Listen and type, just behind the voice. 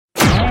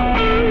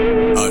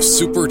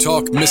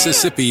SuperTalk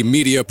Mississippi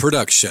Media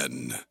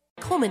Production.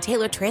 Coleman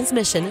Taylor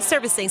Transmission,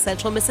 servicing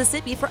Central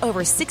Mississippi for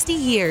over 60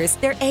 years.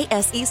 Their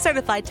ASE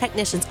certified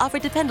technicians offer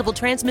dependable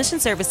transmission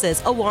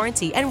services, a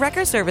warranty, and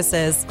wrecker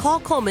services.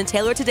 Call Coleman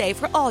Taylor today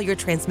for all your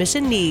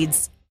transmission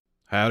needs.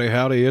 Howdy,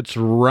 howdy, it's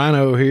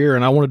Rhino here,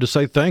 and I wanted to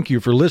say thank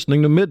you for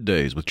listening to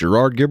Middays with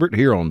Gerard Gibert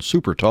here on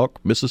SuperTalk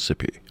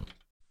Mississippi.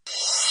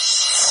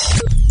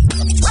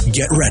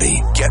 Get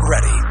ready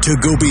to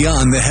go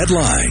beyond the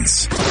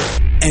headlines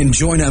and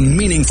join a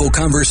meaningful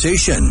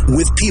conversation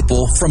with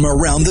people from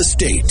around the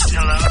state.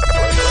 Hello.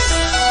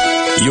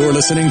 You're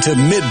listening to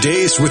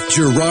Middays with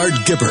Gerard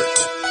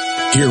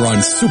Gibert here on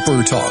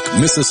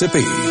SuperTalk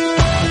Mississippi.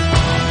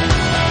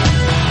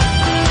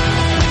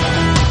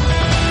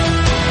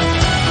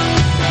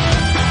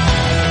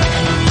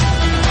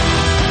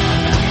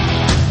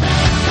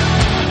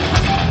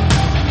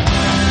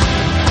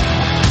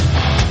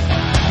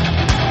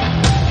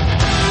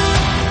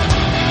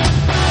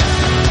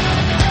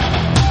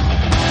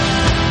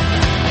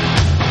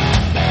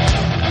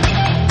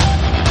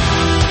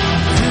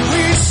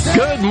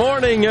 Good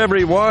morning,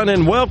 everyone,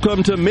 and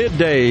welcome to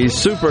Middays,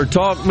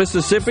 SuperTalk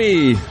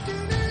Mississippi.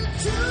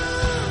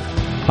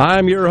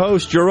 I'm your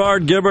host,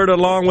 Gerard Gibert,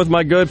 along with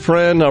my good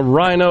friend,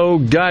 Rhino,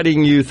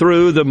 guiding you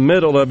through the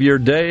middle of your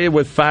day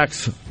with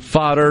facts,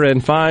 fodder,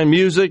 and fine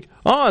music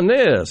on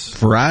this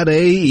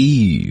Friday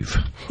Eve.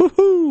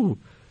 Woo-hoo.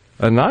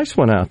 A nice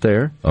one out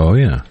there. Oh,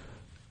 yeah.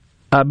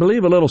 I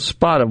believe a little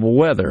spot of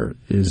weather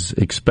is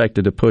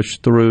expected to push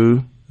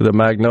through the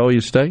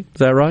Magnolia State. Is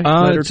that right?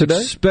 Later it's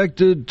today?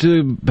 Expected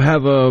to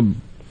have a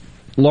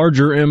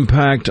larger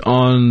impact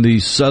on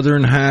the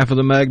southern half of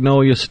the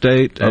Magnolia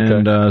State,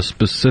 and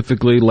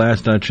specifically,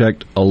 last I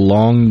checked,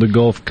 along the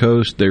Gulf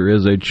Coast, there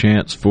is a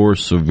chance for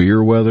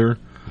severe weather.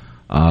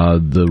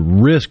 The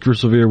risk for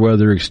severe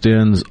weather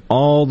extends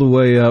all the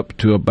way up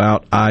to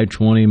about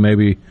I-20,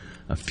 maybe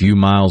a few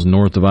miles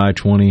north of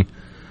I-20.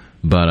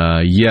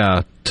 But,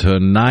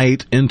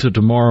 tonight into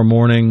tomorrow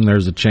morning,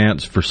 there's a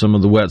chance for some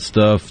of the wet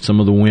stuff,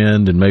 some of the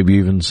wind, and maybe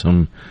even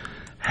some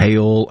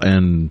hail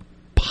and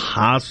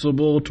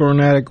possible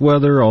tornadic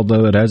weather,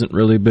 although it hasn't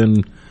really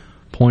been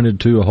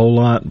pointed to a whole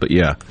lot. But,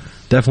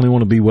 definitely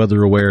want to be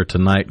weather aware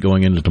tonight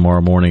going into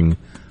tomorrow morning,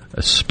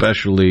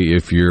 especially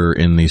if you're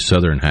in the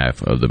southern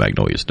half of the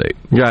Magnolia State.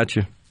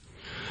 Gotcha.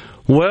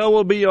 Well,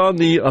 we'll be on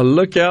the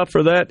lookout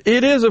for that.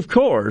 It is, of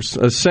course,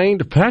 a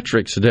St.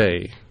 Patrick's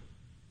Day.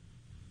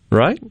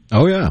 Right?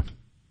 Oh, yeah.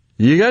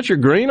 You got your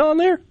green on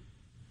there?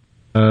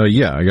 I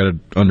got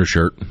an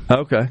undershirt.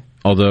 Okay.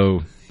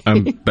 Although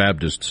I'm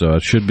Baptist, so I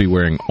should be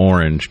wearing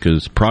orange,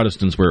 because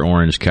Protestants wear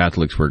orange,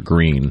 Catholics wear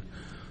green.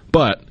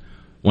 But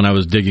when I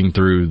was digging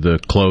through the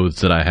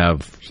clothes that I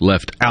have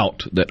left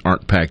out that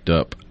aren't packed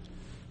up,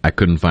 I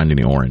couldn't find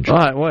any orange. All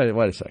right, wait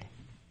a second.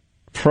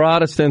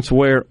 Protestants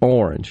wear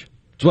orange.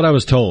 That's what I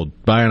was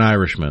told by an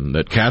Irishman,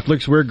 that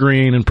Catholics wear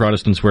green and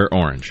Protestants wear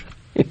orange.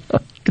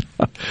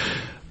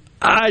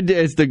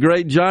 As the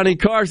great Johnny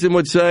Carson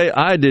would say,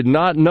 I did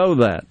not know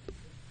that.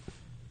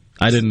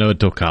 I didn't know it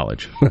till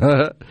college.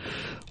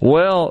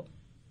 Well,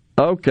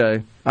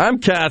 okay. I'm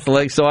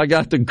Catholic, so I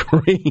got the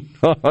green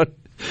on.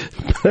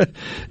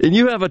 And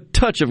you have a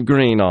touch of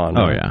green on.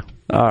 Oh, right? yeah.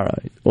 All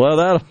right.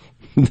 Well,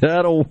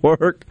 that'll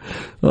work.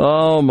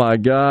 Oh, my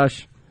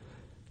gosh.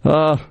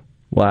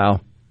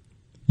 Wow.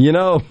 You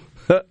know,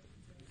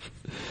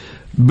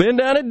 been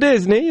down at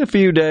Disney a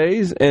few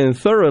days and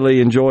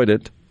thoroughly enjoyed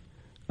it.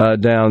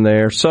 Down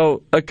there.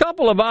 So, a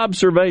couple of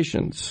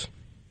observations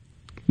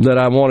that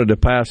I wanted to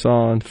pass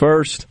on.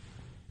 First,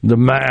 the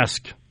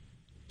mask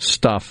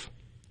stuff.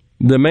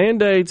 The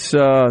mandates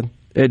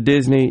at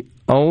Disney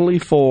only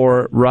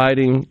for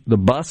riding the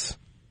bus,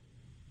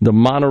 the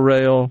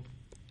monorail,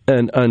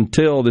 and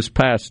until this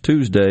past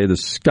Tuesday, the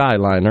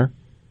Skyliner.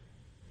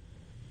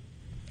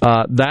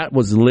 That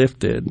was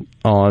lifted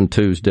on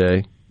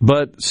Tuesday.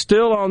 But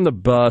still on the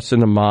bus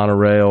and the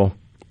monorail,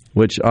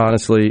 which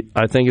honestly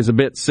I think is a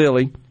bit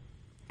silly.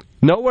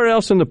 Nowhere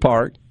else in the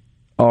park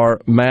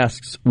are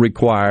masks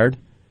required.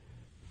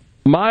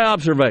 My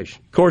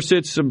observation, of course,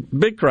 it's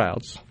big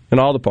crowds in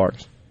all the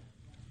parks.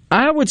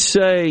 I would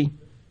say,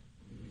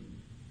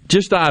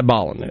 just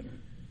eyeballing it,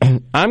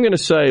 I'm going to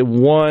say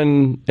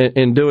one,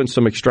 and doing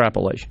some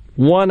extrapolation,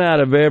 1 out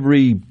of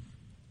every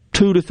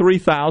 2,000 to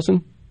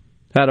 3,000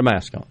 had a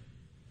mask on.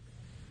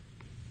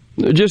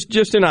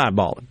 Just an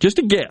eyeballing, just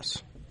a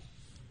guess.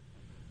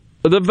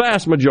 The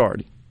vast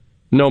majority,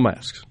 no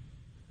masks.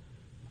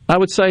 I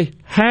would say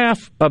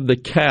half of the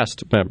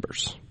cast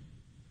members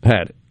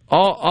had it.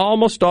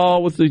 Almost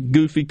all with the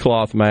goofy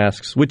cloth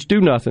masks, which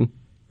do nothing,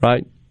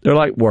 right? They're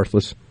like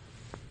worthless.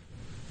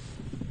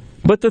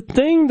 But the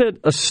thing that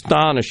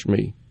astonished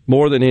me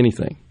more than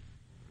anything,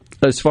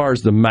 as far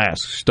as the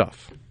mask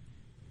stuff,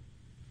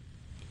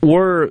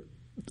 were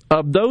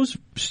of those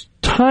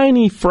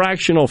tiny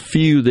fractional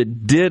few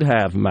that did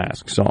have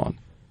masks on,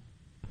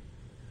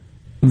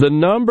 the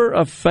number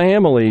of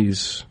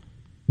families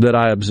that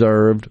I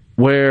observed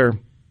where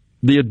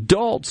the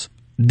adults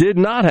did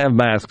not have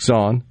masks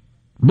on,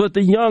 but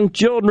the young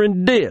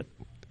children did.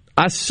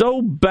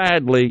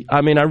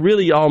 I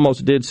really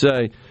almost did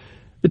say,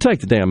 take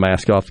the damn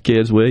mask off the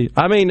kids, will you?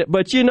 I mean,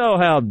 but you know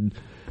how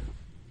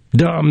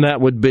dumb that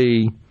would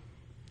be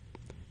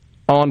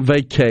on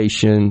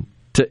vacation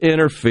to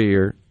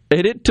interfere.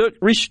 And it took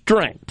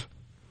restraint.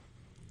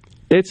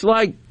 It's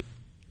like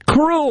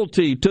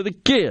cruelty to the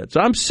kids.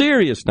 I'm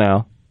serious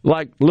now.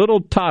 Like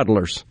little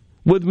toddlers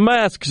with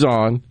masks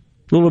on,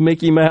 little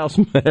Mickey Mouse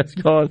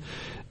mask on,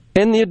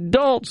 and the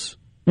adults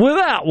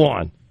without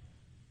one.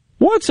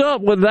 What's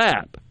up with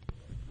that?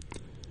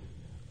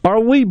 Are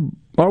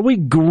we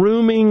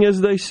grooming, as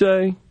they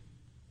say?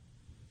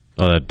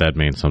 Oh, that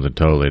means something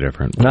totally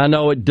different. I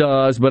know it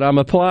does, but I'm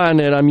applying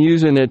it. I'm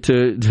using it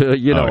to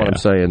what I'm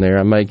saying there.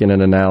 I'm making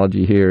an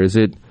analogy here.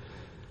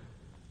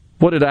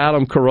 What did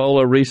Adam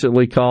Carolla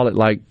recently call it?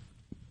 Like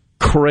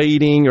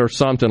crating or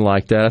something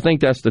like that. I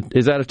think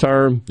is that a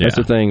term? Yeah. That's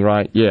the thing,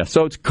 right? Yeah.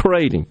 So it's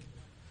crating.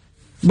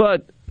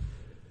 But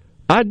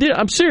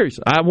I'm serious.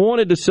 I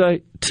wanted to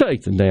say,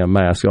 take the damn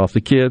mask off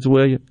the kids,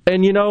 will you?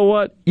 And you know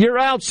what? You're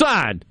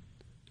outside.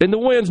 And the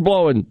wind's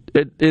blowing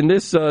in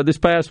this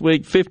past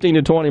week, 15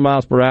 to 20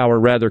 miles per hour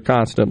rather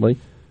constantly.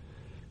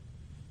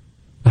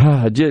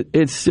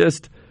 It's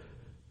just,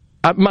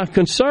 my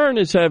concern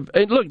is and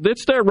look,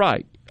 that's their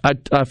right.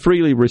 I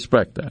freely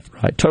respect that,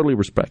 right? Totally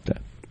respect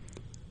that.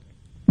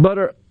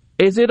 But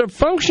is it a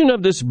function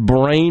of this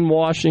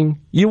brainwashing?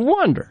 You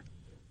wonder.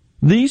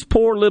 These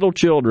poor little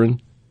children,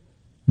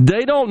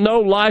 they don't know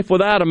life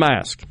without a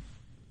mask.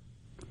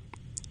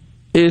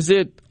 Is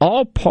it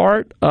all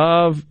part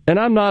of, and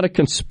I'm not a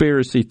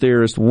conspiracy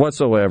theorist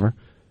whatsoever,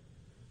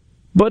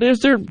 but is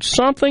there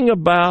something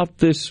about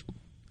this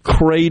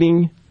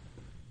crating,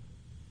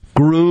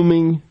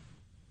 grooming,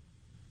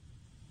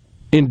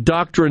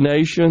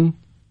 indoctrination?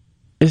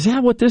 Is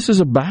that what this is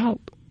about?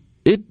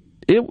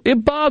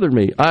 It bothered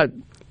me.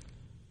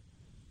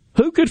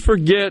 Who could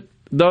forget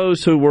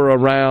those who were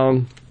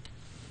around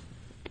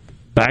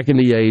back in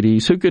the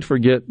 80s? Who could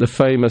forget the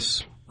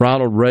famous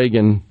Ronald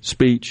Reagan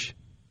speech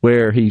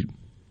where he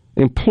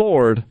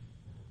implored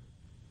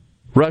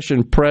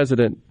Russian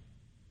President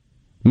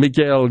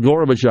Mikhail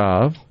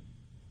Gorbachev,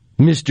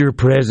 Mr.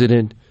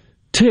 President,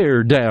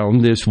 tear down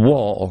this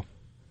wall.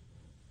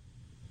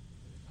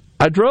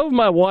 I drove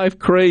my wife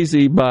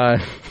crazy by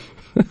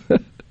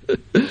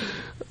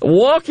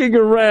walking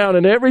around,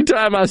 and every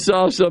time I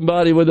saw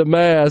somebody with a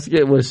mask,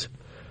 it was,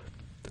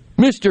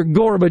 Mr.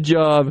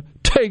 Gorbachev,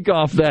 take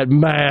off that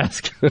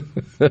mask.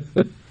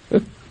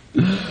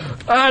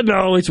 I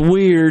know, it's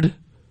weird,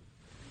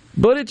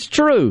 but it's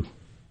true.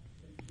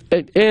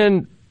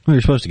 And well,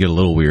 you're supposed to get a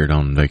little weird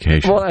on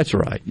vacation. Well, that's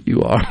right,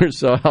 you are.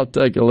 So I'll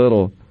take a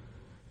little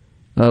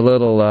I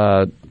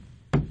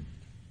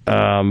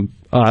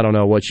don't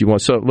know what you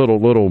want. So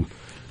little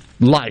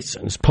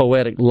license,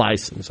 poetic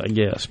license, I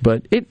guess.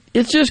 But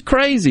it's just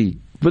crazy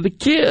for the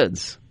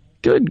kids.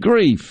 Good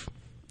grief.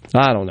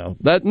 I don't know.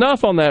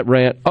 Enough on that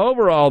rant.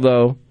 Overall,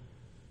 though,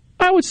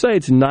 I would say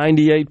it's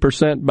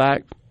 98%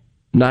 back,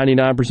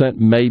 99%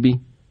 maybe,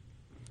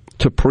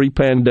 to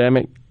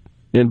pre-pandemic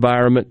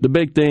environment. The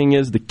big thing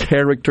is the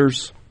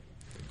characters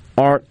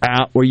aren't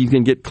out where you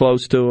can get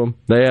close to them.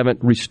 They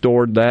haven't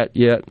restored that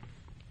yet.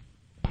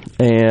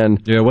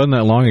 And yeah, it wasn't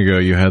that long ago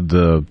you had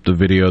the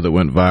video that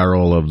went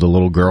viral of the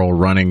little girl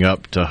running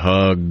up to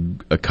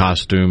hug a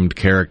costumed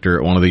character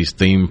at one of these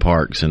theme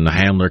parks, and the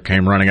handler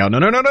came running out.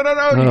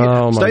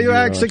 No, stay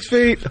back 6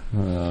 feet.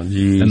 Oh,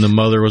 geez. And the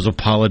mother was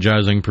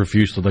apologizing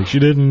profusely, like she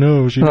didn't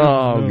know.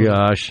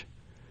 Gosh.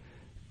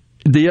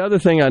 The other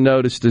thing I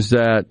noticed is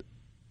that,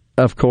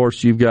 of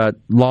course, you've got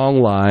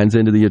long lines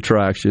into the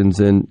attractions,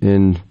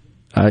 and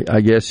I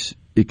guess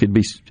it could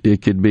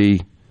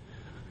be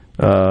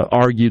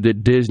argued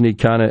that Disney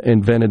kind of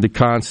invented the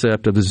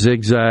concept of the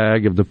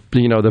zigzag, of the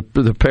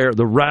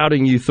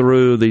routing you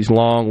through these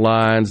long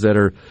lines that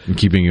are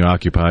keeping you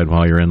occupied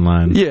while you're in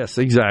line. Yes,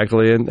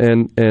 exactly,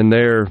 and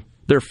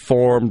they're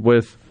formed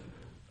with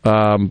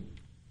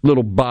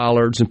little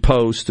bollards and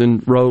posts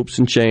and ropes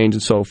and chains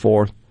and so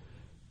forth.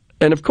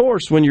 And of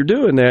course, when you're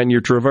doing that and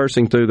you're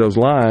traversing through those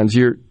lines,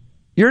 you're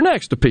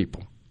next to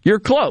people, you're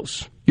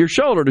close, you're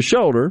shoulder to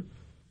shoulder.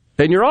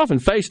 And you're often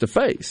face to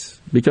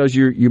face because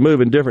you move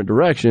in different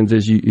directions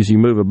as you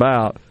move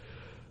about.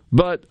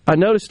 But I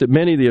noticed that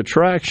many of the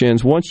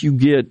attractions, once you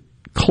get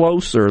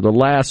closer, the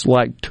last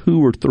like 2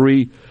 or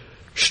 3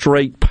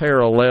 straight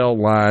parallel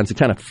lines that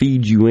kind of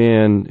feed you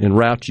in and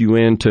route you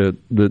into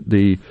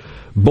the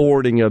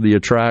boarding of the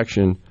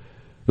attraction,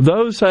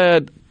 those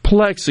had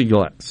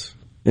plexiglass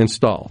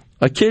installed.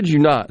 I kid you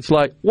not. It's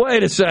like,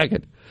 wait a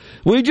second.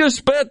 We just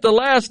spent the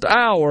last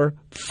hour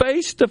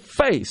face to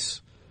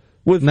face.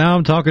 Now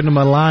I'm talking to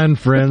my line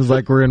friends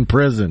like we're in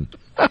prison.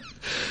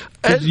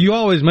 You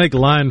always make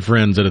line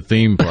friends at a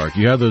theme park.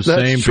 You have those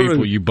same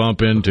people you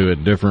bump into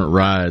at different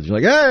rides.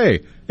 You're like, hey,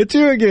 it's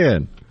you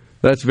again.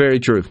 That's very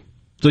true.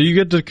 So you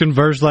get to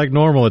converse like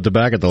normal at the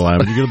back of the line.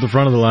 When you get at the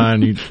front of the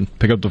line, you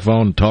pick up the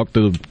phone and talk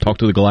to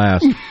the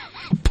glass.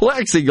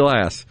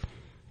 Plexiglass.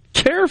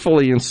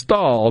 Carefully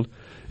installed.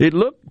 It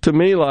looked to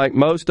me like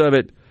most of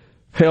it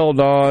held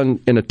on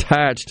and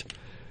attached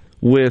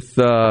with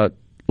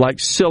like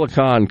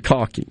silicone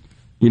caulking.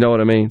 You know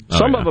what I mean?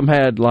 Some of them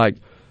had like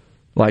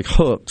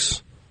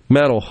hooks,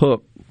 metal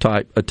hook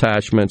type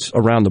attachments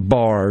around the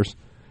bars.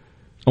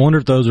 I wonder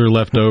if those are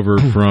left over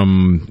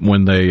from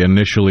when they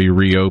initially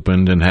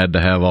reopened and had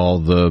to have all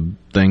the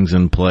things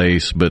in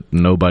place, but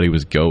nobody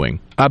was going.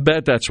 I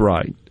bet that's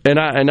right. And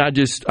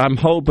I'm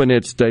hoping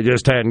they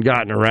just hadn't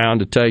gotten around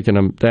to taking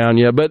them down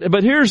yet.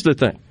 But here's the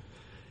thing.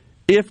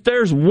 If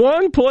there's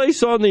one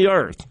place on the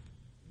earth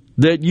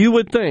that you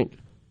would think,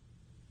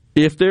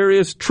 if there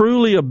is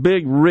truly a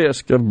big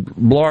risk of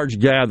large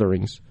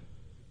gatherings,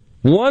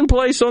 one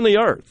place on the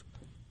earth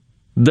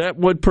that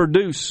would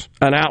produce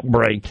an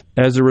outbreak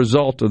as a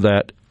result of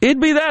that, it'd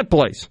be that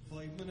place.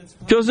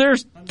 Because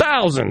there's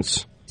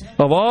thousands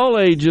of all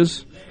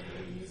ages,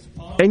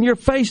 and you're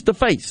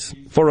face-to-face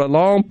for a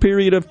long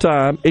period of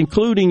time,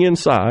 including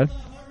inside,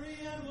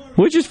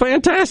 which is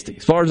fantastic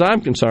as far as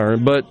I'm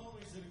concerned. But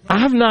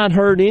I've not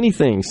heard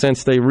anything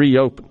since they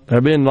reopened. There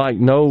have been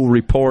no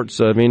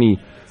reports of any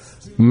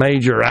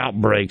major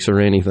outbreaks or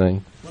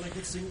anything.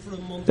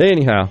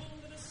 Anyhow,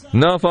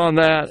 enough on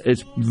that.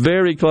 It's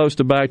very close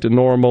to back to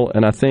normal,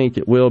 and I think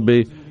it will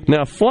be.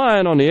 Now,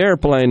 flying on the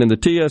airplane in the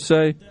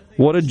TSA,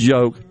 what a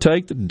joke.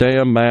 Take the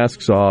damn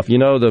masks off. You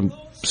know, the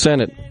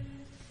Senate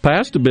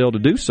passed a bill to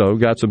do so,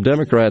 got some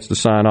Democrats to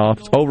sign off.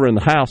 It's over in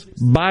the House.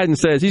 Biden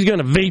says he's going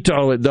to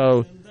veto it,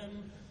 though.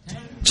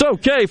 It's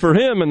okay for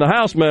him and the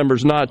House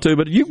members not to,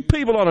 but you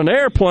people on an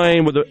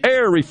airplane with the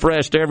air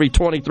refreshed every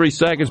 23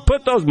 seconds,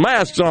 put those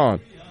masks on.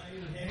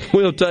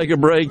 We'll take a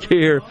break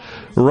here.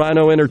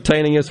 Rhino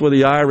entertaining us with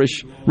the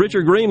Irish.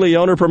 Richard Greenlee,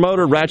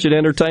 owner-promoter, Ratchet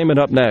Entertainment,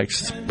 up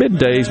next.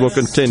 Middays will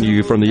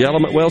continue from the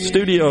Element Well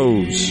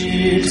Studios.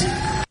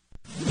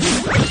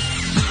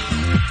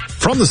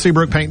 From the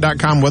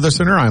SeabrookPaint.com Weather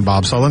Center, I'm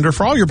Bob Sullender.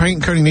 For all your paint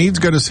and coating needs,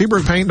 go to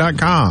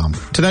SeabrookPaint.com.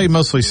 Today,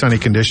 mostly sunny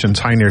conditions,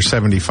 high near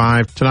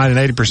 75. Tonight, an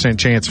 80%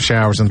 chance of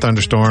showers and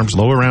thunderstorms,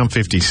 low around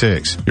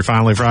 56. Your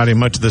finally Friday,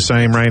 much of the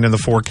same, rain in the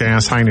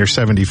forecast, high near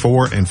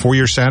 74. And for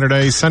your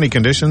Saturday, sunny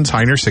conditions,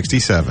 high near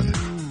 67.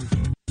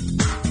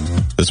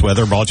 This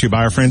weather brought to you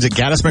by our friends at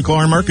Gaddis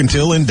McLaurin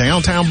Mercantile in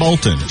downtown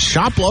Bolton.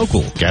 Shop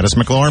local. Gaddis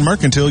McLaurin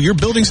Mercantile, your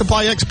building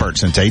supply expert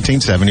since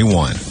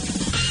 1871.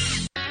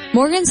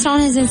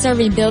 Morganstone has been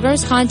serving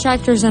builders,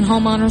 contractors, and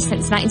homeowners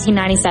since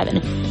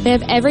 1997. They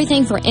have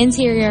everything for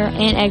interior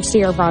and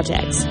exterior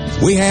projects.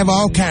 We have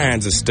all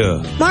kinds of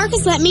stuff.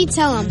 Marcus, let me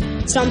tell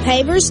them. Stone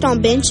pavers,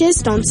 stone benches,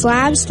 stone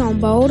slabs,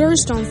 stone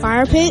boulders, stone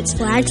fire pits,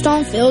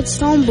 flagstone,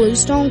 fieldstone,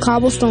 bluestone,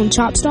 cobblestone,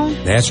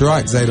 chopstone. That's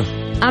right, Zeta.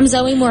 I'm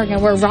Zoe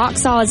Morgan. We're rock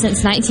solid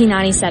since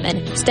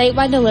 1997.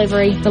 Statewide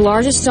delivery, the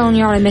largest stone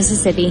yard in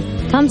Mississippi.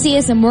 Come see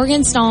us in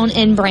Morganstone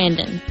in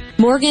Brandon.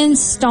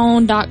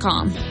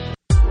 Morganstone.com.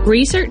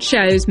 Research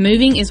shows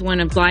moving is one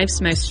of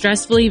life's most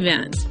stressful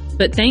events,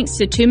 but thanks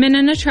to 2 Men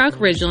and a Truck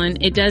Ridgeland,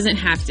 it doesn't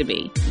have to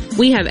be.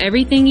 We have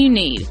everything you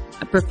need.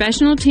 A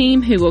professional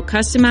team who will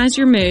customize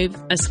your move,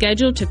 a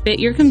schedule to fit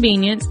your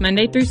convenience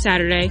Monday through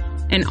Saturday,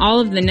 and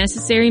all of the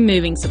necessary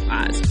moving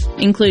supplies,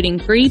 including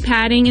free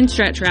padding and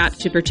stretch wrap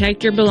to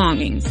protect your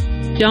belongings.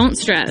 Don't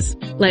stress.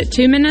 Let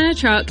 2 Men and a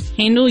Truck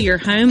handle your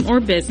home or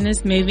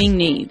business moving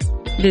needs.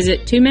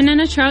 Visit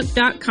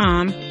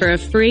 2menandatruck.com for a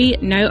free,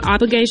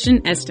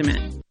 no-obligation estimate.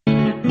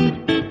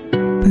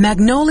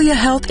 Magnolia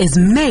Health is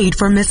made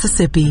for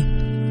Mississippi.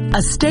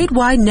 A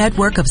statewide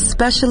network of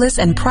specialists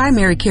and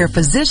primary care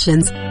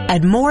physicians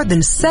at more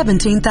than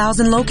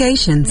 17,000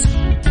 locations.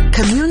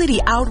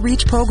 Community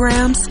outreach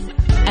programs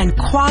and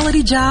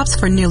quality jobs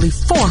for nearly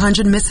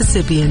 400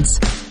 Mississippians.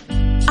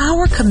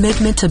 Our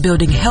commitment to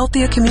building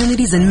healthier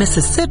communities in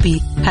Mississippi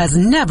has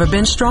never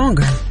been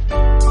stronger.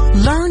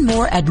 Learn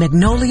more at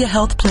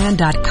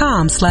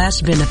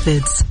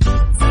magnoliahealthplan.com/benefits.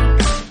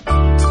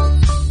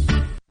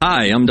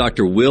 Hi, I'm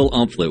Dr. Will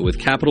Umflett with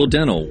Capital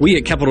Dental. We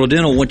at Capital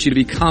Dental want you to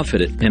be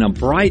confident in a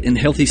bright and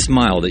healthy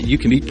smile that you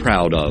can be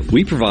proud of.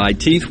 We provide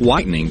teeth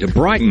whitening to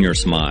brighten your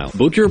smile.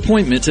 Book your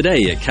appointment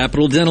today at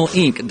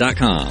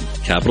CapitalDentalInc.com.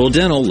 Capital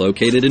Dental,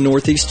 located in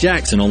Northeast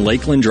Jackson on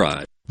Lakeland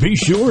Drive. Be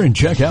sure and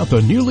check out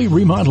the newly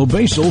remodeled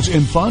Basil's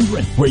in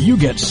Fondren, where you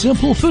get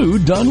simple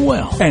food done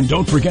well. And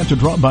don't forget to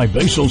drop by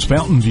Basil's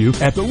Fountain View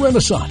at the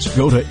Renaissance.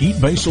 Go to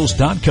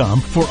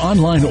eatbasils.com for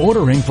online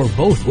ordering for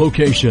both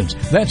locations.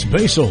 That's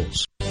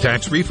Basil's.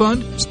 Tax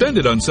refund? Spend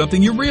it on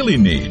something you really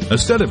need. A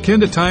set of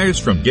Kenda tires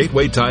from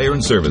Gateway Tire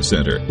and Service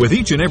Center. With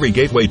each and every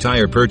Gateway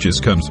Tire purchase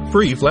comes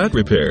free flat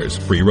repairs,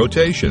 free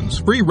rotations,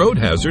 free road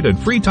hazard, and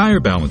free tire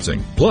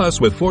balancing. Plus,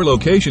 with 4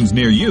 locations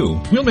near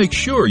you, we'll make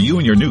sure you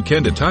and your new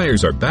Kenda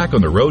tires are back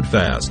on the road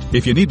fast.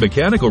 If you need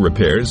mechanical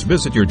repairs,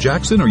 visit your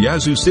Jackson or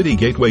Yazoo City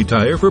Gateway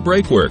Tire for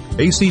brake work,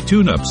 AC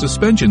tune-up,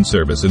 suspension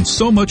service, and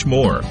so much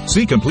more.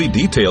 See complete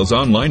details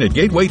online at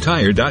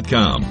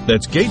gatewaytire.com.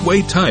 That's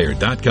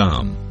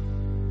gatewaytire.com.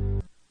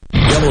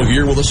 Gallo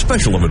here with a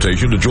special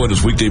invitation to join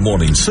us weekday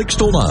morning, 6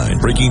 to 9.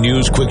 Breaking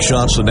news, quick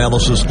shots,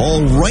 analysis,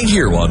 all right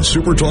here on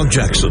SuperTalk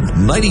Jackson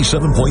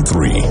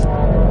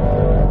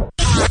 97.3.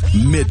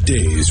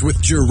 Middays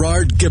with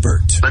Gerard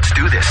Gibert. Let's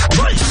do this.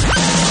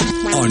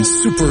 On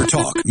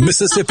SuperTalk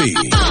Mississippi.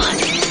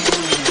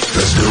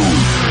 Let's go.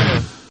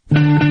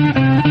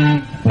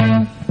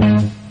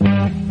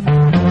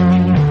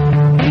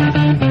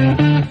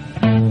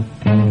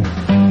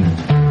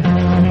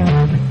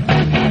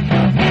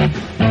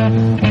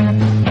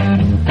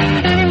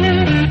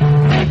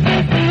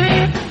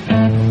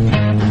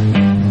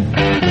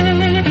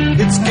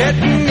 It's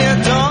getting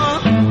near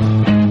dawn.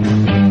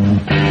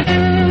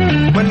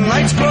 When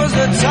lights close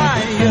the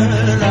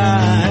tired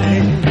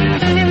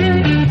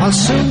eye, I'll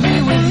soon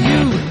be with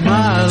you,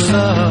 my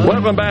love.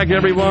 Welcome back,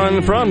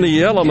 everyone, from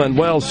the Element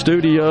Wealth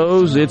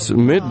Studios. It's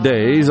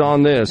Middays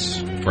on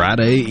this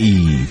Friday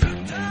Eve.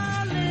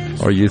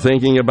 Are you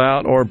thinking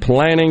about or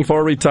planning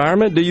for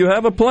retirement? Do you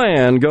have a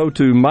plan? Go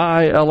to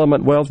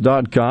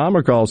myelementwealth.com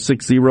or call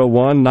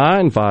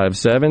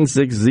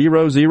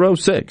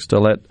 601-957-6006 to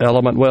let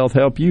Element Wealth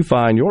help you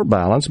find your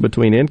balance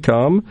between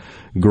income,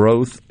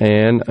 growth,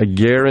 and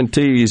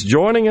guarantees.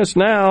 Joining us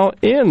now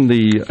in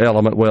the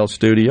Element Wealth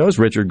Studios,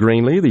 Richard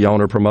Greenlee, the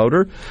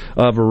owner-promoter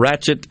of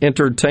Ratchet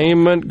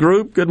Entertainment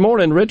Group. Good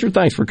morning, Richard.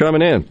 Thanks for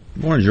coming in.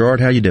 Good morning,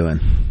 Gerard. How you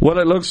doing? Well,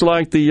 it looks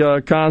like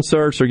the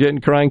concerts are getting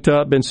cranked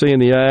up. Been seeing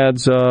the ads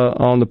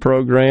on the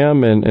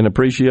program and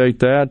appreciate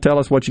that. Tell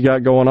us what you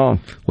got going on.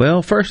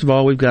 Well, first of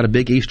all, we've got a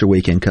big Easter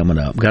weekend coming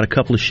up. Got a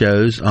couple of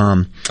shows.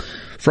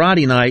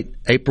 Friday night,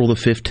 April the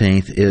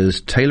 15th,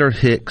 is Taylor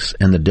Hicks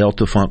and the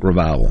Delta Funk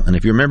Revival. And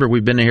if you remember,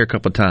 we've been here a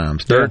couple of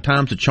times. Third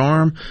time's a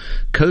charm.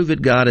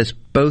 COVID got us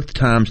both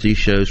times these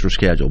shows were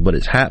scheduled. But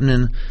it's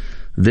happening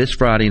this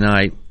Friday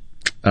night.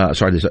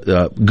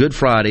 Good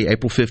Friday,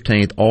 April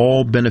 15th,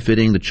 all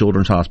benefiting the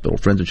Children's Hospital,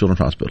 Friends of Children's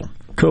Hospital.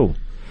 Cool.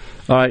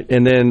 All right,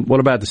 and then what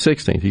about the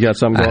 16th? You got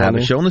something going on? I have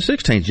a show on the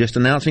 16th, just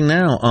announcing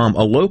now.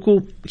 A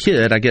local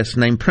kid, I guess,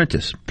 named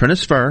Prentice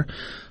Fur.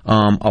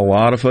 A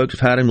lot of folks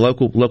have had him,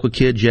 local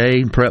kid,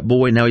 Jay, prep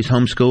boy, now he's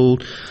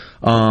homeschooled.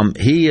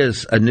 He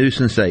is a new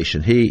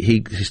sensation. He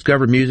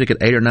discovered music at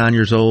 8 or 9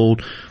 years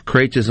old,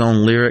 creates his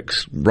own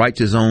lyrics, writes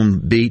his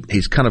own beat.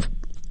 He's kind of,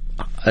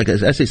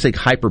 as they say,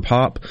 hyper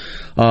pop.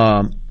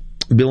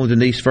 Bill and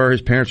Denise Fur,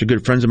 his parents are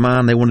good friends of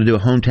mine. They want to do a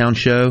hometown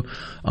show,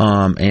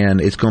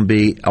 and it's going to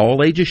be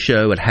all ages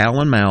show at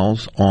Hal and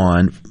Mal's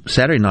on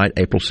Saturday night,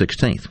 April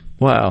 16th.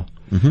 Wow.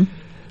 Mm-hmm.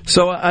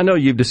 So I know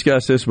you've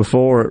discussed this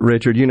before,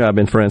 Richard. You know I've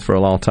been friends for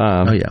a long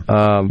time. Oh,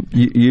 yeah.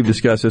 You've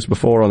discussed this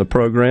before on the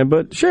program,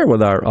 but share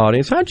with our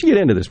audience. How did you get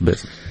into this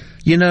business?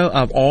 You know,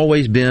 I've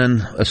always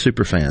been a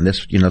super fan.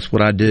 That's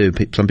what I do.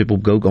 Some people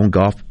go on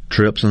golf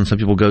trips and some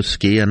people go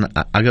skiing.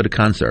 I go to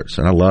concerts,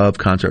 and I love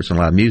concerts and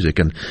live music.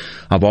 And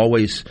I've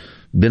always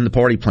been the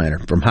party planner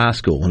from high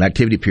school, an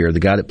activity peer, the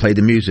guy that played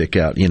the music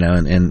out,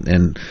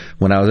 and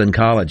when I was in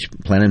college,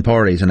 planning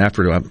parties. And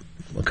after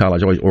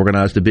college, I always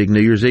organized a big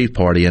New Year's Eve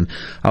party. And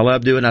I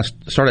love doing I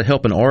started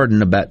helping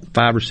Arden about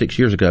 5 or 6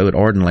 years ago at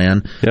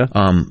Ardenland. Yeah.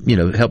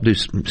 Help do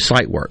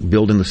site work,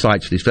 building the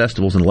sites for these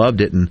festivals, and loved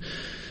it. And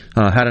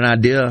had an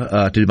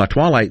idea to do my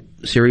Twilight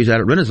series out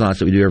at Renaissance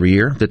that we do every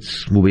year. That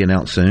will be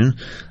announced soon.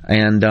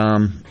 And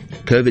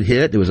COVID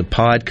hit. There was a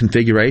pod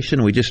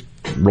configuration. We just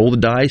rolled the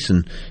dice,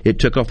 and it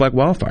took off like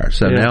wildfire.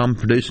 So now I'm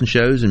producing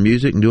shows and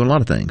music and doing a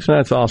lot of things.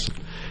 That's awesome.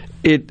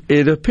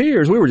 It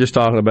appears, we were just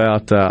talking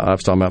about, I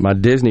was talking about my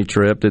Disney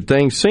trip, that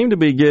things seem to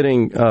be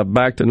getting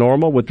back to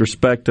normal with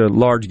respect to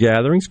large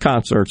gatherings.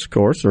 Concerts, of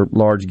course, are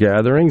large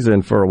gatherings.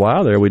 And for a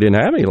while there, we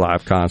didn't have any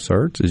live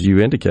concerts, as you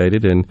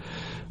indicated, and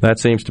that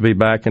seems to be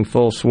back in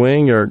full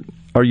swing.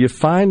 Are you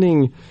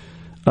finding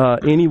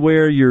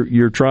anywhere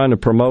you're trying to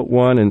promote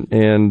one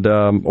and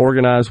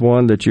organize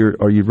one that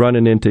are you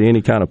running into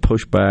any kind of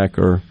pushback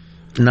or?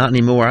 Not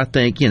anymore. I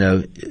think,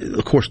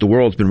 of course, the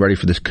world's been ready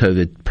for this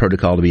COVID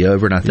protocol to be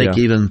over, and I think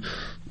even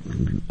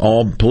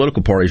all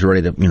political parties are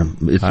ready to,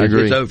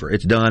 it's over.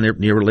 It's done.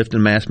 They're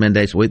lifting mask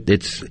mandates.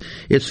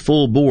 It's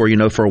full bore.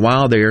 For a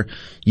while there,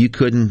 you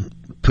couldn't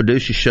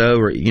produce a show,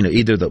 or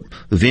either the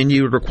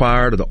venue was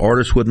required or the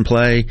artist wouldn't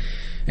play.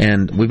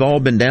 And we've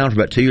all been down for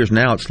about 2 years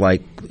now. It's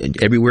like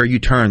everywhere you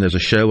turn, there's a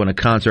show and a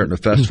concert and a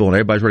festival, and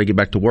everybody's ready to get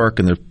back to work.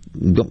 And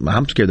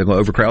I'm scared they're going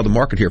to overcrowd the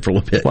market here for a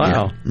little bit.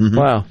 Wow,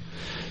 wow.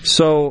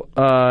 So,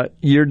 are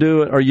you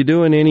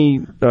doing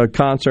any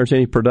concerts,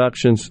 any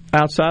productions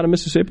outside of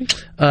Mississippi?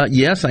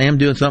 Yes, I am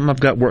doing something. I've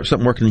got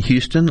something working in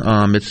Houston.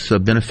 It's a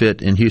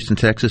benefit in Houston,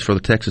 Texas, for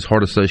the Texas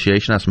Heart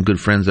Association. I have some good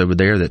friends over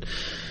there that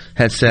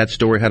had a sad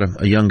story. Had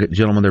a young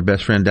gentleman, their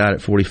best friend died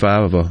at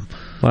 45 of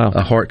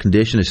a heart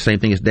condition. It's the same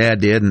thing his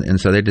dad did, and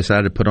so they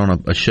decided to put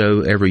on a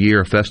show every year,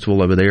 a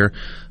festival over there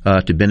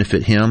to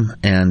benefit him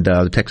and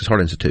the Texas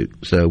Heart Institute.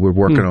 So we're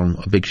working on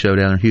a big show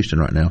down in Houston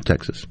right now,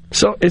 Texas.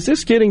 So is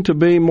this getting to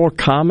be more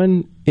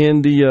common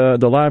in the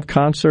live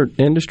concert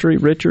industry,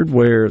 Richard,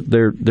 where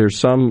there's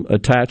some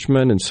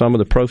attachment and some of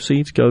the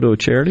proceeds go to a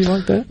charity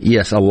like that?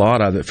 Yes, a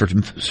lot of it for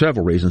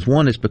several reasons.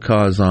 One is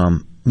because,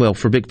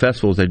 for big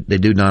festivals, they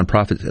do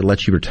nonprofits. It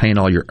lets you retain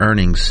all your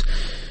earnings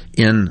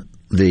in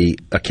the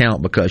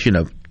account because,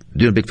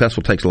 doing a big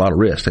festival takes a lot of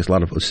risk, takes a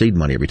lot of seed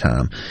money every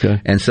time.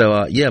 Okay. And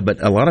so,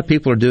 but a lot of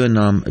people are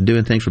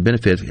doing things for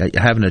benefits.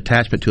 Having an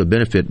attachment to a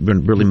benefit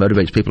really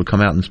motivates people to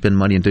come out and spend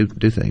money and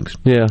do things.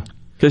 Yeah.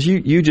 Because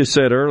you just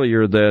said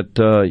earlier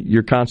that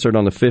your concert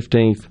on the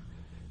 15th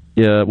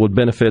would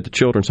benefit the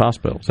Children's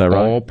Hospital. Is that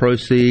right? All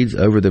proceeds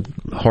over the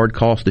hard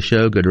cost of the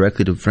show go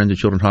directly to Friends of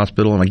Children's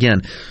Hospital. And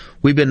again,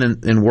 we've been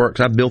in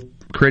works. I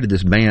created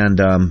this band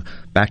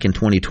back in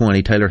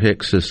 2020. Taylor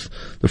Hicks is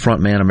the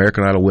front man,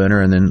 American Idol winner,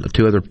 and then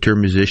 2 other tour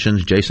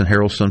musicians, Jason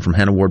Harrelson from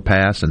Hannah Ward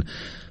Pass and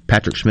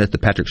Patrick Smith, the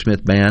Patrick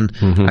Smith Band.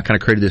 Mm-hmm. I kind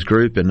of created this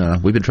group,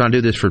 and we've been trying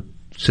to do this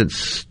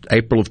since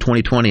April of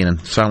 2020, and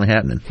it's finally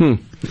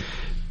happening.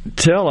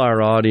 Tell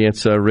our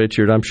audience,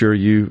 Richard, I'm sure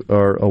you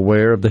are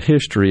aware of the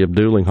history of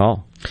Dueling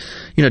Hall.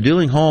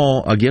 Dueling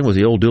Hall, again, was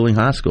the old Dueling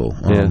High School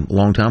a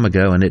long time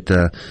ago, and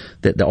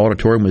the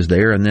auditorium was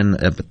there, and then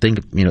I think,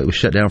 it was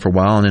shut down for a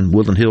while, and then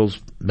Woodland Hills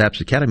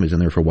Baptist Academy was in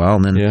there for a while,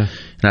 and then and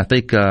I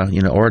think,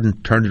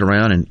 Arden turned it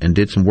around and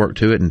did some work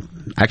to it, and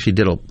actually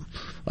did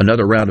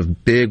another round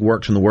of big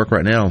works in the work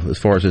right now as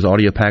far as his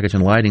audio package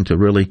and lighting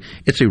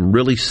it's a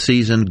really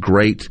seasoned,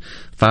 great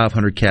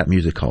 500 cap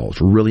music hall. It's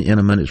really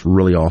intimate. It's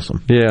really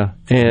awesome. Yeah,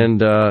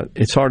 and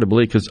it's hard to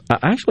believe because I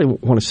actually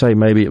want to say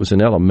maybe it was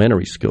an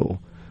elementary school.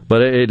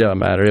 But it doesn't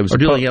matter. It was I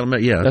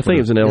think it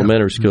was an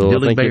elementary school.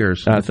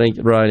 I think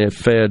it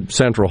fed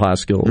Central High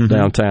School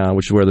downtown,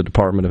 which is where the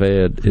Department of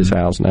Ed is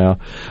housed now.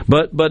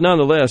 But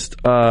nonetheless,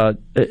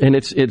 and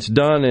it's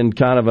done in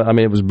kind of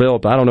it was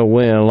built I don't know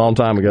when, a long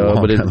time ago,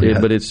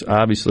 but it's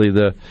obviously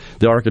the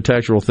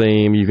architectural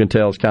theme you can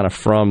tell is kind of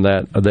from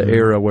the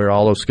era where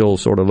all those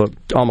schools sort of look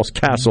almost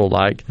castle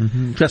like.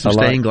 It's got some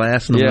stained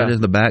glass in the windows,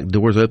 the back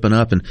doors open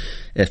up, and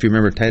if you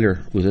remember,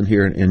 Taylor was in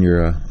here in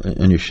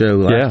your show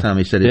last time.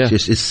 He said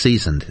it's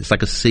seasoned. It's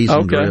like a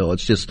seasoned grill. It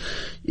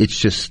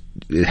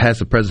has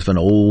the presence of an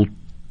old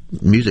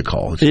music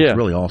hall. It's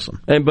really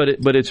awesome.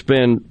 But it's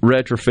been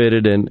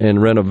retrofitted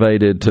and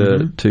renovated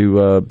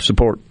to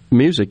support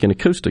music and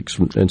acoustics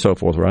and so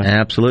forth, right?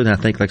 Absolutely. And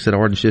I think, like I said,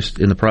 Arden's just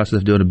in the process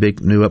of doing a big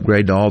new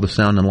upgrade to all the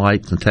sound and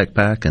lights and tech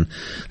pack. And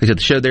like I said,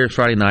 the show there is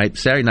Friday night.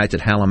 Saturday night's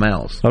at Hal &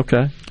 Mal's.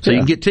 Okay. So you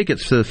can get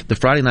tickets to the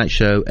Friday night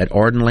show at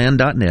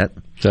ardenland.net.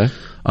 Okay.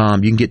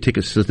 You can get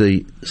tickets to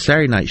the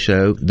Saturday night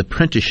show, the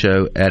Prentice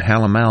show at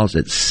Hal & Mal's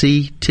at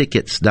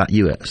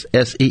seetickets.us.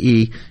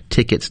 SEE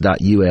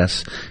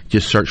tickets.us.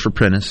 Just search for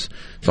Prentice.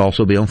 It'll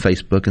also be on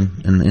Facebook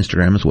and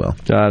Instagram as well.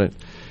 Got it.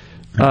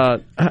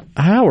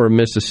 How are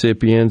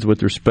Mississippians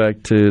with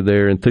respect to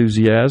their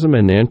enthusiasm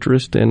and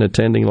interest in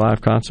attending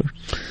live concerts?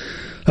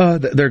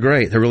 They're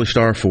great. They're really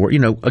starved for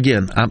it.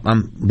 Again,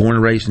 I'm born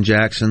and raised in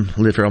Jackson,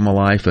 lived here all my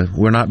life.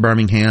 We're not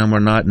Birmingham, we're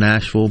not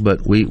Nashville,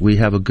 but we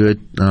have a good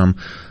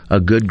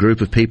group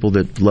of people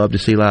that love to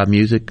see live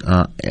music.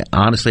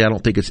 Honestly, I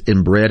don't think it's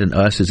inbred in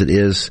us as it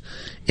is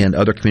in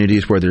other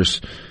communities where there's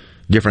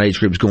different age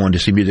groups going to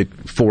see music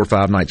 4 or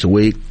 5 nights a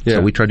week. Yeah.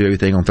 So we try to do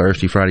everything on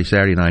Thursday, Friday,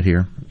 Saturday night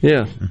here.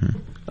 Yeah.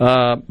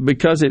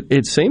 Because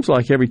it seems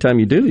like every time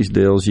you do these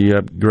deals, you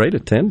have great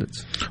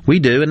attendance. We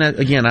do, and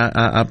again,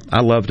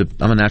 I love to.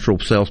 I'm a natural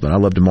salesman. I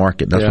love to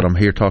market. That's what I'm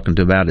here talking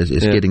about is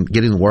getting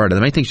the word. The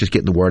main thing is just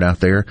getting the word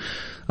out there.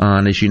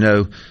 And as you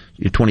know,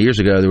 20 years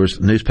ago there was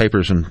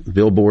newspapers and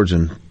billboards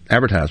and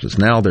advertisements.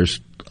 Now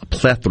there's a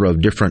plethora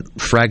of different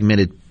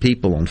fragmented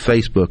people on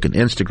Facebook and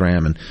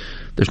Instagram, and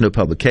there's no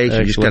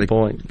publication. Excellent you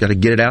just got to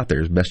get it out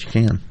there as best you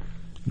can.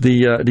 Do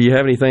you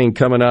have anything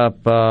coming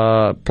up,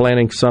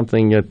 planning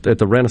something at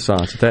the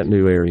Renaissance, at that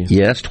new area?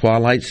 Yes,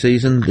 Twilight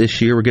season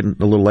this year. We're getting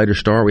a little later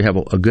start. We have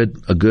a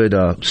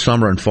good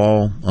summer and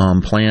fall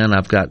plan.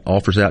 I've got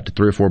offers out to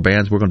 3 or 4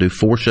 bands. We're going to do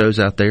 4 shows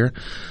out there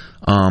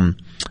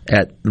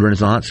at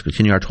Renaissance,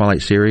 continue our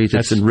Twilight series.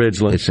 That's in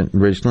Ridgeland. It's in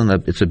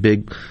Ridgeland. It's a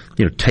big,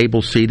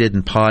 table-seated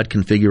and pod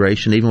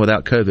configuration. Even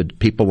without COVID,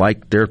 people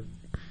like their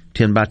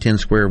 10 by 10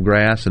 square of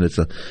grass, and it's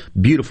a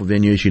beautiful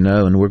venue, as you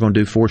know, and we're going to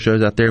do 4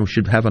 shows out there, and we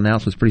should have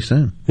announcements pretty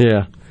soon.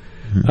 Yeah.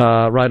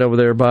 Right over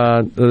there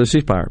by the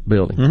C Spire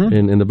building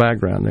in the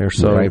background there.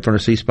 So right in front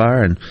of C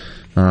Spire and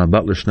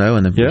Butler Snow,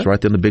 and it's right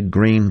there in the big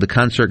green, the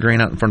concert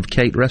green out in front of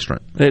Kate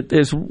Restaurant. It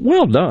is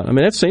well done. I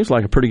mean, that seems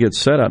like a pretty good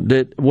setup.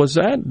 Was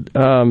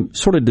that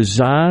sort of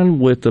designed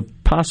with the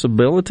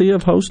possibility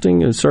of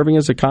hosting and serving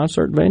as a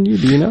concert venue?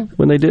 Do you know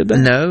when they did that?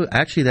 No,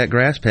 actually, that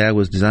grass pad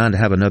was designed to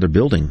have another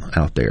building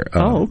out there.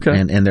 Okay.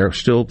 And they're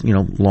still,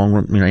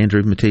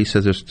 Andrew Matisse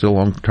says there's still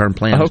long-term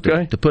plans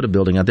to put a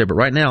building out there. But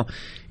right now,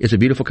 it's a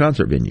beautiful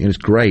concert venue, and it's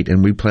great.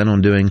 And we plan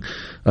on doing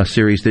a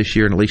series this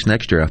year and at least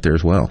next year out there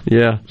as well.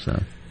 Yeah. So.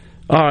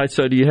 All right.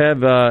 So do you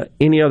have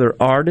any other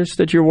artists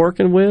that you're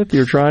working with,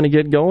 you're trying to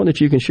get going,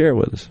 that you can share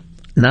with us?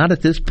 Not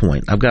at this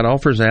point. I've got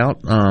offers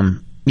out.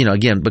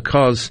 Again,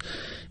 because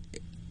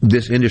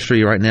this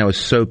industry right now is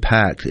so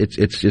packed,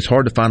 it's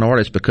hard to find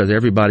artists because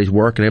everybody's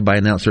working. Everybody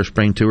announced their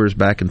spring tours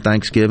back in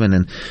Thanksgiving,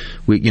 and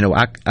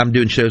I'm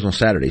doing shows on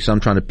Saturday, so I'm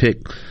trying to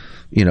pick,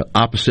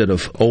 opposite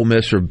of Ole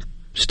Miss or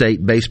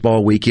state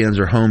baseball weekends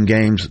or home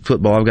games,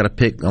 football. I've got to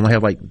pick. I only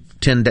have like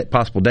 10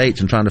 possible dates,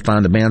 and trying to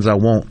find the bands I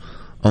want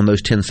on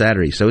those 10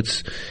 Saturdays. So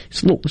it's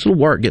a little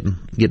work getting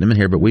them in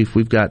here, but we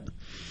should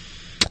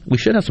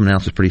have some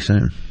announcements pretty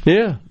soon.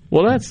 Yeah.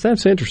 Well,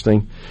 that's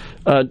interesting.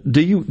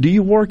 Do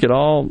you work at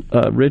all,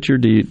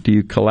 Richard? Do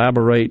you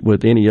collaborate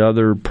with any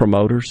other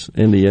promoters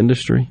in the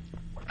industry?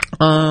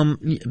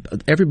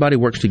 Everybody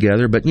works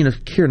together, but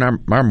here in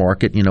our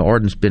market,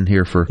 Arden's been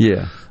here for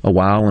a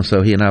while, and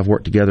so he and I have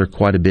worked together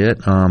quite a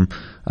bit. I'm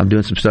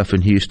doing some stuff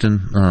in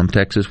Houston,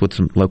 Texas, with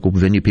some local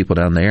venue people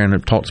down there, and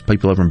I've talked to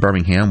people over in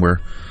Birmingham where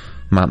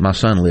my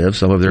son lives,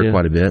 so I'm over there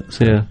quite a bit.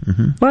 So. Yeah,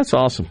 well, that's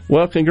awesome.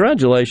 Well,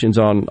 congratulations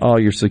on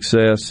all your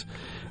success.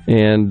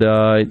 And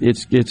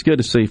it's good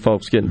to see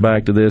folks getting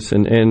back to this,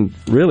 and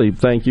really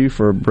thank you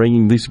for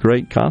bringing these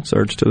great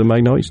concerts to the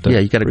Magnolia State. Yeah,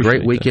 you got a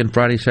great weekend,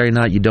 Friday, Saturday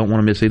night. You don't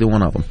want to miss either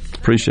one of them.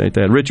 Appreciate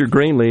that. Richard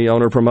Greenlee,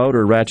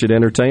 owner-promoter, Ratchet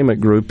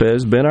Entertainment Group,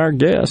 has been our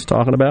guest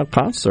talking about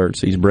concerts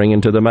he's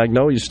bringing to the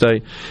Magnolia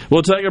State.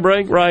 We'll take a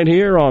break right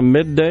here on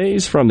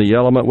Middays from the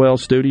Element Well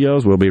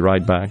Studios. We'll be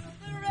right back.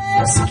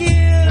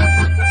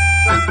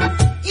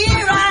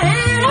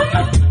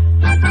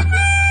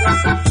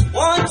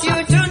 Want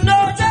you to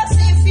know just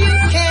if you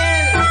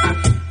can.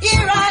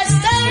 Here I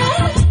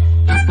stand.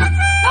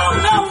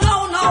 No.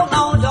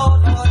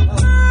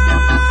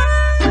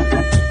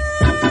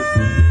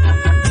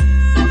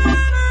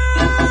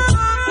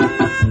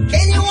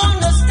 Can you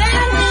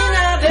understand me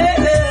now,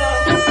 baby?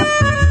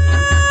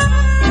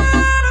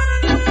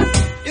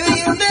 Do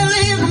you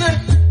believe me?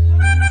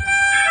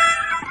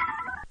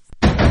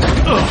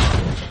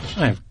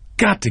 I've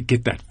got to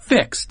get that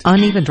fixed.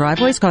 Uneven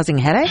driveways causing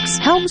headaches?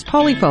 Helms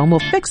Polyfoam will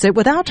fix it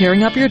without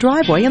tearing up your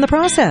driveway in the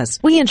process.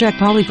 We inject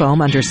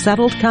Polyfoam under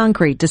settled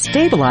concrete to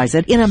stabilize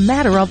it in a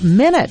matter of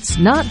minutes,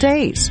 not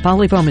days.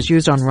 Polyfoam is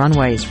used on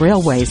runways,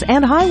 railways,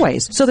 and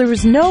highways, so there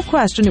is no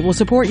question it will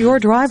support your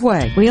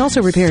driveway. We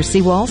also repair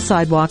seawalls,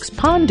 sidewalks,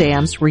 pond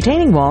dams,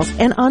 retaining walls,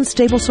 and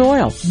unstable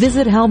soil.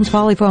 Visit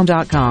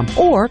HelmsPolyfoam.com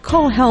or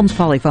call Helms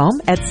Polyfoam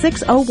at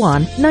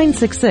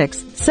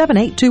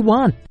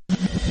 601-966-7821.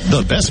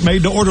 The best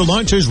made-to-order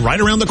lunch is right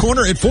around the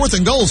corner at 4th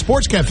and Gold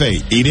Sports Cafe.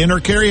 Eat in or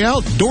carry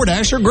out,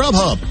 DoorDash or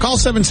Grubhub. Call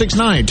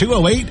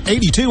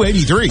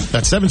 769-208-8283.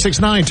 That's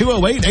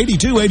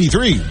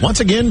 769-208-8283. Once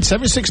again,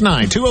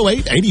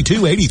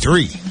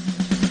 769-208-8283.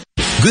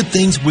 Good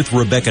Things with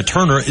Rebecca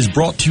Turner is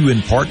brought to you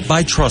in part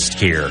by Trust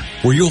Care,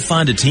 where you'll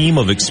find a team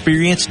of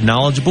experienced,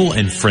 knowledgeable,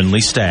 and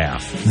friendly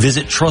staff.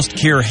 Visit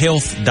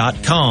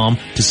TrustCareHealth.com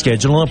to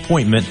schedule an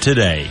appointment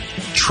today.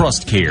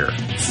 Trust Care.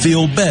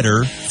 Feel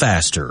better,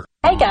 faster.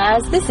 Hey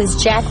guys, this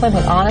is Jacqueline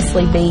with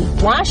Honestly Beef.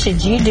 Why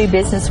should you do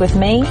business with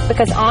me?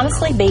 Because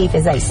Honestly Beef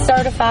is a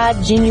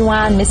certified,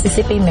 genuine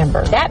Mississippi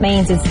member. That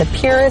means it's the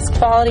purest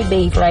quality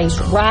beef raised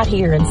right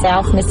here in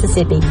South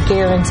Mississippi,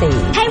 guaranteed.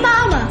 Hey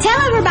Mama,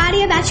 tell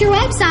everybody about your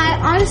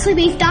website,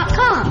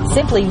 honestlybeef.com.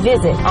 Simply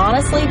visit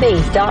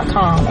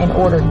honestlybeef.com and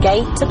order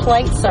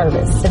gate-to-plate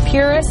service. The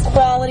purest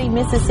quality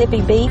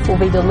Mississippi beef will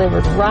be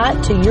delivered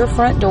right to your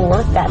front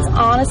door. That's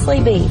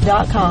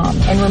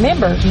honestlybeef.com. And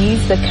remember,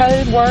 use the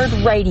code word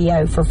radio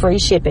for free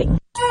shipping.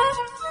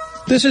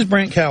 This is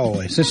Brent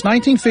Calloway. Since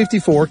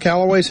 1954,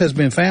 Calloway's has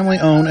been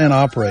family-owned and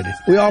operated.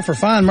 We offer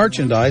fine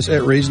merchandise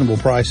at reasonable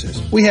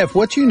prices. We have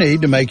what you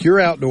need to make your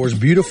outdoors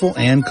beautiful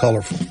and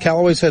colorful.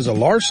 Calloway's has a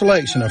large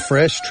selection of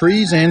fresh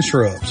trees and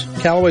shrubs.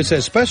 Calloway's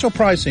has special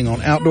pricing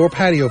on outdoor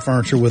patio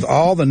furniture with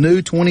all the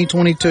new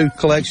 2022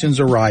 collections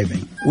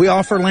arriving. We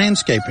offer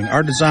landscaping.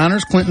 Our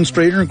designers, Clinton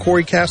Streeter and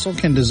Corey Castle,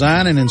 can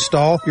design and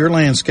install your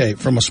landscape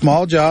from a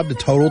small job to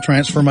total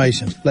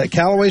transformation. Let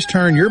Calloway's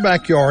turn your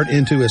backyard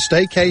into a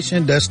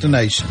staycation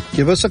destination.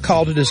 Give us a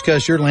call to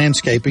discuss your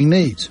landscaping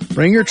needs.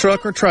 Bring your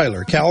truck or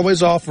trailer.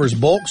 Callaway's offers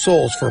bulk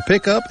soils for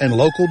pickup and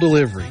local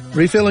delivery.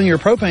 Refilling your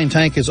propane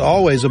tank is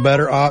always a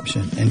better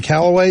option, and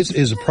Callaway's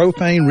is a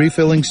propane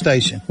refilling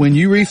station. When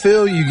you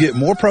refill, you get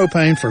more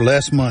propane for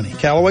less money.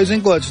 Callaway's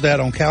in Gluckstadt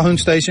on Calhoun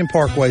Station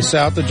Parkway,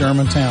 south of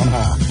Germantown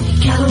Hall.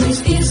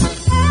 Callaway's is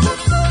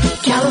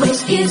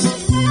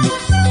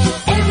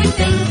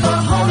everything for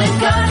home and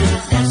garden.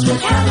 That's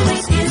what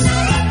Callaway's is.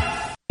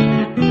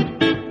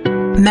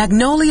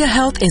 Magnolia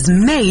Health is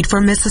made for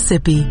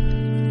Mississippi.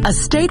 A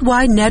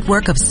statewide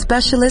network of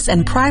specialists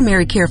and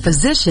primary care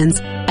physicians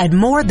at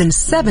more than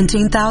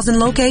 17,000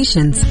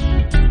 locations.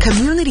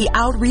 Community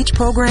outreach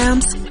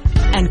programs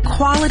and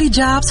quality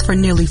jobs for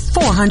nearly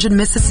 400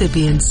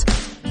 Mississippians.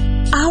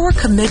 Our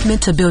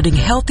commitment to building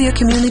healthier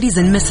communities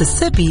in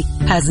Mississippi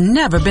has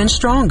never been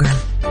stronger.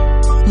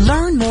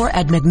 Learn more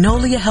at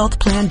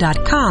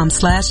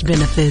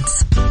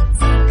magnoliahealthplan.com/benefits.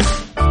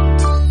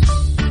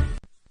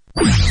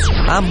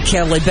 I'm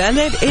Kelly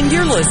Bennett, and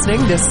you're listening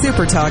to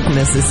SuperTalk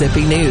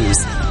Mississippi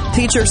News.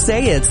 Teachers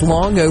say it's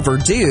long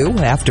overdue.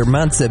 After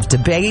months of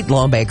debate,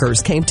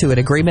 lawmakers came to an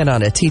agreement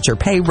on a teacher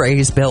pay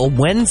raise bill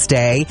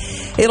Wednesday.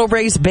 It'll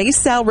raise base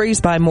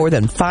salaries by more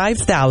than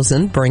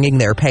 $5,000, bringing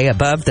their pay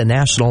above the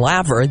national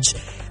average.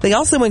 They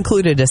also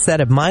included a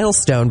set of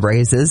milestone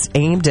raises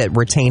aimed at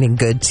retaining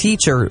good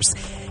teachers.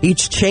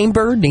 Each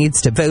chamber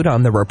needs to vote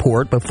on the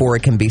report before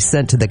it can be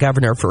sent to the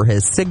governor for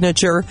his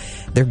signature.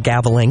 They're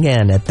gaveling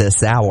in at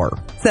this hour.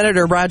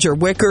 Senator Roger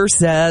Wicker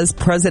says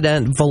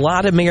President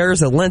Volodymyr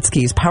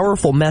Zelensky's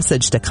powerful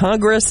message to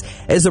Congress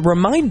is a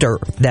reminder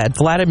that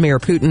Vladimir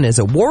Putin is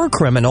a war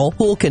criminal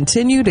who will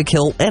continue to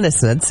kill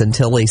innocents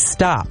until he's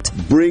stopped.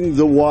 Bring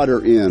the water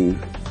in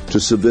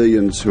to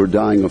civilians who are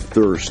dying of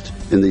thirst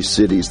in these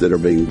cities that are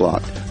being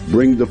blocked.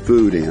 Bring the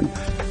food in.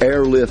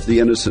 Airlift the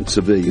innocent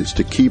civilians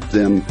to keep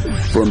them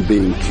from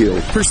being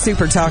killed. For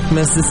SuperTalk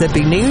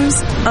Mississippi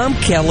News, I'm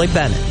Kelly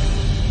Bennett.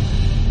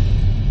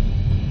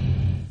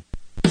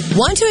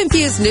 Want to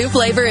infuse new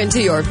flavor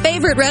into your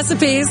favorite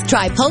recipes?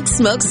 Try Polk's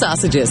smoked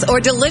sausages or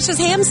delicious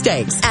ham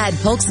steaks. Add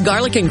Polk's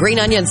garlic and green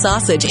onion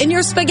sausage in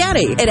your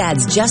spaghetti. It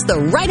adds just the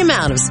right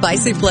amount of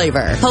spicy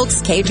flavor.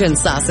 Polk's Cajun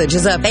sausage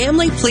is a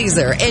family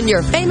pleaser in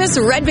your famous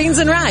red beans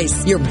and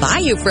rice. Your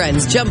Bayou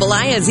Friends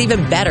jambalaya is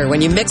even better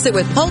when you mix it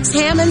with Polk's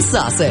ham and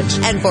sausage.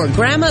 And for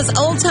Grandma's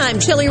old-time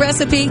chili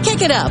recipe,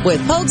 kick it up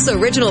with Polk's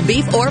original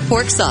beef or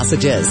pork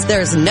sausages.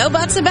 There's no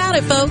buts about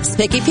it, folks.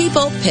 Picky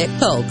people pick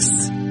Polk's.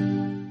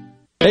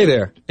 Hey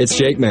there, it's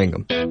Jake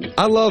Mangum.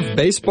 I love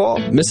baseball,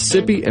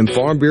 Mississippi, and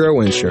Farm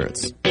Bureau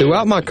insurance.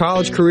 Throughout my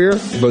college career,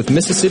 both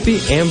Mississippi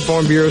and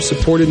Farm Bureau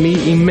supported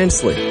me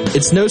immensely.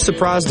 It's no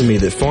surprise to me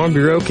that Farm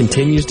Bureau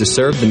continues to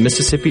serve the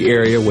Mississippi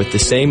area with the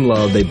same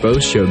love they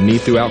both showed me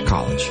throughout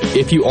college.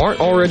 If you aren't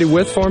already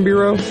with Farm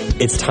Bureau,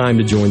 it's time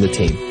to join the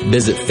team.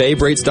 Visit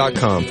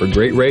favrates.com for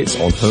great rates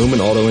on home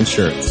and auto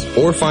insurance,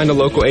 or find a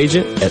local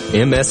agent at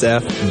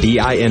msfbins.com.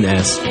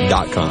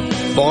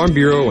 Farm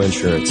Bureau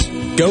Insurance.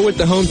 Go with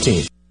the home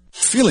team.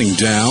 Feeling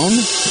down?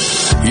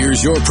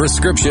 Here's your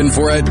prescription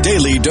for a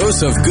daily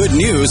dose of good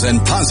news and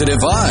positive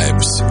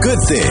vibes. Good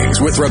Things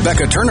with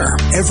Rebecca Turner.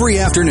 Every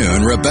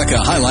afternoon, Rebecca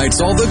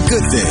highlights all the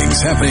good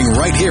things happening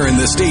right here in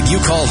the state you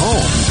call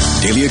home.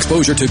 Daily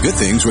exposure to Good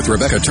Things with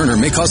Rebecca Turner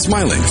may cause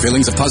smiling,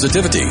 feelings of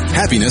positivity,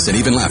 happiness, and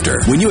even laughter.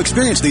 When you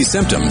experience these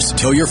symptoms,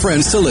 tell your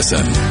friends to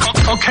listen.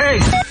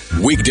 Okay.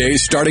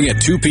 Weekdays starting at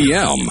 2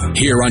 p.m.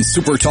 here on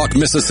SuperTalk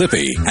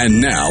Mississippi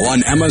and now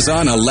on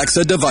Amazon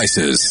Alexa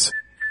devices.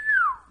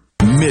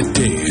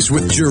 Middays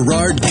with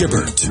Gerard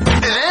Gibert.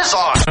 It is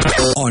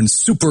on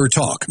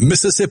SuperTalk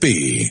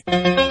Mississippi.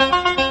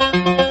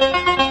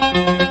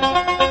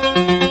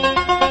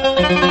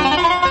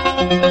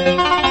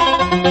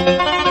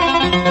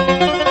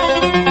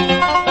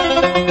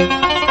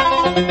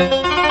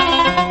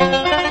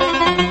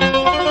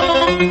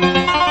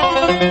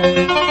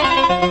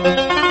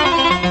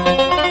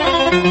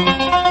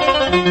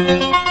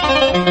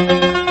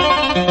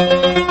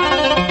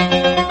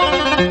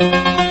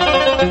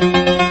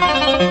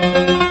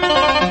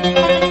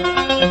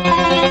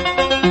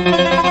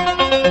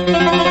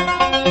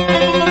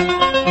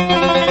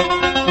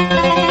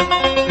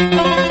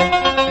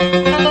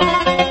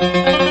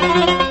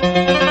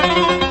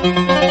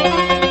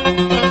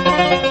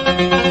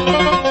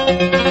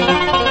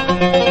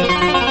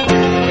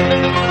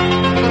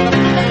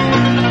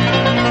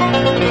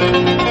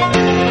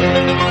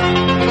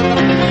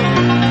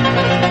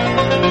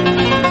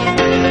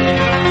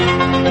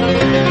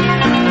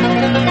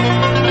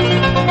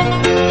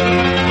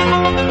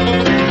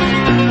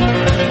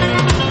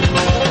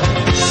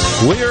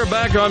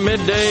 On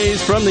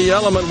Middays from the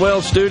Element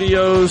Well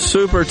Studios,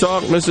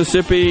 SuperTalk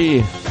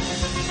Mississippi.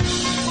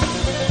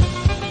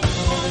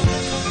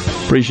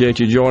 Appreciate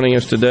you joining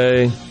us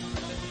today.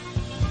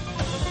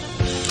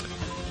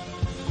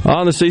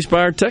 On the C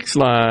Spire text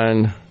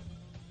line,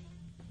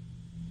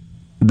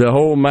 the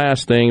whole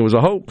mask thing was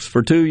a hoax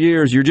for 2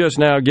 years. You're just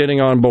now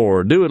getting on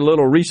board. Do a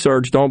little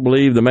research. Don't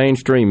believe the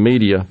mainstream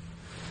media.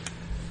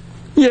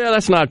 Yeah,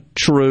 that's not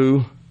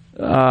true.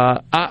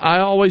 I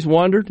always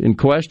wondered and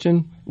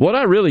questioned. What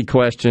I really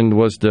questioned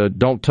was the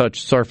don't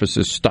touch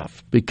surfaces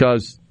stuff,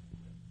 because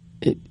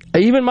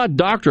even my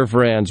doctor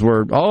friends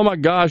were, oh my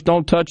gosh,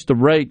 don't touch the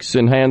rakes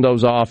and hand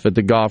those off at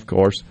the golf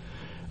course.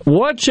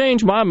 What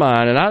changed my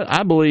mind, and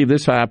I believe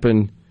this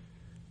happened,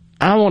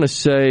 I want to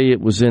say it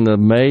was in the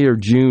May or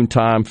June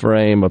time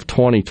frame of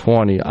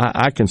 2020.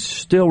 I can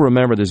still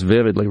remember this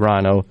vividly,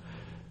 Rhino.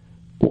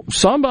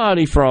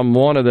 Somebody from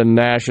one of the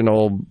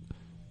National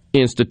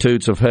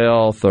Institutes of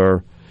Health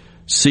or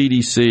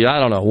CDC, I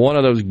don't know, one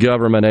of those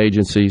government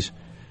agencies.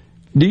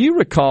 Do you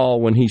recall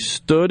when he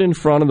stood in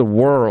front of the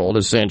world,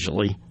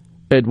 essentially,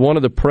 at one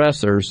of the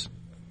pressers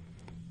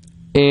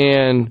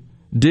and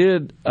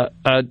did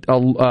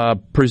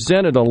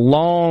presented a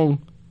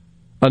long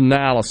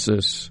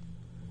analysis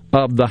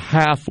of the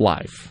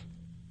half-life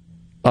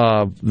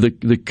of the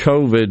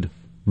COVID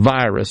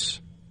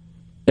virus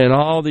and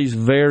all these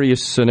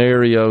various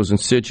scenarios and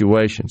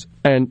situations?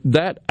 And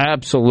that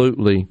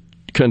absolutely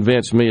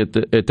convinced me at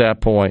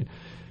that point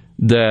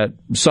that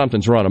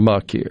something's run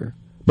amok here.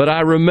 But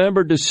I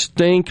remember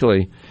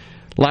distinctly,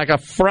 like a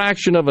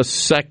fraction of a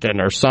second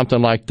or something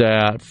like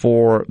that,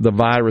 for the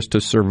virus to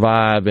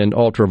survive in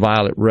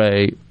ultraviolet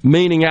ray,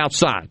 meaning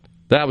outside.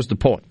 That was the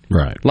point.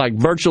 Right. Like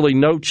virtually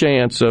no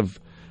chance of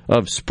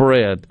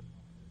spread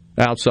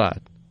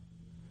outside.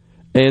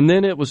 And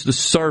then it was the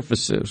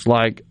surfaces,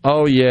 like,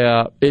 oh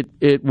yeah, it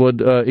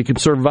could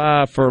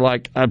survive for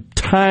like a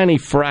tiny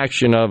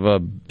fraction of a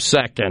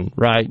second,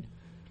 right?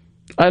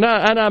 And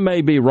I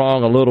may be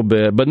wrong a little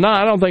bit, but no,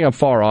 I don't think I'm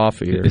far off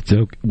here. It's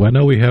okay. Well, I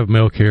know we have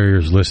mail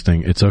carriers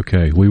listening. It's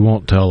okay. We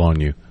won't tell on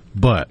you.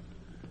 But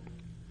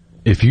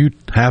if you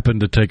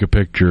happen to take a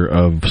picture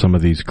of some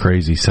of these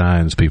crazy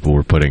signs people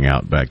were putting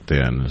out back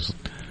then,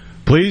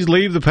 please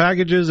leave the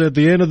packages at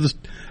the end of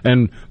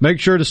and make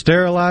sure to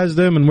sterilize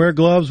them and wear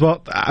gloves.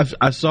 Well,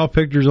 I saw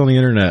pictures on the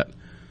internet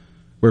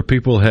where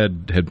people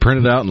had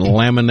printed out and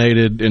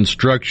laminated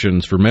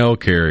instructions for mail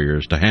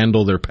carriers to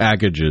handle their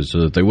packages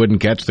so that they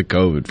wouldn't catch the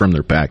COVID from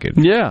their package.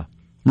 Yeah.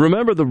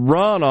 Remember the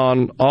run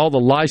on all the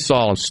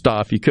Lysol and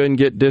stuff? You couldn't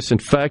get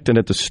disinfectant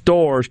at the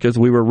stores because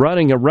we were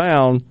running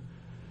around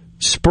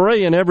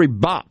spraying every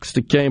box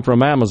that came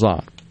from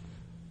Amazon.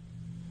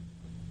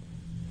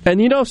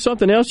 And you know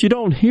something else? You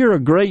don't hear a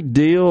great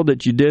deal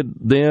that you did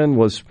then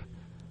was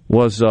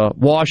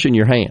washing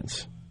your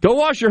hands. Go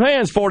wash your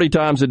hands 40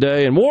 times a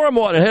day and warm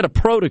water. It had a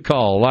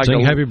protocol. Like Sing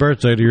happy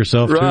birthday to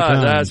yourself 2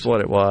 times. Right, that's what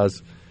it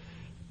was.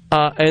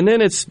 And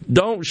then it's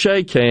don't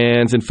shake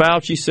hands. And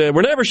Fauci said,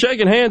 we're never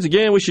shaking hands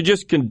again. We should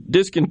just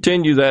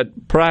discontinue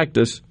that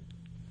practice.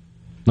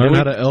 Learn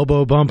how to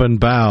elbow bump and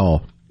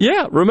bow.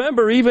 Yeah,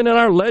 remember even in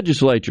our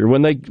legislature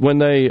when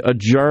they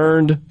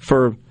adjourned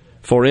for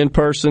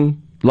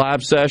in-person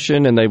live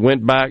session and they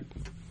went back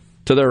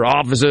to their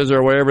offices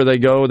or wherever they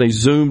go, they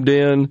zoomed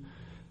in.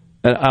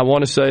 And I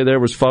want to say there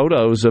was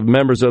photos of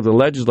members of the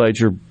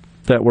legislature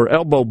that were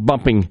elbow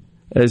bumping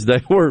as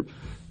they were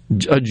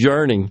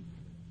adjourning.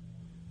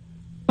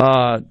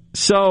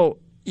 So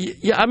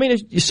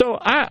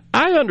I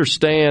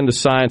understand the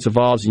science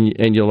evolves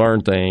and you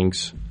learn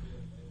things,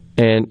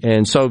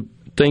 and so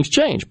things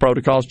change,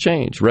 protocols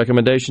change,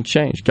 recommendations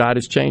change,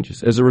 guidance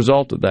changes as a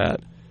result of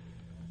that.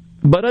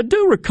 But I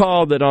do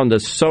recall that on the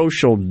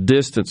social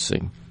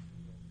distancing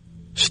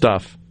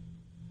stuff,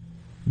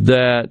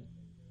 that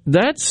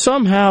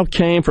somehow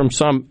came from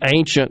some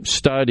ancient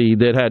study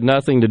that had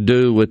nothing to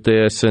do with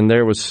this, and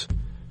there was,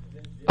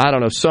 I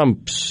don't know,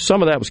 some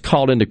of that was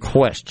called into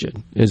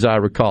question, as I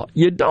recall.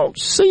 You don't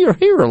see or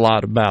hear a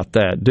lot about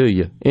that, do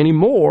you,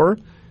 anymore?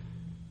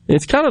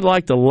 It's kind of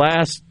like the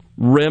last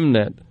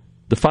remnant,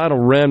 the final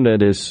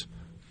remnant is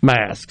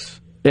masks,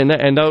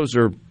 and those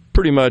are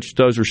pretty much,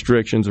 those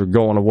restrictions are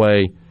going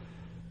away.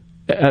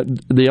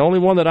 The only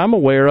one that I'm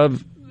aware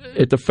of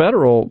at the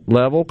federal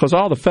level, because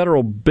all the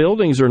federal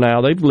buildings are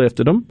now, they've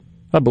lifted them,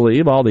 I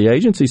believe. All the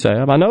agencies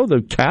have. I know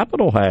the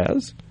Capitol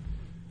has.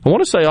 I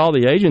want to say all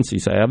the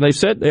agencies have.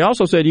 They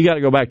also said you got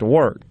to go back to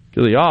work,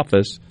 to the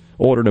office,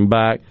 ordered them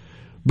back.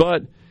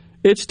 But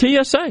it's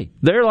TSA.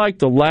 They're like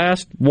the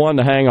last one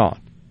to hang on.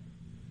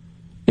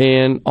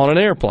 And on an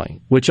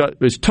airplane, which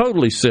is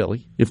totally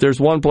silly. If there's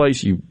one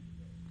place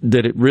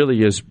that it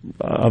really is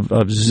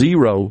of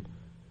zero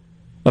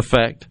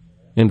effect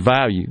and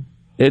value,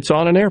 it's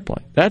on an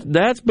airplane.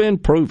 That's been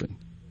proven.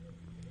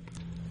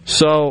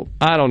 So,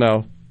 I don't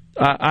know.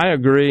 I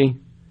agree.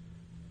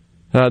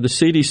 The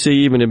CDC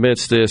even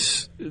admits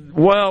this.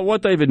 Well,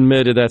 what they've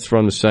admitted, that's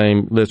from the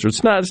same literature.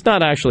 It's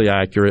not actually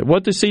accurate.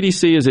 What the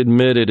CDC has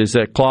admitted is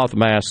that cloth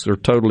masks are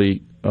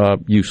totally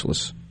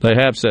useless. They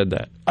have said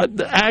that.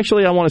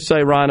 Actually, I want to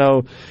say,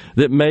 Rhino,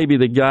 that maybe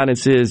the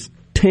guidance is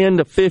 10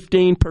 to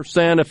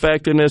 15%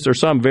 effectiveness or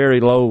some very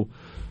low,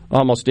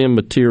 almost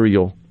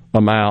immaterial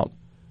amount.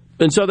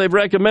 And so they've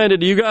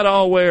recommended you got to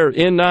all wear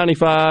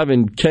N95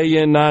 and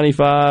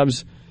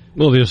KN95s.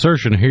 Well, the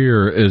assertion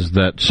here is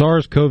that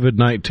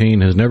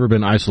SARS-CoV-19 has never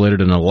been isolated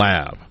in a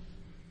lab,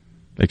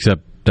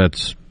 except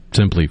that's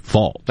simply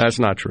false. That's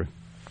not true.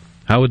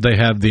 How would they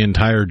have the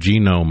entire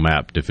genome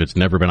mapped if it's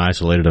never been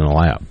isolated in a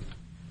lab?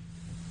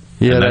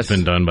 Yeah, and that's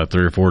been done by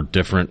 3 or 4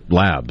 different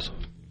labs.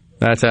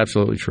 That's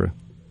absolutely true.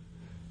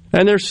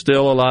 And there's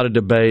still a lot of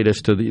debate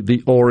as to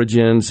the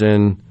origins,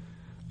 and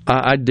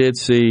I did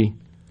see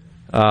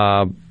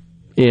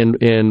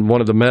in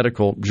one of the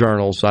medical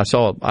journals,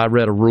 I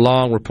read a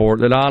long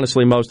report that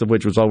honestly most of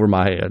which was over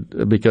my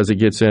head because it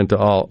gets into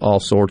all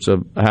sorts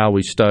of how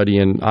we study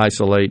and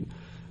isolate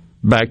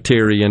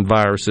bacteria and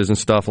viruses and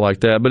stuff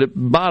like that. But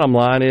bottom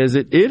line is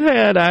it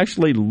had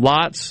actually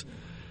lots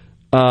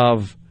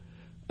of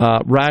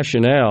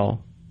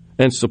rationale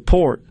and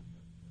support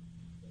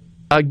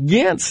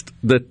against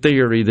the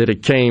theory that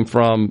it came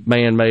from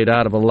man-made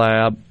out of a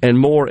lab and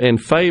more in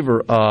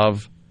favor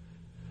of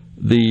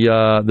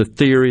the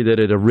theory that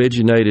it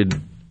originated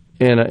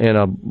in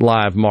a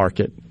live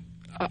market.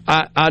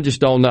 I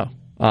just don't know,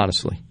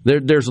 honestly.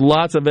 There's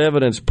lots of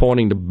evidence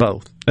pointing to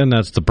both. And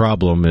that's the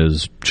problem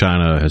is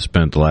China has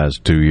spent the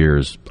last 2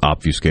 years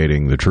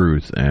obfuscating the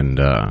truth and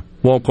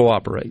won't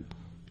cooperate.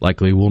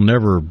 Likely will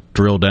never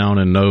drill down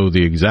and know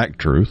the exact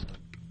truth.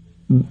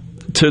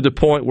 To the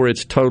point where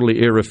it's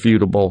totally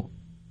irrefutable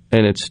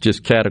and it's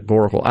just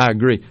categorical. I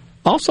agree.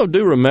 Also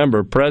do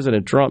remember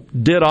President Trump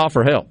did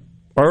offer help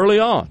early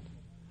on.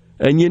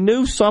 And you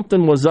knew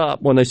something was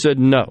up when they said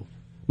no.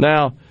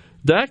 Now,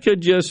 that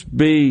could just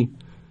be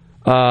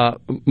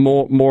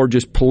more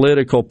just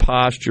political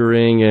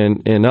posturing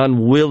and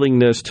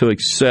unwillingness to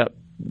accept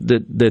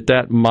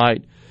that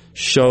might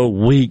show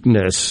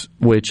weakness,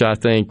 which I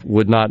think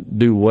would not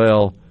do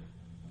well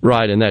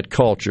right in that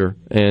culture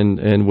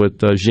and with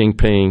Xi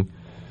Jinping.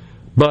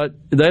 But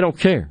they don't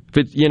care.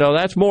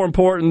 That's more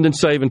important than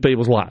saving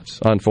people's lives,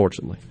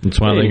 unfortunately. That's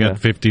why they got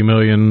 50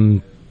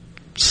 million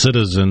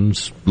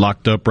citizens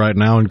locked up right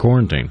now in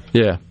quarantine.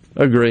 Yeah,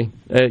 agree.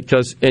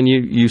 And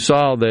you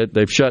saw that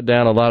they've shut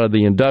down a lot of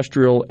the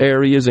industrial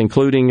areas,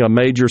 including a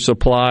major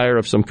supplier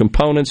of some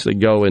components that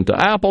go into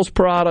Apple's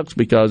products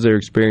because they're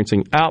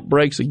experiencing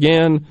outbreaks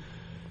again.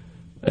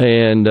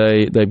 And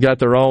they've got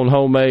their own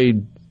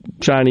homemade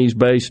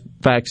Chinese-based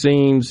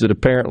vaccines that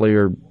apparently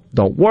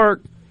don't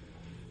work.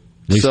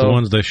 At least the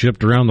ones they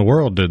shipped around the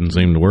world didn't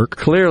seem to work.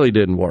 Clearly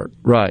didn't work,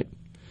 right.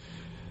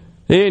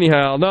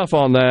 Anyhow, enough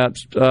on that.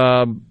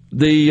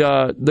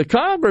 The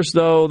Congress,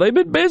 though, they've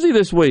been busy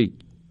this week.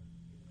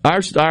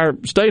 Our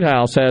State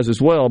House has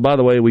as well. By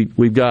the way,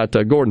 we've got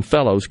Gordon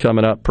Fellows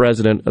coming up,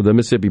 president of the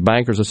Mississippi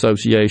Bankers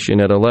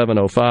Association at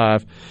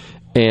 11:05,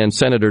 and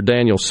Senator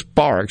Daniel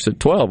Sparks at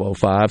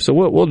 12:05. So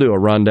we'll do a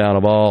rundown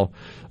of all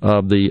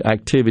of the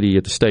activity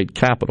at the state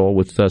capitol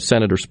with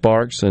Senator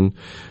Sparks and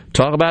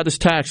talk about this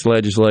tax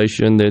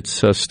legislation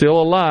that's still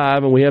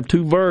alive, and we have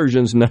two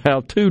versions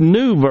now, two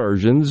new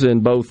versions in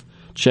both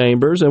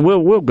chambers, and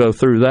we'll go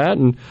through that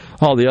and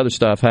all the other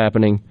stuff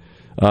happening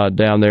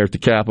down there at the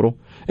Capitol.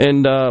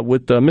 And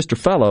with Mr.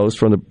 Fellows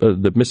from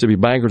the Mississippi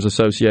Bankers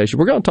Association,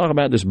 we're going to talk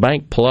about this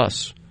Bank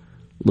Plus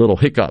little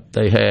hiccup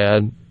they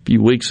had a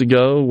few weeks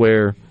ago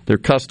where their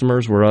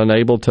customers were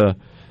unable to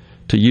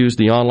use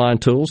the online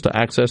tools to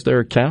access their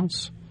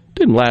accounts.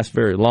 Didn't last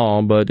very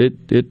long, but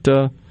it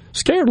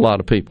scared a lot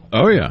of people.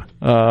 Oh, yeah.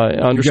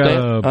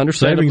 Understandably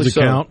savings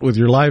account with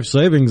your life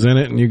savings in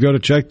it, and you go to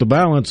check the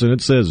balance, and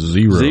it says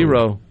zero.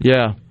 Zero,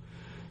 yeah.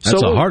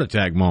 That's a heart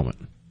attack moment.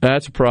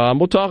 That's a problem.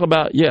 We'll talk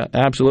about,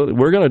 absolutely.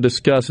 We're going to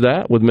discuss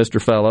that with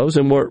Mr. Fellows,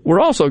 and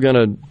we're also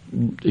going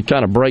to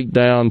kind of break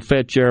down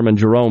Fed Chairman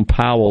Jerome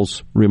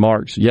Powell's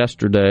remarks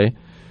yesterday.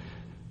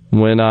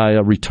 When I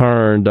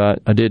returned,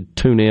 I did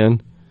tune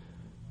in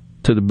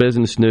to the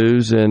business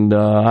news, and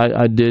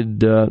I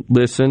did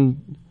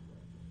listen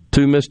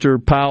to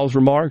Mr. Powell's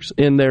remarks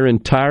in their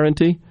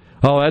entirety.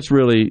 Oh, that's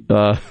really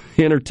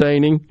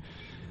entertaining.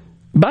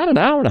 About an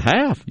hour and a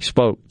half he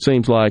spoke,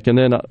 seems like, and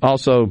then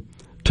also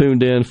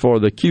tuned in for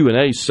the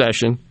Q&A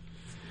session,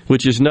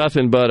 which is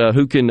nothing but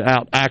who can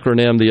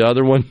out-acronym the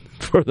other one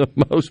for the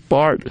most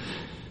part.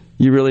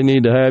 You really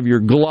need to have your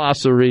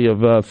glossary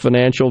of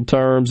financial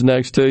terms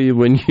next to you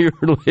when you're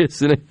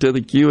listening to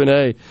the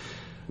Q&A.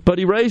 But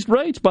he raised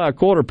rates by a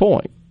quarter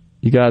point.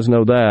 You guys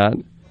know that.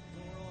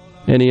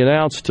 And he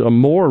announced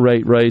more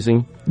rate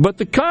raising. But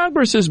the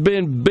Congress has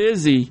been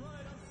busy.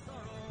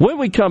 When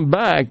we come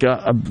back,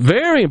 a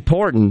very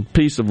important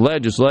piece of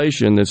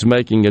legislation that's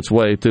making its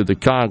way through the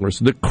Congress,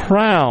 the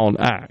Crown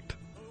Act.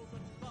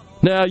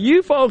 Now,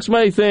 you folks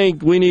may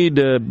think we need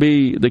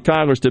the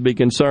Congress to be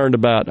concerned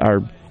about our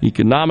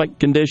economic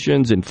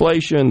conditions,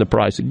 inflation, the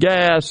price of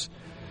gas,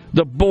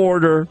 the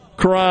border,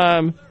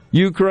 crime,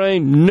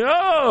 Ukraine.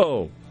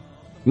 No!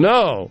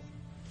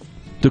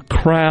 The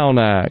Crown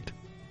Act.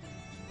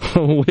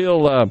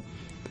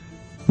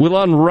 We'll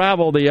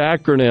unravel the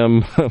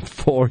acronym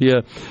for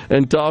you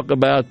and talk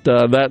about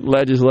that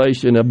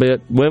legislation a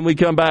bit when we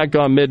come back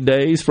on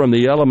Middays from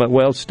the Element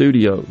Wealth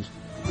Studios.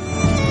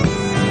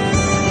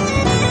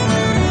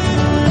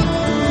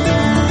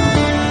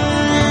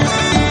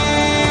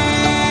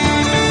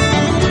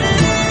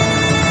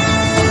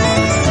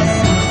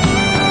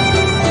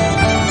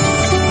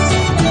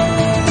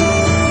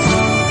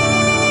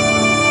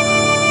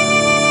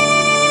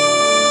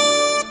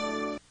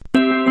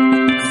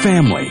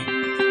 Family.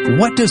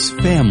 What does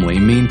family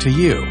mean to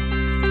you?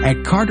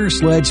 At Carter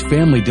Sledge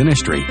Family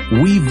Dentistry,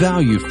 we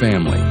value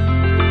family.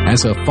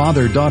 As a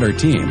father-daughter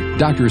team,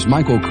 Doctors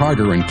Michael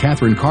Carter and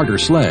Catherine Carter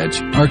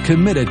Sledge are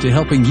committed to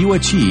helping you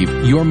achieve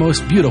your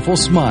most beautiful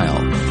smile.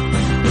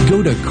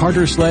 Go to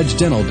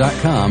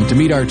CarterSledgeDental.com to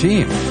meet our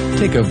team,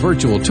 take a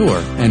virtual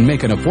tour, and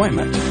make an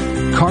appointment.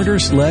 Carter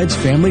Sledge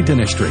Family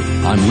Dentistry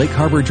on Lake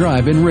Harbor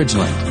Drive in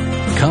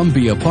Ridgeland. Come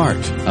be a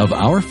part of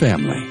our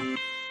family.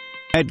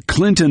 At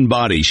Clinton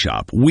Body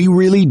Shop, we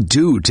really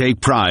do take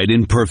pride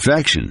in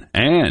perfection,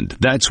 and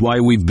that's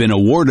why we've been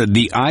awarded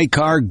the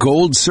ICAR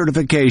Gold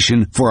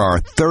certification for our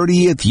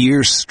 30th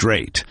year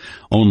straight.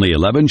 Only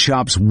 11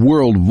 shops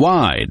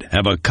worldwide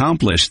have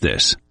accomplished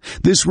this.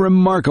 This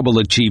remarkable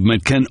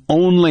achievement can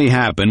only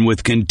happen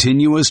with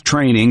continuous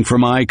training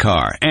from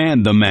ICAR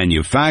and the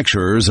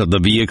manufacturers of the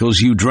vehicles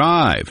you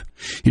drive.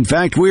 In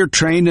fact, we're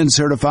trained and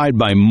certified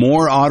by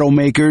more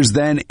automakers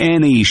than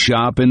any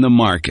shop in the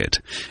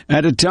market.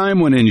 At a time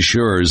when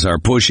insurers are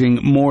pushing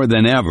more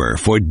than ever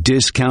for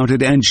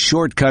discounted and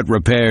shortcut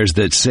repairs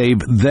that save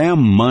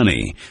them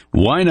money,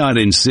 why not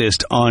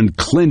insist on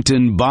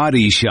Clinton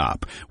Body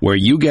Shop, where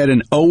you get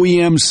an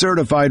OEM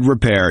certified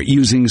repair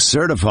using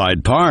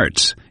certified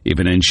parts? If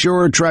an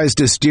insurer tries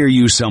to steer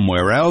you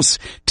somewhere else,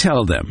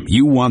 tell them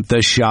you want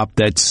the shop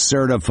that's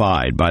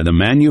certified by the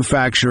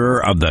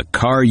manufacturer of the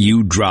car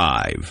you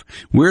drive.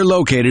 We're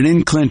located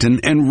in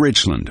Clinton and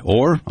Richland,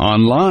 or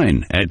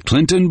online at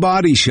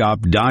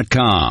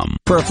ClintonBodyShop.com.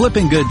 For a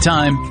flipping good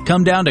time,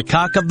 come down to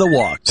Cock of the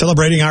Walk.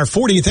 Celebrating our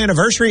 40th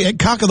anniversary at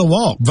Cock of the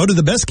Walk. Voted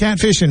the best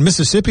catfish in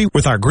Mississippi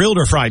with our grilled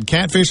or fried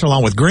catfish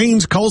along with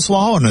greens,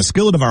 coleslaw, and a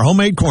skillet of our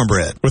homemade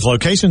cornbread. With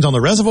locations on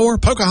the Reservoir,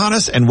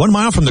 Pocahontas, and 1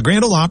 mile from the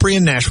Grand Ole Opry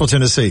in Nashville,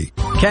 Tennessee.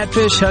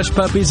 Catfish, hush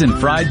puppies, and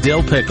fried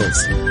dill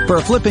pickles. For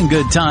a flipping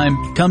good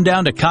time, come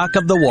down to Cock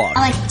of the Walk.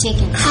 I like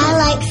chicken. I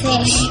like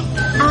fish.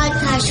 I like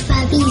hush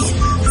puppies.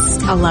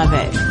 I love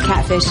it.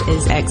 Catfish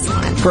is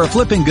excellent. For a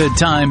flipping good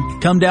time,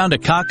 come down to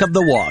Cock of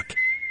the Walk.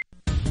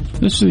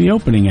 This is the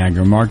opening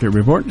agri-market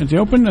report. At the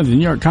open of the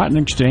New York Cotton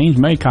Exchange,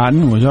 May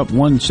cotton was up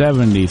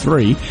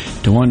 173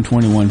 to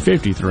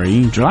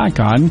 121.53. July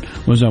cotton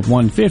was up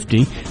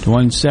 150 to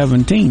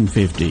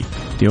 117.50.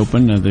 The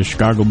open of the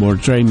Chicago Board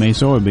of Trade, May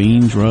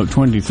soybeans were up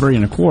 23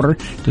 1/4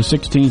 to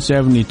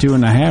 1672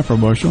 1/2 per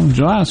bushel.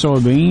 July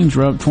soybeans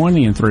were up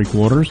 20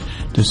 3/4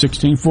 to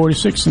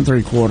 1646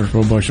 3/4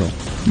 per bushel.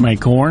 May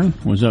corn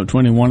was up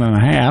 21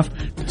 1/2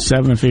 to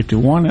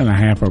 751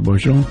 1/2 per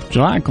bushel.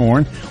 July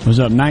corn was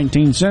up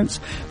 19 cents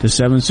to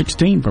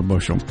 7.16 per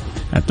bushel.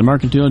 At the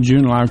Mercantile,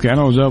 June live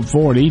cattle was up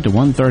 40 to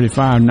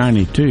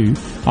 135.92.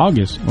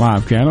 August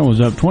live cattle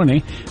was up 20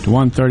 to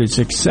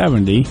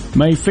 136.70.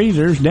 May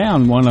feeders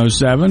down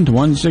 107 to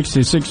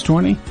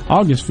 166.20.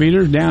 August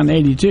feeders down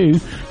 82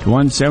 to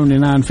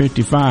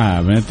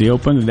 179.55. And at the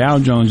open, the Dow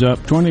Jones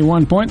up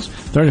 21 points,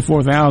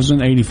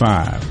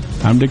 34,085.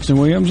 I'm Dixon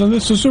Williams, and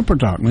this is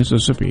SuperTalk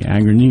Mississippi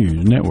Agri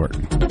News Network.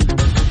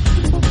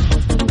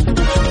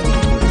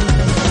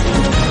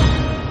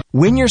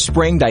 When you're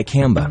spraying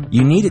dicamba,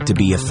 you need it to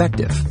be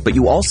effective, but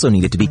you also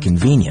need it to be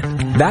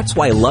convenient. That's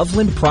why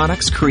Loveland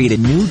Products created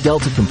new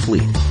Delta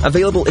Complete,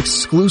 available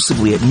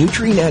exclusively at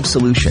Nutrien Ag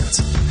Solutions.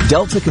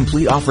 Delta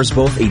Complete offers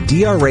both a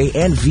DRA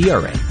and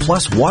VRA,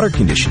 plus water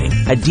conditioning,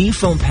 a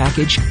D-foam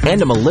package,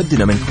 and a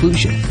molybdenum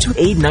inclusion to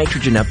aid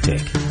nitrogen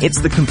uptake.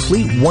 It's the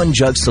complete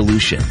one-jug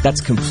solution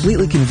that's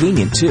completely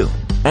convenient, too.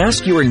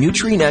 Ask your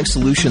Nutrien Ag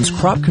Solutions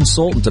crop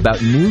consultant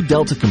about new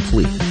Delta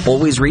Complete.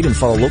 Always read and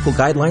follow local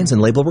guidelines and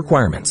label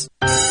requirements.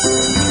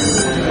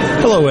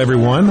 Hello,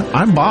 everyone.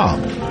 I'm Bob.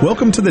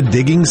 Welcome to the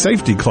digging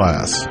safety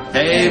class.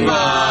 Hey,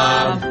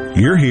 Bob.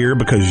 You're here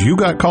because you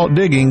got caught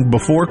digging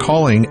before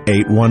calling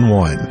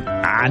 811.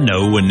 I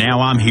know, and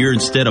now I'm here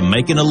instead of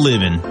making a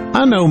living.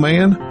 I know,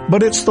 man,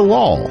 but it's the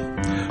law.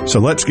 So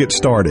let's get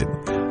started.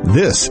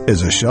 This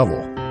is a shovel.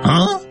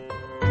 Huh?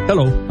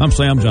 Hello, I'm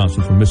Sam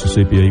Johnson from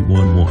Mississippi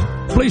 811.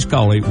 Please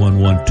call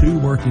 811 2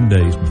 working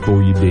days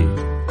before you dig.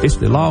 It's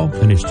the law,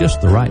 and it's just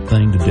the right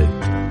thing to do.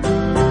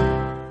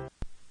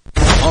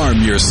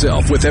 Arm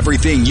yourself with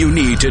everything you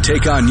need to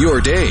take on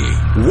your day.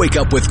 Wake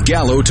up with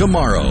Gallo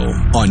tomorrow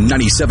on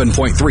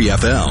 97.3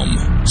 FM.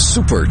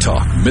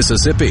 SuperTalk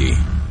Mississippi.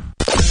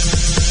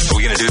 Are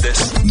we going to do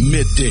this?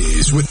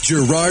 Middays with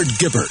Gerard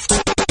Gibert.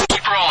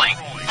 Keep rolling.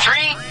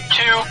 3,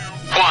 2,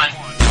 1.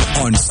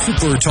 On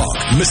SuperTalk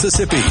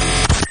Mississippi.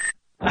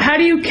 How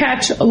do you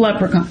catch a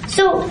leprechaun?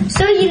 So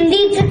you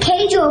leave the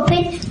cage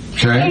open,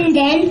 and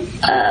then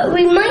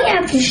we might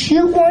have to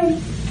shoot one.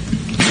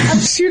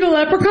 Shoot a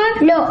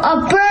leprechaun? No,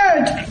 a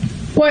bird.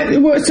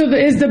 What? So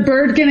is the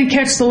bird going to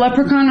catch the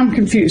leprechaun? I'm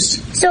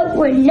confused. So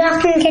we're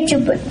not going to catch a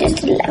bird,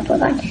 just a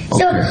leprechaun. Okay.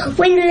 So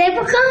when the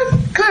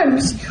leprechaun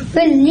comes,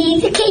 we'll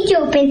leave the cage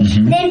open.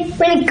 Mm-hmm. Then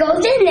when it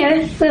goes in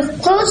there, we'll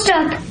close it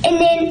up, and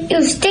then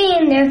it'll stay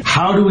in there.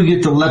 How do we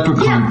get the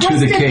leprechaun to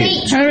the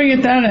cage? How do we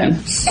get that in?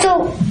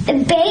 So the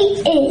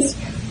bait is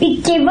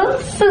we give them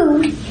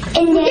food,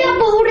 and then but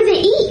what do they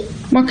eat?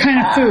 What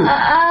kind of food?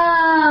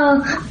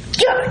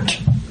 Dirt.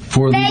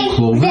 For the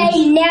clovers?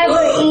 They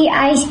never eat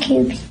ice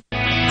cubes.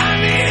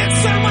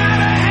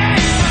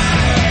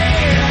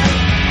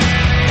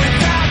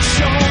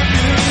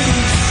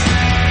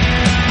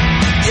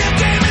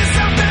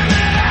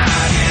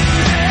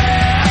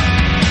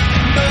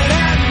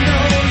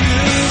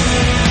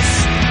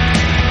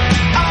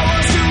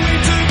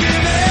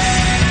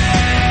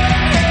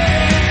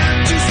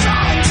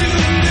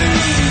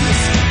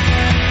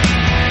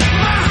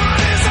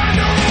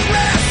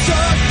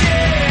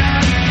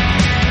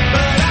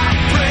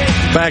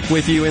 Back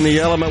with you in the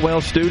Element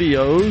Well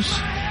studios.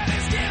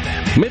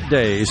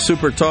 Middays,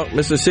 SuperTalk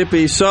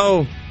Mississippi.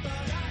 So,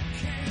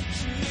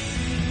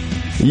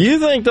 you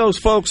think those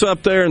folks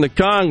up there in the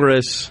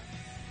Congress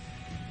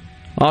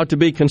ought to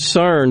be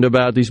concerned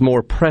about these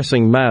more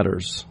pressing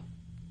matters?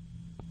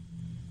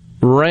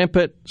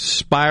 Rampant,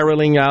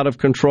 spiraling out of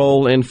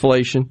control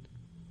inflation,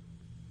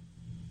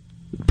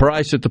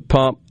 price at the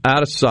pump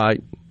out of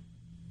sight,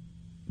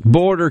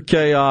 border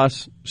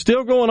chaos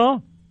still going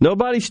on.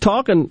 Nobody's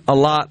talking a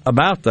lot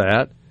about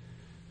that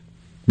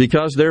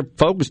because they're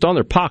focused on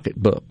their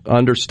pocketbook,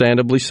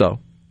 understandably so.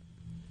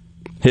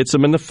 Hits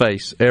them in the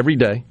face every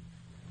day.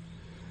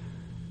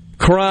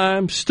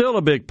 Crime, still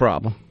a big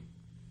problem.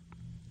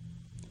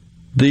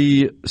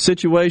 The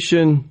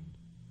situation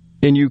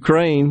in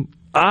Ukraine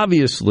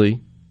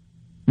obviously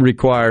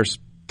requires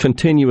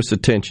continuous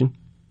attention.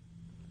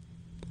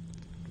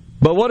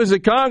 But what does the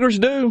Congress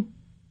do?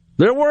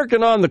 They're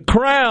working on the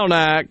Crown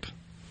Act.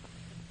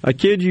 I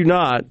kid you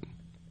not.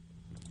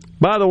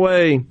 By the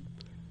way,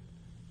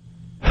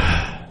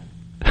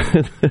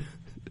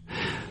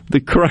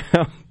 the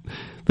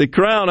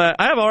Crown Act,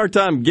 I have a hard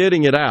time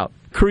getting it out.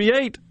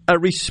 Create a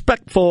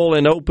respectful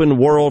and open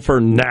world for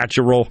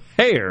natural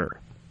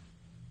hair.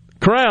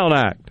 Crown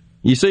Act.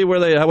 You see what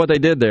they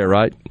did there,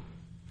 right?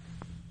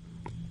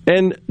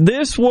 And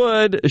this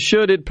would,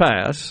 should it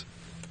pass,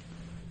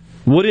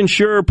 would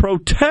ensure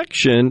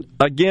protection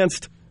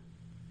against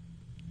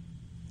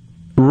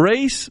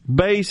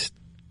race-based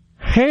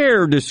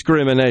hair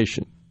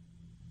discrimination.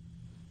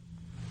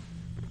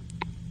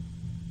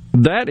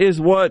 That is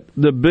what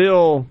the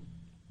bill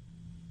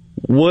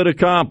would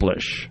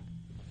accomplish,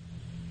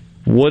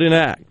 would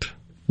enact.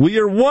 We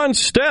are one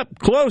step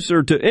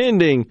closer to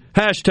ending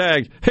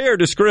 #hair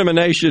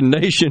discrimination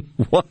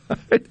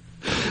nationwide.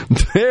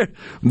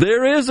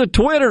 There is a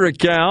Twitter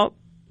account.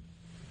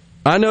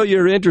 I know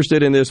you're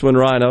interested in this one,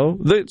 Rhino.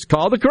 It's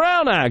called the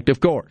Crown Act, of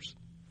course.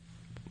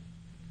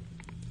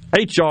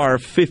 H.R.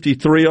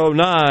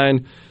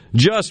 5309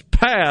 just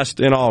passed,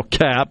 in all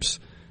caps,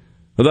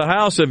 the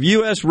House of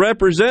U.S.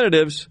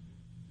 Representatives.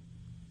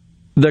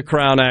 The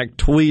Crown Act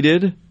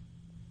tweeted.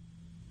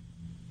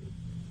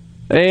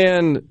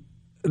 And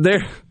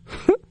there's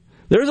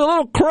a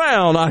little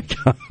crown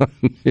icon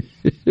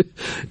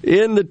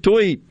in the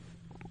tweet.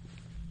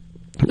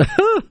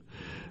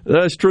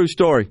 That's a true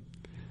story.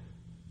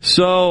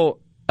 So,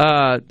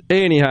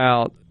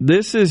 anyhow,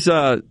 this is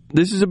a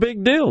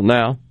big deal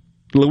now.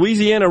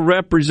 Louisiana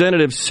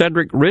Representative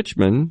Cedric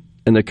Richmond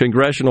and the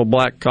Congressional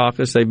Black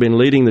Caucus, they've been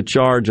leading the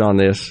charge on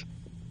this.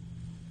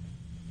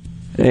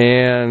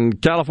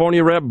 And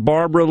California Rep.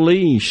 Barbara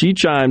Lee, she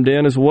chimed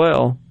in as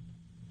well.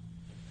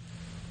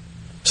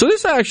 So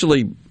this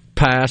actually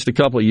passed a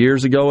couple of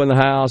years ago in the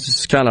House.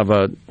 It's kind of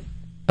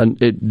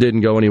it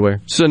didn't go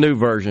anywhere. It's a new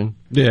version.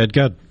 Yeah, it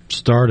got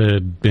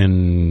started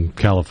in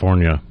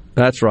California.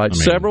 That's right.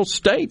 Several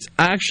states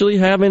actually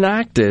have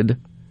enacted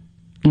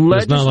legislation.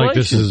 It's not like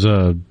this is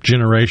a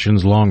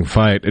generations-long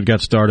fight. It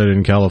got started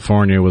in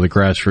California with a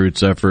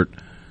grassroots effort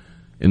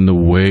in the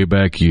way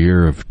back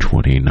year of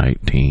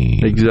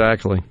 2019.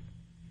 Exactly.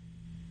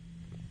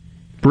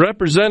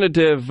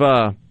 Representative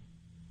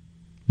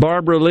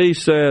Barbara Lee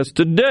says,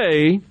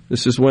 today,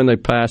 this is when they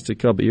passed it a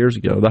couple of years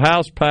ago, the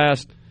House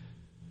passed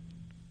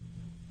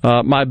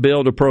my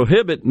bill to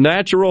prohibit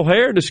natural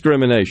hair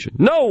discrimination.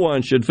 No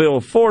one should feel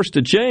forced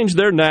to change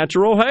their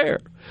natural hair.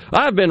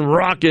 I've been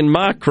rocking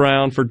my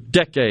crown for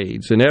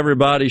decades, and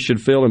everybody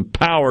should feel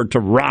empowered to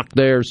rock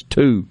theirs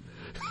too.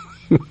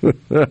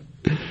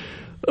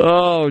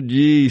 Oh,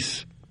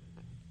 geez.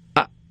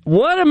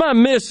 What am I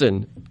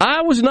missing?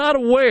 I was not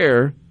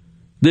aware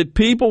that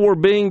people were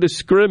being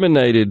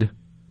discriminated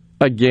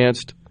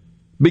against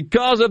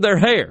because of their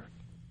hair.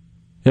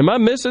 Am I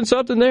missing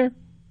something there?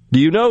 Do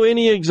you know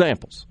any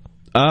examples?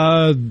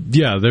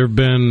 Yeah, there have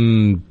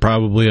been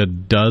probably a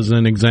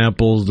dozen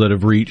examples that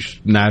have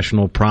reached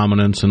national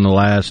prominence in the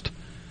last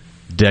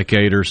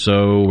decade or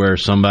so where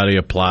somebody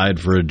applied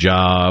for a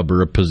job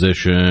or a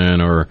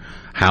position or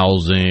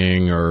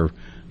housing or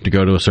to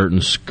go to a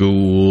certain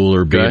school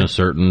or be in a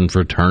certain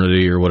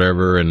fraternity or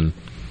whatever, and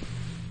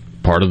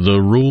part of the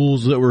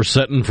rules that were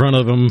set in front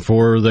of them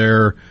for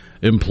their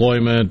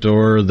employment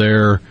or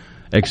their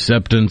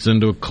acceptance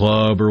into a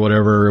club or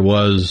whatever it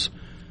was,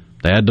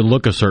 they had to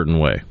look a certain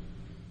way,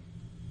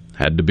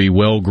 had to be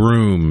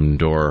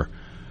well-groomed or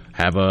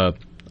have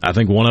I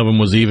think one of them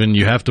was even,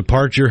 you have to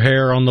part your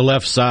hair on the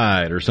left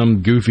side or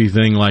some goofy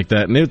thing like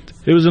that. And it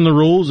was in the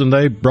rules, and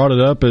they brought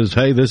it up as,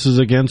 hey, this is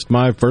against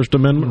my First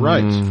Amendment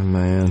rights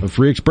of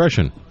free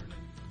expression.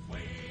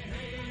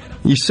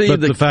 You see,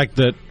 but the fact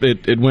that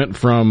it went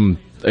from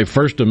a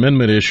First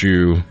Amendment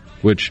issue,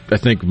 which I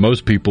think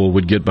most people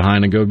would get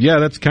behind and go, yeah,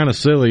 that's kind of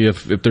silly.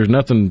 If there's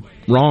nothing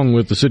wrong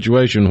with the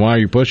situation, why are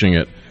you pushing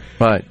it?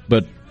 Right.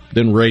 But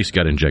then race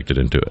got injected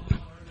into it.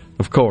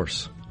 Of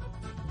course.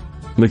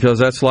 Because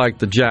that's like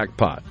the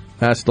jackpot.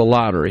 That's the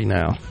lottery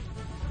now.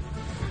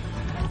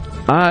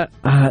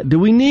 Do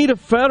we need a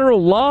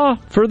federal law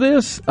for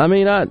this? I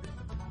mean,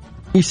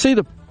 you see,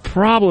 the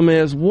problem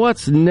is,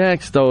 what's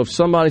next, though? If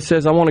somebody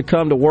says, I want to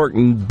come to work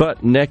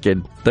butt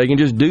naked, they can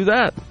just do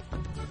that.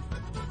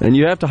 And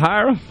you have to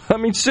hire them? I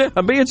mean,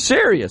 I'm being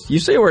serious. You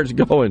see where it's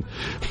going.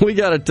 We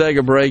got to take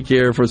a break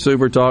here for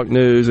SuperTalk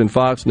News and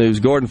Fox News.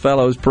 Gordon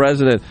Fellows,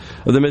 president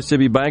of the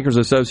Mississippi Bankers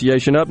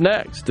Association, up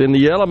next in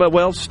the Element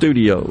Wealth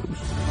Studios.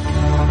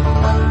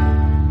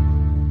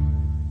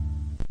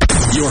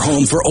 Your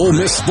home for Ole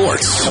Miss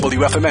sports.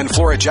 WFMN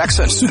Flora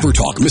Jackson.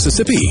 SuperTalk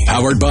Mississippi.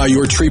 Powered by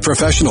your tree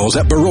professionals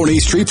at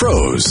Barone's Tree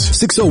Pros.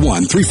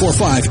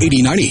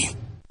 601-345-8090.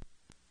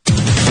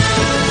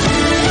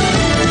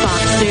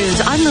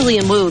 I'm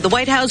Lillian Wu. The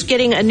White House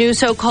getting a new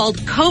so-called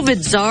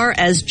COVID czar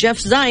as Jeff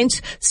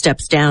Zients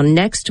steps down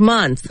next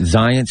month.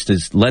 Zients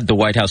has led the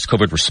White House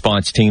COVID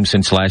response team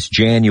since last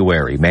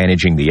January,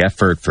 managing the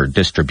effort for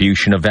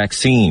distribution of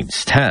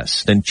vaccines,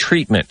 tests, and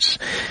treatments.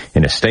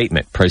 In a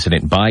statement,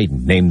 President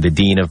Biden named the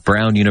dean of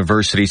Brown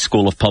University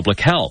School of Public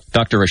Health,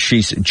 Dr.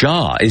 Ashish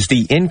Jha, as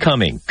the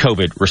incoming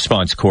COVID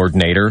response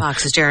coordinator.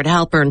 Fox's Jared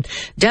Halpern.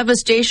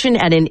 Devastation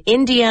at an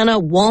Indiana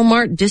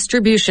Walmart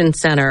distribution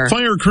center.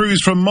 Fire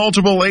crews from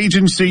multiple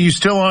agencies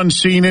still on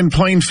scene in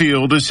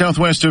Plainfield,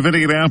 southwest of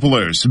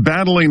Indianapolis,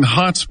 battling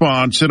hot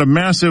spots at a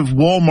massive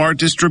Walmart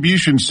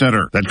distribution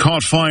center that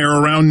caught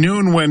fire around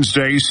noon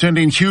Wednesday,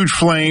 sending huge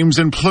flames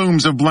and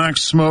plumes of black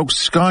smoke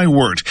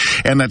skyward,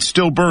 and that's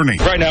still burning.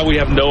 Right now, we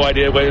have no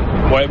idea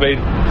what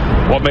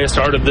may have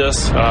started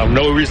this.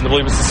 No reason to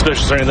believe it's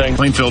suspicious or anything.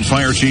 Plainfield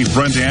Fire Chief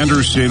Brent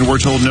Anderson, we're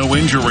told no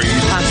injuries.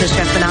 Fox's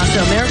Jeff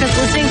Benasso. America's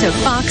listening to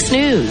Fox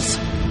News.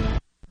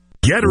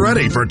 Get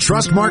ready for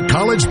Trustmark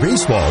College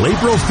Baseball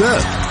April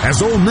 5th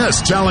as Ole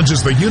Miss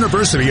challenges the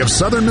University of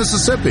Southern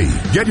Mississippi.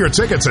 Get your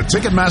tickets at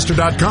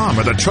Ticketmaster.com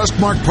or the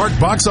Trustmark Park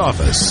box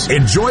office.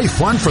 Enjoy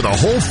fun for the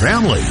whole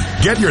family.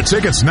 Get your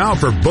tickets now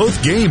for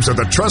both games of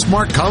the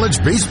Trustmark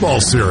College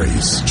Baseball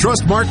Series.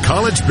 Trustmark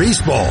College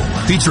Baseball,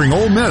 featuring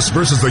Ole Miss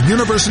versus the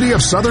University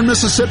of Southern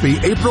Mississippi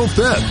April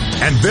 5th.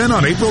 And then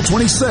on April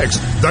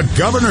 26th, the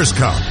Governor's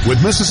Cup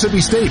with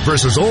Mississippi State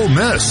versus Ole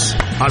Miss.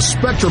 A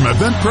Spectrum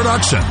event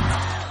production.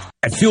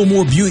 At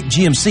Fillmore Buick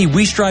GMC,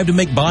 we strive to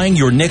make buying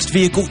your next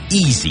vehicle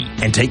easy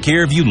and take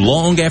care of you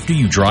long after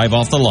you drive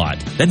off the lot.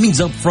 That means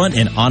upfront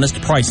and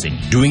honest pricing,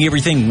 doing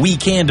everything we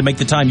can to make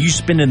the time you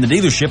spend in the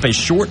dealership as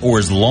short or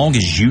as long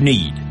as you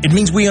need. It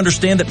means we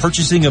understand that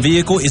purchasing a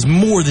vehicle is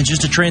more than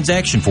just a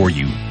transaction for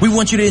you. We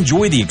want you to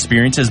enjoy the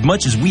experience as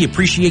much as we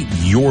appreciate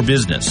your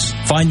business.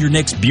 Find your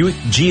next Buick,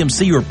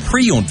 GMC, or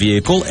pre-owned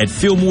vehicle at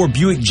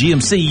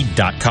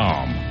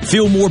FillmoreBuickGMC.com.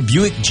 Fillmore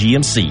Buick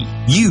GMC.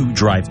 You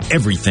drive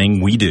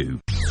everything we do.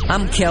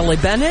 I'm Kelly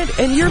Bennett,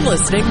 and you're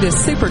listening to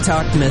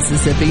SuperTalk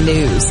Mississippi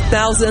News.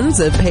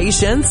 Thousands of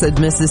patients at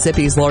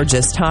Mississippi's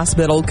largest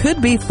hospital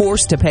could be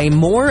forced to pay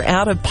more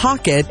out of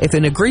pocket if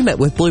an agreement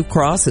with Blue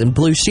Cross and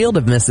Blue Shield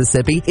of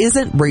Mississippi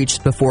isn't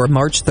reached before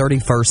March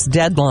 31st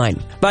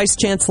deadline. Vice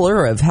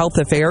Chancellor of Health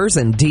Affairs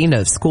and Dean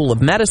of School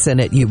of Medicine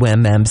at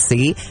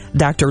UMMC,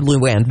 Dr.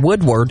 Luann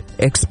Woodward,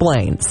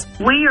 explains.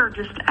 We are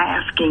just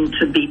asking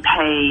to be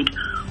paid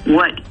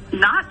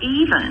not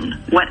even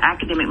what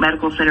academic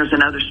medical centers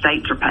in other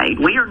states are paid.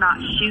 We are not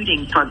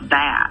shooting for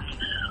that.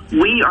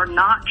 We are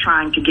not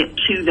trying to get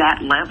to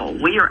that level.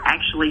 We are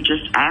actually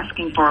just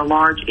asking for a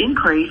large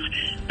increase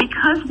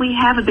because we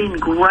have been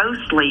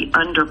grossly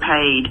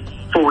underpaid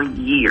for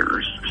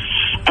years.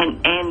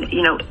 And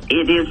you know,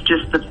 it is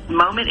just the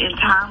moment in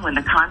time when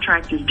the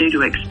contract is due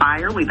to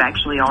expire. We've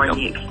actually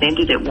already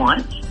extended it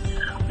once.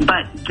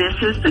 But this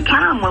is the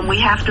time when we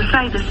have to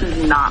say this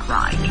is not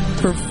right.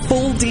 For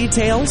full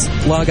details,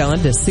 log on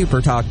to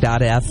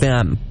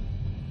supertalk.fm.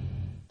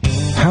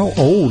 How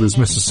old is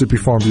Mississippi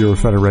Farm Bureau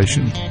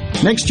Federation?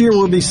 Next year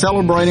we'll be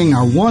celebrating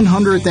our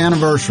 100th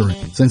anniversary.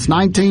 Since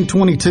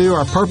 1922,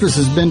 our purpose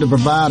has been to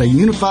provide a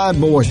unified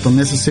voice for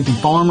Mississippi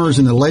farmers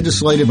in the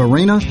legislative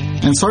arena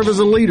and serve as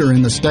a leader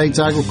in the state's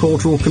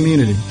agricultural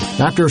community.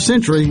 After a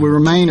century, we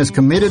remain as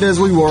committed as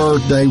we were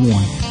day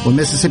one. When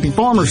Mississippi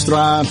farmers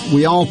thrive,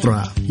 we all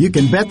thrive. You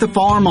can bet the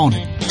farm on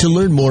it. To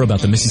learn more about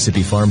the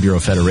Mississippi Farm Bureau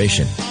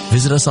Federation,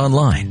 visit us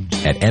online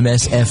at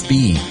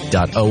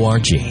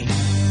msfb.org.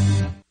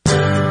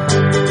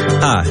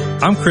 Hi,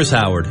 I'm Chris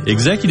Howard,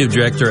 Executive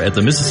Director at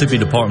the Mississippi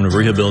Department of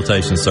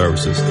Rehabilitation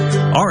Services.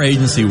 Our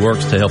agency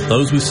works to help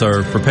those we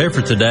serve prepare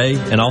for today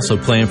and also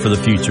plan for the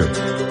future.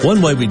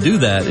 One way we do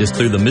that is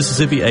through the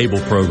Mississippi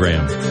ABLE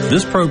program.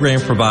 This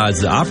program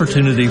provides the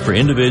opportunity for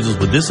individuals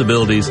with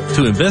disabilities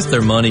to invest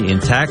their money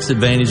in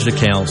tax-advantaged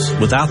accounts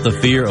without the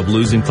fear of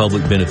losing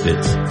public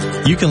benefits.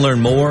 You can learn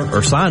more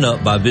or sign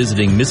up by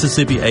visiting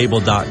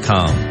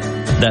MississippiABLE.com.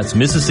 That's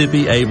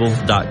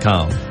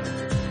MississippiABLE.com.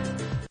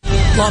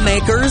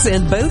 Lawmakers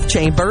in both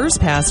chambers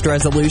passed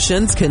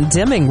resolutions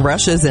condemning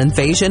Russia's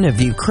invasion of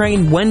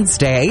Ukraine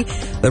Wednesday.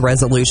 The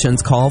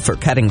resolutions call for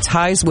cutting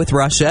ties with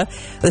Russia.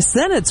 The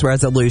Senate's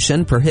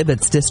resolution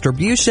prohibits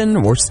distribution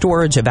or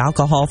storage of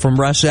alcohol from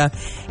Russia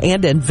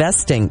and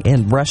investing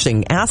in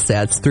Russian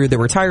assets through the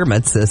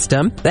retirement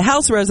system. The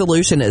House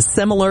resolution is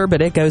similar,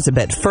 but it goes a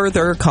bit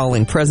further,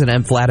 calling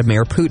President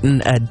Vladimir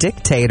Putin a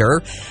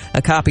dictator.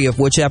 A copy of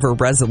whichever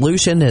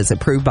resolution is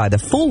approved by the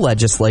full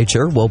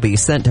legislature will be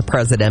sent to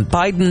President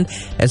Biden,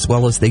 as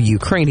well as the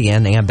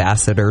Ukrainian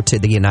ambassador to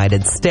the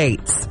United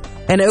States.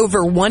 An over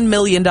 $1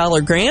 million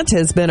grant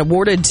has been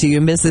awarded to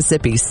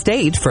Mississippi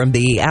State from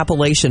the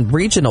Appalachian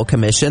Regional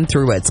Commission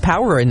through its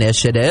Power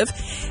Initiative.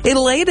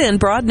 It'll aid in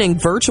broadening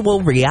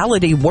virtual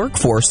reality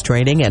workforce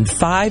training in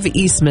 5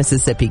 East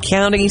Mississippi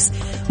counties.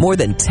 More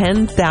than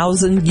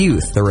 10,000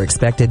 youth are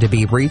expected to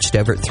be reached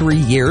over 3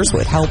 years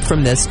with help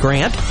from this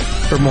grant.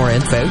 For more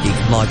info, you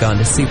can log on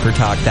to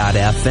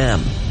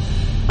supertalk.fm.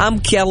 I'm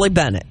Kelly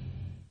Bennett.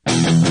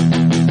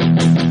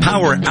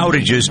 Power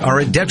outages are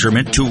a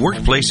detriment to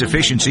workplace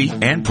efficiency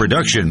and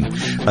production.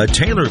 A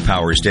Taylor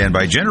Power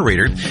standby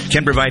generator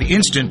can provide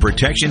instant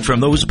protection from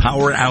those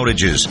power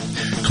outages.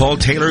 Call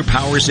Taylor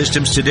Power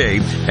Systems today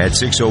at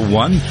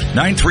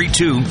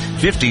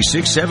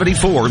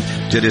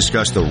 601-932-5674 to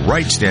discuss the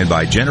right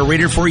standby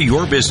generator for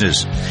your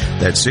business.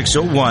 That's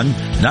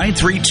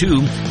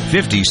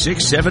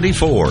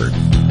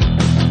 601-932-5674.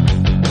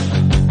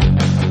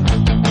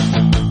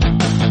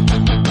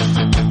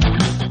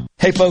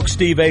 Hey folks,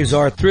 Steve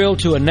Azar, thrilled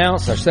to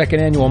announce our second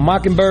annual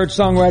Mockingbird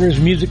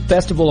Songwriters Music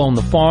Festival on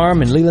the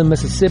Farm in Leland,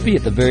 Mississippi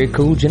at the very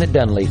cool Janet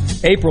Dunley.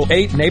 April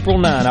 8 and April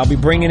 9, I'll be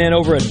bringing in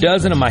over a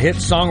dozen of my hit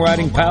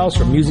songwriting pals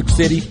from Music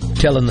City,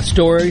 telling the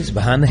stories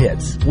behind the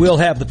hits. We'll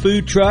have the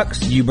food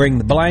trucks, you bring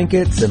the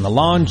blankets and the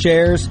lawn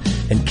chairs,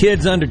 and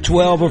kids under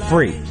 12 are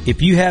free.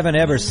 If you haven't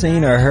ever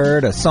seen or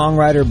heard a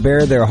songwriter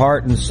bare their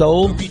heart and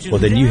soul, well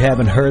then you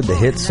haven't heard the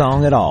hit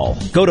song at all.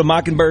 Go to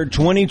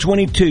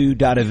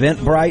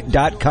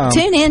mockingbird2022.eventbrite.com.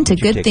 Tune in to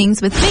Good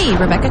Things with me,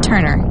 Rebecca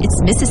Turner. It's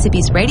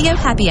Mississippi's Radio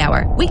Happy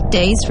Hour,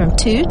 weekdays from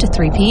 2 to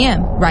 3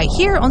 p.m. right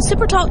here on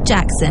SuperTalk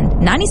Jackson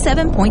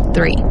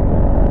 97.3.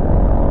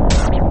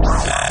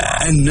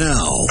 And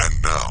now,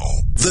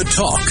 the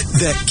talk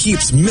that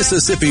keeps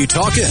Mississippi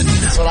talking.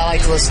 That's what I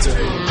like to listen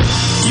to.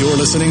 You're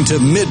listening to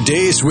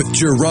Middays with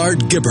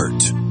Gerard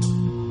Gibert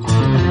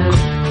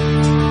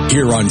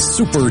here on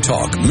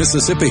SuperTalk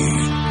Mississippi.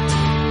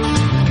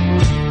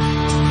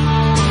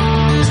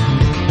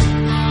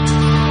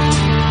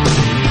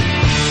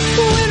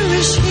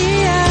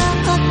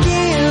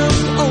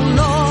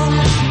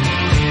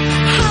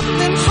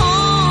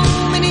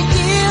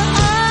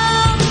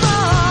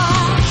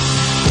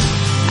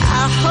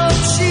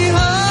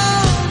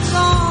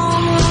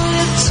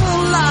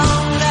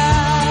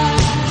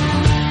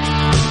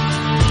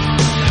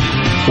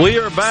 We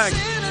are back,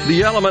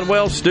 the Element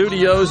Wealth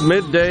Studios,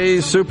 Middays,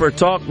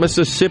 SuperTalk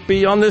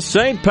Mississippi on this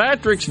St.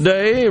 Patrick's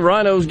Day.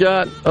 Rhino's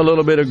got a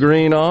little bit of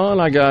green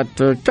on. I got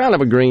kind of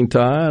a green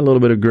tie, a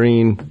little bit of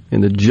green in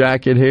the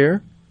jacket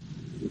here.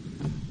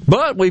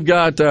 But we've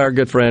got our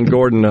good friend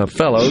Gordon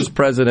Fellows,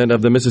 president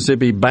of the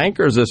Mississippi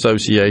Bankers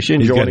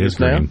Association, joining us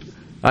now.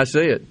 I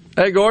see it.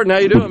 Hey, Gordon, how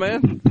you doing,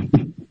 man?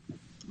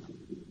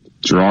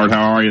 Gerard,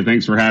 how are you?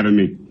 Thanks for having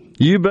me.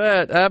 You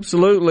bet,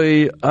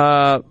 absolutely.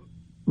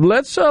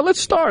 Let's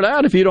start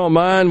out, if you don't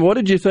mind. What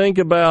did you think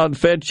about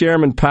Fed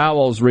Chairman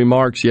Powell's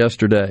remarks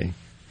yesterday?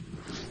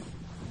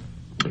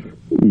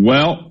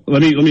 Well,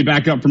 let me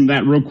back up from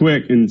that real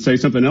quick and say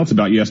something else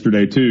about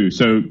yesterday too.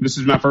 So this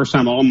is my first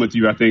time on with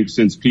you, I think,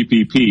 since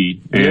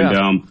PPP,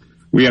 and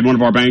we had one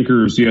of our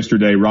bankers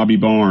yesterday, Robbie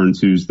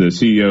Barnes, who's the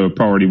CEO of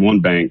Priority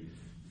One Bank,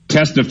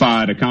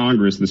 testify to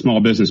Congress, the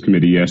Small Business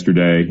Committee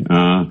yesterday,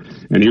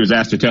 and he was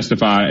asked to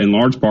testify in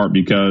large part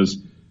because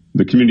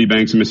the community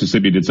banks in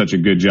Mississippi did such a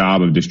good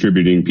job of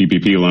distributing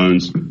PPP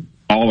loans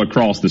all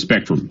across the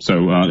spectrum. So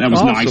that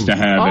was nice to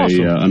have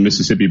a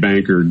Mississippi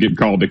banker get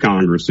called to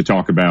Congress to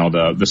talk about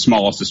the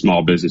smallest of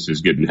small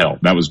businesses getting help.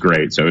 That was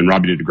great. So, and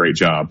Robbie did a great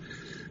job.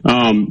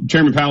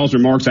 Chairman Powell's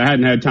remarks, I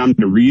hadn't had time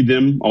to read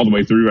them all the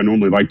way through. I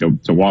normally like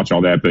to watch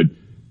all that, but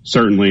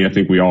certainly I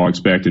think we all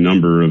expect a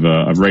number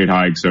of rate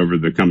hikes over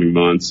the coming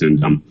months.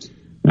 And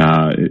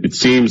it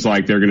seems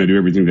like they're going to do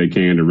everything they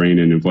can to rein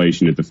in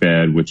inflation at the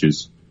Fed, which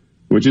is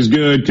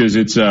good because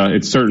it's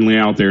certainly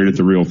out there and it's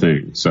a real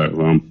thing.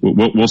 So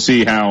we'll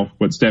see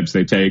what steps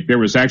they take. There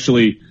was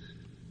actually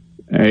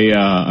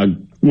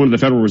one of the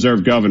Federal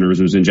Reserve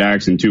governors was in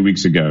Jackson 2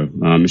 weeks ago,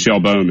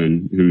 Michelle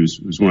Bowman, who's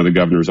one of the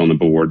governors on the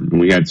board, and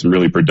we had some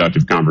really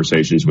productive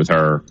conversations with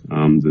her.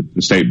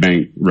 The state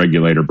bank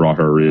regulator brought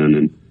her in,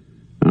 and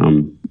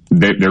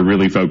they're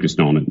really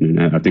focused on it, and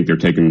I think they're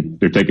taking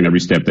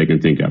every step they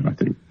can think of, I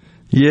think.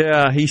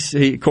 Yeah,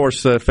 he of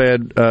course, the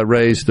Fed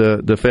raised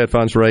the Fed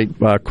funds rate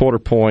by a quarter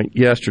point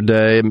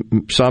yesterday.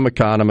 Some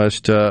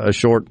economists a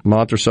short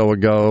month or so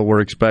ago were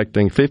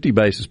expecting 50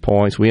 basis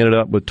points. We ended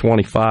up with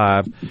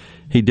 25.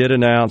 He did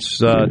announce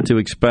to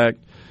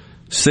expect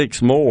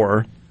 6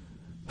 more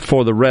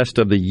for the rest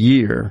of the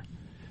year,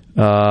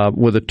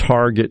 with a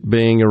target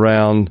being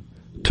around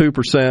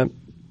 2%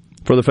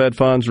 for the Fed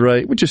funds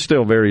rate, which is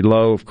still very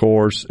low, of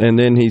course. And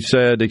then he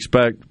said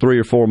expect 3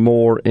 or 4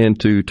 more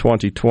into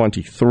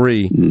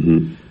 2023.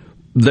 Mm-hmm.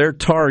 Their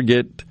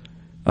target,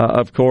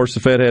 of course, the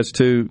Fed has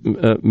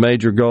 2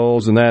 major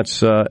goals, and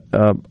that's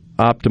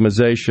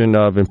optimization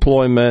of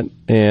employment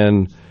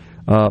and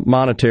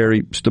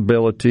monetary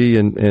stability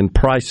and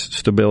price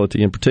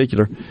stability in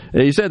particular.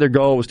 And he said their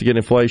goal was to get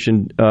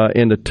inflation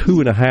in the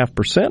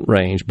 2.5%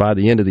 range by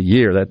the end of the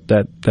year.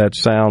 That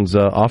sounds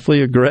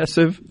awfully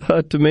aggressive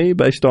to me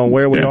based on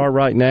where we are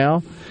right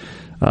now,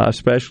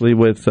 especially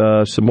with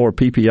some more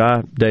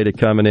PPI data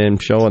coming in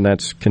showing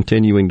that's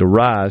continuing to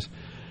rise.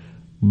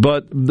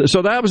 But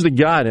so that was the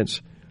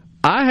guidance.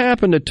 I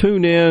happened to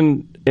tune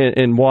in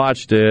and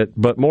watched it,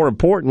 but more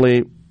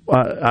importantly,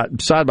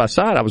 side by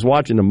side, I was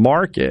watching the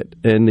market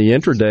and the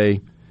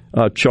intraday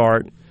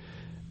chart.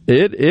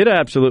 It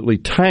absolutely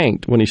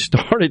tanked when he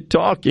started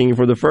talking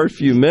for the first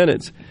few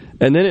minutes,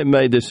 And then it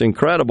made this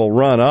incredible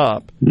run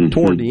up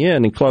toward the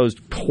end and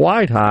closed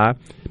quite high,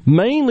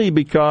 mainly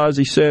because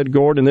he said,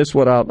 Gordon, this is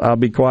what I'll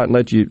be quiet and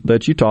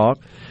let you talk.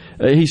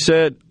 He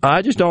said,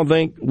 I just don't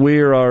think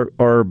we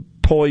are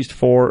poised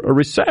for a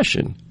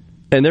recession.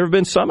 And there have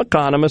been some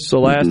economists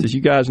as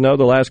you guys know,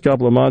 the last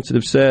couple of months that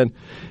have said,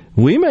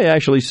 we may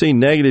actually see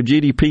negative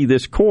GDP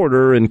this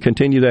quarter and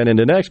continue that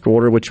into next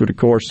quarter, which would, of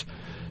course,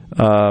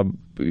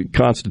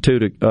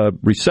 constitute a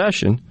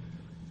recession.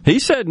 He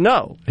said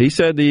no. He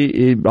said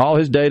all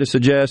his data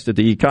suggests that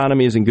the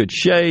economy is in good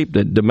shape,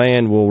 that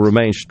demand will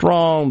remain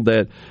strong,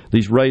 that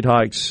these rate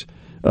hikes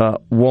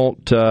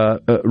won't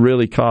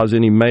really cause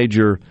any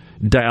major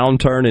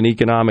downturn in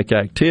economic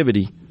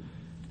activity.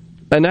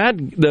 And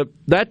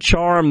that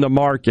charmed the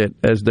market,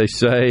 as they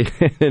say.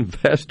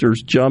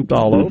 Investors jumped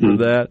all over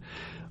that.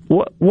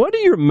 What are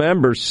your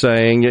members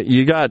saying?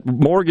 You got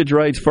mortgage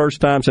rates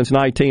first time since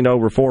 19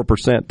 over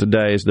 4%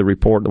 today, is the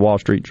report in the Wall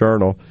Street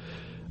Journal.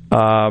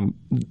 Are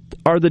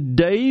the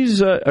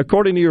days,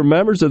 according to your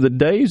members, are the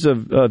days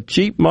of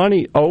cheap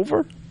money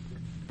over?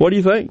 What do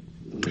you think?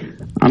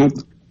 I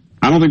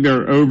don't think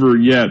they're over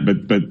yet,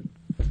 but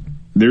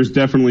there's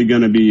definitely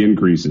going to be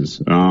increases.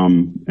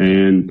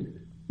 And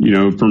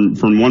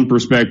from one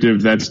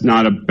perspective, that's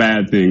not a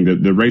bad thing.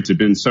 The rates have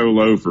been so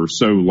low for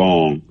so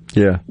long.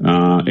 Yeah,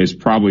 it's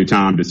probably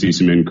time to see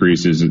some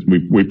increases.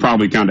 We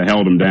probably kind of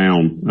held them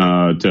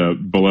down to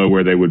below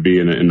where they would be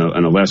in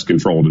a less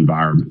controlled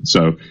environment.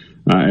 So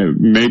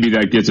maybe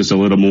that gets us a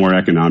little more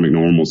economic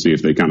normalcy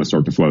if they kind of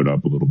start to float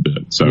up a little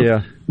bit. So,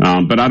 yeah.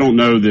 But I don't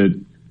know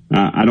that.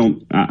 I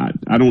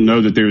don't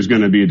know that there's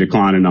going to be a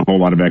decline in a whole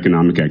lot of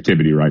economic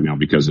activity right now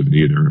because of it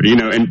either.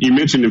 And you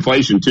mentioned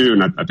inflation too,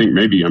 and I think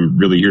maybe I'm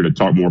really here to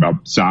talk more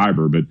about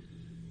cyber, but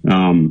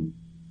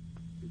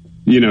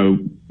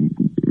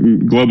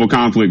global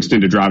conflicts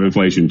tend to drive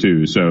inflation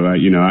too. So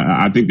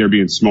I think they're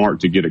being smart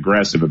to get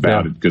aggressive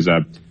about it, because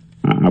I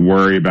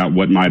worry about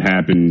what might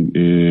happen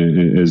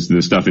as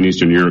the stuff in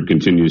Eastern Europe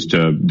continues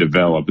to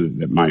develop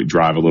that might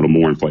drive a little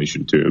more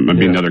inflation too. It might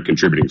be another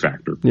contributing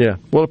factor. Yeah,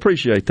 well,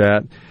 appreciate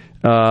that.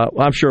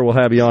 I'm sure we'll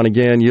have you on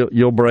again.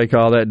 You'll break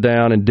all that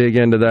down and dig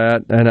into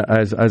that. And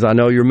as I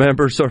know your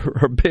members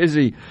are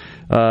busy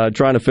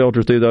trying to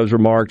filter through those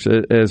remarks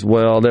as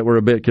well that were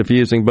a bit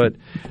confusing. But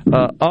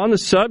on the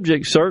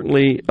subject,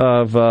 certainly,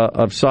 of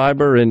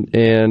cyber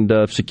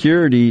and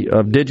security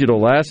of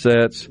digital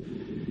assets,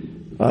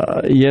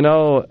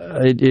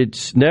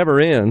 it never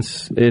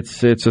ends.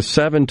 It's a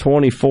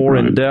 7/24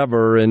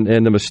 endeavor,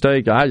 and the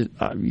mistake I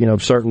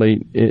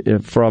certainly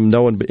from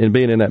knowing and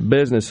being in that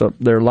business,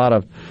 there are a lot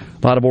of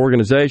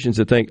organizations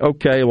that think,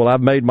 okay, well,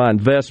 I've made my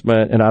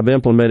investment and I've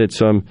implemented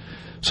some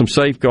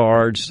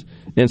safeguards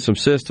in some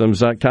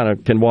systems. I kind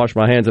of can wash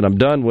my hands and I'm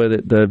done with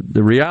it.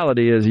 The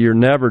reality is you're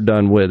never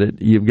done with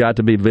it. You've got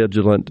to be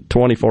vigilant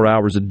 24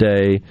 hours a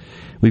day.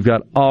 We've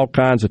got all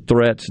kinds of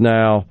threats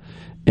now,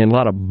 and a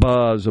lot of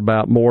buzz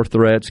about more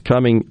threats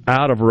coming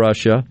out of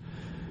Russia,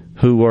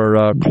 who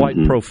are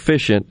quite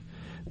proficient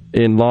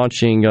in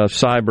launching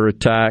cyber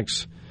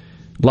attacks.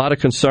 A lot of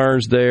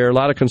concerns there, a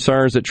lot of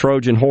concerns that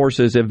Trojan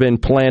horses have been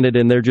planted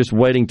and they're just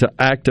waiting to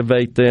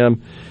activate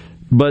them.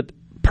 But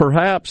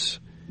perhaps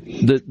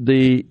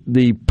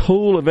the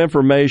pool of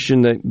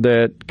information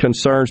that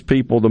concerns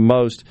people the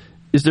most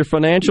is their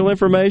financial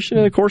information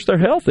and, of course, their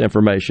health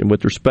information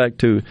with respect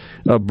to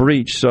a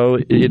breach. So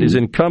it is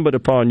incumbent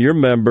upon your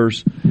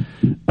members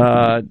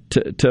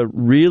to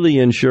really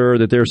ensure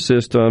that their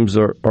systems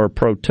are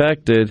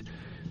protected,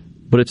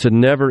 but it's a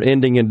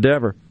never-ending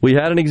endeavor. We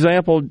had an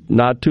example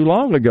not too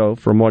long ago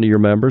from one of your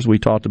members. We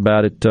talked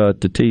about it to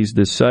tease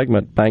this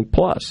segment. Bank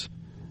Plus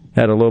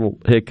had a little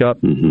hiccup.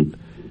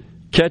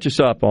 Catch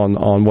us up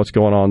on what's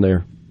going on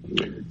there.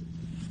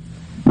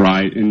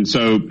 Right. And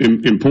so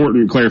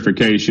important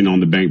clarification on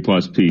the Bank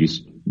Plus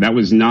piece. That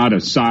was not a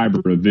cyber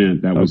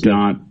event. That was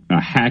not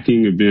a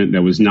hacking event.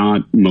 That was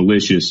not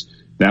malicious.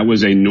 That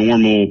was a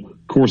normal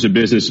course of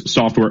business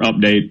software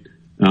update.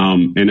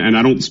 And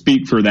I don't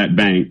speak for that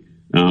bank,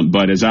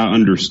 but as I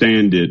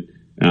understand it,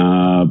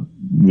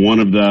 one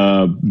of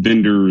the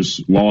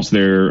vendors lost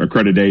their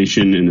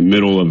accreditation in the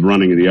middle of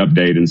running the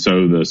update. And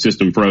so the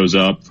system froze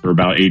up for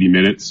about 80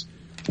 minutes.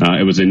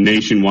 It was a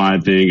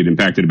nationwide thing. It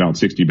impacted about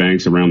 60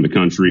 banks around the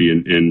country.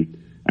 And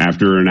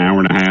after an hour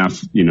and a half,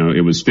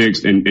 it was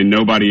fixed and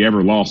nobody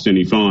ever lost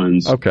any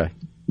funds. Okay.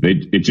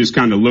 It just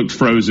kind of looked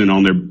frozen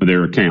on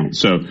their account.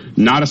 So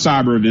not a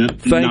cyber event.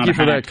 Thank you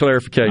for that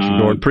clarification,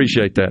 Gordon.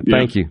 Appreciate that. Yeah.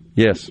 Thank you.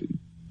 Yes.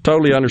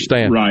 Totally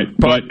understand. Right.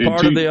 Part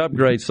of the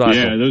upgrade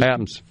cycle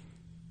happens.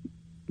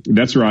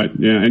 That's right.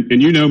 Yeah.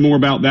 And you know more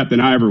about that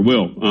than I ever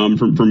will,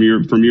 from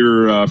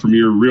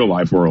your real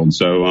life world.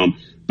 So,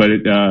 but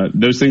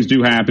those things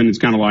do happen. It's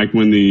kind of like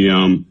when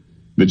the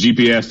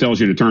GPS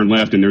tells you to turn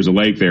left and there's a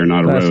lake there,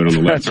 not a road on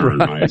the left turn.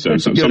 Right. So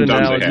sometimes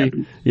analogy. they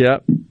happen. Yeah.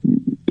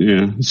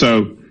 Yeah.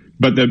 So,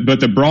 but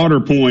the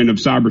broader point of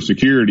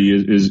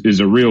cybersecurity is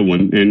a real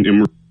one,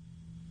 and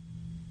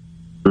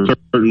we're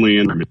certainly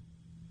in.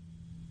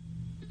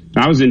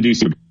 I was in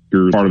D.C.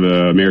 part of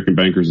the American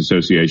Bankers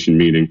Association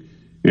meeting,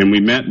 and we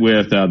met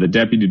with the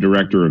deputy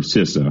director of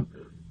CISA.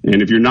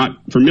 And if you're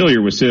not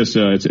familiar with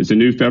CISA, it's a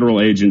new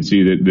federal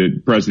agency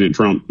that President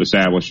Trump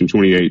established in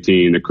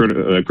 2018,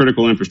 the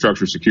Critical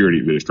Infrastructure Security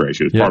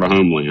Administration. It's part of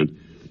Homeland.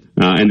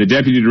 And the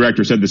deputy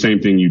director said the same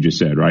thing you just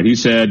said, right? He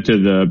said to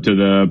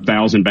the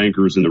 1,000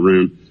 bankers in the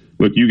room,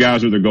 look, you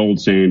guys are the gold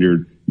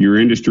standard.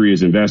 Your industry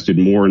has invested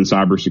more in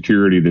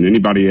cybersecurity than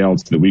anybody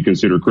else that we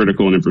consider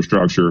critical in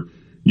infrastructure.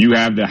 You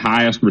have the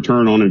highest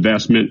return on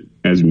investment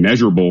as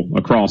measurable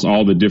across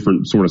all the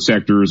different sort of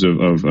sectors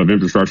of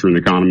infrastructure in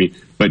the economy,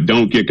 but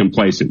don't get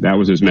complacent. That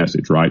was his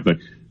message, right? But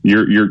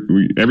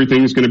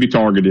everything's going to be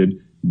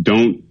targeted.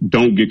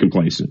 Don't get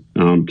complacent.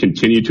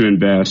 Continue to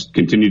invest,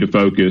 continue to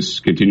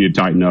focus, continue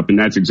to tighten up. And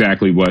that's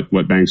exactly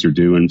what banks are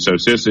doing. So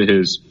CISA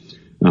has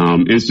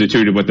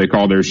instituted what they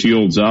call their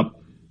Shields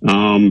Up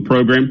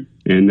program.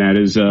 And that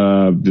is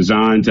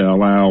designed to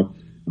allow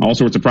all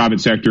sorts of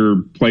private sector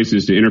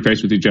places to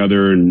interface with each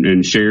other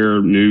and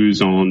share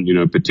news on,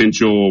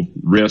 potential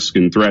risk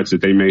and threats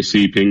that they may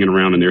see pinging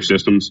around in their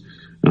systems.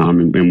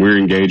 And we're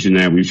engaged in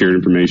that. We've shared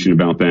information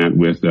about that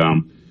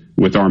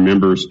with our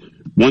members.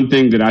 One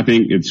thing that I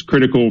think it's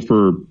critical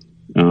for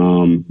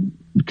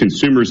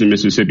consumers in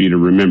Mississippi to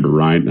remember,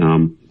 right?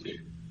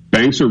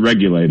 Banks are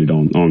regulated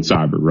on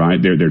cyber,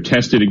 right? They're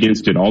tested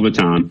against it all the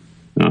time.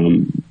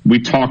 We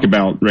talk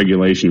about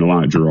regulation a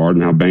lot, Gerard,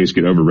 and how banks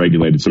get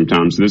over-regulated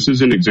sometimes. This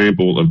is an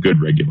example of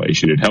good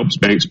regulation. It helps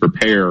banks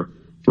prepare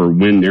for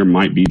when there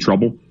might be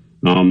trouble.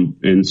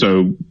 And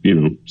so,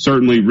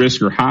 certainly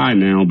risks are high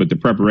now, but the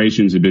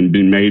preparations have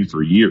been made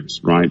for years,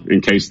 right,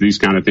 in case these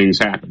kind of things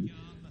happen.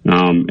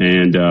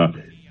 And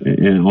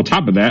on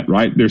top of that,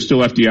 right, there's still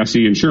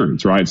FDIC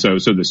insurance, right? So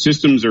the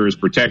systems are as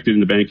protected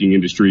in the banking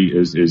industry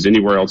as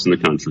anywhere else in the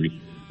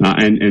country.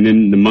 And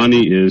then the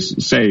money is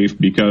safe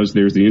because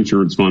there's the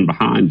insurance fund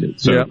behind it.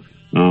 So,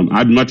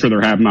 I'd much rather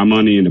have my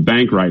money in a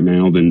bank right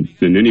now than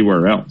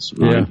anywhere else,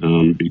 right?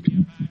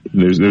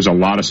 There's a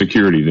lot of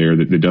security there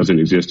that doesn't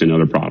exist in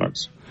other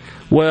products.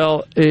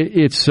 Well,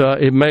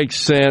 it makes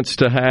sense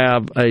to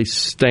have a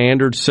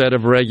standard set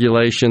of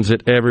regulations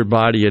that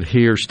everybody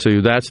adheres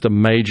to. That's the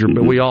major,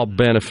 but we all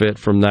benefit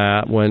from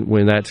that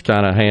when that's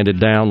kind of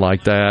handed down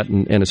like that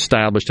and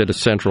established at a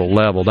central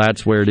level.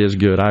 That's where it is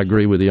good. I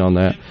agree with you on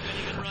that.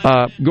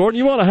 Gordon,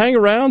 you want to hang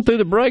around through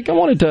the break? I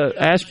wanted to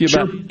ask you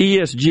about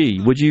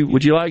ESG. Would you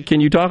like?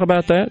 Can you talk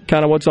about that?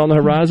 Kind of what's on the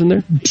horizon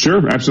there?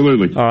 Sure,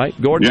 absolutely. All right.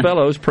 Gordon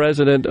Fellows,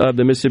 president of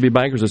the Mississippi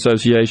Bankers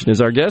Association, is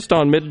our guest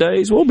on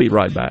Middays. We'll be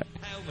right back.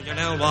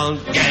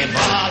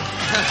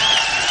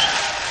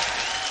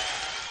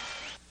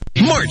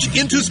 March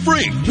into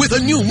spring with a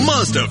new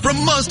Mazda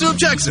from Mazda of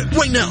Jackson.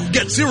 Right now,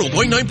 get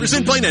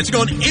 0.9% financing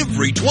on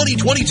every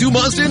 2022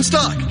 Mazda in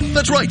stock.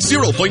 That's right,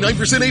 0.9%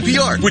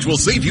 APR, which will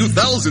save you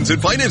thousands in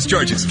finance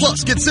charges.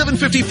 Plus, get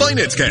 $750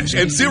 finance cash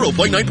and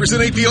 0.9%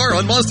 APR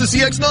on Mazda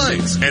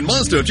CX-9s. And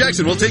Mazda of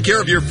Jackson will take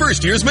care of your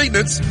first year's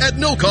maintenance at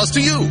no cost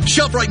to you.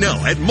 Shop right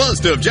now at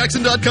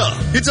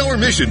MazdaofJackson.com. It's our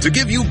mission to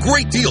give you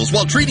great deals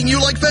while treating you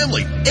like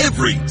family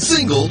every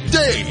single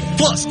day.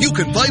 Plus, you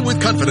can buy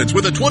with confidence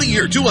with a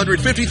 20-year,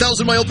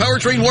 250,000-mile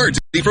powertrain warranty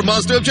from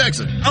Mazda of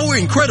Jackson. Our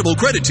incredible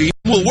credit team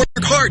will work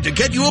hard to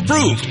get you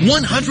approved.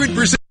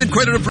 100%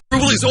 credit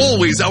approval is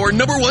always our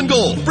number one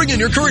goal. Bring in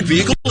your current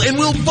vehicle and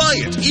we'll buy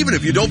it, even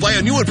if you don't buy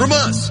a new one from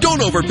us.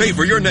 Don't overpay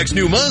for your next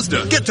new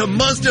Mazda. Get to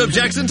Mazda of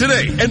Jackson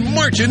today and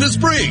march into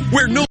spring,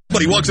 where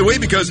nobody walks away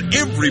because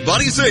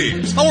everybody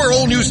saves. Our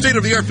all-new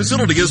state-of-the-art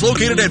facility is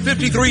located at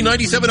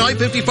 5397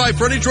 I-55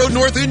 Frontage Road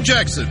North in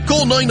Jackson.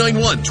 Call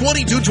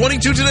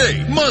 991-2222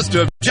 today.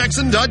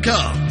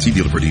 MazdaofJackson.com. See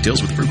dealer for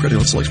details with approved credit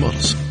on select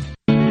models.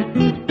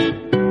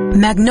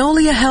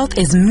 Magnolia Health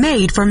is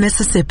made for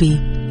Mississippi.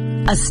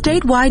 A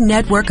statewide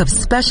network of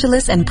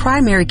specialists and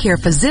primary care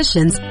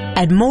physicians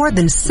at more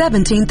than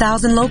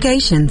 17,000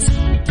 locations.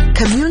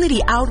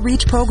 Community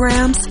outreach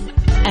programs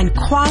and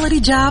quality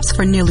jobs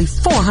for nearly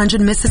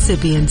 400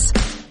 Mississippians.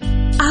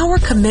 Our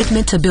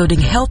commitment to building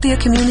healthier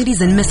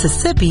communities in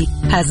Mississippi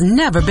has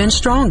never been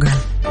stronger.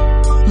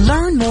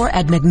 Learn more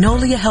at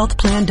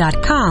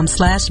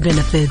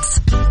magnoliahealthplan.com/benefits.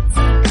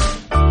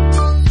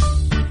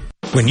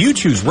 When you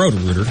choose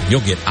Roto-Rooter,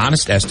 you'll get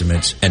honest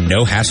estimates and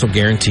no hassle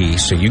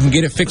guarantees, so you can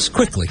get it fixed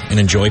quickly and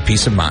enjoy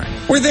peace of mind.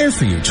 We're there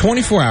for you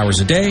 24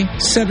 hours a day,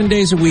 7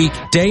 days a week,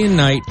 day and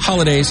night,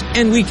 holidays,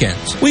 and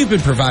weekends. We've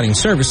been providing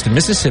service to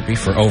Mississippi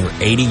for over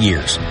 80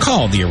 years.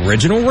 Call the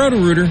original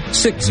Roto-Rooter,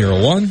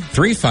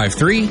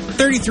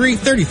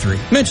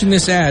 601-353-3333. Mention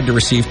this ad to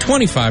receive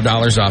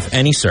 $25 off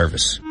any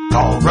service.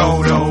 Call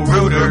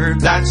Roto-Rooter,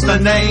 that's the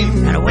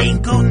name. And away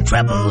go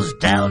troubles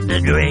down the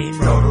drain.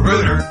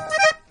 Roto-Rooter.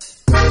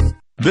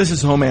 This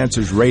is Home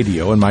Answers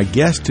Radio, and my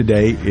guest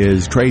today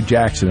is Trey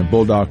Jackson of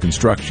Bulldog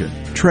Construction.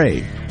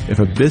 Trey, if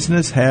a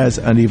business has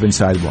uneven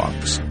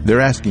sidewalks,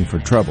 they're asking for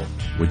trouble.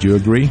 Would you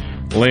agree?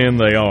 Lynn,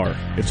 they are.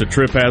 It's a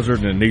trip hazard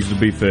and it needs to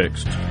be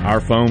fixed. Our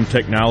foam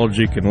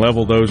technology can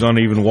level those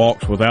uneven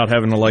walks without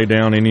having to lay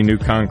down any new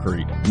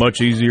concrete.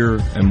 Much easier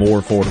and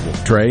more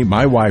affordable. Trey,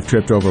 my wife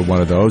tripped over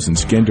one of those and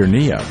skinned her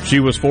knee up. She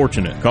was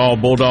fortunate. Call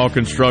Bulldog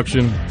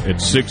Construction at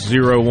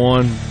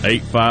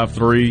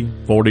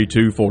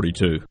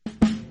 601-853-4242.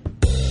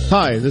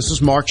 Hi, this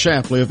is Mark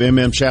Shapley of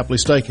MM Shapley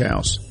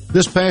Steakhouse.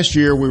 This past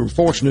year, we were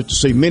fortunate to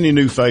see many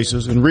new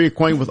faces and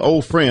reacquaint with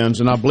old friends,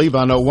 and I believe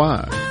I know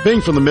why.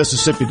 Being from the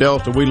Mississippi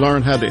Delta, we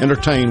learned how to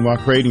entertain while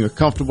creating a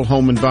comfortable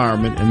home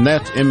environment, and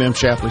that's MM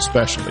Shapley's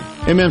specialty.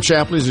 MM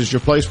Shapley's is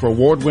your place for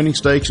award-winning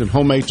steaks and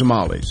homemade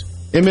tamales.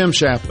 MM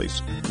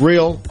Shapley's,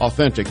 real,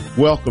 authentic,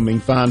 welcoming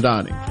fine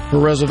dining. For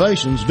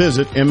reservations,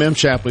 visit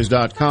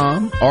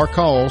mmshapleys.com or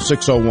call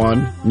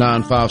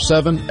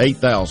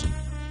 601-957-8000.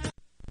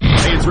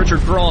 Hey, it's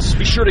Richard Cross.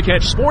 Be sure to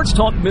catch Sports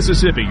Talk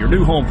Mississippi, your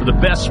new home for the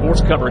best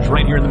sports coverage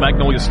right here in the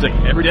Magnolia State.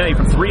 Every day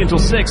from 3 until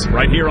 6,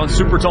 right here on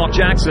SuperTalk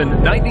Jackson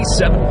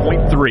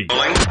 97.3.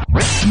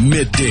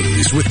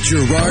 Middays with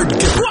Gerard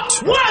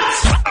Gibert.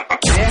 What?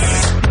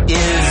 This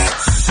is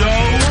so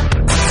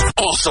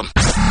awesome.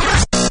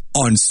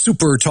 On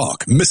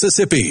SuperTalk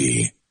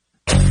Mississippi.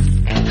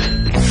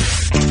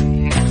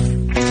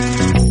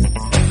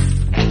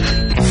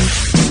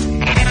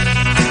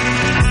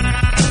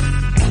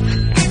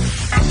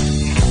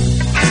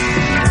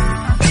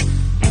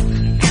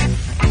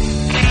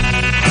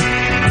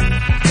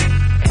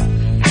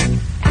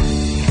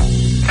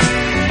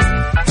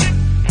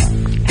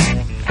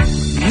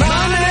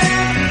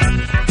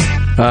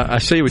 I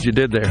see what you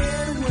did there.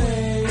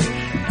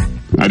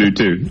 I do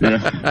too. Yeah.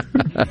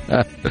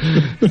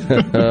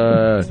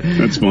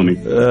 That's funny.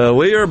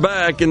 We are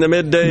back in the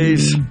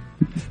middays,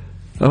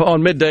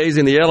 on Middays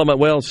in the Element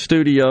Wealth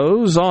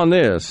Studios on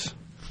this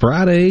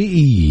Friday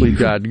Eve. We've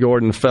got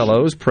Gordon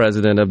Fellows,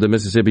 president of the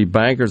Mississippi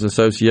Bankers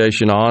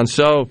Association, on.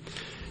 So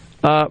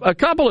a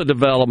couple of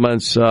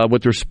developments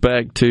with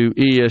respect to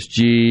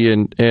ESG,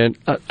 and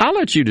I'll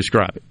let you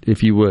describe it,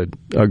 if you would,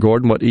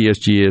 Gordon, what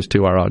ESG is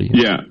to our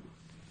audience. Yeah.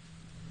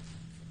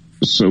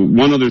 So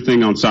one other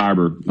thing on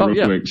cyber,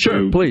 real quick.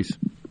 Sure, so, please.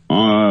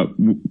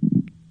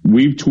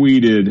 We've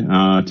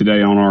tweeted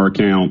today on our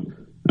account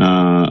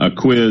a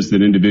quiz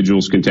that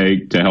individuals can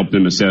take to help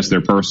them assess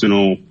their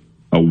personal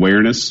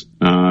awareness.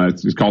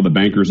 It's called the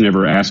Bankers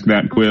Never Ask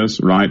That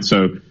quiz, right?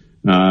 So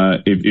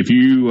if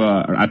you,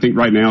 I think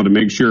right now, to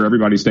make sure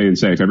everybody's staying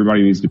safe,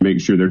 everybody needs to make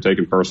sure they're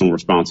taking personal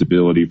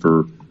responsibility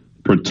for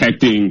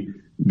protecting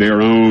their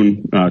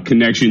own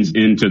connections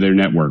into their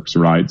networks,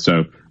 right?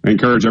 So I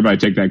encourage everybody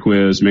to take that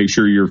quiz. Make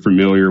sure you're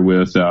familiar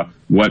with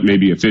what may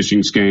be a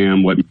phishing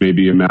scam, what may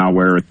be a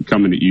malware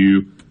coming at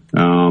you.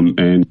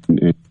 And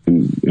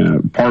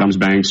part of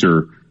banks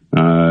are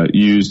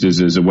used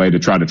as a way to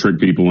try to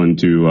trick people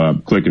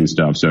into clicking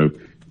stuff. So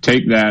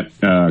take that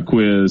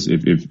quiz.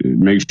 If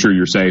make sure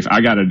you're safe.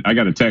 I got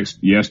a text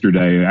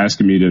yesterday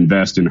asking me to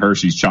invest in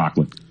Hershey's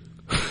chocolate.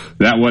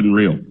 That wasn't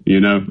real,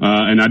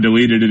 and I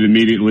deleted it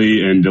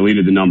immediately and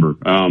deleted the number.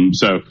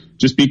 So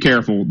just be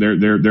careful. There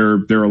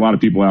are a lot of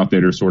people out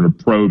there that are sort of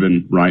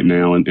probing right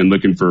now and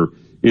looking for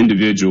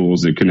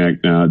individuals that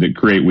connect, that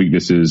create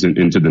weaknesses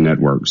into the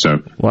network.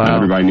 So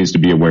everybody needs to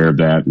be aware of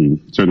that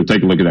and sort of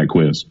take a look at that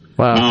quiz.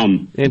 Wow.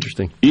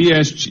 Interesting.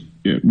 ESG.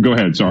 Go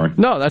ahead. Sorry.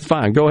 No, that's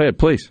fine. Go ahead,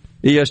 please.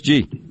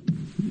 ESG.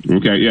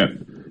 Okay. Yeah.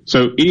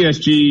 So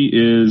ESG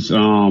is,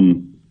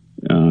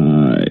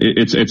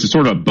 it's a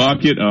sort of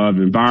bucket of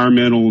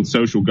environmental and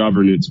social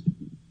governance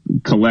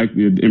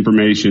collected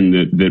information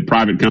that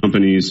private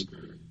companies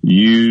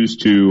use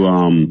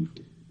to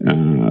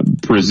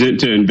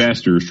present to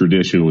investors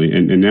traditionally.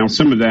 And now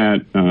some of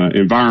that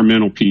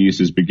environmental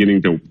piece is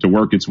beginning to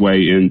work its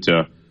way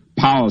into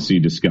policy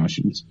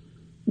discussions.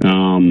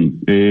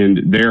 And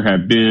there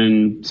have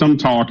been some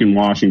talk in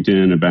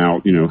Washington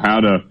about, how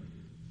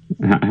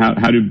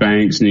do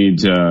banks need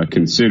to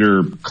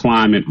consider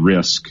climate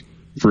risk,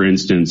 for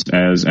instance,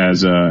 as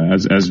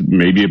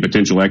maybe a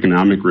potential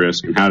economic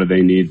risk, and how do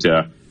they need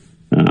to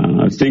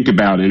think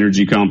about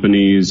energy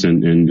companies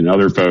and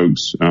other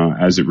folks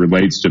as it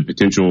relates to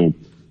potential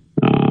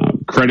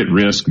credit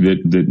risk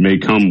that may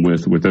come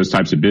with those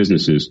types of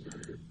businesses.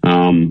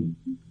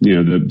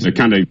 To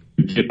kind of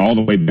get all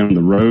the way down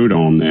the road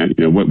on that,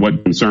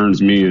 what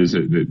concerns me is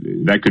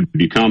that could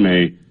become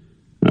a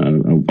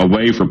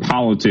way for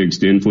politics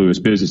to influence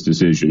business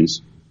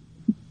decisions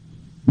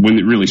when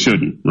it really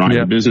shouldn't, right?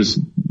 Yeah.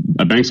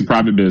 A bank's a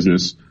private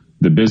business.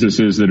 The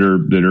businesses that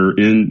are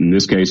in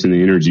this case, in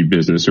the energy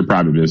business, are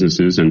private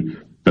businesses, and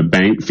the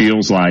bank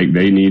feels like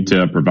they need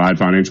to provide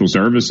financial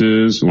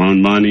services,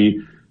 loan money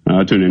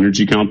to an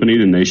energy company,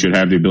 then they should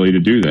have the ability to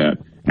do that.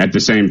 At the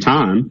same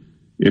time,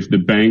 if the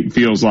bank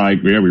feels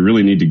like, we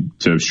really need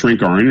to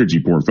shrink our energy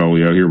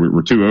portfolio here,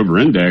 we're too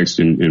over-indexed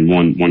in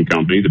one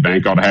company, the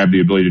bank ought to have the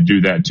ability to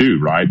do that too,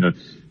 right?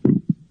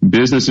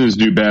 Businesses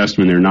do best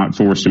when they're not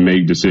forced to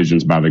make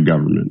decisions by the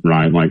government,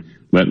 right? Like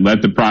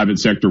let the private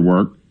sector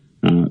work.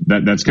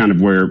 That's kind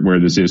of where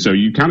this is. So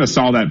you kind of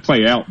saw that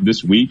play out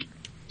this week,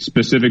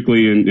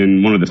 specifically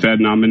in one of the Fed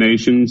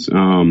nominations.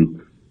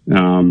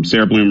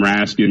 Sarah Bloom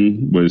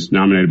Raskin was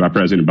nominated by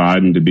President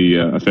Biden to be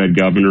a Fed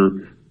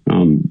governor.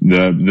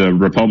 The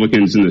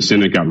Republicans in the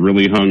Senate got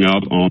really hung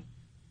up on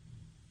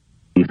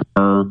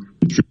her,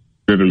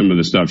 driven some of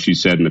the stuff she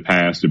said in the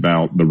past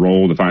about the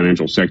role the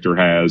financial sector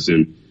has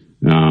in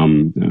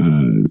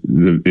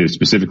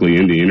specifically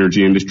in the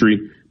energy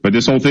industry. But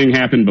this whole thing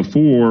happened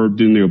before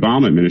during the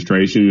Obama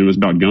administration. It was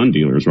about gun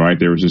dealers, right?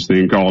 There was this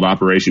thing called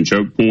Operation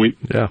Choke Point.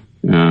 Yeah.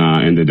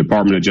 And the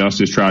Department of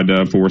Justice tried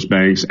to force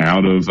banks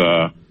out of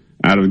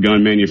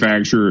gun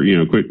manufacturer,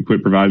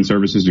 quit providing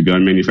services to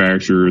gun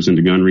manufacturers and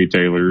to gun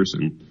retailers.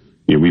 And,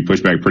 we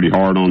pushed back pretty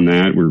hard on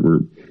that.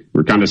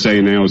 We're kind of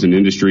saying now as an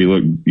industry,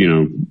 look,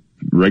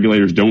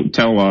 regulators don't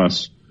tell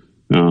us,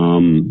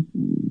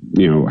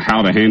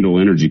 how to handle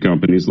energy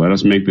companies. Let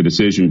us make the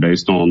decision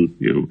based on,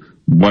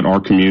 what our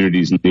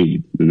communities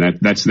need. And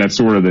that's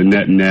sort of the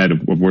net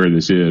of where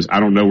this is. I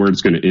don't know where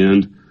it's going to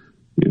end.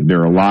 There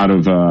are a lot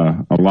of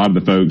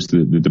the folks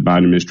that the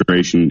Biden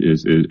administration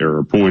are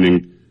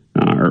appointing,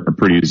 are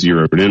pretty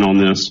zeroed in on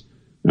this.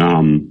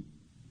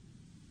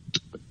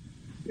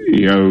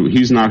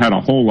 He's not had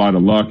a whole lot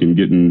of luck in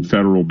getting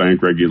federal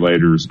bank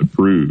regulators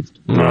approved.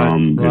 Right.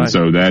 And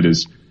so that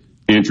is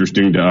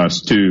interesting to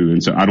us too.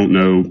 And so I don't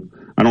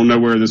know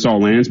where this all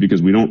lands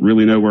because we don't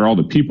really know where all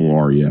the people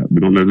are yet.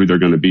 We don't know who they're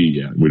going to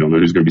be yet. We don't know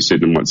who's going to be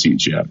sitting in what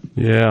seats yet.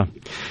 Yeah.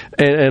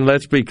 And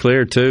let's be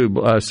clear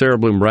too, Sarah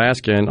Bloom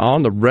Raskin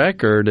on the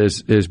record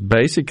is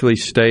basically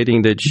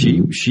stating that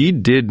she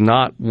did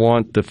not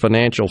want the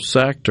financial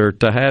sector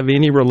to have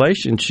any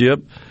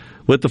relationship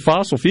with the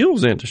fossil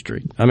fuels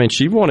industry. I mean,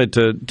 she wanted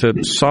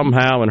to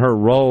somehow, in her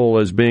role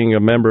as being a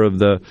member of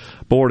the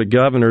Board of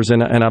Governors,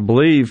 and I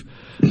believe,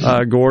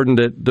 Gordon,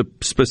 that the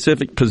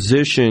specific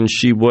position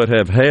she would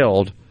have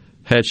held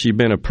had she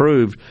been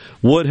approved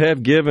would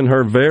have given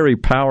her very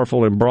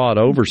powerful and broad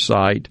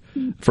oversight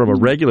from a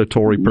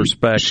regulatory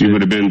perspective. She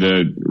would have been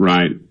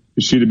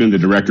She'd have been the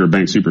director of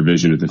bank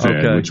supervision at the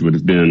Fed, which would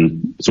have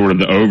been sort of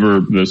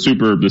the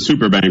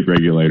super bank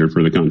regulator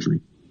for the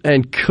country.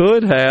 And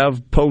could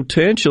have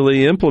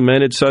potentially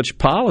implemented such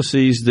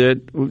policies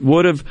that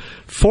would have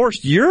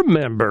forced your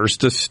members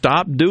to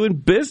stop doing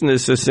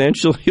business,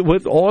 essentially,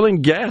 with oil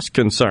and gas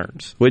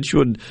concerns, which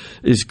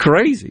is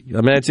crazy.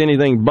 I mean, that's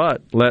anything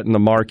but letting the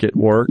market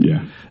work.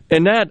 Yeah.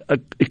 And that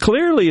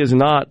clearly is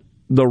not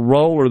the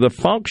role or the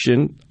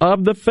function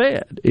of the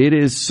Fed. It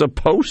is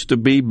supposed to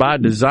be, by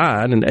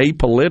design, an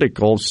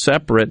apolitical,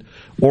 separate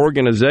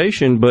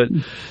organization, but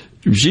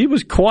she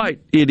was quite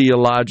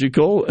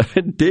ideological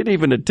and didn't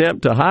even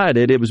attempt to hide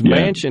it. It was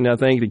Manchin, I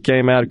think, that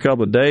came out a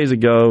couple of days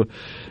ago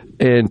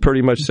and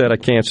pretty much said, I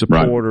can't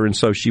support her, and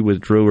so she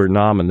withdrew her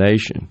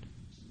nomination.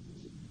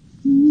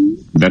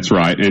 That's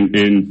right.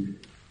 And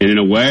in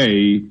a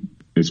way,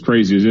 as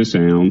crazy as this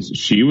sounds,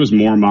 she was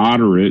more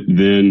moderate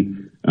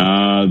than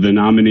the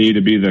nominee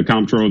to be the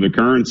comptroller of the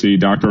currency,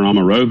 Dr.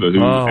 Omarova,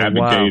 who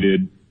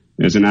advocated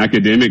as an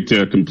academic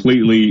to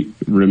completely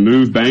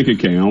remove bank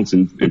accounts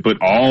and put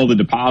all the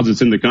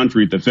deposits in the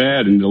country at the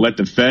Fed and to let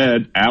the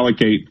Fed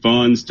allocate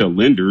funds to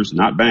lenders,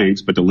 not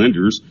banks, but to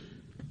lenders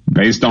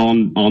based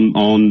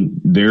on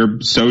their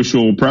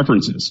social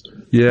preferences,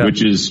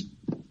 which is,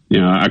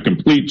 a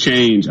complete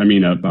change. I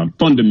mean, a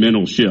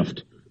fundamental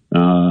shift.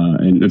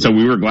 And so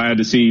we were glad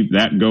to see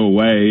that go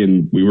away.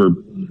 And we were,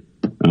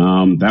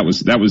 that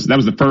was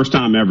the first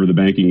time ever the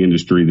banking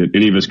industry that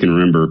any of us can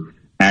remember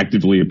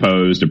actively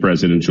opposed a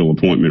presidential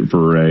appointment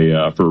for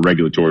a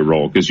regulatory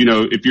role. Because,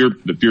 if you're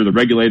the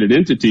regulated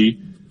entity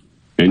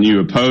and you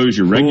oppose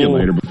your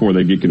regulator before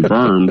they get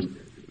confirmed,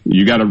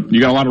 you got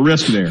a lot of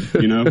risk there,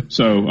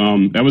 So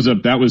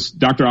that was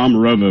Dr.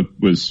 Omarova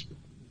was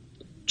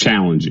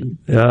challenging.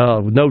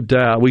 No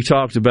doubt. We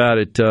talked about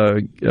it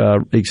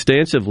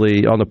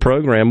extensively on the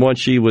program once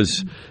she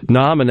was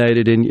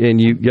nominated, and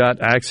you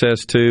got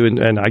access to,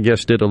 and I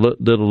guess did a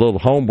little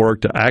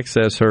homework to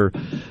access her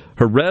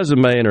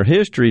resume and her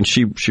history, and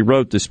she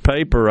wrote this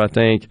paper, I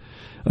think,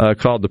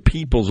 called The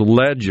People's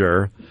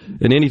Ledger.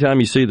 And anytime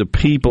you see the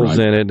people's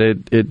in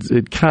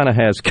it kind of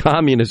has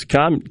communist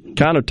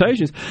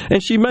connotations.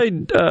 And she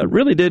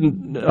really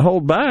didn't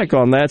hold back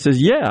on that.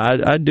 Says,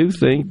 I do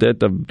think that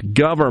the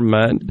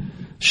government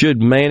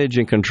should manage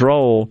and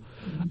control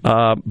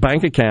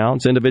bank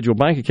accounts, individual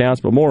bank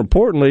accounts, but more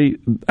importantly,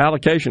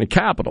 allocation of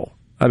capital.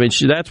 I mean,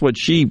 that's what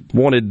she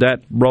wanted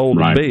that role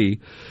to be,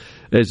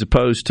 as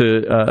opposed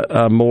to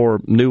a more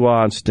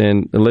nuanced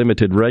and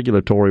limited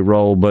regulatory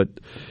role. But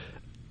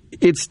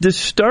it's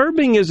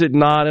disturbing, is it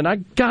not? And I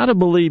got to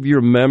believe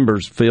your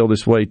members feel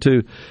this way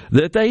too,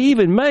 that they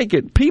even make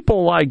it,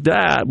 people like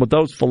that with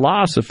those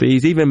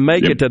philosophies even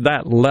make it to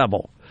that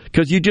level.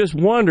 Because you just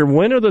wonder,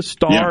 when are the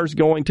stars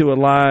going to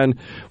align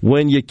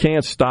when you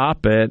can't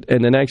stop it,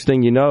 and the next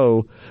thing you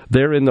know,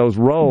 they're in those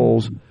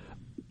roles.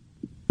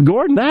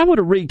 Gordon, that would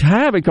have wreaked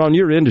havoc on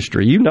your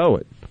industry. You know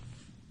it.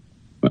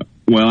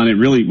 Well,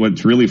 and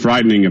what's really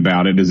frightening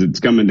about it is it's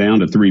coming down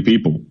to three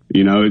people.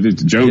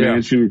 It's Joe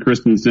Manchin,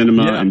 Kristen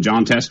Sinema, and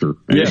John Tester,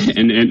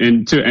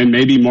 and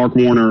maybe Mark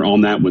Warner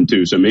on that one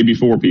too. So maybe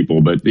 4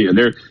 people, but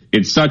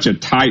it's such a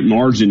tight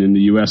margin in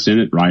the U.S.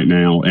 Senate right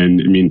now,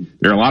 and I mean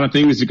there are a lot of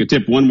things that could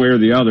tip one way or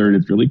the other, and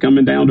it's really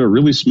coming down to a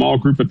really small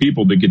group of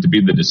people that get to be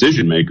the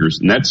decision makers,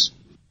 and that's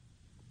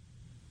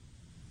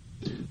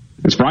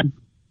right.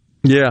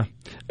 Yeah.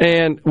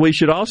 And we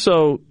should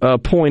also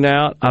point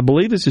out, I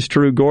believe this is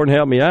true, Gordon,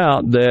 help me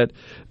out, that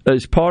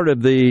as part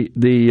of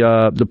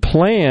the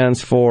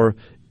plans for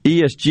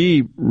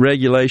ESG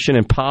regulation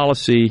and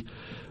policy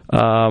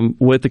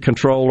with the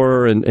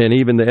controller and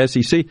even the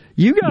SEC,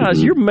 you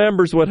guys, your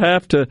members would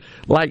have to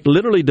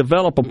literally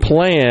develop a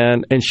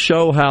plan and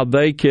show how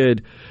they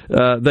could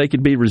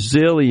be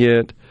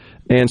resilient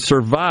and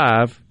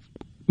survive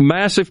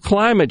massive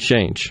climate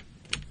change.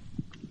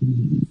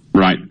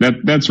 Right.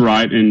 That's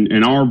right.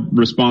 And our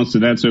response to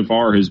that so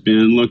far has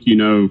been, look,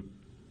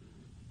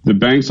 the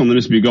banks on the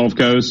Mississippi Gulf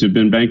Coast have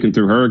been banking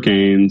through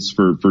hurricanes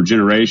for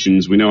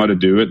generations. We know how to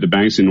do it. The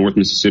banks in North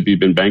Mississippi have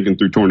been banking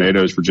through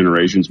tornadoes for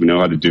generations. We know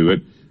how to do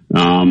it.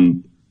 I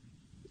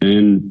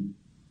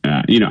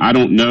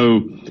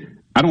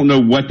don't know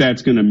what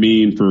that's going to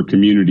mean for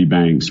community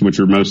banks, which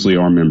are mostly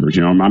our members.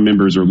 My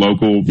members are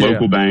local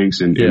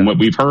banks, and what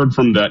we've heard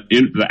from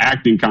the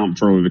acting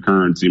comptroller of the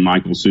currency,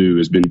 Michael Sue,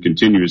 has been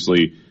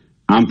continuously,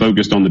 I'm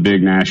focused on the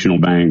big national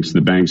banks,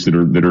 the banks that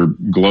are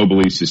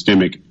globally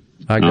systemic.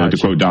 To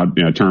quote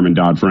term in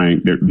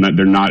Dodd-Frank,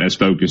 they're not as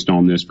focused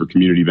on this for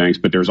community banks,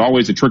 but there's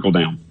always a trickle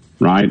down,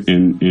 right?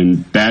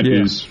 And that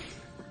is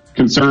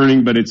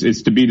concerning, but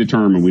it's to be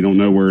determined. We don't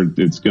know where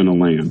it's going to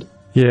land.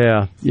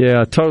 Yeah,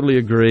 totally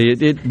agree.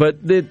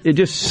 It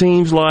just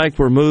seems like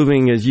we're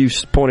moving, as you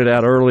pointed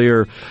out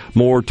earlier,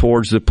 more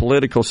towards the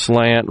political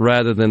slant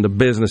rather than the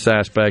business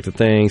aspect of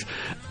things.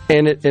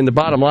 And the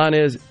bottom line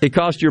is, it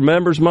costs your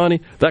members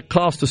money. That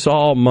costs us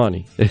all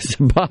money. It's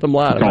the bottom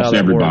line of how that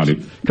everybody.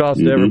 Works.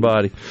 Costs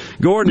everybody.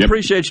 Gordon,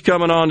 appreciate you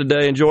coming on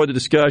today. Enjoy the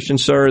discussion,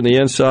 sir, and the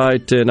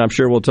insight. And I'm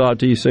sure we'll talk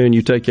to you soon.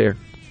 You take care.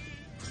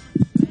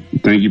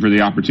 Thank you for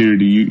the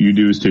opportunity. You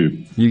do as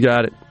too. You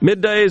got it.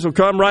 Middays will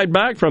come right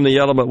back from the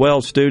Element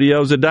Wealth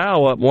Studios. The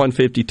dial up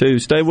 152.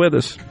 Stay with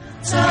us.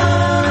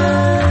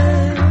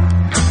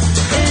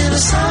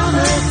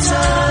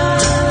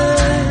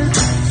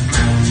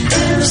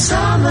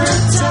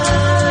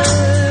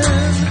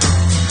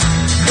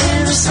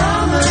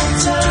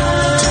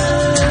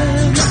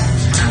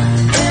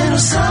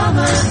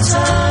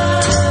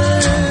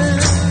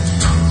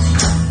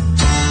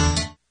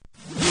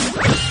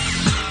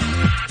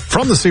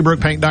 From the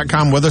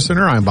SeabrookPaint.com Weather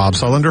Center, I'm Bob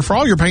Sullender. For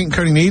all your paint and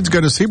coating needs,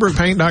 go to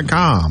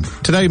SeabrookPaint.com.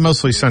 Today,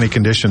 mostly sunny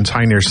conditions,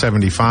 high near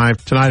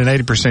 75. Tonight, an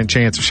 80%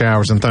 chance of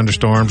showers and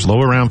thunderstorms,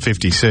 low around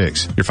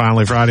 56. Your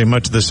finally Friday,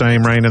 much of the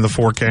same, rain in the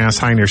forecast,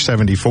 high near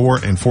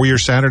 74. And for your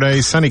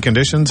Saturday, sunny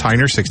conditions, high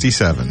near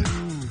 67.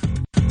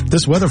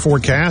 This weather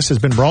forecast has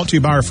been brought to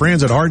you by our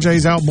friends at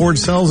RJ's Outboard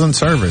Sales and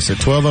Service at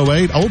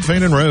 1208 Old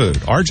Fannin Road.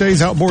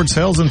 RJ's Outboard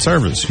Sales and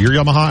Service, your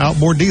Yamaha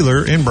outboard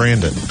dealer in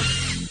Brandon.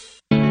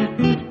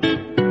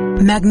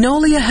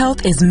 Magnolia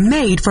Health is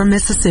made for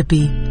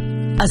Mississippi.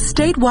 A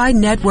statewide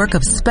network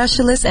of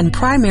specialists and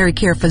primary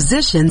care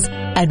physicians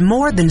at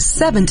more than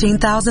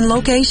 17,000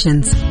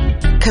 locations.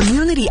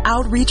 Community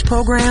outreach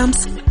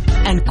programs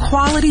and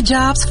quality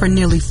jobs for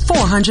nearly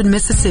 400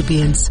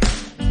 Mississippians.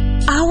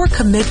 Our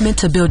commitment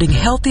to building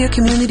healthier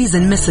communities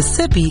in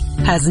Mississippi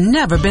has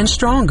never been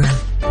stronger.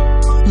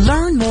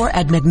 Learn more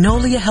at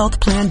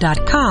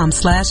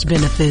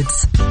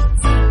magnoliahealthplan.com/benefits.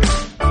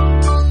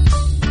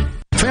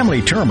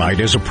 Family Termite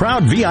is a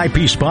proud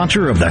VIP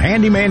sponsor of the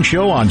Handyman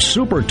Show on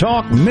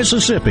SuperTalk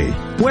Mississippi.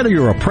 Whether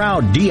you're a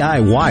proud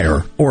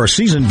DIYer or a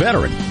seasoned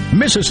veteran,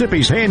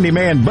 Mississippi's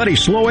handyman Buddy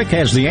Slowick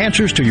has the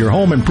answers to your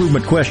home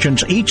improvement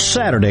questions each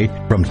Saturday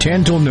from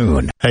 10 till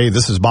noon. Hey,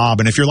 this is Bob,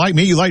 and if you're like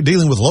me, you like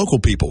dealing with local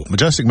people.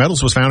 Majestic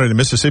Metals was founded in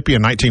Mississippi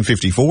in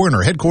 1954 and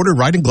are headquartered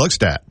right in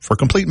Gluckstadt. For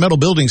complete metal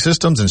building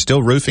systems and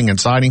steel roofing and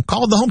siding,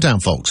 call the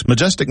hometown folks.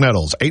 Majestic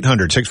Metals,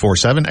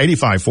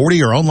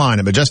 800-647-8540 or online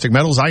at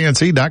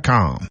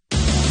majesticmetalsinc.com.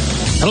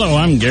 Hello,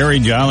 I'm Gary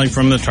Jolly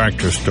from the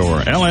Tractor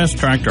Store. LS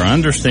Tractor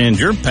understands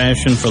your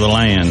passion for the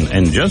land,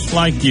 and just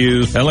like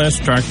you, LS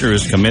Tractor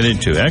is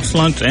committed to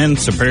excellence and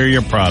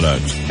superior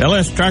products.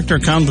 LS Tractor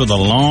comes with a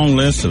long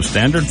list of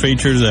standard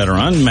features that are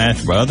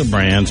unmatched by other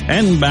brands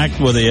and backed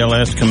with the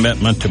LS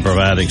commitment to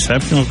provide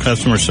exceptional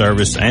customer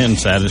service and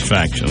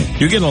satisfaction.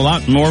 You get a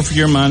lot more for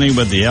your money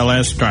with the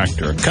LS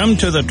Tractor. Come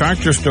to the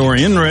Tractor Store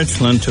in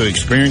Richland to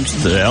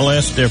experience the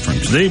LS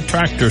difference. The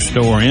Tractor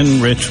Store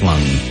in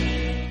Richland.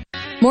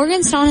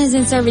 Morganstone has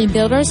been serving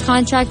builders,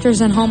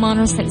 contractors, and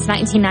homeowners since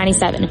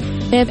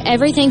 1997. We have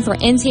everything for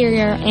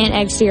interior and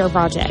exterior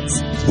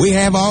projects. We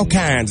have all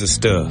kinds of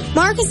stuff.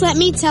 Marcus, let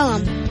me tell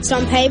them.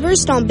 Stone pavers,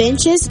 stone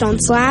benches,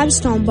 stone slabs,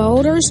 stone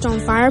boulders, stone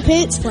fire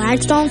pits,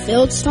 flagstone,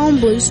 fieldstone,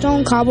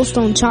 bluestone,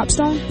 cobblestone,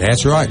 chopstone.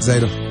 That's right,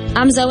 Zeta.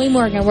 I'm Zoe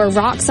Morgan. We're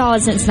rock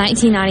solid since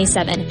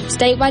 1997.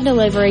 Statewide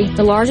delivery,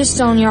 the largest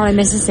stone yard in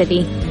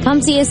Mississippi.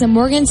 Come see us at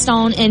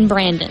Morganstone in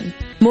Brandon.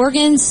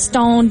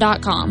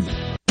 Morganstone.com.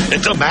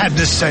 It's a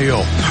madness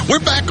sale. We're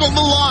back on the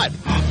lot.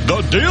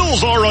 The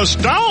deals are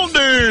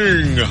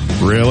astounding.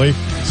 Really?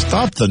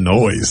 Stop the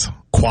noise.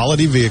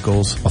 Quality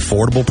vehicles,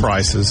 affordable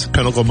prices,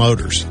 Pinnacle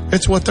Motors.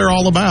 It's what they're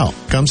all about.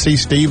 Come see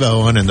Steve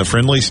Owen and the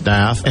friendly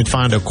staff and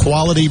find a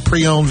quality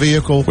pre-owned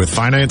vehicle with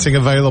financing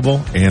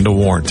available and a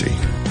warranty.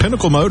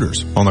 Pinnacle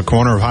Motors on the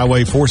corner of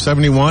Highway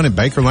 471 and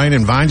Baker Lane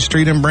and Vine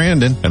Street in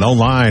Brandon, and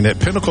online at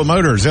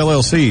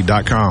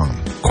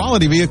PinnacleMotorsLLC.com.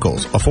 Quality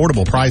vehicles,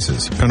 affordable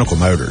prices, Pinnacle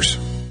Motors.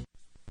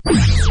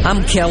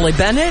 I'm Kelly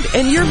Bennett,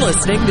 and you're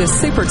listening to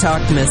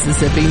SuperTalk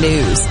Mississippi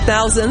News.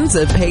 Thousands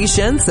of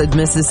patients at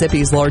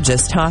Mississippi's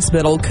largest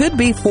hospital could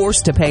be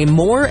forced to pay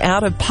more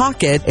out of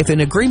pocket if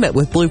an agreement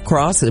with Blue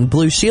Cross and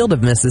Blue Shield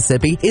of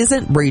Mississippi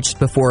isn't reached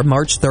before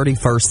March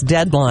 31st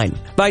deadline.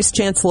 Vice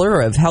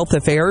Chancellor of Health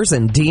Affairs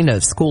and Dean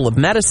of School of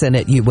Medicine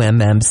at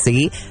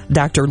UMMC,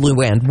 Dr.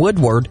 Luann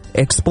Woodward,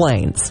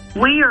 explains.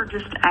 We are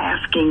just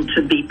asking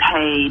to be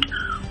paid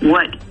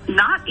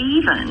not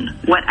even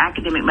what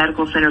academic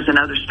medical centers in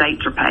other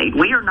states are paid.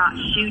 We are not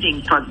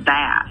shooting for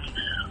that.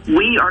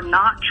 We are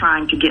not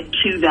trying to get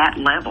to that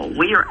level.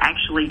 We are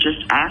actually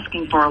just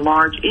asking for a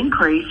large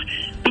increase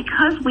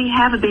because we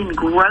have been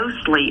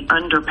grossly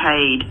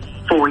underpaid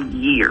for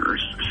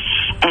years.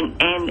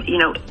 And you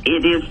know,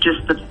 it is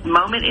just the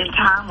moment in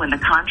time when the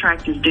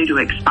contract is due to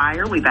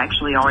expire. We've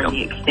actually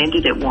already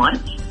extended it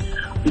once.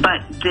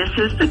 But this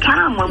is the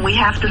time when we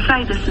have to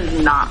say this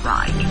is not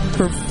right.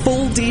 For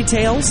full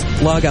details,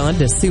 log on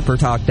to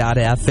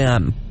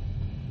supertalk.fm.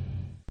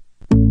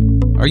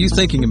 Are you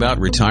thinking about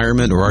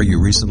retirement, or are you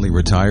recently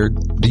retired?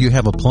 Do you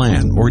have a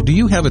plan, or do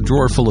you have a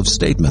drawer full of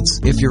statements?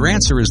 If your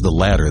answer is the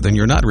latter, then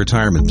you're not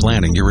retirement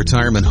planning, you're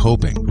retirement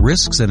hoping.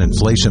 Risks and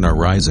inflation are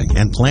rising,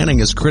 and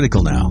planning is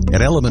critical now.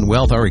 At Element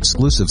Wealth, our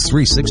exclusive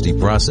 360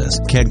 process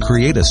can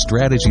create a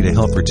strategy to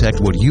help protect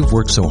what you've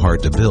worked so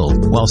hard to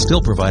build while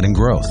still providing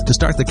growth. To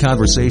start the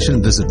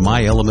conversation, visit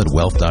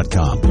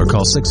myelementwealth.com or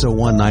call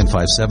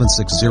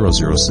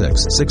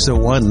 601-957-6006,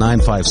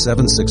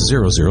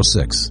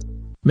 601-957-6006.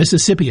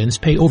 Mississippians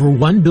pay over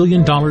 $1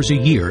 billion a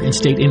year in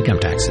state income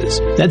taxes.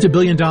 That's $1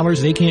 billion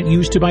they can't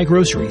use to buy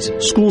groceries,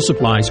 school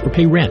supplies, or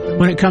pay rent.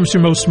 When it comes to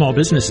most small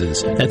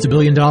businesses, that's $1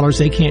 billion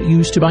they can't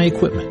use to buy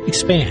equipment,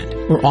 expand,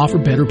 or offer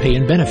better pay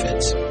and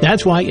benefits.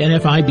 That's why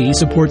NFIB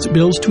supports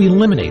bills to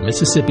eliminate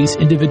Mississippi's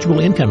individual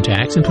income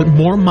tax and put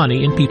more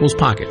money in people's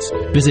pockets.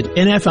 Visit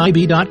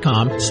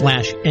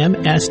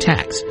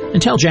NFIB.com/MS-tax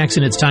and tell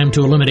Jackson it's time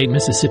to eliminate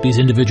Mississippi's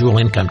individual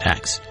income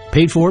tax.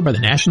 Paid for by the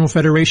National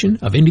Federation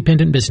of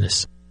Independent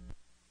Business.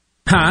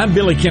 Hi, I'm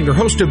Billy Kinder,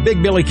 host of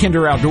Big Billy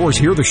Kinder Outdoors,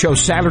 here the show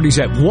Saturdays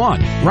at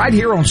 1, right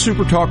here on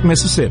SuperTalk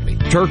Mississippi.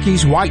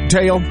 Turkeys,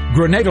 whitetail,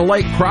 Grenada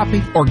Lake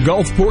crappie, or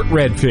Gulfport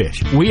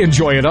redfish. We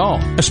enjoy it all,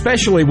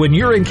 especially when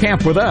you're in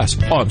camp with us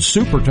on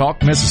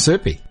SuperTalk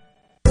Mississippi.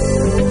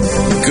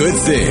 Good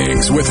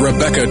Things with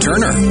Rebecca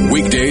Turner.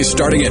 Weekdays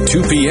starting at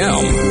 2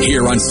 p.m.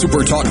 here on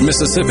SuperTalk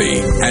Mississippi.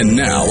 And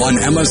now on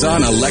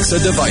Amazon Alexa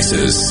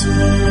devices.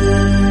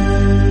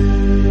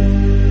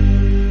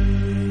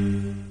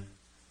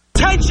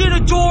 Attention,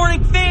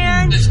 adoring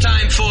fans! It's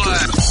time for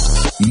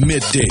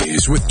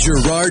Middays with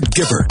Gerard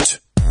Gibert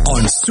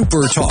on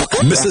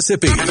SuperTalk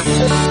Mississippi.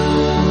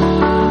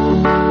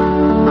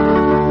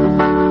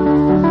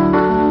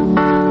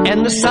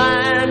 And the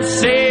sign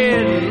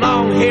said,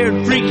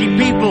 long-haired freaky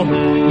people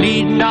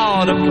need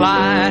not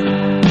apply.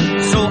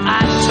 So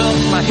I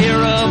tucked my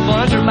hair up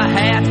under my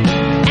hat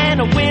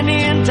and I went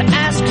in to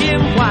ask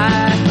him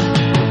why.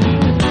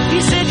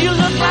 He said, you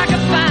look like a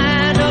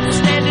fine,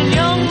 upstanding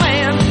young man.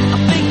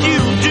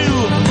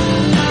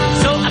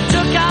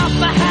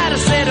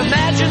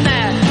 Imagine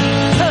that,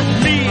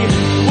 me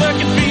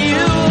working for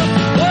you.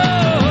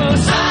 Oh,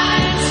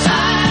 sign,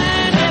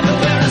 sign,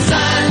 everywhere a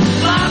sign,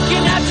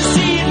 blocking out the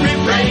scenery,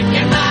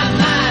 breaking my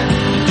mind.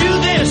 Do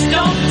this,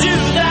 don't do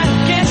that,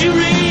 can't you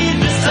read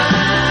the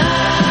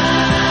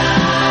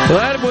sign?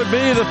 That would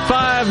be the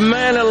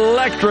 5-man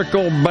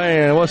electrical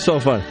band. What's so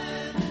funny?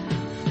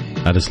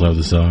 I just love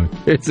the song.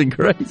 It's a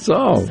great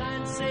song.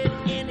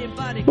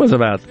 What's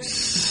about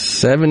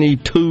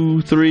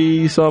 72,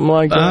 3, something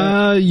like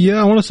that?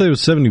 Yeah, I want to say it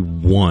was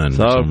 71 for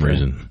some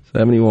reason.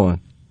 71.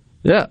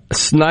 Yeah,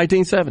 it's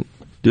 1970.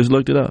 Just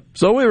looked it up.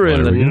 So we were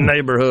in the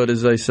neighborhood,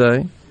 as they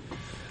say.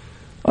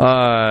 It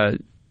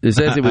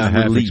says it was I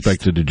half released.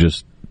 Expected to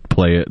just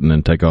play it and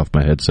then take off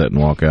my headset and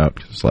walk out.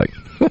 It's like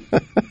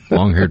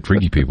long-haired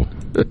freaky people.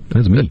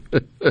 That's me.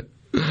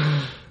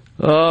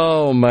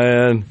 Oh,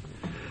 man.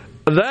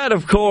 That,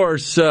 of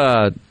course,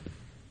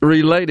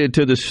 related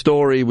to the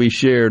story we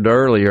shared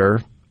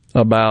earlier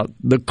about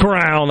the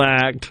Crown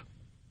Act.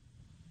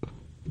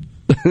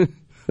 Pay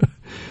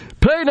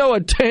no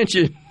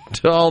attention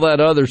to all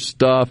that other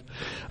stuff.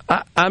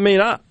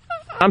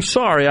 I'm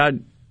sorry. I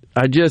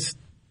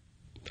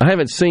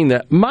haven't seen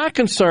that. My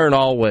concern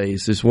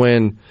always is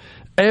when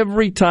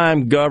every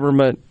time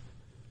government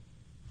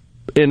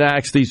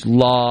enacts these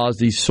laws,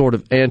 these sort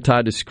of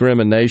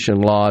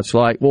anti-discrimination laws,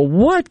 like, well,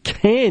 what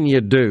can you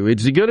do?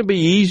 It's going to be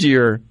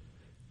easier,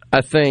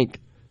 I think,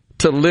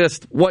 to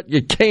list what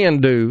you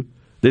can do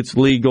that's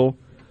legal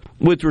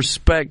with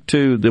respect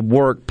to the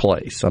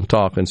workplace. I'm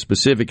talking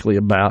specifically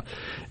about.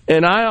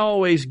 And I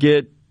always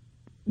get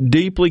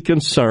deeply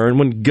concerned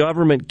when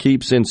government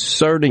keeps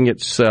inserting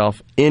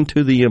itself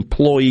into the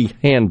employee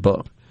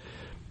handbook.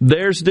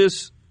 There's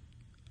this,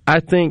 I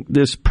think,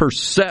 this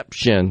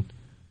perception,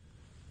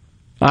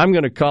 I'm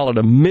going to call it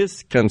a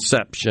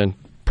misconception,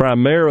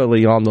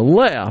 primarily on the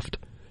left,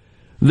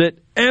 that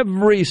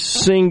every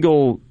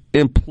single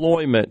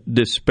employment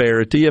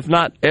disparity, if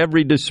not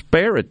every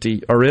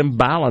disparity or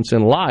imbalance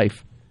in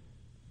life,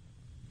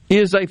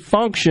 is a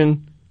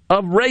function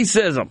of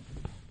racism.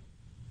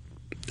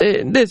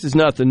 This is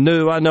nothing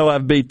new. I know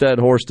I've beat that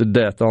horse to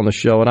death on the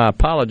show, and I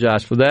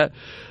apologize for that.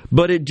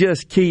 But it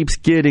just keeps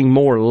getting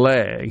more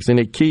legs, and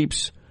it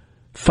keeps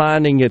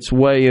finding its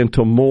way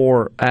into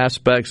more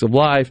aspects of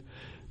life.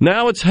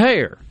 Now it's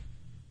hair.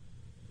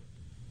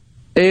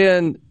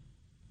 And,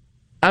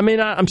 I mean,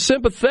 I'm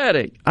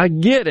sympathetic. I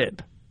get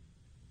it.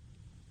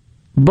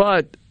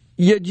 But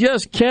you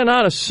just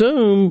cannot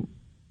assume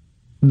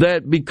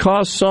that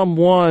because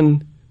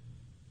someone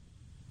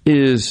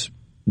is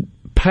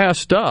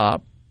passed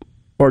up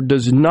or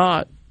does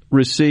not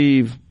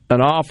receive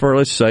an offer,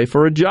 let's say,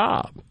 for a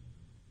job,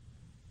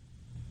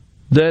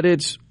 that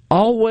it's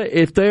always,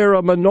 if they're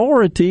a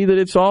minority, that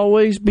it's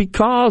always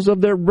because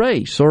of their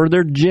race or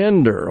their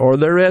gender or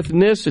their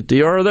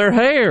ethnicity or their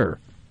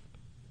hair.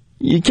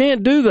 You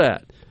can't do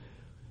that.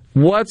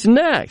 What's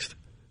next?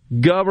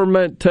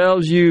 Government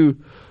tells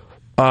you,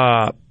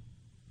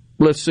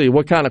 let's see,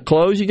 what kind of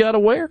clothes you got to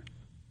wear?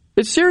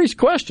 It's a serious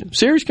question,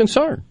 serious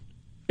concern.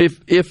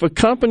 If a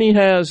company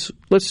has,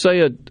 let's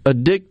say, a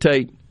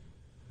dictate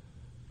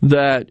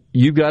that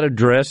you got to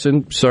dress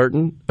in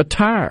certain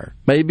attire,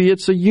 maybe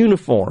it's a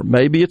uniform,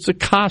 maybe it's a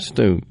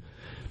costume,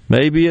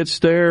 maybe it's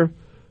their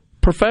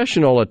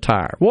professional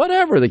attire,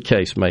 whatever the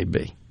case may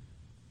be.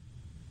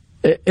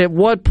 At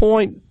what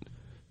point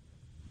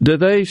do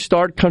they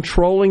start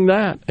controlling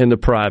that in the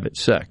private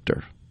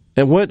sector?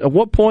 And at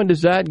what point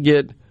does that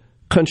get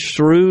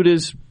construed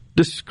as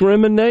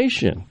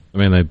discrimination? I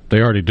mean, they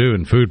already do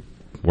in food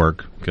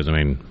work because, I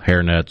mean,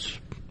 hair nets,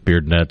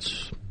 beard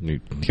nets, you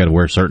got to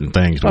wear certain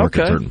things to work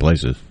in certain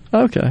places.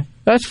 Okay.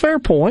 That's a fair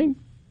point.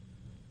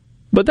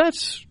 But I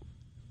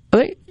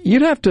think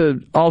you'd have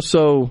to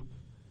also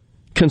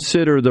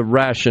consider the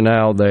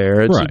rationale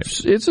there.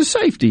 It's a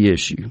safety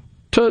issue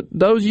to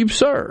those you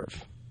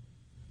serve.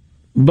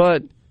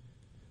 But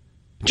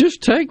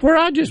just take where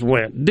I just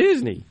went,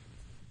 Disney.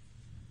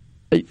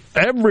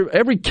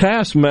 Every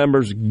cast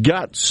member's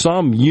got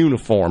some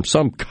uniform,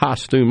 some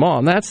costume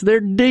on. That's their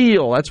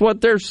deal. That's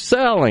what they're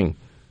selling.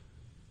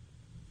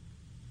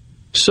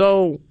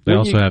 So they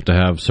also have to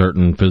have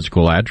certain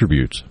physical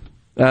attributes.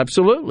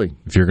 Absolutely.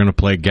 If you're going to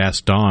play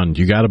Gaston,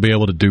 you got to be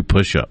able to do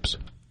push-ups.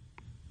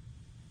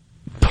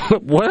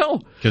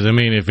 Well, because I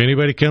mean, if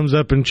anybody comes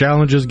up and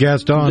challenges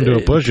Gaston to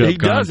a push-up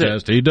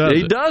contest, he does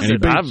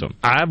it.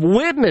 I've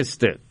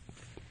witnessed it.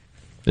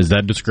 Is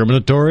that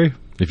discriminatory?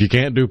 If you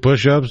can't do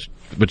push-ups,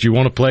 but you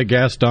want to play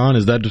Gaston,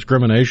 is that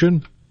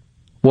discrimination?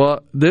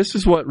 Well, this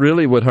is what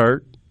really would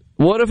hurt.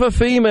 What if a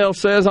female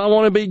says, I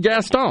want to be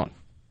Gaston?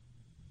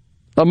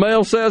 A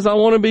male says, I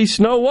want to be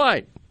Snow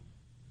White.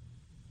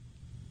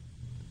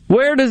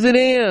 Where does it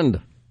end?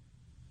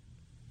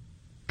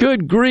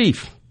 Good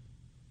grief.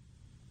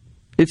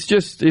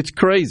 It's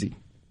crazy.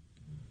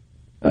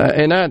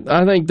 And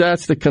I think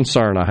that's the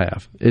concern I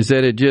have, is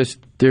that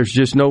there's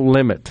just no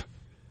limit.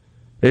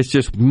 It's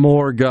just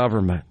more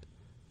government.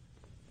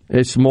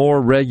 It's more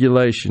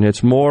regulation.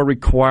 It's more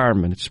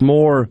requirement. It's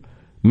more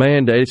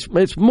mandate.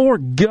 It's more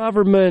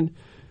government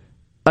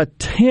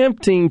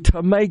attempting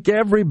to make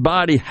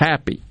everybody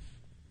happy.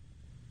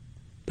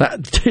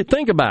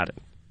 Think about it.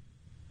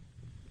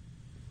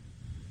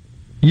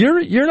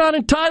 You're not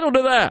entitled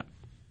to that.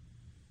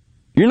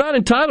 You're not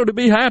entitled to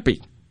be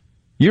happy.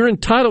 You're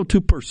entitled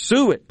to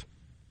pursue it.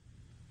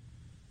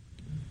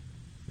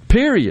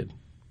 Period.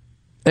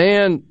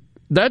 And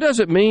that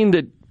doesn't mean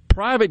that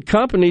private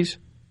companies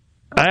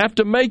have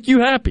to make you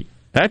happy.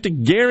 Have to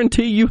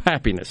guarantee you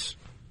happiness.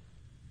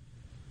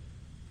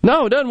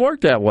 No, it doesn't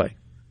work that way.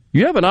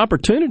 You have an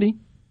opportunity.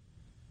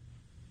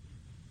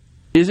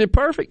 Is it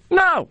perfect?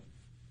 No.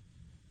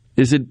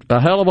 Is it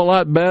a hell of a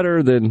lot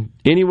better than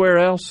anywhere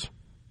else?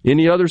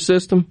 Any other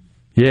system?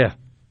 Yeah.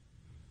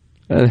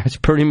 That's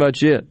pretty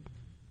much it.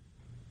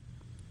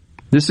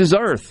 This is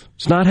earth.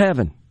 It's not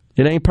heaven.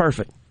 It ain't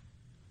perfect.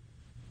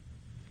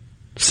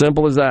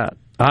 Simple as that.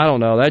 I don't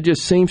know. That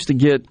just seems to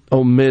get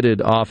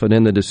omitted often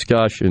in the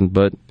discussion,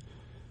 but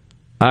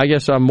I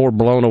guess I'm more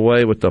blown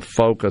away with the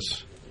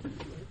focus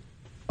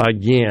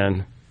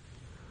again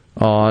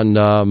on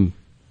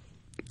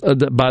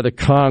by the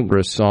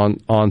Congress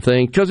on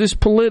things, because it's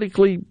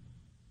politically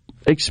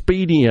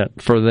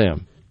expedient for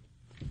them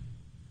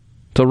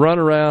to run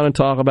around and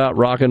talk about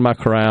rocking my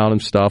crown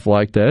and stuff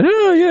like that.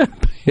 Oh, yeah.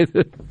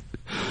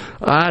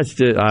 I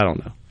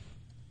don't know.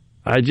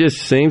 It just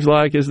seems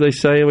like, as they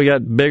say, we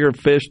got bigger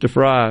fish to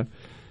fry.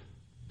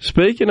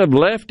 Speaking of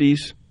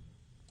lefties,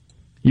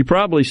 you've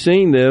probably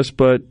seen this,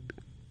 but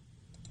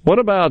What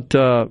about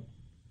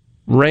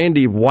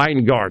Randy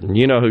Weingarten?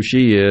 You know who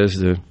she is,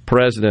 the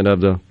president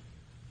of the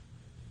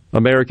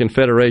American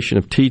Federation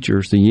of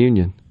Teachers, the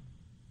union.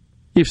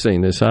 You've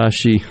seen this, huh?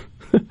 She,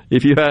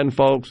 if you hadn't,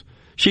 folks,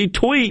 she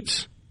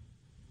tweets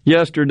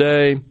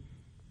yesterday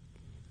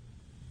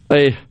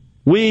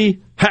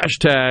we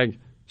hashtag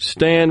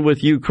stand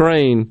with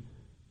Ukraine,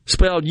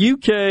 spelled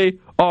Ukraine.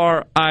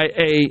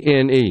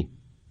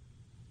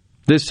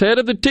 This head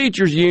of the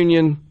teachers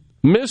union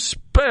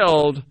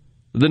misspelled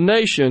the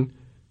nation.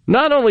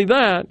 Not only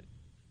that,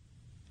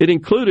 it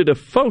included a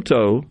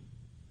photo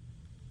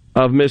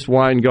of Miss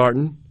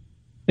Weingarten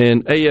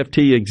and AFT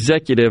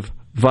Executive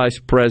Vice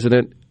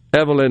President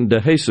Evelyn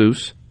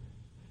DeJesus,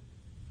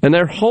 and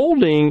they're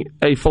holding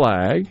a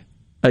flag,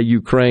 a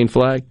Ukraine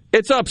flag.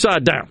 It's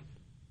upside down.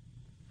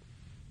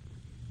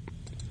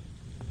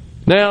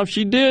 Now,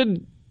 she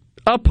did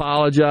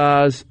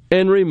apologize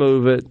and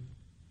remove it.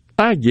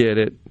 I get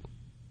it.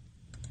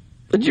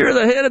 But you're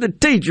the head of the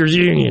teachers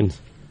union.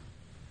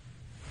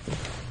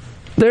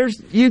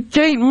 You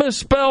can't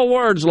misspell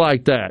words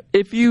like that.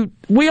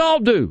 We all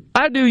do.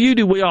 I do, you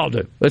do, we all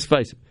do. Let's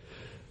face it.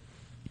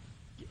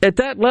 At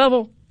that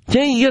level,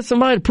 can't you get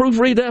somebody to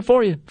proofread that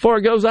for you before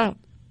it goes out?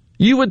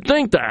 You would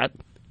think that.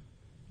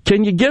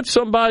 Can you get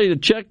somebody to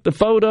check the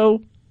photo?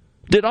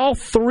 Did all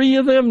three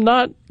of them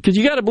not? Because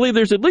you got to believe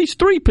there's at least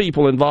three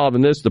people involved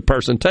in this. The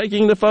person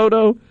taking the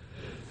photo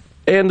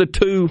and the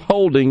two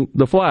holding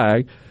the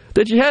flag.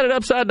 That you had it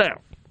upside down.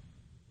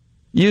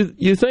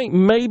 You think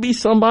maybe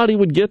somebody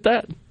would get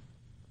that?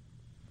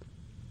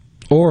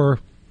 Or,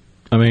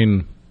 I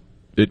mean,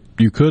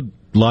 you could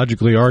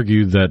logically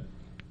argue that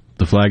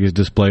the flag is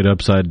displayed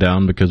upside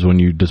down because when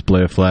you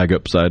display a flag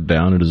upside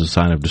down, it is a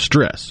sign of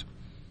distress.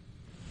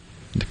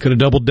 They could have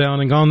doubled down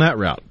and gone that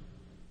route.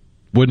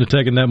 Wouldn't have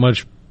taken that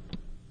much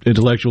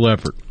intellectual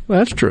effort. Well,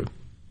 that's true.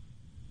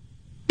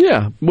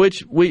 Yeah,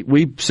 which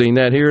we've seen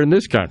that here in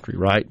this country,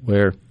 right?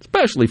 Where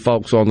especially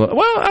folks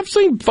I've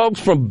seen folks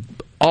from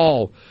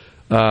all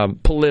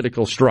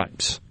political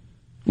stripes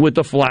with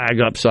the flag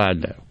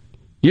upside down.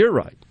 You're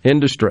right, in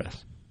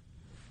distress.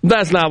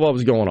 That's not what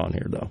was going on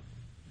here, though.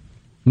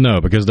 No,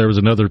 because there was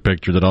another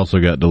picture that also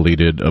got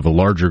deleted of a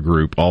larger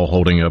group all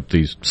holding up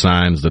these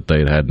signs that they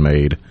had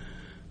made.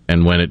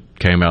 And when it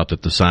came out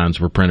that the signs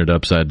were printed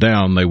upside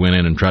down, they went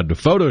in and tried to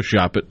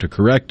Photoshop it to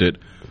correct it,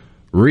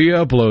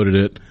 re-uploaded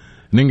it,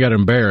 and then got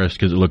embarrassed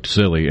because it looked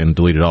silly and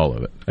deleted all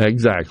of it.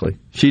 Exactly.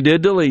 She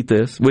did delete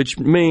this, which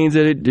means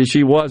that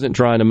she wasn't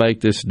trying to make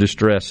this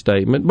distress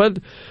statement. But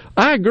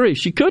I agree.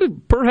 She could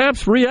have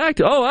perhaps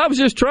reacted. Oh, I was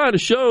just trying to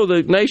show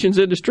the nation's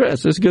in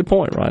distress. That's a good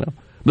point, Rhino.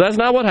 But that's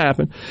not what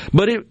happened.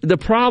 But the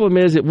problem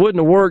is it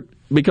wouldn't have worked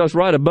because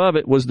right above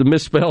it was the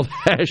misspelled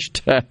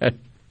hashtag.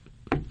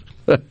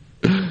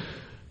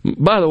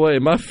 By the way,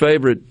 my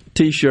favorite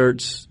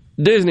T-shirts,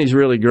 Disney's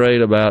really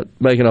great about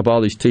making up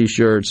all these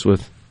T-shirts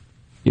with,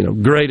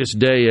 greatest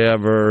day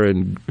ever.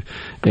 And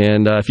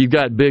if you've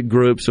got big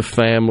groups of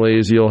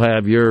families, you'll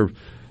have your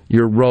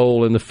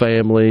role in the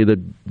family, the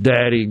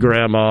daddy,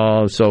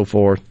 grandma, and so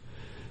forth.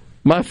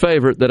 My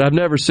favorite that I've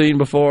never seen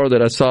before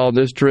that I saw on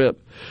this trip,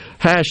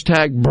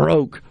 hashtag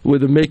broke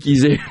with the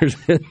Mickey's ears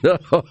in the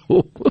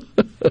hole.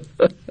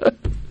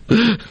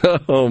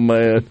 Oh,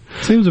 man.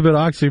 Seems a bit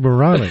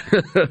oxymoronic.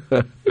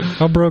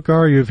 How broke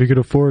are you if you could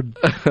afford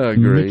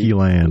Mickey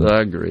Land?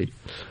 I agree.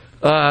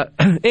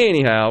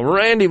 Anyhow,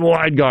 Randy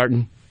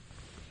Weingarten.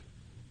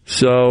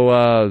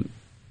 So,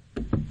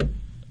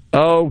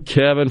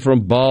 Kevin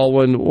from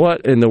Baldwin,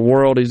 what in the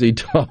world is he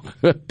talking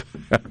about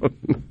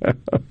now?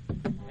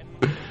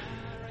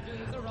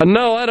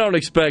 No, I don't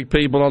expect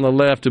people on the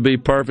left to be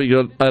perfect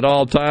at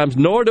all times,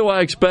 nor do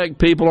I expect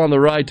people on the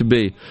right to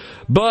be.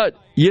 But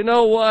you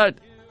know what?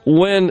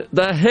 When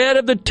the head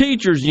of the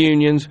teachers'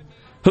 unions,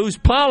 whose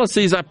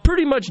policies I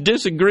pretty much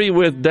disagree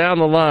with down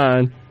the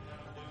line,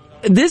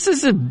 this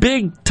is a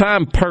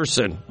big-time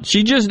person.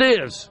 She just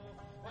is.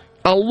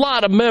 A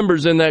lot of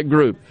members in that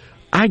group.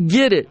 I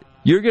get it.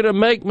 You're going to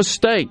make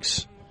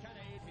mistakes.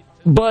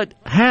 But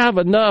have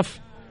enough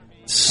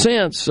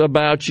sense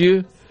about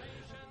you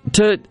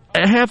to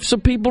have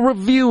some people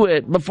review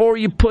it before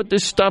you put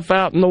this stuff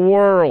out in the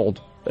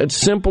world. It's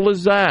simple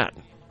as that.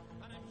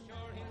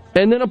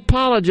 And then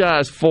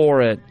apologize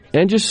for it.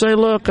 And just say,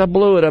 look, I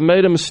blew it. I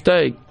made a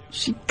mistake.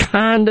 She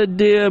kind of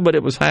did, but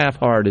it was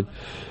half-hearted,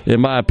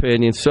 in my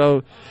opinion.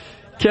 So,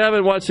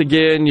 Kevin, once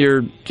again,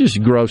 you're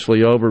just grossly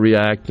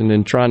overreacting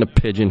and trying to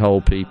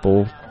pigeonhole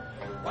people.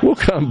 We'll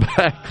come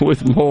back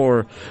with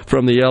more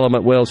from the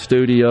Element Well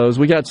studios.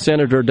 We got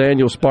Senator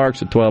Daniel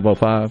Sparks at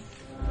 12:05.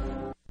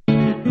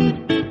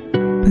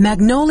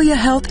 Magnolia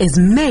Health is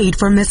made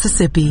for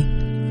Mississippi.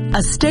 A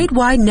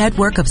statewide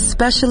network of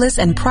specialists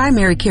and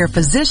primary care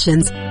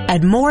physicians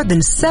at more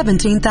than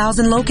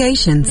 17,000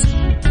 locations.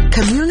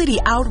 Community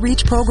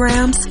outreach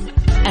programs,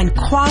 and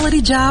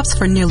quality jobs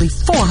for nearly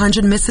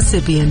 400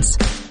 Mississippians.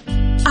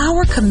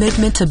 Our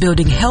commitment to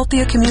building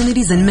healthier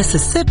communities in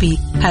Mississippi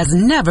has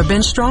never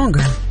been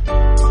stronger.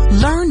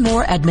 Learn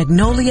more at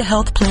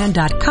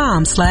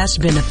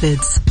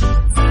magnoliahealthplan.com/benefits.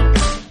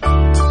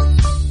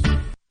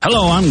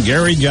 Hello, I'm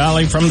Gary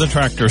Jolly from the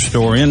Tractor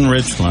Store in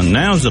Richland.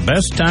 Now's the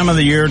best time of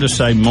the year to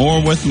save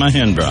more with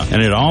Mahindra,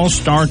 and it all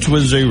starts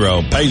with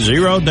zero. Pay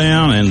zero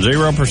down and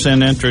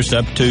 0% interest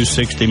up to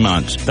 60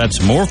 months.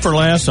 That's more for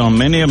less on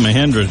many of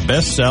Mahindra's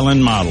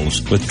best-selling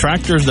models, with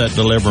tractors that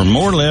deliver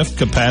more lift,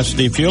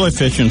 capacity, fuel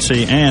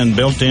efficiency, and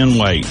built-in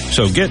weight.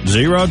 So get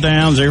zero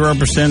down,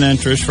 0%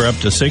 interest for up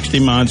to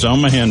 60 months on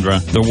Mahindra,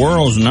 the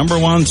world's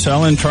 #1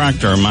 selling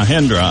tractor,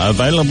 Mahindra,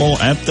 available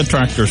at the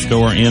Tractor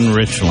Store in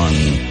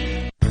Richland.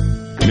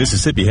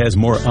 Mississippi has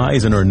more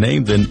eyes in our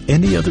name than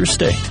any other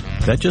state.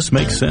 That just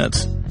makes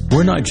sense.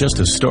 We're not just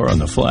a star on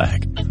the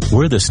flag.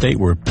 We're the state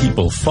where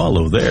people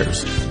follow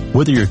theirs.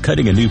 Whether you're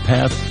cutting a new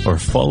path or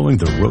following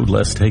the road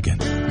less taken,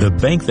 the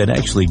bank that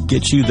actually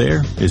gets you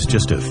there is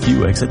just a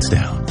few exits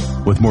down.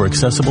 With more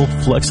accessible,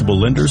 flexible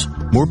lenders,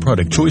 more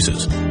product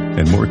choices,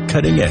 and more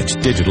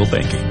cutting-edge digital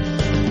banking.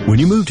 When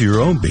you move to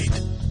your own beat,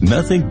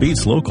 nothing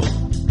beats local.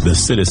 The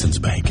Citizens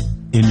Bank.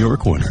 In your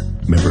corner.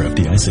 Member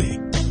FDIC.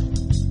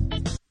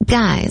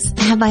 Guys,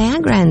 have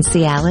Viagra and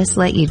Cialis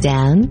let you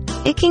down?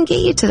 It can get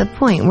you to the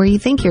point where you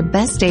think your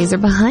best days are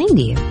behind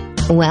you.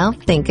 Well,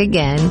 think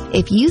again.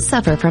 If you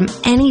suffer from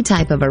any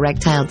type of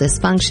erectile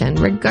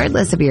dysfunction,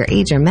 regardless of your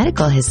age or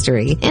medical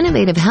history,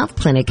 Innovative Health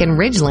Clinic in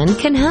Ridgeland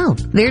can help.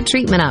 Their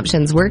treatment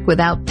options work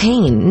without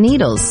pain,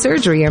 needles,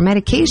 surgery, or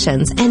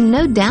medications, and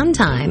no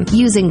downtime,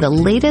 using the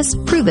latest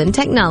proven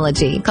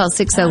technology. Call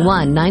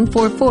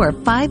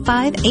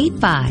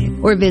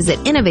 601-944-5585 or visit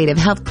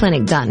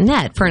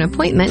innovativehealthclinic.net for an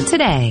appointment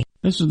today.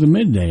 This is the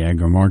Midday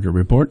Agri-Market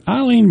Report.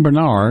 Eileen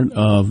Bernard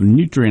of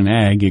Nutrient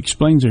Ag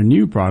explains her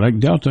new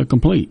product, Delta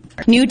Complete.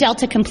 New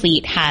Delta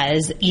Complete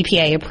has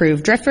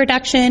EPA-approved drift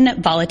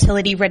reduction,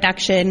 volatility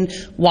reduction,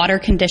 water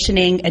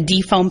conditioning, a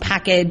defoam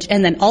package,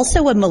 and then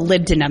also a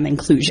molybdenum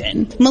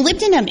inclusion.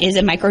 Molybdenum is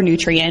a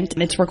micronutrient.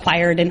 It's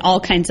required in all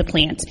kinds of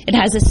plants. It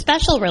has a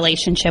special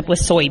relationship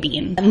with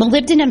soybean.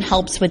 Molybdenum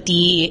helps with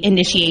the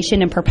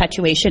initiation and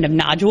perpetuation of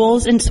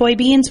nodules in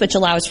soybeans, which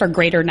allows for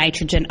greater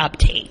nitrogen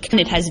uptake. And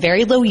it has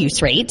very low use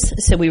rates,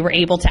 so we were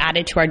able to add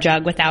it to our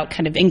jug without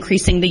kind of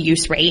increasing the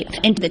use rate.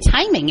 And the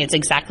timing is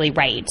exactly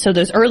right. So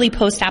those early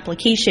post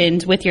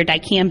applications with your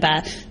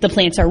dicamba, the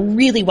plants are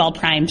really well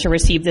primed to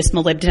receive this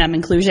molybdenum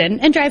inclusion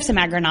and drive some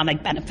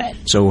agronomic benefit.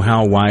 So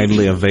how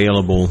widely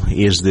available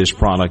is this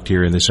product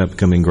here in this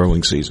upcoming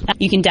growing season?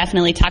 You can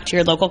definitely talk to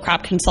your local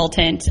crop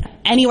consultant.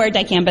 Anywhere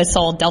dicamba is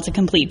sold, Delta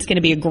Complete is going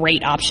to be a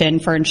great option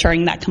for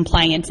ensuring that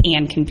compliance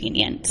and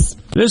convenience.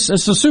 This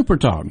is the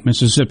SuperTalk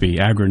Mississippi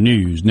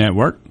Agri-News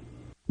Network.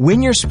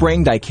 When you're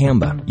spraying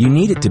dicamba, you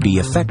need it to be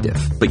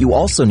effective, but you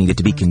also need it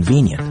to be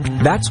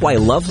convenient. That's why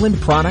Loveland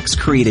Products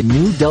created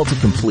new Delta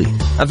Complete,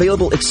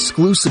 available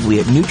exclusively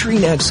at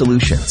Nutrient Ag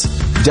Solutions.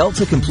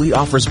 Delta Complete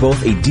offers both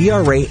a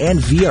DRA and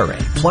VRA,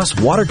 plus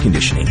water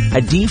conditioning,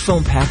 a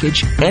defoam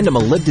package, and a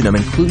molybdenum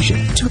inclusion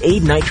to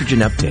aid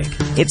nitrogen uptake.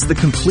 It's the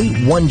complete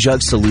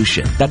one-jug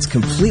solution that's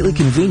completely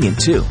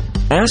convenient, too.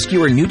 Ask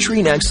your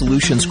Nutrient Ag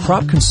Solutions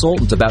crop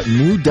consultant about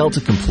new Delta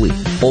Complete.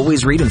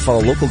 Always read and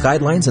follow local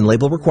guidelines and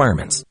label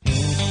requirements.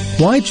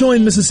 Why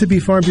join Mississippi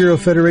Farm Bureau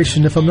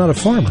Federation if I'm not a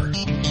farmer?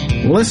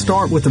 Well, let's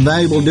start with the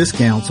valuable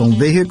discounts on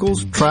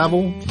vehicles,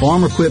 travel,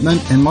 farm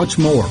equipment, and much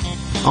more,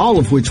 all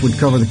of which would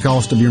cover the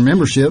cost of your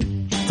membership.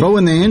 Throw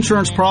in the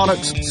insurance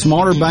products,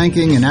 smarter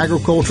banking, and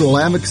agricultural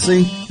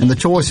advocacy, and the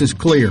choice is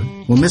clear.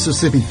 When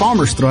Mississippi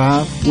farmers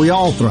thrive, we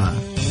all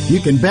thrive. You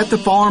can bet the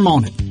farm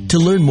on it. To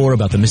learn more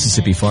about the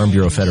Mississippi Farm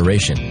Bureau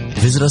Federation,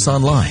 visit us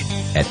online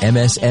at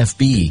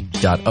msfb.org.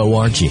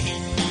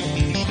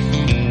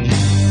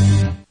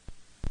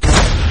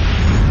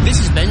 This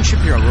is Ben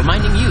Shapiro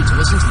reminding you to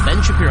listen to The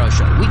Ben Shapiro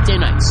Show weekday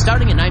nights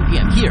starting at 9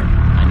 p.m. here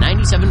on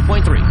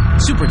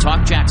 97.3 Super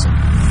Talk Jackson.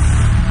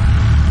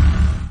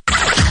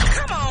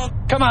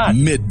 Come on.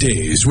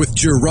 Middays with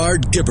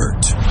Gerard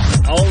Gibert.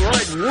 All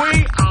right,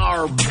 we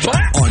are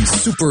back on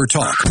Super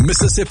Talk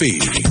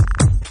Mississippi.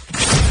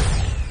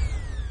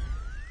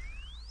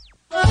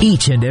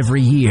 Each and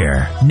every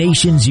year,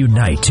 nations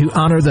unite to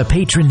honor the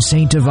patron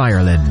saint of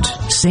Ireland,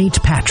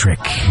 St. Patrick.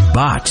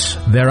 But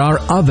there are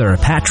other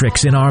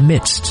Patricks in our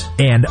midst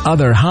and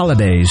other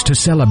holidays to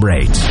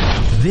celebrate.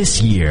 This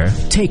year,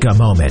 take a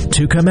moment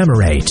to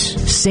commemorate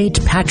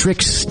St.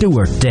 Patrick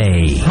Stewart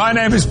Day. My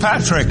name is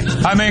Patrick.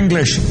 I'm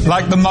English,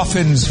 like the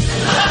muffins.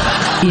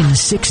 In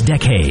 6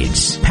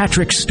 decades,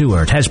 Patrick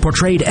Stewart has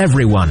portrayed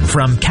everyone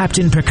from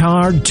Captain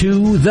Picard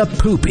to the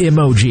poop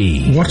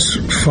emoji. What's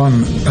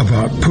fun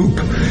about poop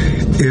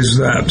is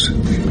that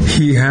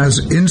he has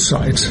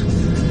insight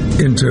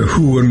into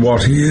who and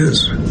what he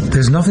is.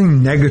 There's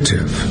nothing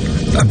negative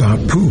about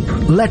poop.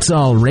 Let's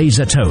all raise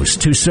a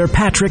toast to Sir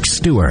Patrick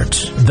Stewart,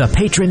 the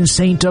patron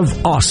saint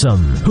of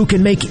awesome, who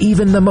can make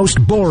even the most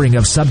boring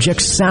of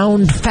subjects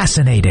sound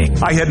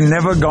fascinating. I had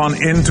never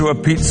gone into a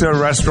pizza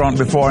restaurant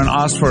before and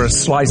asked for a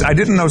slice. I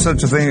didn't know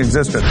such a thing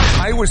existed.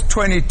 I was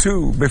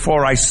 22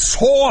 before I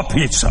saw a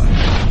pizza.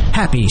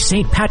 Happy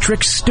St.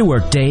 Patrick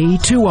Stewart Day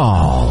to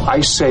all.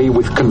 I say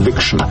with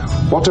conviction,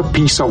 what a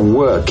piece of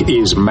work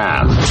is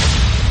man.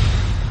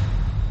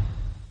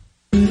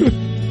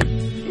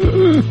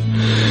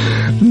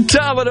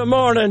 Top of the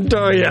morning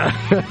to you.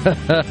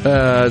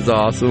 That's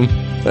awesome.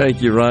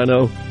 Thank you,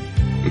 Rhino.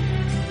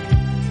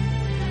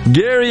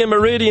 Gary in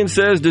Meridian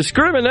says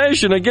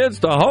discrimination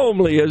against the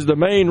homely is the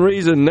main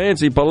reason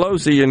Nancy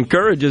Pelosi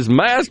encourages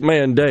mask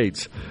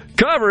mandates.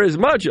 Cover as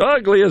much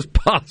ugly as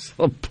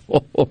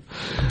possible.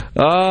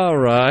 All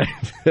right.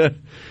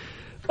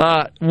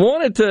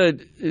 Wanted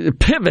to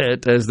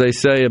pivot, as they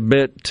say, a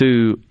bit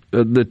to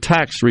the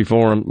tax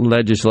reform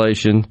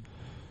legislation.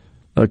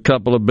 A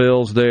couple of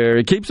bills there.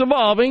 It keeps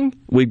evolving.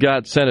 We've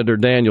got Senator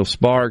Daniel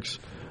Sparks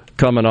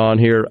coming on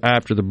here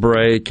after the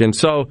break. And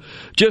so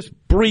just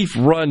brief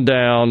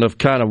rundown of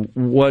kind of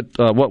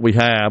what we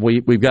have.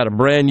 We've got a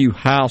brand new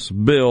House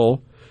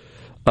bill,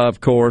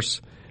 of course,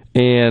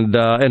 and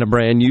a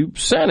brand new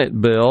Senate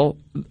bill.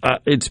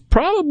 It's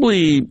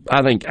probably,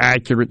 I think,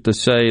 accurate to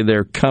say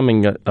they're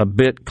coming a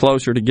bit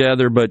closer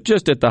together, but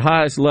just at the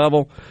highest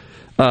level,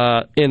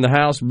 in the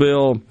House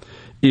bill,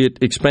 it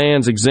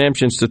expands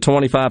exemptions to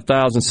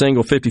 25,000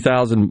 single,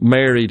 50,000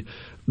 married.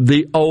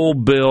 The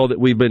old bill that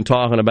we've been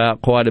talking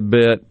about quite a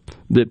bit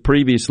that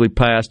previously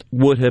passed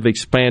would have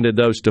expanded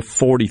those to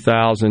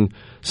 40,000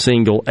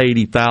 single,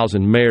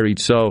 80,000 married.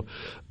 So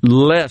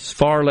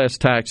far less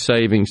tax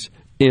savings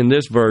in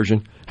this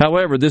version.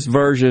 However, this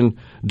version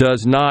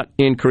does not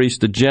increase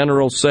the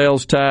general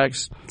sales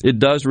tax. It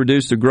does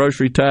reduce the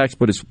grocery tax,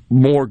 but it's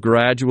more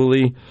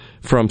gradually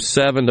from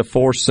 7 to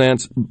 4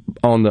 cents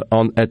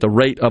at the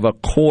rate of a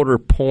quarter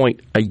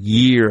point a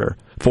year.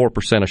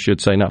 4%, I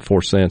should say, not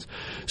 4 cents.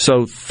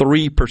 So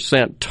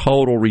 3%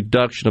 total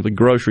reduction of the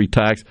grocery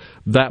tax.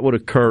 That would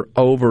occur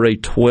over a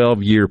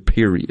 12-year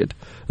period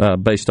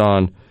based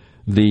on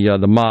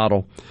the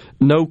model.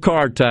 No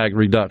card tag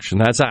reduction.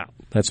 That's out.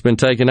 That's been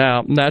taken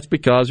out, and that's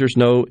because there's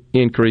no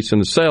increase in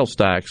the sales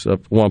tax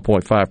of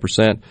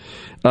 1.5%.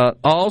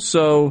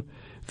 Also,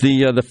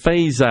 the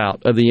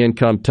phase-out of the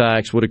income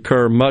tax would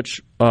occur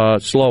much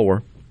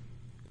slower,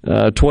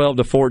 12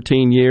 to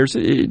 14 years.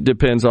 It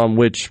depends on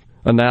which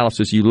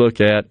analysis you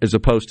look at, as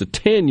opposed to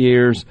 10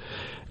 years.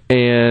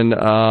 And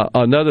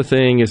another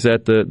thing is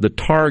that the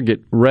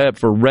target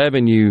for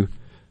revenue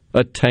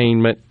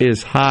attainment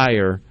is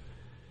higher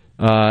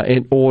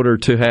in order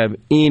to have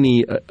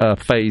any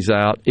phase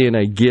out in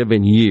a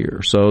given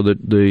year. So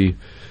the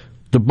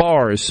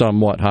bar is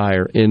somewhat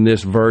higher in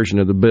this version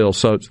of the bill.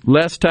 So it's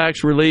less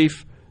tax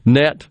relief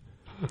net.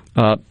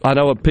 I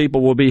know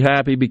people will be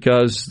happy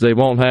because they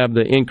won't have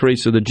the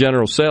increase of the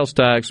general sales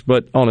tax,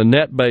 but on a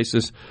net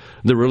basis,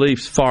 the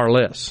relief's far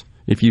less.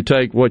 If you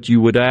take what you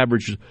would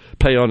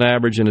pay on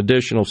average in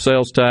additional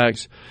sales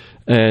tax,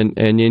 and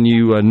then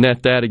you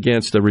net that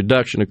against the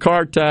reduction of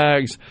card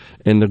tags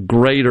and the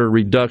greater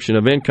reduction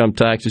of income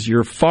taxes,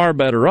 you're far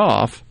better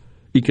off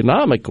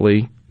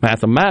economically,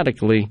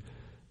 mathematically,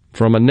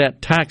 from a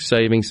net tax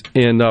savings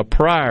in the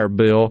prior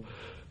bill.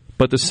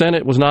 But the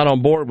Senate was not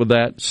on board with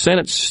that.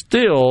 Senate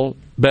still,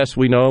 best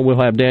we know,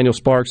 we'll have Daniel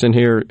Sparks in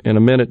here in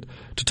a minute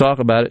to talk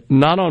about it,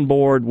 not on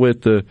board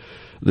with the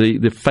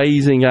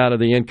phasing out of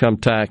the income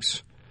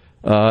tax,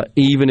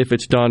 even if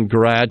it's done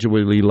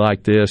gradually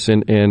like this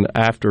and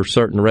after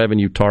certain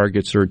revenue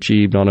targets are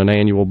achieved on an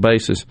annual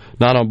basis.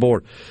 Not on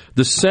board.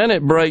 The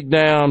Senate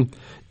breakdown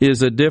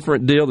is a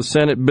different deal. The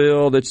Senate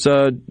bill that's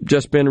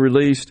just been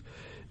released,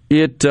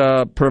 it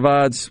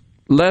provides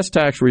less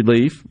tax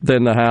relief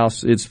than the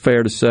House, it's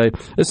fair to say.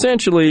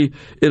 Essentially,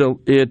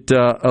 it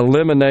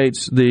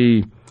eliminates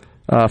the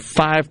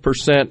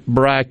 5%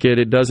 bracket.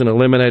 It doesn't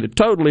eliminate it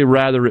totally.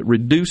 Rather, it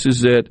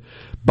reduces it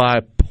by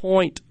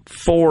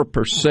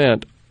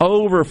 0.4%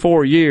 over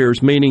 4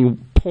 years,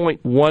 meaning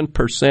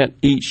 0.1%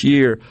 each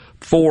year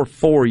for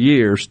 4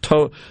 years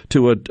to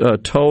a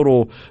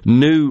total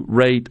new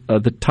rate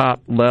of the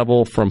top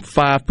level from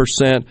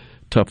 5%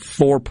 to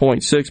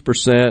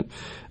 4.6%.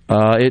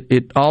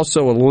 It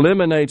also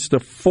eliminates the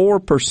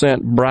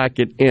 4%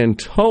 bracket in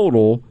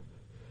total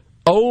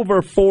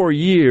over 4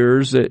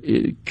 years,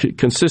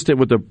 consistent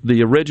with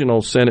the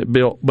original Senate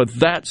bill, but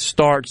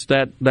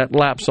that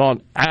laps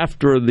on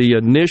after the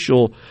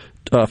initial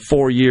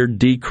 4-year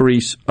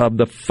decrease of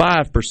the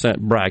 5%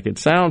 bracket.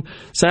 Sounds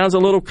a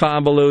little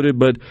convoluted,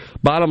 but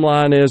bottom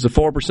line is the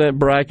 4%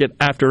 bracket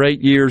after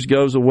 8 years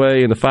goes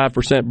away, and the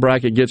 5%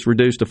 bracket gets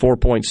reduced to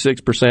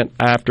 4.6%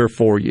 after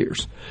 4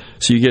 years.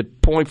 So you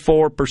get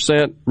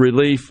 0.4%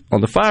 relief on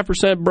the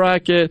 5%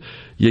 bracket.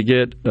 You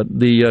get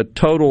the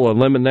total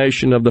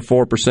elimination of the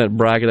 4%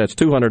 bracket. That's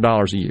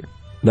 $200 a year.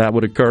 That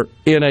would occur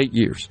in 8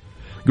 years.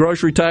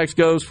 Grocery tax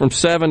goes from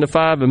 7 to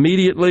 5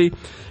 immediately,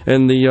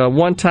 and the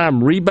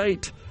one-time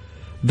rebate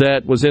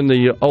that was in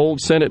the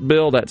old Senate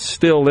bill, that's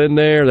still in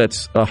there.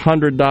 That's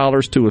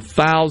 $100 to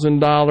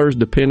 $1,000,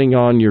 depending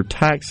on your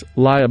tax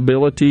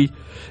liability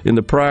in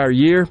the prior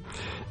year,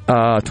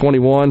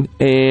 21,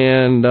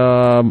 and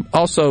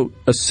also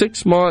a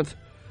 6-month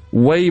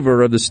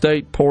waiver of the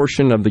state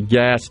portion of the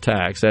gas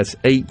tax. That's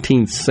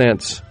 18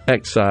 cents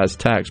excise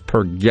tax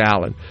per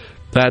gallon.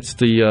 That's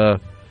the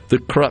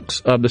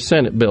crux of the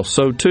Senate bill.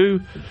 So two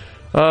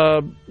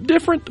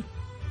different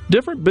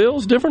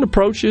bills, different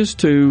approaches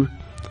to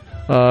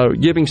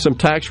giving some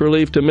tax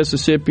relief to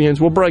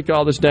Mississippians. We'll break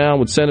all this down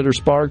with Senator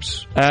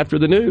Sparks after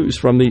the news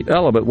from the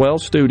Element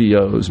Wealth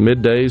Studios.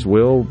 Middays,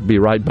 we'll be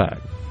right back.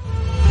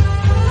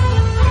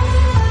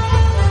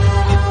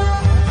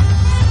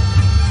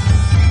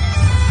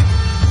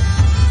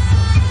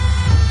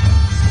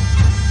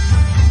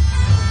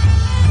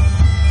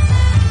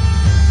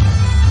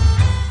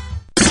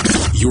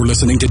 You're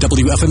listening to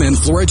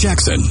WFMN Flora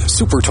Jackson,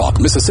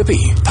 SuperTalk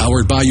Mississippi,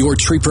 powered by your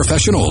tree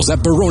professionals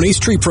at Barone's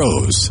Tree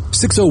Pros,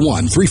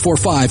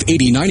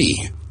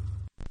 601-345-8090.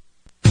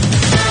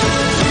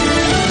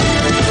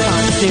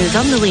 News.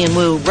 I'm Lillian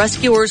Wu.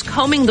 Rescuers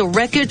combing the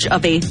wreckage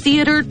of a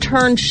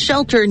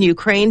theater-turned-shelter in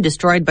Ukraine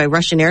destroyed by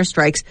Russian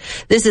airstrikes.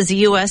 This as the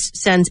U.S.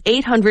 sends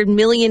 $800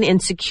 million in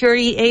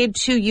security aid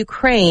to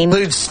Ukraine.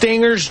 Includes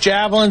Stingers,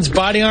 Javelins,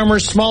 body armor,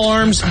 small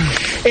arms,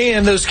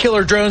 and those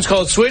killer drones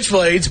called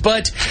Switchblades.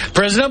 But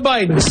President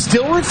Biden is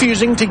still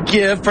refusing to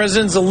give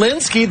President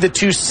Zelensky the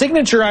two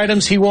signature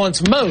items he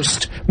wants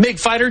most: MiG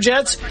fighter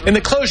jets and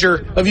the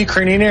closure of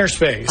Ukrainian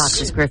airspace.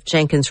 Fox's Griff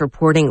Jenkins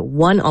reporting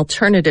one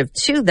alternative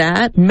to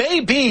that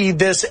may be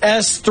this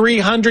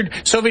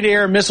S-300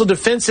 Soviet-era missile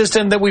defense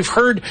system that we've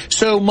heard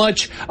so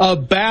much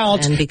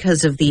about. And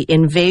because of the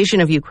invasion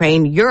of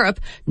Ukraine, Europe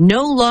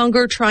no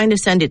longer trying to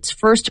send its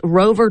first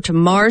rover to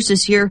Mars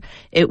this year.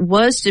 It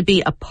was to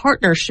be a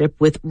partnership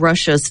with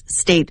Russia's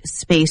State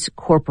Space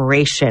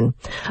Corporation.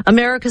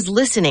 America's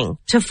listening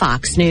to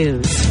Fox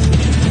News.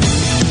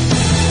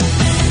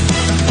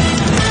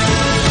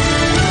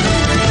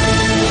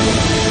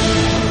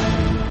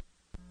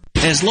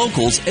 As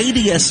locals,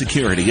 ADS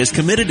Security is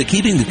committed to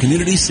keeping the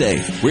community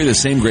safe. We're the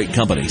same great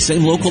company,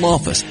 same local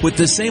office, with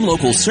the same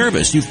local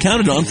service you've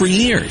counted on for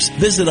years.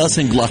 Visit us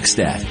in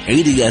Gluckstadt.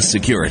 ADS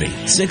Security,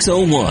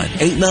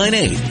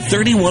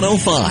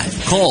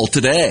 601-898-3105. Call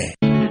today.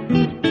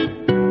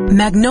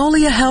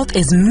 Magnolia Health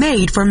is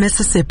made for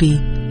Mississippi.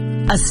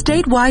 A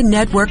statewide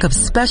network of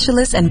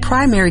specialists and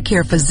primary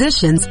care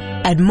physicians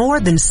at more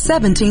than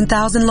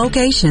 17,000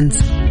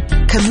 locations.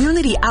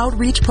 Community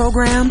outreach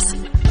programs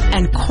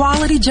and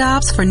quality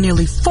jobs for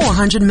nearly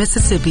 400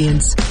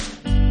 Mississippians.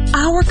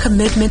 Our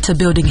commitment to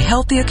building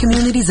healthier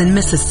communities in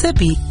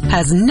Mississippi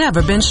has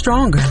never been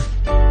stronger.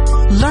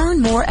 Learn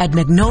more at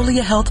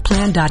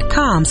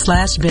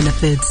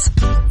magnoliahealthplan.com/benefits.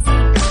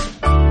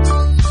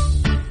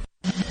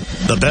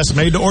 The best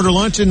made-to-order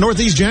lunch in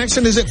Northeast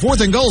Jackson is at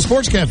 4th and Gold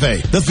Sports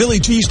Cafe. The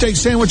Philly cheesesteak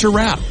sandwich or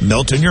wrap,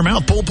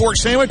 melt-in-your-mouth pulled pork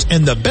sandwich,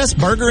 and the best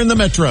burger in the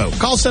metro.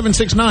 Call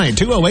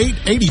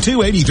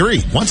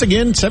 769-208-8283. Once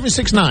again,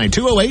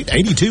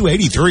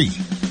 769-208-8283.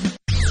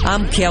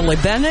 I'm Kelly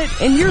Bennett,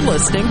 and you're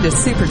listening to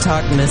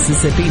SuperTalk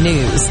Mississippi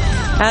News.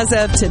 As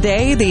of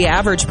today, the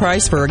average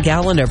price for a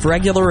gallon of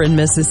regular in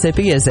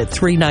Mississippi is at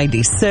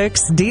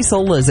 $3.96.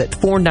 Diesel is at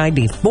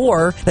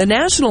 $4.94. The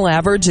national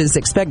average is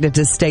expected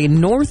to stay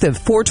north of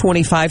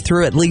 $4.25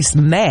 through at least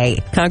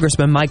May.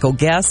 Congressman Michael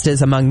Guest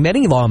is among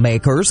many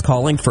lawmakers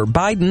calling for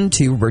Biden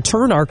to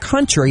return our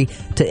country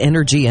to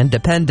energy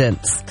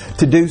independence.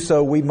 To do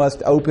so, we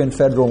must open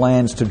federal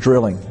lands to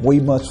drilling. We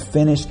must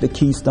finish the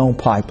Keystone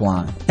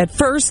Pipeline. At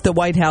first, the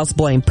White House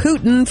blamed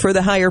Putin for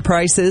the higher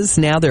prices.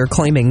 Now they're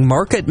claiming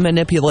market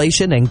manipulation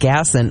and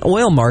gas and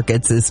oil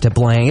markets is to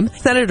blame.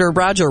 Senator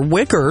Roger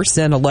Wicker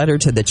sent a letter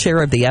to the chair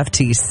of the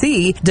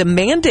FTC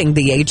demanding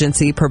the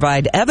agency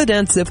provide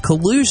evidence of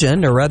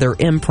collusion or other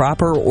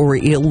improper or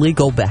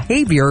illegal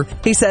behavior.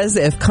 He says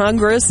if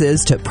Congress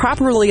is to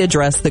properly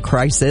address the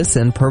crisis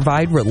and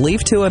provide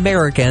relief to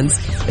Americans,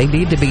 they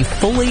need to be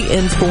fully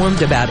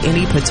informed about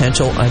any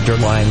potential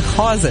underlying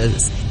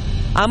causes.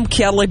 I'm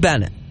Kelly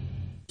Bennett.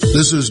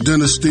 This is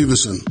Dennis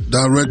Stevenson,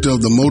 Director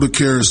of the Motor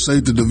Carrier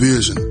Safety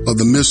Division of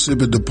the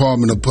Mississippi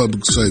Department of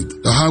Public Safety.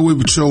 The Highway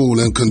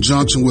Patrol, in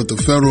conjunction with the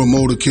Federal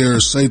Motor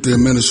Carrier Safety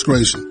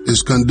Administration,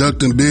 is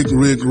conducting big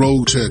rig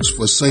road checks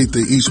for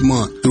safety each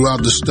month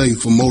throughout the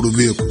state for motor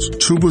vehicles.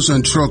 Troopers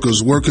and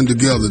truckers working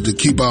together to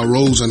keep our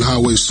roads and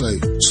highways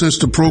safe. Since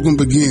the program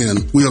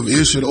began, we have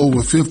issued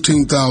over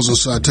 15,000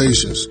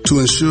 citations to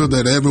ensure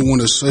that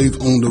everyone is safe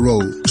on the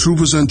road.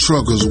 Troopers and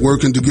truckers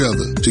working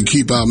together to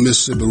keep our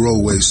Mississippi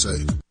roadways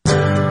safe.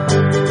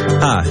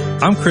 Hi,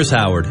 I'm Chris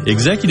Howard,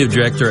 Executive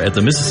Director at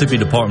the Mississippi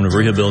Department of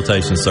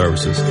Rehabilitation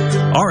Services.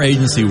 Our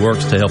agency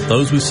works to help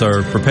those we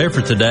serve prepare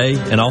for today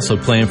and also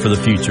plan for the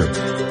future.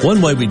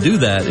 One way we do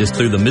that is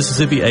through the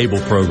Mississippi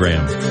ABLE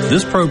program.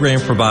 This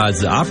program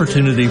provides the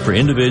opportunity for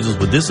individuals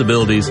with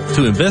disabilities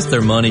to invest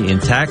their money in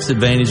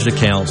tax-advantaged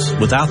accounts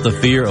without the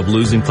fear of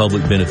losing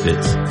public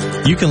benefits.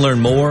 You can learn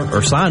more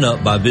or sign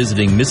up by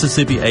visiting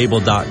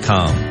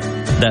MississippiABLE.com.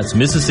 That's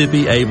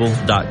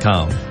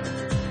MississippiABLE.com.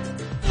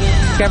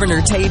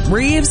 Governor Tate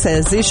Reeves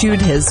has issued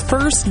his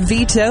first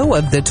veto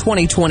of the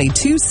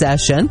 2022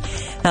 session.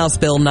 House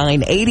Bill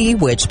 980,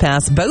 which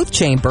passed both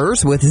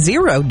chambers with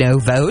 0 no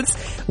votes,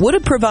 would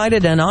have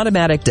provided an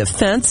automatic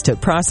defense to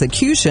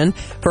prosecution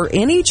for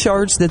any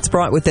charge that's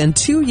brought within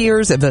 2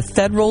 years of a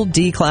federal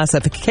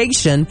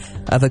declassification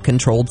of a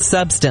controlled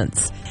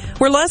substance.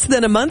 We're less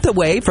than a month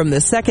away from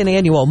the second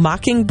annual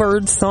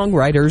Mockingbird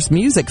Songwriters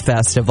Music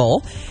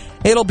Festival.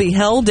 It'll be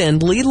held in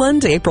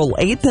Leland April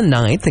 8th and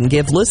 9th and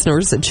give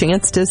listeners a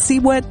chance to see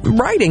what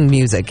writing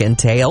music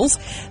entails.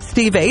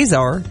 Steve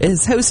Azar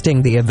is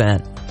hosting the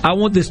event. I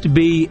want this to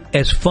be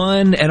as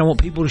fun, and I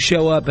want people to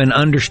show up and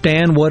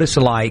understand what it's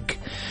like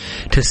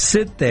to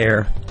sit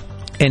there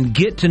and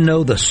get to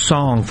know the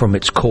song from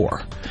its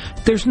core.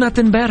 There's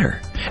nothing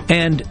better.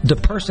 And the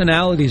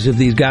personalities of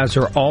these guys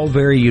are all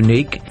very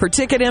unique. For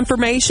ticket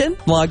information,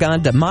 log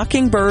on to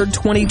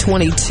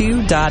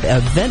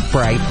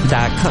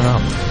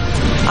mockingbird2022.eventbrite.com.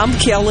 I'm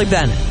Kelly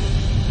Bennett.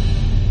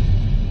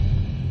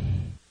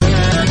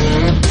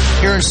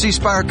 Here in C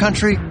Spire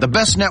country, the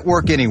best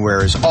network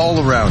anywhere is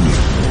all around you.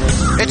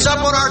 It's up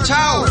on our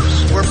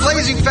towers, where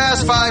blazing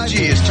fast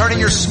 5G is turning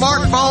your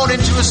smartphone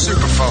into a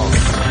superphone.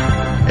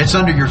 It's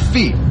under your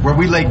feet, where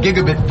we lay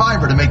gigabit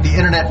fiber to make the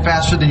internet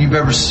faster than you've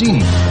ever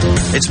seen.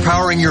 It's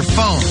powering your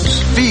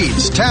phones,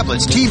 feeds,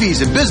 tablets,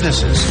 TVs, and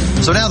businesses.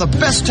 So now the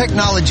best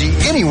technology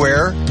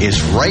anywhere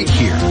is right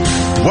here.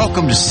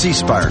 Welcome to C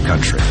Spire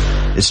country.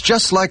 It's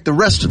just like the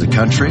rest of the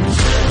country,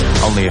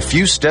 only a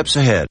few steps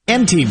ahead.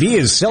 MTV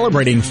is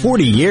celebrating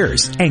 40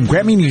 years, and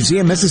Grammy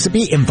Museum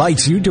Mississippi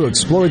invites you to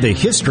explore the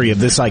history of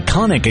this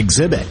iconic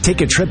exhibit. Take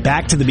a trip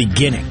back to the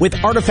beginning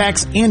with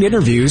artifacts and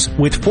interviews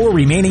with 4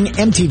 remaining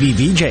MTV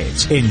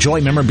VJs.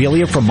 Enjoy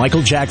memorabilia from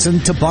Michael Jackson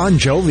to Bon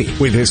Jovi,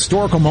 with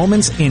historical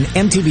moments in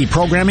MTV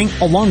programming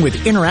along with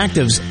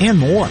interactives and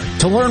more.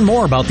 To learn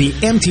more about the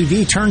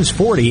MTV Turns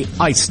 40,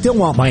 I Still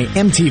Want My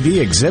MTV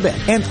exhibit,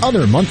 and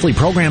other monthly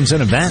programs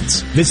and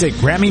events, visit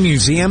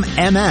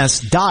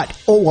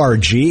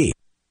GrammyMuseumMS.org. To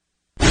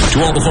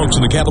all the folks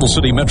in the Capital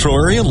City metro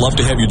area, love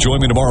to have you join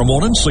me tomorrow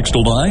morning, 6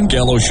 till 9,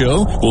 Gallo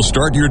Show. We'll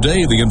start your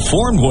day the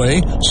informed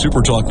way.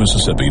 SuperTalk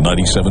Mississippi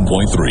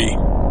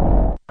 97.3.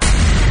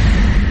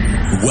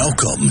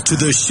 Welcome to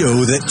the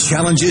show that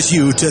challenges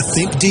you to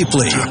think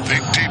deeply,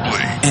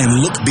 and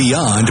look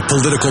beyond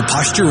political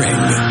posturing.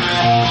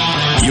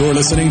 You're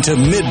listening to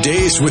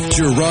Middays with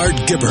Gerard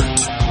Gibert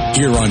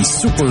here on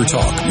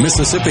SuperTalk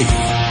Mississippi.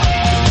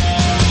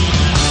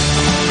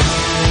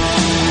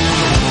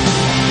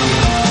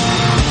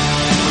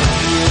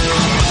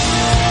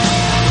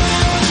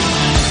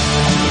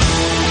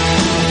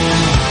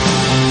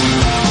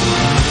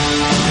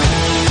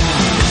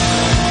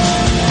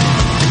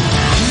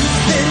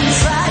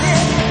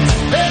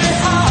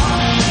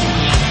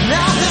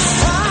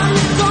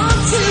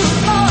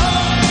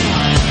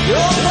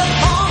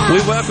 We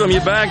welcome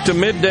you back to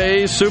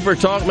Middays, Super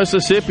Talk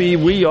Mississippi.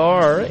 We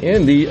are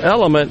in the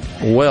Element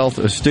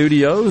Wealth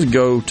Studios.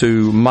 Go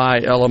to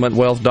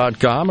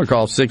myelementwealth.com or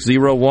call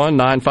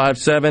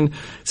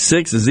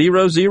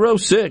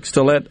 601-957-6006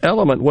 to let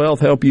Element Wealth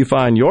help you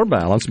find your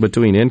balance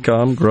between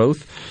income,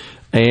 growth,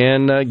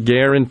 and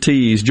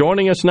guarantees.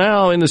 Joining us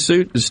now in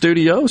the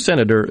studio,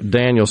 Senator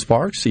Daniel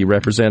Sparks. He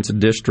represents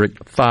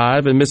District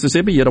 5 in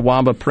Mississippi,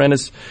 Itawamba,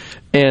 Prentiss,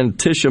 and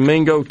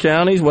Tishomingo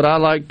counties. What I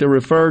like to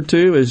refer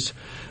to is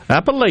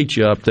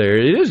Appalachia up there.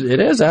 It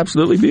is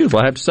absolutely beautiful.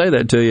 I have to say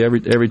that to you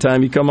every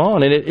time you come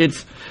on. And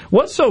it's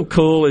what's so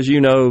cool, as you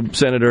know,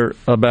 Senator,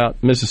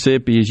 about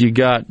Mississippi is you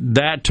got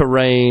that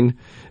terrain,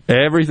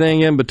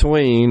 everything in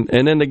between,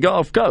 and then the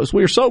Gulf Coast.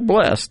 We are so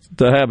blessed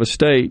to have a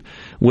state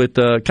with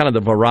kind of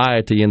the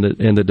variety and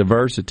the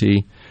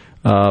diversity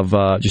of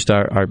just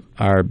our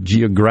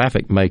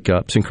geographic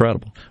makeup. It's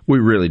incredible. We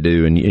really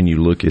do, and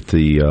you look at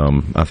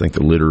the I think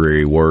the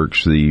literary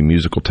works, the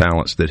musical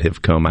talents that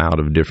have come out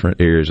of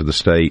different areas of the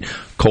state,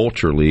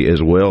 culturally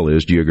as well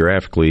as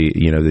geographically,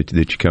 you know, that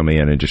you come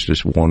in and just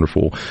this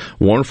wonderful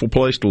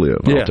place to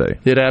live. I'll tell you.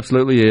 It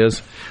absolutely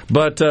is.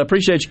 But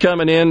appreciate you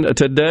coming in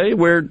today.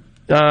 We're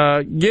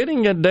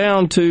getting it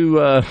down to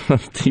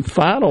the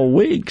final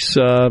weeks,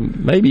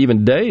 maybe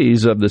even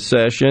days of the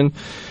session,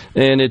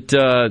 and it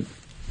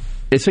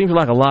seems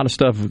like a lot of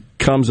stuff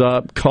comes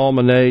up,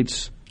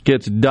 culminates,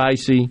 gets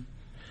dicey,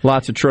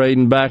 lots of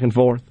trading back and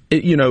forth.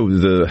 You know,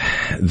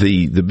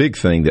 the big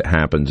thing that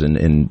happens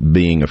in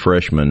being a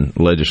freshman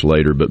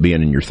legislator, but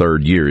being in your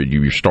third year,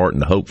 you're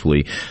starting to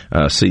hopefully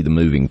see the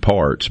moving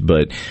parts.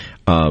 But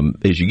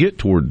as you get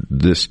toward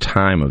this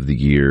time of the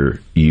year,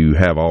 you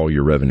have all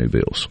your revenue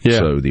bills. Yeah.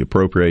 So the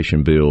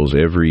appropriation bills,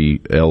 every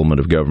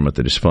element of government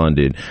that is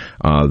funded,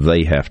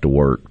 they have to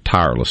work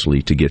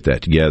tirelessly to get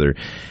that together.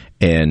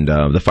 And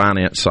the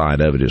finance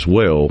side of it as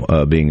well,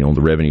 being on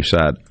the revenue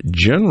side,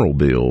 general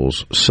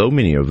bills, so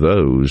many of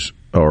those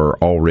are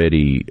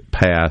already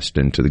passed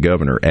into the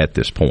governor at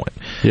this point.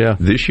 Yeah.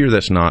 This year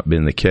that's not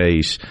been the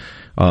case.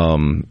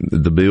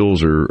 The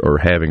bills are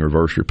having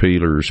reverse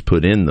repealers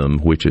put in them,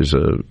 which is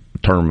a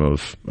term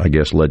of, I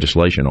guess,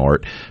 legislation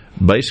art,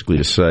 basically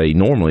to say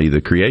normally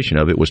the creation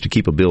of it was to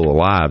keep a bill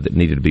alive that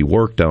needed to be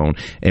worked on,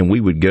 and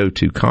we would go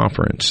to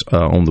conference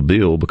on the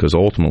bill because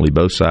ultimately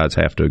both sides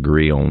have to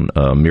agree on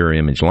mirror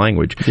image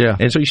language. Yeah.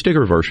 And so you stick a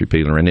reverse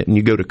repealer in it, and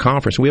you go to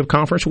conference. We have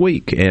conference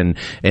week, and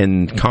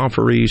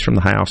conferees from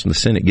the House and the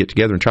Senate get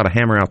together and try to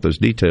hammer out those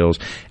details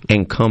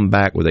and come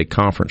back with a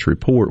conference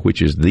report,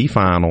 which is the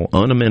final,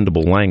 unamendable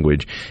acceptable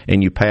language,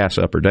 and you pass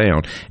up or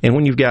down. And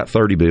when you've got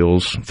 30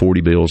 bills,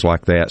 40 bills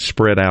like that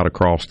spread out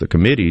across the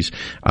committees,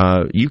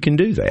 you can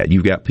do that.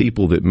 You've got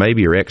people that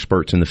maybe are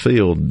experts in the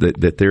field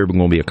that they're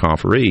going to be a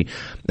conferee,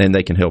 and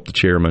they can help the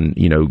chairman,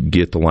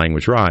 get the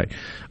language right.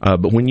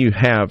 But when you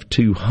have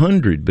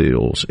 200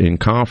 bills in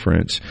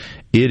conference,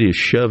 it is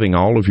shoving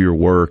all of your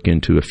work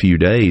into a few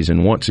days.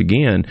 And once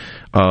again,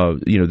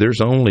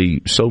 there's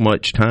only so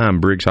much time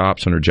Briggs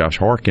Hobson or Josh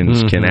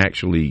Harkins can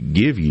actually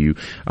give you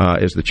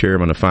as the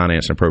chairman of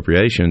Finance and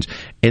Appropriations.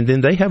 And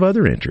then they have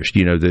other interests,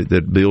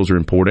 that bills are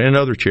important, and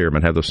other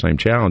chairmen have those same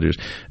challenges.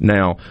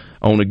 Now,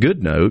 on a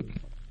good note,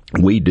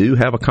 we do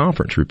have a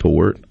conference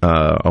report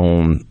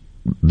on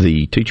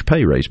the teacher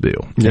pay raise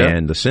bill,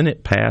 and the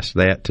Senate passed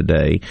that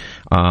today.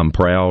 I'm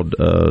proud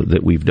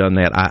that we've done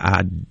that.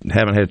 I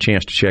haven't had a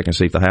chance to check and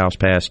see if the House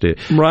passed it.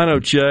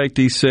 Rhino checked.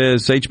 He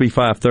says HB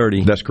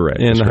 530. That's correct.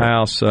 In the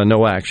House,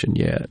 no action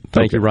yet.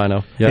 Thank you,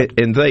 Rhino. Yep.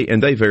 And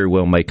they very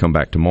well may come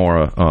back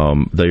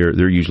tomorrow.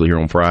 They're usually here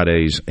on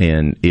Fridays,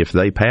 and if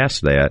they pass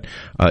that,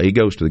 it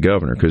goes to the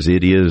governor, because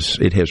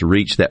it has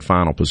reached that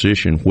final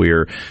position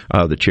where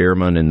the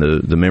chairman and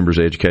the members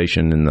of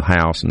education in the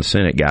House and the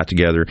Senate got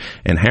together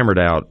and hammered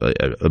out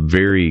a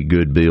very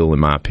good bill, in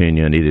my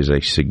opinion. It is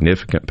a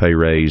significant pay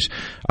raise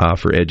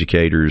for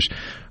educators.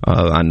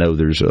 I know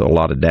there's a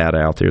lot of data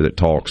out there that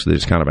talks that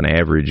it's kind of an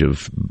average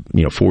of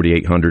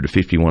 $4,800 to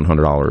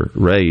 $5,100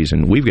 raise,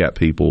 and we've got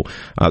people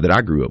that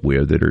I grew up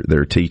with that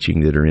are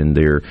teaching, that are in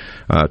their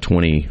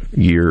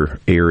 20-year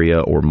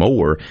area or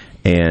more.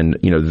 And,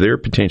 they're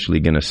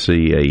potentially going to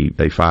see a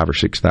 $5,000 or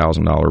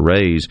 $6,000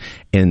 raise.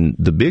 And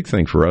the big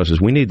thing for us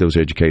is we need those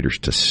educators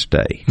to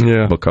stay.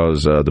 Yeah.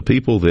 Because the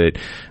people that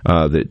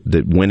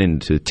went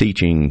into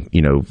teaching,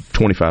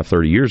 25,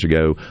 30 years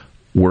ago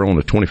were on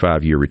a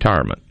 25-year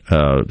retirement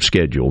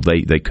schedule.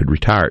 They could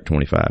retire at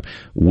 25.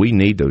 We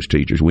need those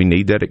teachers. We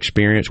need that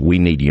experience. We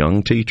need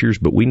young teachers,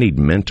 but we need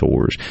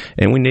mentors,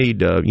 and we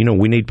need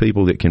we need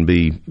people that can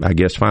be, I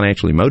guess,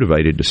 financially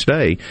motivated to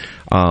stay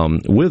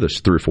with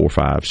us 3 or 4,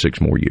 5,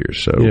 6 more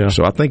years.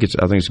 So I think it's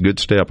a good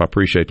step. I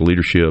appreciate the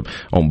leadership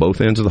on both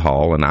ends of the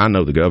hall, and I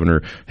know the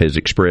governor has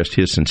expressed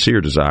his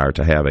sincere desire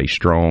to have a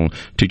strong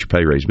teacher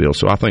pay raise bill.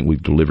 So I think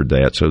we've delivered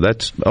that. So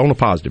that's on a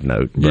positive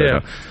note.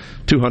 But,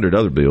 200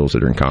 other bills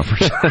that are in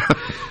conference.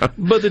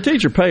 But the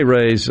teacher pay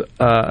raise,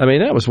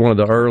 that was one of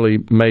the early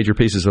major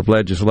pieces of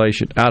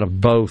legislation out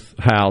of both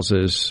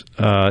houses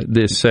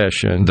this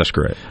session. That's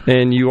correct.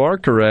 And you are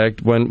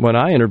correct. When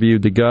I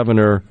interviewed the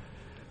governor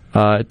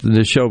at the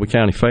Neshoba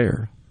County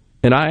Fair,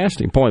 and I asked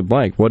him point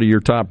blank, what are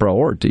your top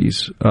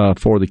priorities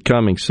for the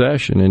coming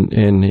session?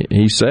 And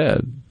he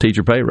said,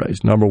 teacher pay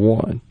raise, number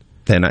one.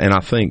 And I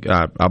think,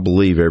 I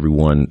believe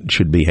everyone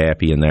should be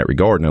happy in that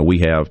regard. Now, we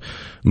have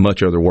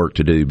much other work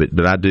to do,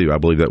 but I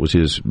believe that was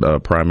his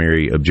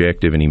primary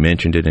objective, and he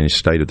mentioned it in his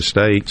State of the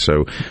State.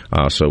 So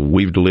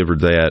we've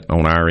delivered that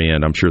on our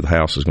end. I'm sure the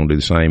House is going to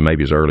do the same,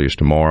 maybe as early as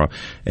tomorrow,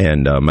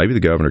 and maybe the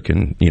governor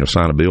can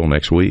sign a bill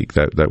next week.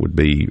 That'd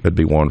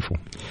be wonderful.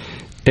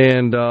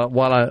 And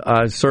while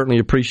I certainly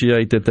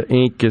appreciate that the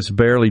ink is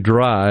barely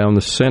dry on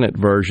the Senate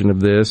version of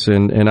this,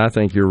 and I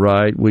think you're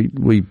right,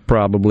 we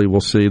probably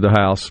will see the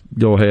House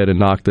go ahead and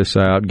knock this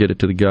out, get it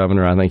to the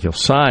governor. I think he'll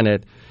sign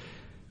it.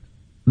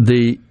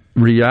 The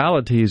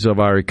realities of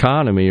our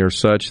economy are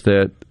such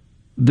that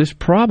this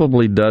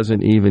probably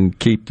doesn't even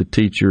keep the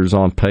teachers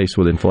on pace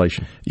with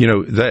inflation.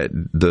 That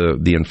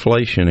the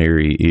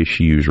inflationary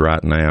issues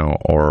right now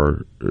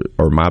are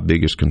my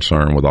biggest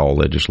concern with all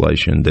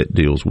legislation that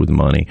deals with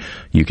money.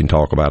 You can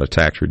talk about a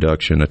tax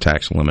reduction, a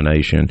tax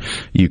elimination.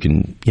 You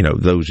can,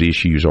 those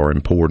issues are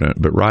important.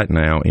 But right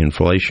now,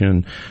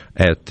 inflation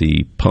at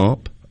the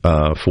pump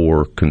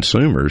for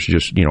consumers,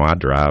 I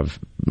drive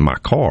my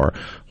car.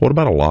 What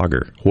about a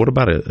logger? What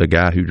about a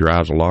guy who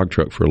drives a log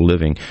truck for a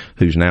living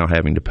who's now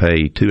having to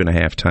pay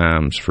 2.5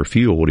 times for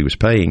fuel what he was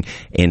paying,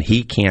 and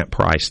he can't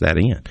price that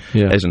in?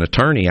 Yeah. As an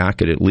attorney, I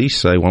could at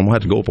least say, well, I'm going to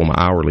have to go up on my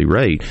hourly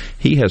rate.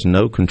 He has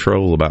no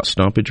control about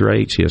stumpage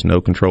rates. He has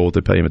no control what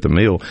they pay him at the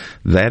mill.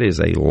 That is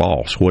a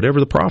loss, whatever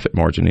the profit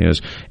margin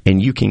is,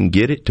 and you can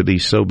get it to be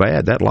so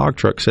bad that log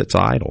truck sits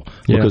idle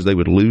because they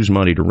would lose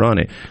money to run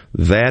it.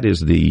 That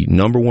is the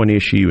number one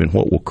issue, and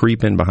what will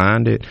creep in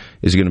behind it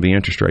is going to be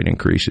interest rate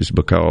increases,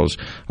 because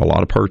a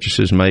lot of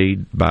purchases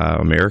made by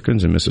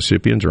Americans and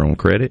Mississippians are on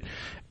credit,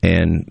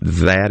 and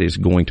that is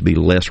going to be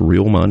less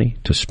real money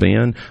to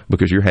spend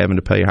because you're having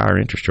to pay higher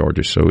interest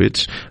charges. So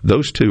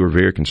those two are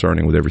very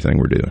concerning with everything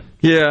we're doing.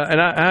 Yeah, and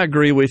I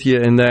agree with you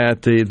in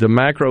that the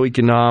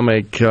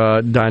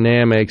macroeconomic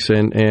dynamics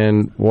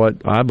and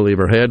what I believe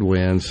are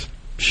headwinds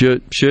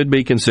should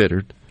be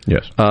considered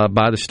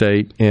by the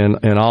state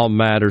in all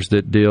matters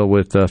that deal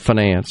with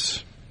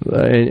finance.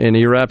 And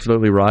you're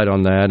absolutely right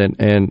on that,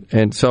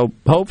 and so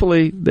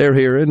hopefully they're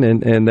hearing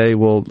and they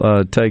will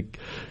take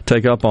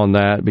up on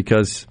that,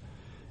 because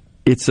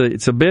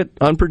it's a bit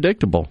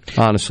unpredictable,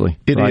 honestly.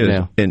 It right is.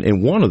 Now.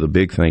 And one of the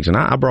big things, and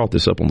I brought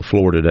this up on the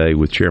floor today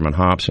with Chairman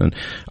Hobson,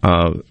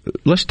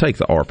 let's take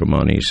the ARPA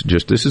monies.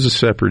 This is a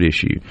separate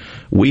issue.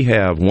 We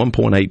have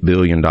 $1.8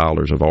 billion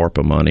of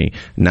ARPA money,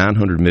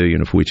 $900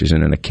 million of which is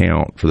in an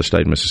account for the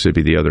state of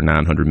Mississippi. The other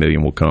 $900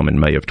 million will come in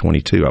May of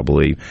 22, I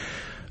believe.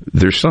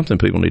 There's something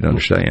people need to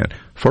understand.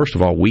 First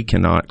of all, we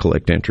cannot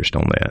collect interest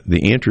on that.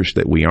 The interest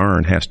that we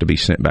earn has to be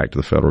sent back to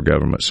the federal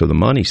government. So the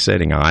money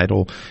sitting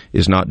idle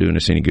is not doing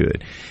us any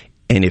good.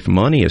 And if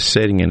money is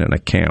sitting in an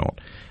account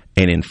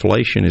and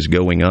inflation is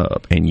going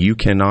up and you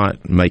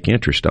cannot make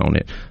interest on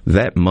it,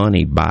 that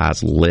money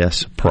buys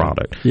less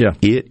product. Yeah.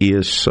 It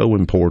is so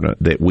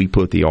important that we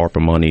put the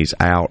ARPA monies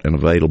out and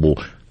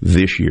available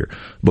this year,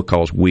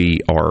 because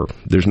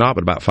there's not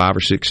but about 5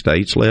 or 6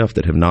 states left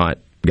that have not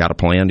got a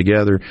plan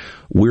together.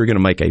 We're going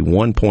to make a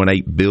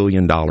 $1.8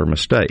 billion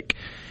mistake.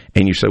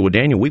 And you say, well,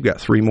 Daniel, we've got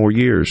 3 more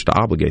years to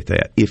obligate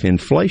that. If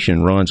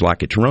inflation runs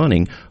like it's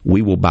running,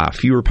 we will buy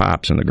fewer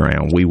pipes in the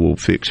ground. We will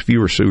fix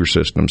fewer sewer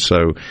systems.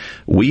 So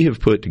we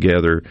have put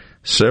together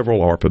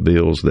several ARPA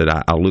bills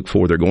that I look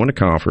for. They're going to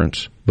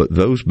conference, but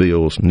those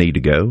bills need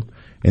to go,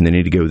 and they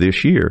need to go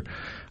this year.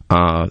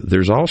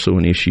 There's also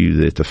an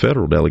issue that the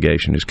federal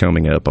delegation is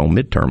coming up on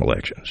midterm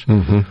elections.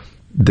 Mm-hmm.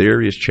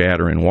 There is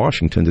chatter in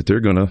Washington that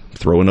they're going to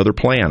throw another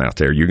plan out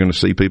there. You're going to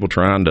see people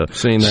trying to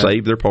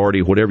save their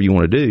party, whatever you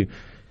want to do.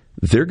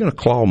 They're going to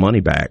claw money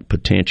back,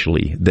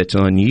 potentially, that's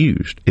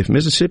unused. If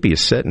Mississippi is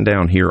sitting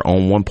down here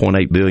on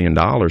 $1.8 billion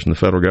and the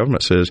federal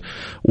government says,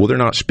 well, they're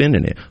not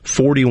spending it.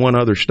 41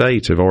 other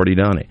states have already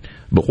done it.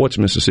 But what's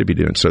Mississippi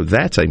doing? So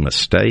that's a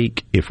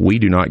mistake if we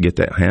do not get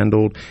that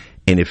handled.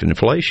 And if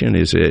inflation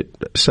is at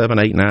 7,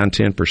 8, 9,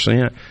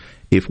 10%,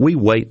 if we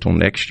wait till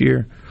next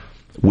year,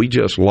 we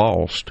just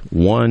lost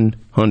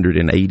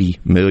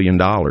 $180 million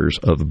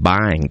of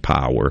buying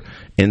power,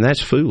 and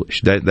that's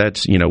foolish.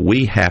 That's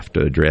we have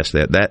to address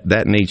that.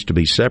 That needs to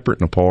be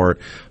separate and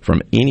apart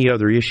from any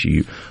other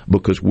issue,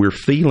 because we're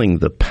feeling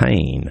the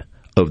pain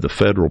of the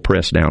federal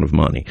press down of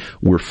money.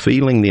 We're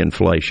feeling the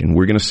inflation.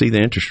 We're going to see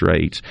the interest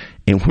rates,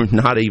 and we're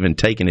not even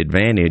taking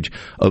advantage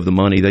of the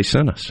money they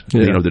sent us.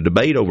 Yeah. The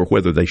debate over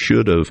whether they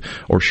should have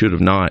or should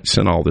have not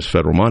sent all this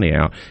federal money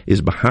out is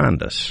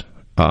behind us.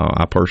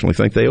 I personally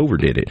think they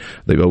overdid it.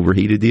 They've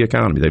overheated the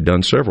economy. They've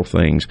done several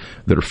things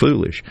that are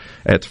foolish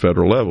at the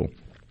federal level.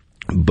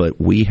 But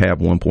we have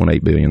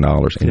 $1.8 billion,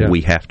 and we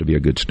have to be a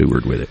good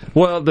steward with it.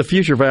 Well, the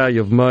future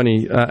value of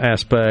money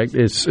aspect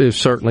is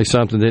certainly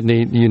something that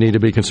you need to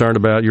be concerned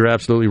about. You're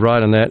absolutely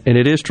right on that. And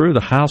it is true,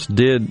 the House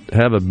did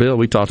have a bill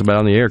we talked about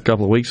on the air a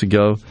couple of weeks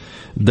ago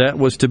that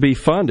was to be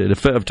funded. I'm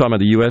talking about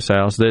the U.S.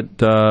 House,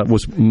 that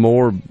was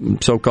more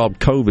so-called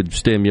COVID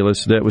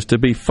stimulus that was to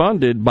be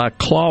funded by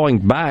clawing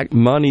back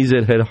monies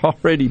that had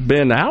already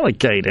been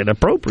allocated,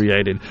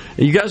 appropriated.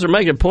 And you guys are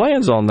making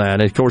plans on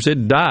that. And of course,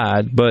 it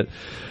died, but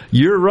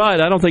you're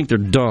right. I don't think they're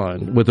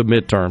done with the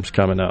midterms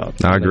coming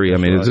up. I agree. I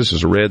mean, this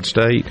is a red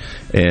state,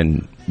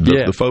 and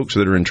the folks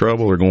that are in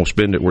trouble are going to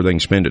spend it where they can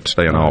spend it to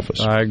stay in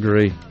office. I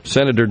agree.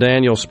 Senator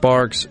Daniel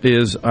Sparks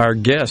is our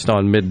guest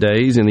on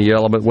Middays in the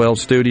Element Wealth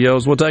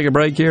Studios. We'll take a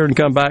break here and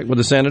come back with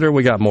the senator.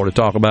 We got more to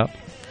talk about.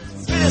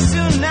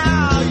 Soon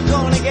now, you're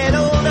gonna get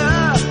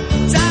older.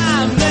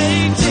 Time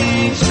may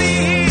change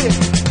me,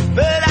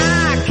 but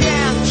I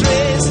can't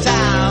trace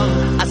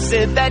time. I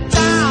said that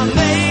time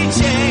may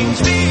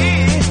change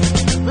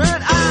me,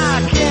 but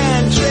I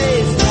can't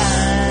trace time.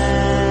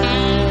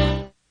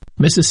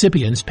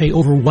 Mississippians pay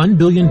over $1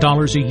 billion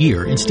a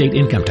year in state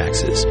income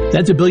taxes.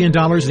 That's $1 billion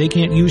they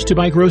can't use to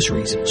buy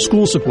groceries,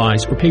 school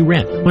supplies, or pay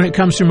rent. When it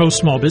comes to most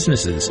small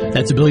businesses,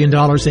 that's $1 billion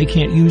they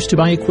can't use to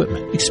buy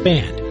equipment,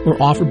 expand,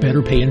 or offer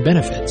better pay and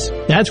benefits.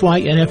 That's why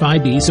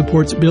NFIB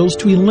supports bills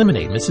to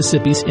eliminate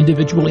Mississippi's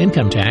individual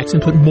income tax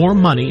and put more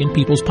money in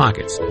people's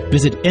pockets.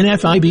 Visit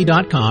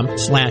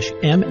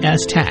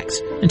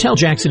nfib.com/MSTax and tell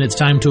Jackson it's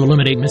time to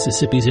eliminate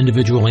Mississippi's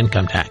individual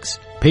income tax.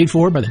 Paid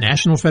for by the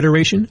National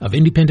Federation of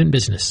Independent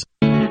Business.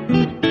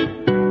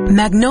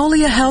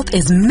 Magnolia Health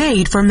is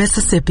made for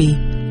Mississippi.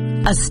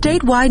 A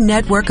statewide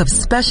network of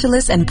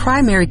specialists and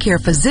primary care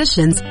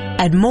physicians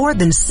at more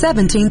than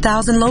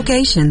 17,000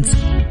 locations.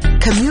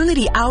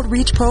 Community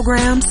outreach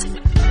programs,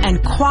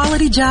 and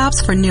quality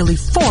jobs for nearly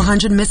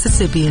 400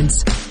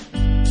 Mississippians.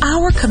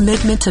 Our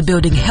commitment to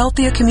building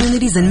healthier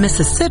communities in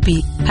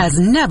Mississippi has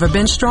never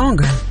been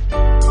stronger.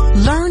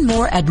 Learn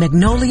more at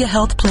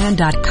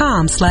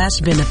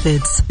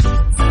magnoliahealthplan.com/benefits.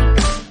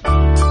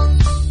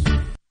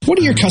 What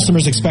do your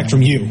customers expect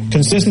from you?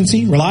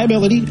 Consistency,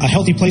 reliability, a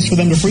healthy place for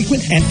them to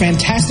frequent, and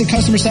fantastic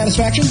customer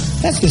satisfaction?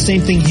 That's the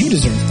same thing you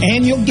deserve,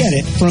 and you'll get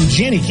it from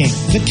Jenny King,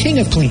 the king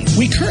of clean.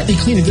 We currently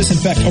clean and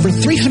disinfect over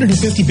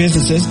 350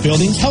 businesses,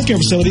 buildings, healthcare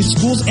facilities,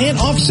 schools, and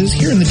offices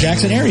here in the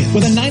Jackson area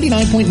with a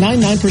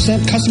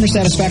 99.99% customer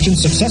satisfaction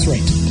success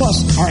rate.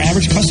 Plus, our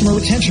average customer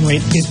retention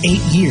rate is 8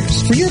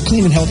 years. For your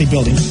clean and healthy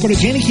building, go to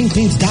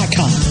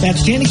JennyKingCleans.com.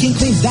 That's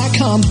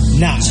JennyKingCleans.com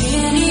now.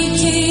 Jenny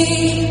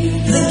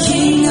King, the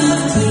king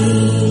of clean.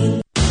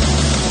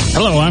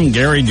 Hello, I'm I'm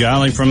Gary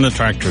Jolly from the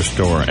Tractor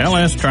Store.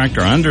 LS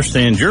Tractor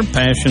understands your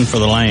passion for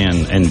the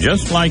land, and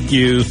just like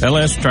you,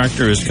 LS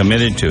Tractor is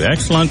committed to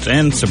excellence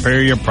and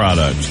superior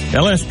products.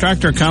 LS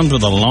Tractor comes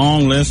with a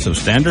long list of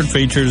standard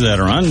features that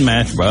are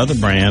unmatched by other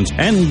brands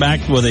and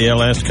backed with the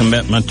LS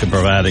commitment to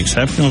provide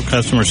exceptional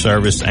customer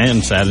service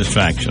and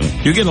satisfaction.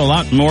 You get a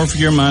lot more for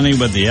your money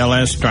with the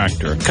LS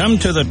Tractor. Come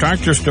to the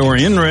Tractor Store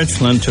in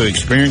Richland to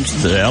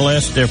experience the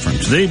LS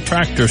difference. The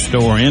Tractor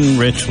Store in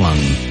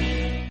Richland.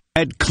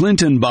 At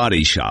Clinton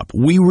Body Shop,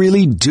 we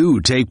really do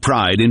take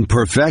pride in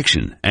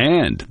perfection,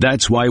 and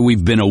that's why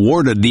we've been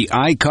awarded the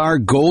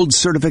iCar Gold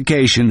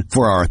certification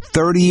for our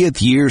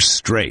 30th year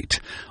straight.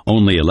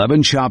 Only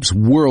 11 shops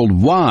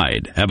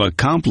worldwide have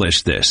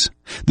accomplished this.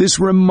 This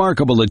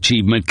remarkable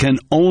achievement can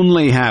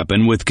only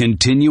happen with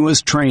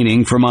continuous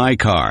training from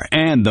iCar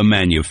and the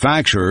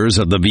manufacturers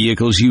of the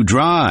vehicles you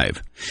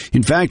drive.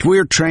 In fact,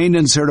 we're trained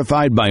and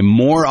certified by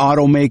more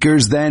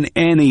automakers than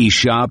any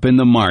shop in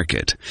the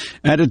market.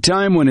 At a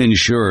time when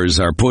insurers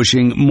are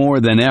pushing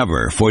more than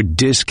ever for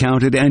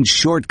discounted and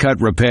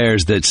shortcut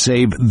repairs that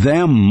save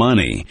them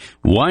money,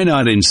 why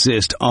not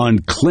insist on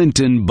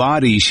Clinton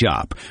Body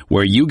Shop,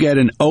 where you get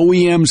an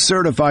OEM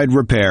certified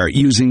repair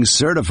using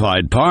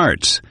certified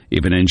parts?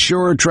 If an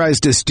insurer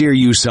tries to steer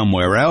you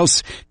somewhere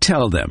else,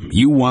 tell them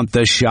you want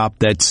the shop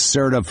that's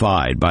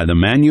certified by the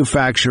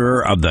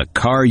manufacturer of the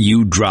car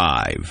you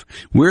drive.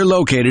 We're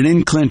located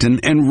in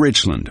Clinton and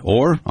Richland,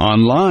 or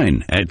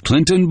online at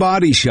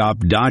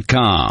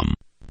ClintonBodyShop.com.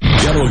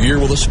 Gallo here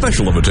with a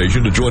special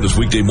invitation to join us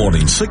weekday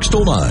morning, 6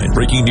 to 9.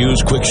 Breaking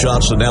news, quick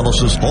shots,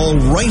 analysis, all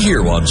right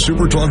here on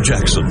Super Talk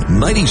Jackson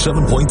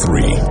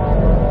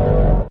 97.3.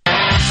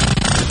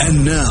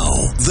 And now,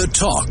 the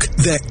talk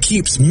that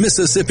keeps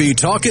Mississippi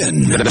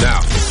talking. Now,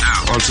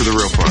 onto the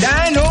real part.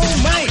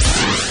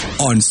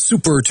 Dynamite! On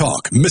Super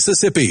Talk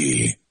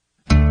Mississippi.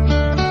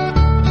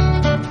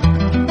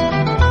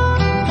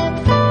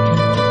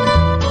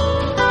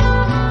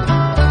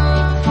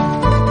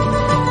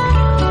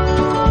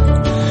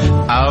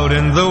 Out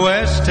in the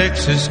West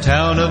Texas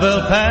town of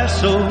El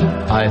Paso,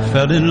 I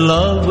fell in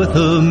love with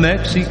a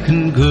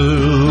Mexican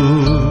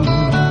girl.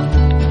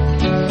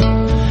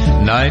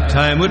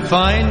 Nighttime would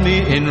find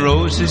me in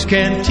Rose's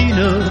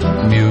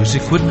Cantina.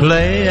 Music would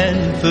play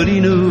and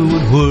Felina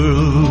would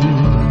whirl.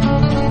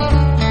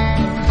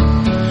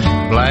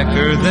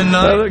 Blacker than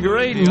night. The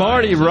great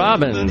Marty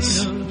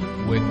Robbins.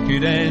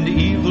 Wicked and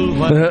evil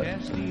while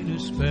casting a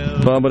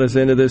spell. Bumping us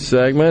into this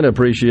segment.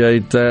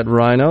 Appreciate that,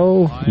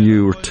 Rhino.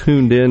 You're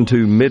tuned in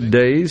to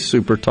Middays,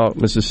 Super Talk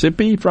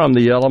Mississippi from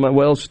the Element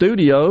Well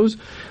Studios.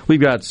 We've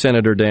got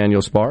Senator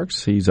Daniel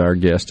Sparks. He's our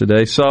guest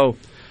today. So,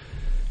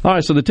 all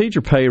right, so the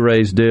teacher pay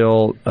raise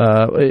deal,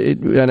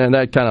 and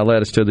that kind of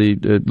led us to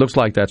it looks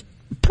like that's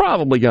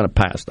probably going to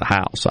pass the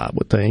House, I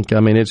would think. I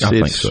mean, it's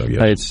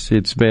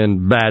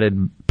been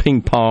batted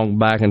ping pong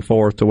back and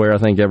forth to where I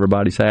think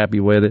everybody's happy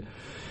with it.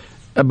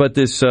 But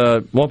this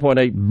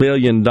 $1.8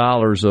 billion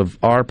of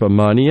ARPA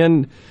money,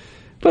 and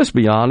let's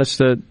be honest,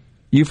 that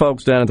you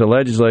folks down at the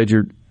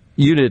legislature,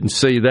 you didn't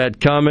see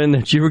that coming,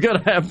 that you were going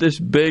to have this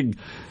big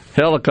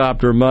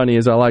helicopter money,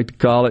 as I like to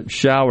call it,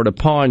 showered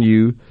upon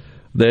you,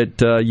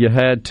 that you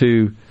had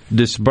to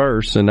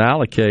disperse and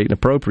allocate and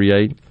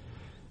appropriate.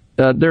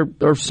 There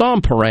are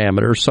some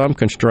parameters, some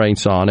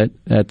constraints on it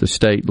at the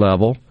state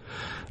level,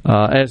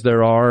 as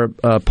there are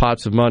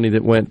pots of money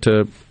that went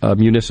to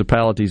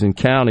municipalities and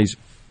counties,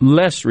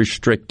 less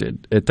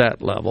restricted at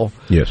that level.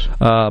 Yes.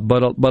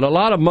 But a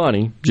lot of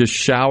money just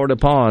showered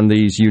upon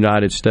these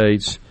United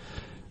States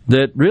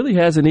that really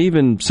hasn't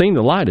even seen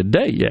the light of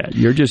day yet.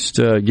 You're just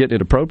getting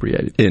it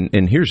appropriated.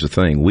 And here's the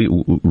thing. We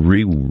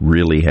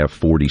really have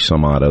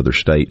 40-some-odd other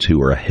states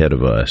who are ahead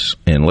of us.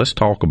 And let's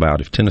talk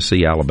about if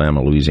Tennessee,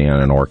 Alabama,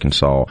 Louisiana, and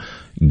Arkansas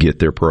get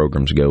their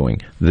programs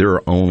going, there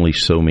are only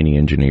so many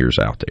engineers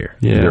out there.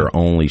 Yeah. There are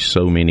only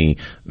so many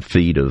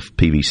feet of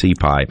PVC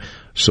pipe.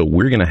 So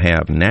we're going to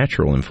have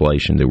natural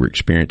inflation that we're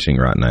experiencing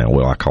right now.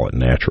 Well, I call it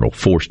natural,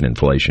 forced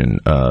inflation,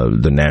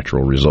 the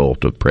natural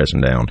result of pressing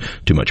down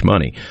too much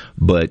money.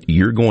 But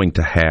you're going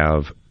to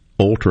have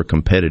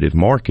ultra-competitive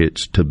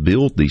markets to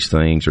build these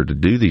things or to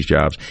do these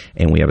jobs,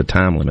 and we have a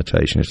time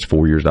limitation. It's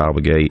 4 years to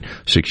obligate,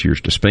 6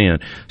 years to spend.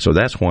 So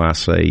that's why I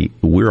say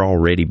we're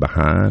already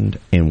behind,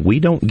 and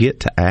we don't get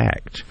to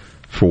act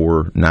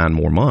for 9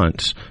 more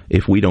months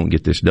if we don't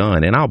get this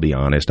done. And I'll be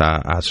honest,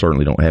 I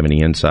certainly don't have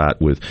any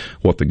insight with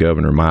what the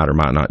governor might or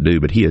might not do,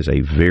 but he is a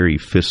very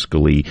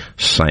fiscally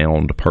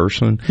sound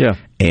person. Yeah.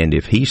 And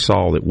if he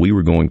saw that we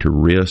were going to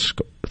risk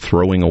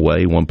throwing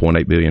away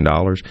 $1.8 billion,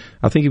 I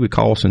think he would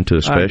call us into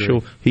a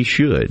special. He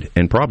should,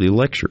 and probably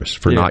lecture us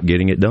for not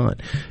getting it done.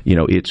 You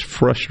know, it's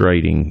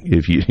frustrating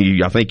if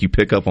I think you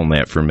pick up on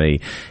that for me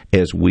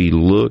as we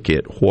look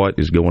at what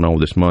is going on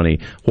with this money,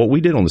 what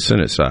we did on the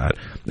Senate side.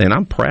 And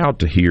I'm proud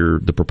to hear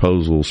the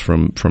proposals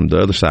from the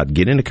other side.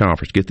 Get into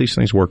conference, get these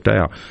things worked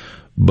out.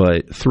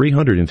 but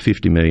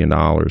 $350 million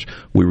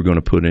we were going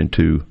to put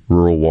into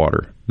rural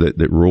water.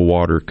 That rural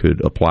water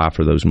could apply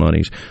for those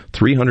monies.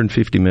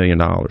 $350 million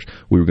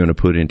we were going to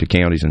put into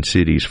counties and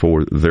cities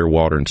for their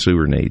water and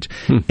sewer needs.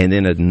 And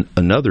then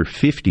another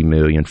 $50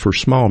 million for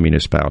small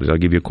municipalities. I'll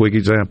give you a quick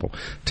example.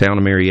 Town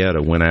of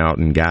Marietta went out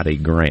and got a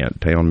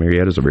grant. Town of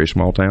Marietta is a very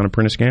small town in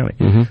Prentice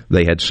County.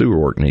 They had sewer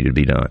work needed to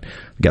be done.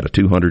 Got a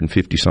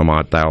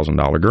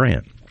 $250,000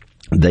 grant.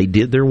 They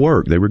did their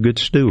work. They were good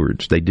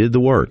stewards. They did the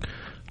work.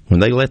 When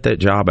they let that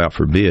job out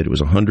for bid, it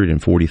was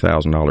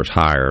 $140,000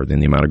 higher than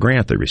the amount of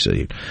grant they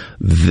received.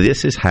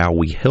 This is how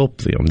we help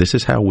them. This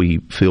is how we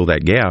fill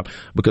that gap,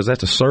 because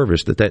that's a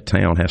service that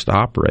town has to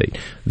operate.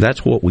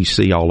 That's what we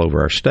see all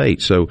over our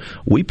state. So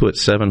we put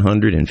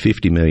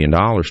 $750 million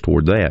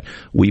toward that.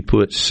 We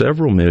put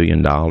several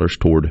million dollars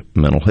toward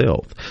mental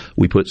health.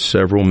 We put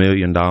several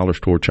million dollars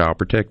toward child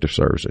protective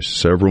services,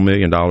 several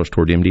million dollars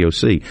toward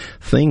MDOC,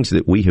 things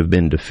that we have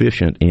been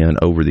deficient in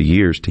over the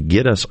years to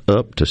get us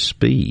up to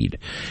speed.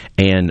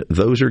 And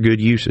those are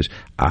good uses.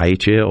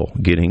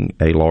 IHL getting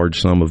a large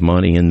sum of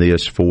money in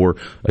this for,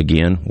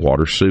 again,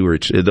 water, sewer.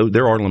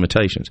 There are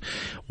limitations.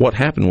 What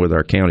happened with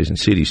our counties and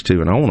cities,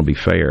 too, and I want to be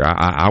fair,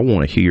 I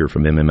want to hear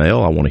from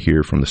MML. I want to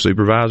hear from the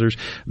supervisors.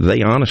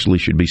 They honestly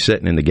should be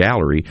sitting in the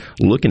gallery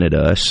looking at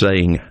us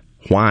saying,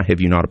 why have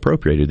you not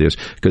appropriated this?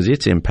 Because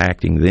it's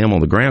impacting them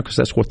on the ground, because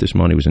that's what this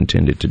money was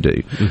intended to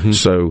do.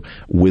 So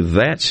with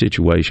that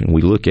situation,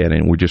 we look at it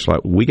and we're just like,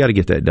 we got to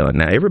get that done.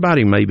 Now,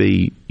 everybody may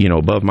be,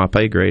 above my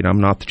pay grade.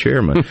 I'm not the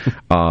chairman.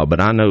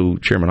 But I know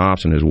Chairman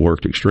Hobson has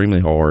worked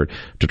extremely hard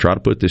to try to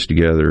put this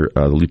together.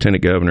 The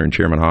Lieutenant Governor and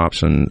Chairman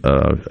Hobson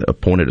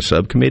appointed a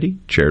subcommittee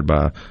chaired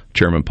by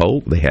Chairman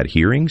Polk. They had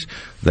hearings.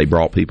 They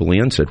brought people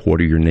in, said, what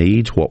are your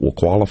needs? What will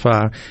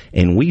qualify?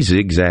 And we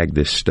zigzagged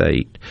this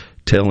state,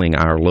 telling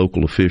our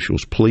local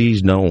officials,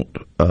 please don't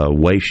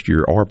waste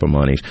your ARPA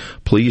monies.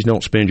 Please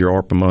don't spend your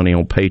ARPA money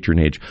on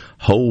patronage.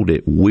 Hold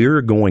it.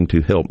 We're going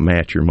to help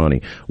match your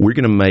money. We're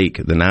going to make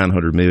the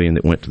 $900 million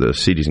that went to the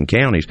cities and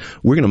counties,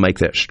 we're going to make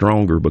that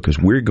stronger, because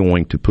we're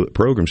going to put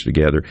programs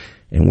together,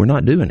 and we're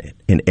not doing it.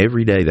 And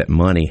every day that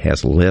money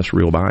has less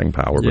real buying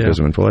power because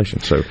of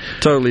inflation. So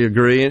totally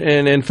agree.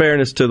 And in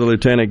fairness to the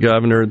Lieutenant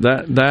Governor,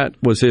 that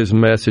was his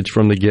message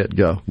from the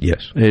get-go.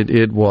 Yes.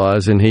 It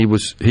was. And he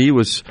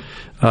was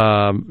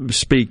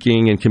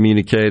speaking and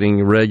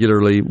communicating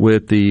regularly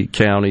with the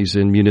counties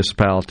and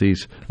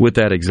municipalities with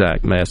that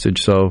exact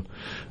message. So,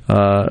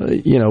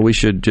 we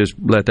should just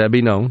let that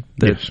be known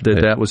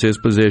that was his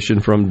position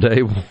from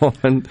day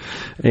one,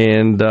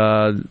 and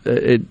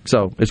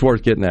so it's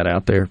worth getting that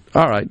out there.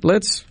 All right,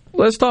 let's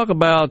talk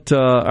about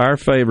our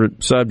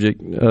favorite subject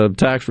of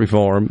tax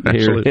reform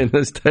here in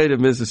the state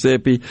of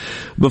Mississippi.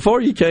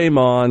 Before you came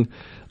on,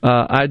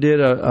 I did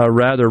a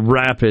rather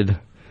rapid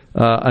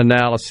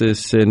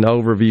analysis and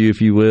overview, if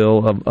you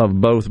will,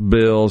 of both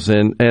bills,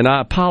 and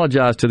I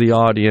apologize to the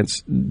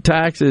audience.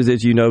 Taxes,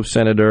 as you know,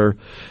 Senator,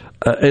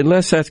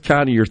 unless that's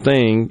kind of your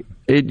thing,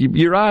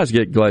 your eyes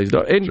get glazed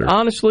over. And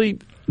honestly,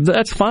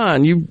 that's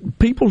fine.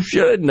 People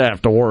shouldn't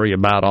have to worry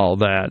about all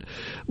that.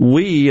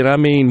 We,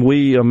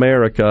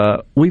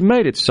 America, we've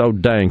made it so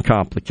dang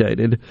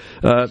complicated.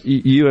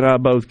 You and I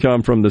both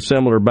come from the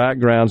similar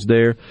backgrounds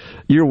there.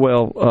 You're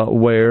well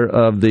aware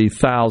of the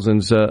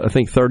thousands, I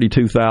think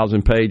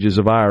 32,000 pages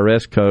of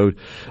IRS code,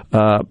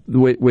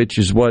 which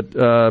is what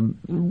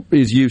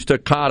is used to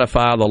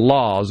codify the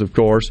laws, of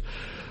course.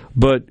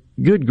 But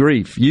good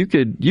grief, you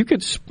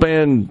could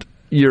spend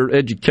your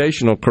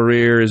educational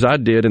career, as I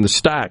did, in the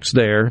stacks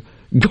there,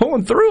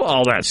 going through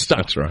all that stuff.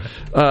 That's right.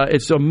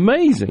 It's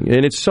amazing,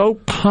 and it's so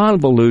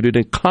convoluted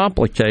and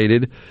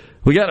complicated.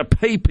 We got to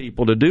pay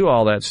people to do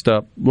all that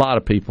stuff. A lot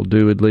of people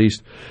do, at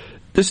least.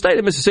 The state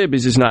of Mississippi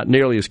is not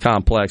nearly as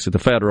complex as the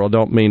federal. I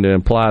don't mean to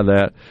imply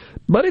that,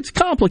 but it's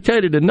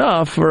complicated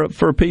enough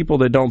for people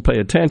that don't pay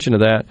attention to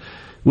that.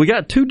 We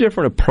got two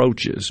different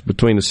approaches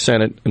between the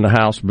Senate and the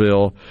House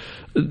bill.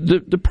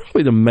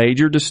 Probably the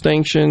major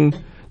distinction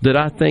that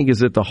I think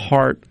is at the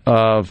heart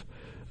of,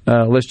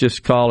 let's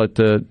just call it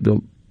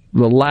the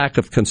lack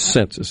of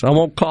consensus. I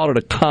won't call it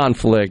a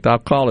conflict. I'll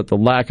call it the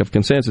lack of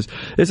consensus,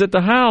 is that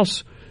the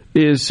House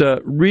is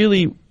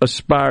really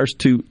aspires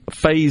to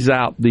phase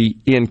out the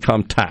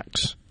income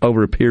tax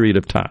over a period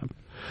of time.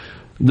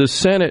 The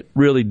Senate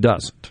really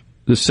doesn't.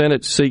 The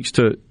Senate seeks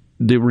to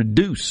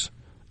reduce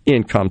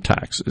income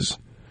taxes,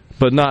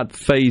 but not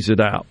phase it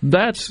out.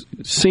 That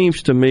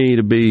seems to me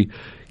to be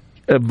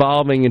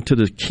evolving into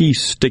the key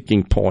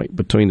sticking point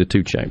between the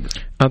two chambers.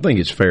 I think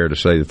it's fair to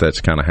say that that's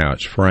kind of how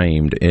it's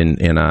framed,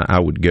 and I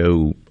would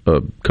go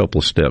a couple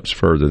of steps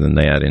further than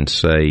that and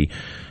say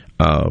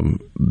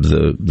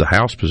the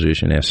House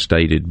position, as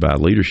stated by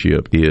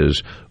leadership,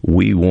 is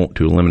we want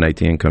to eliminate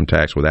the income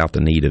tax without the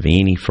need of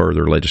any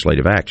further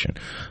legislative action.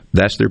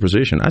 That's their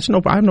position. I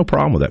have no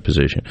problem with that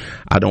position.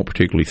 I don't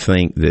particularly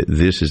think that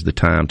this is the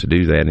time to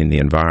do that in the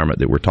environment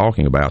that we're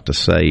talking about, to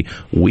say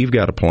we've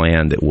got a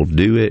plan that will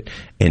do it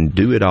and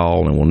do it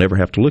all and we'll never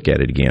have to look at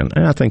it again.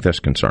 And I think that's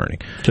concerning.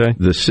 Okay.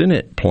 The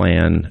Senate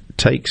plan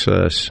takes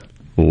us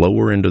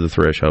lower into the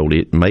threshold.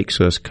 It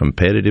makes us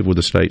competitive with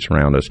the states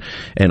around us.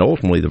 And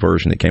ultimately, the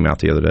version that came out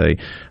the other day,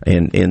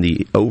 and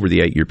over the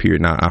 8-year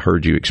period, now I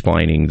heard you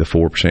explaining the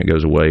 4%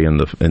 goes away in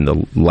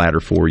the latter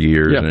 4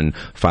 years, and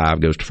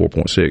 5 goes to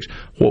 4.6.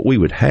 What we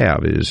would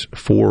have is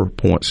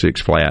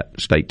 4.6 flat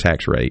state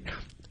tax rate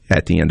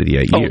at the end of the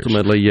 8 years.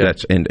 Ultimately,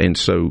 yes.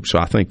 So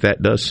I think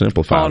that does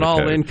simplify on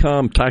all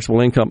income,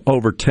 taxable income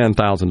over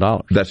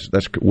 $10,000. That's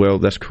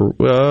correct.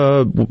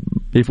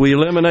 If we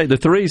eliminate the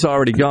 3's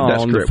already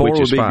gone, the 4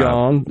 would be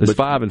gone. It's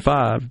 5 and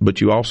 5.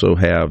 But you also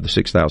have the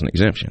 6,000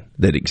 exemption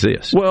that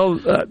exists. Well,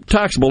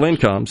 taxable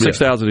income,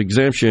 6,000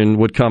 exemption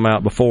would come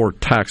out before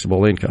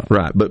taxable income.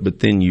 Right, but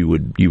then you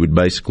would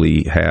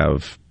basically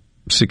have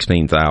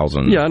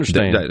 16,000. Yeah, I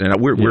understand.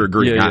 And we're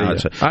agreeing. I'm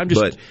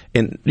just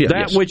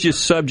which is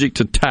subject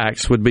to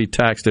tax would be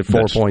taxed at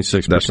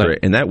 4.6%. That's right,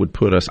 and that would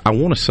put us. I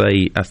want to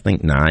say, I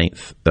think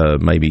 9th,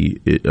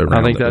 maybe around.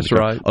 I think that's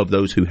right. Of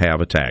those who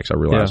have a tax, I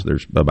realize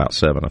there's about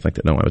 7. I think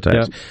that don't have a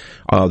tax.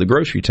 The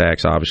grocery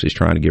tax obviously is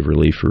trying to give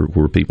relief for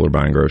where people are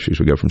buying groceries.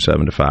 We go from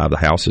 7 to 5. The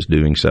House is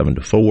doing 7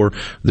 to 4.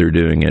 They're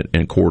doing it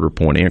in quarter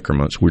point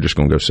increments. We're just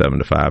going to go 7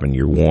 to 5 in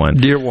year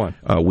one. Year one.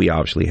 We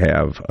obviously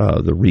have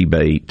the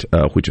rebate,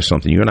 which is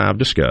something you and I have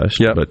discussed,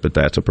 but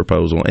that's a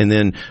proposal. And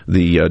then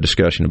the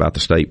discussion about the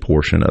state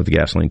portion of the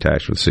gasoline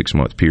tax for the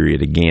 6-month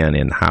period, again,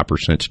 in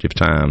hypersensitive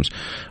times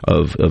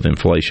of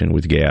inflation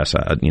with gas.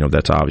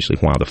 That's obviously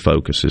why the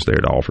focus is there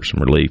to offer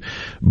some relief.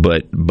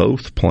 But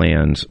both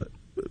plans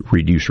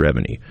reduce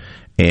revenue.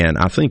 And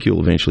I think you'll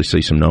eventually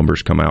see some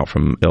numbers come out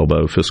from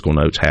Elbow. Fiscal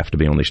notes have to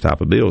be on these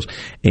type of bills.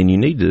 And you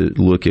need to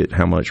look at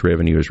how much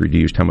revenue is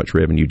reduced. How much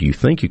revenue do you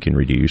think you can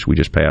reduce? We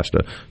just passed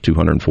a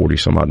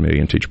 $240-some-odd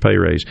million teacher pay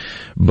raise.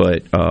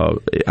 But,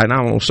 and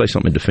I want to say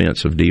something in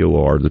defense of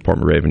DOR, the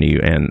Department of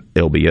Revenue, and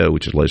LBO,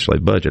 which is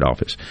Legislative Budget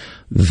Office.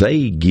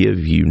 They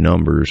give you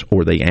numbers,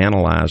 or they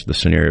analyze the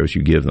scenarios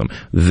you give them.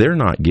 They're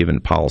not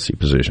given policy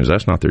positions.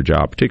 That's not their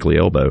job, particularly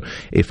Elbow.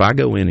 If I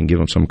go in and give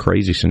them some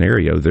crazy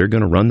scenario, they're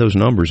going to run those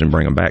numbers and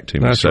bring them back to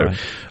me. That's right.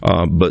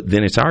 But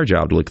then it's our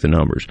job to look at the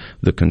numbers.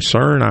 The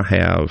concern I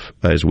have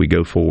as we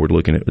go forward,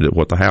 looking at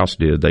what the House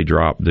did, they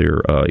dropped their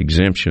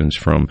exemptions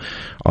from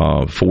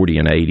 40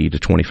 and 80 to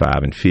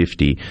 25 and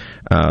 50.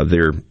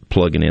 They're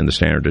plugging in the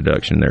standard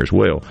deduction there as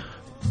well.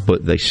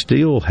 But they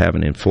still have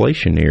an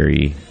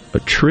inflationary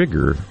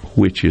trigger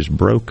which is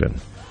broken.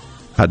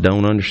 I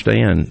don't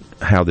understand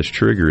how this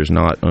trigger is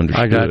not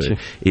understood. I got you.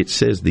 It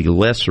says the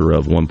lesser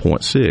of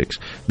 1.6.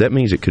 That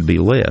means it could be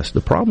less. The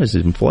problem is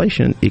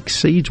inflation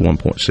exceeds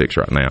 1.6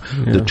 right now.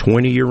 Yeah. The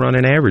 20-year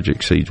running average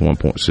exceeds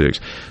 1.6.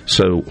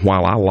 So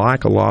while I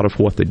like a lot of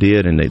what they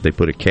did, and they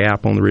put a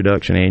cap on the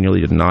reduction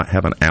annually to not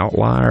have an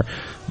outlier,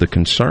 the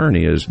concern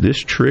is this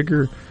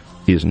trigger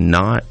is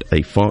not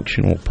a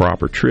functional,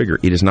 proper trigger.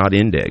 It is not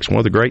indexed. One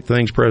of the great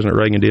things President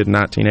Reagan did in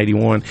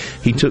 1981,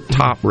 he took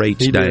top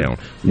rates down.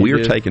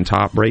 We're taking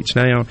top rates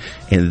down,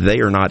 and they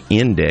are not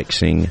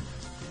indexing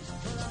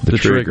the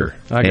trigger.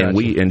 And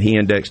he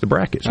indexed the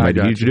brackets. Made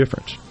a huge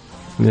difference.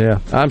 Yeah,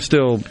 I'm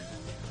still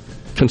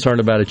concerned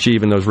about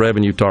achieving those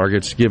revenue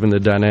targets given the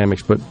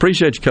dynamics, but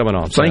appreciate you coming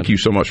on. Thank you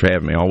so much for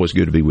having me. Always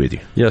good to be with you.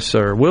 Yes,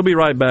 sir. We'll be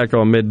right back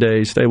on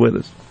Middays. Stay with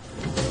us.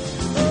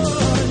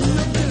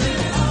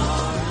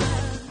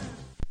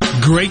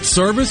 Great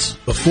service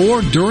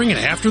before, during, and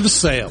after the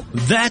sale.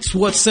 That's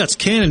what sets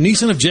Cannon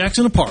Nissan of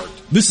Jackson apart.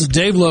 This is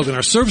Dave Logan.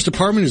 Our service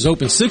department is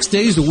open 6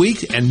 days a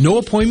week and no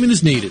appointment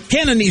is needed.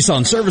 Cannon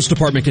Nissan Service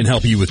Department can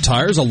help you with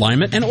tires,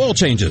 alignment, and oil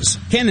changes.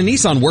 Cannon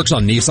Nissan works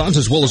on Nissans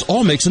as well as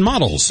all makes and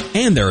models.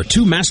 And there are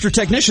 2 master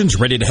technicians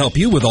ready to help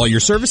you with all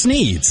your service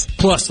needs.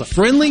 Plus the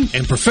friendly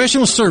and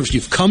professional service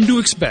you've come to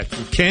expect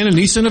from Cannon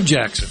Nissan of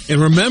Jackson.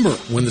 And remember,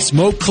 when the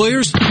smoke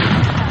clears,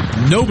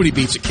 nobody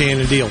beats a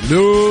Cannon deal.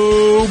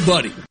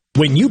 Nobody.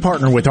 When you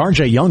partner with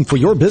R.J. Young for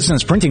your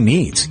business printing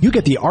needs, you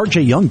get the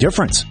R.J. Young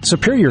difference,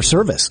 superior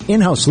service,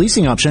 in-house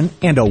leasing option,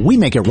 and a we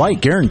make it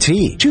right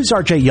guarantee. Choose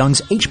R.J.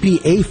 Young's HP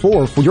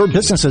A4 for your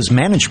business's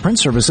managed print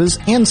services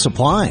and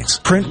supplies.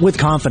 Print with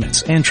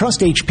confidence and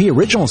trust HP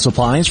Original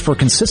Supplies for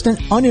consistent,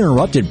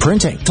 uninterrupted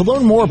printing. To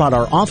learn more about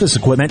our office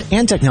equipment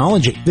and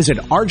technology, visit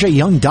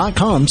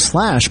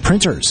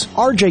rjyoung.com/printers.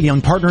 R.J.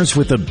 Young partners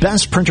with the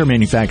best printer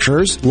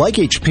manufacturers like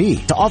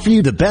HP to offer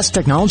you the best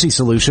technology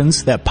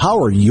solutions that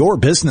power your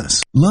business.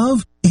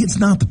 Love? It's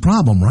not the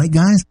problem, right,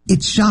 guys?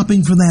 It's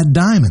shopping for that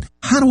diamond.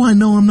 How do I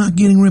know I'm not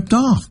getting ripped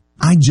off?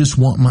 I just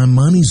want my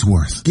money's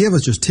worth. Give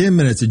us just 10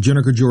 minutes at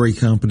Juniker Jewelry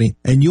Company,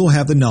 and you'll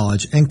have the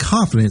knowledge and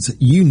confidence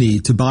you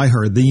need to buy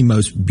her the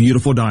most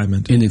beautiful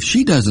diamond. And if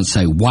she doesn't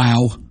say,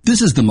 wow,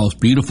 this is the most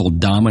beautiful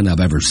diamond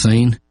I've ever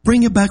seen,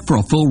 bring it back for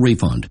a full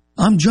refund.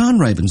 I'm John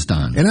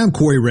Ravenstein. And I'm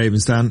Corey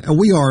Ravenstein, and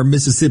we are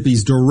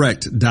Mississippi's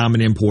direct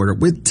diamond importer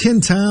with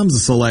 10 times the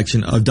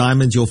selection of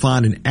diamonds you'll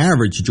find in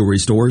average jewelry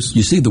stores.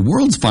 You see, the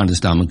world's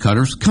finest diamond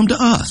cutters come to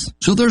us,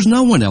 so there's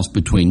no one else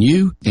between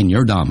you and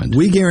your diamond.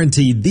 We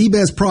guarantee the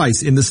best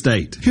price in the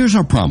state. Here's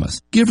our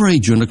promise. Give her a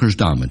Juniker's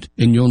diamond,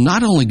 and you'll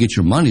not only get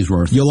your money's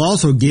worth, you'll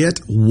also get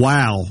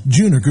wow.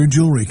 Juniker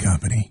Jewelry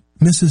Company,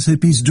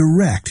 Mississippi's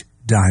direct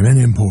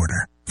diamond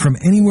importer. From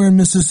anywhere in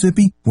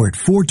Mississippi, we're at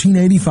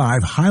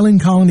 1485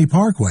 Highland Colony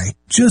Parkway,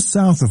 just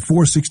south of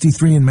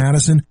 463 in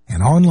Madison,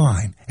 and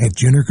online at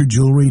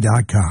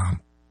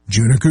JunikerJewelry.com.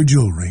 Juniker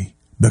Jewelry,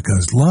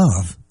 because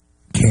love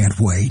can't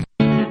wait.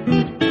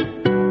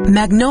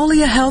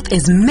 Magnolia Health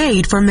is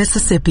made for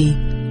Mississippi.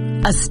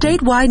 A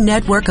statewide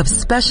network of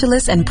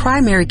specialists and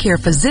primary care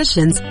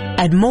physicians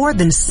at more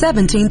than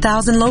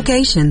 17,000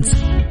 locations.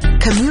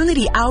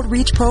 Community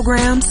outreach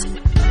programs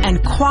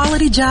and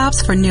quality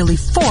jobs for nearly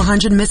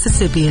 400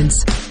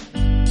 Mississippians.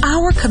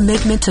 Our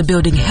commitment to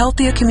building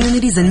healthier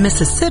communities in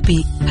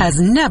Mississippi has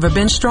never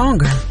been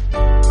stronger.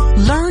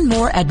 Learn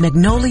more at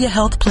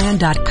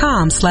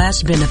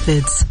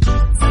magnoliahealthplan.com/benefits.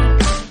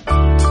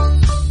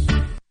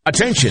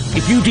 Attention!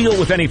 If you deal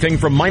with anything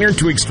from minor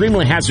to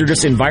extremely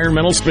hazardous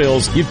environmental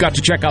spills, you've got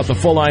to check out the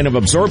full line of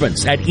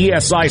absorbents at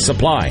ESI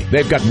Supply.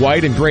 They've got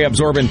white and gray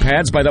absorbent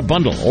pads by the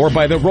bundle or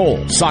by the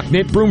roll, sock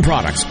knit broom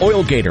products,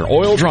 oil gator,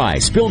 oil dry,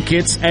 spill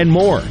kits, and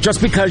more.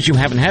 Just because you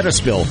haven't had a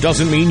spill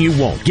doesn't mean you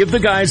won't. Give the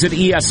guys at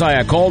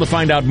ESI a call to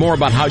find out more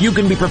about how you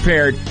can be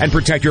prepared and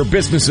protect your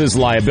business's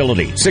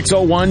liability.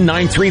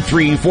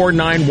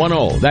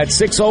 601-933-4910. That's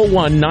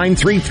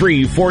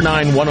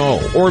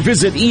 601-933-4910. Or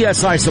visit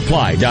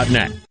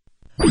esisupply.net.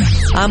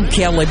 I'm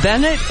Kelly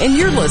Bennett, and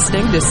you're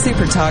listening to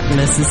SuperTalk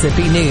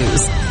Mississippi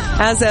News.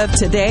 As of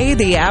today,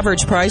 the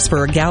average price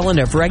for a gallon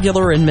of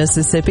regular in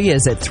Mississippi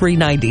is at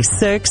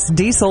 $3.96.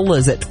 Diesel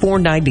is at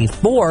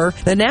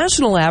 $4.94. The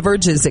national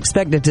average is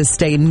expected to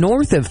stay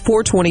north of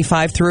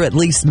 $4.25 through at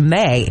least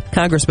May.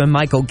 Congressman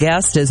Michael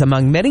Guest is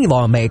among many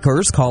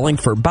lawmakers calling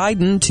for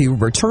Biden to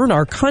return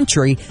our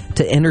country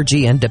to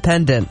energy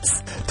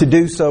independence. To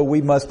do so,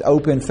 we must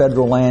open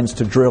federal lands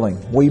to drilling.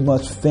 We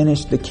must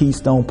finish the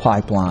Keystone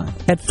Pipeline.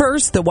 At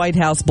first, the White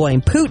House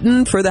blamed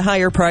Putin for the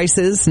higher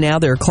prices. Now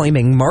they're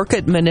claiming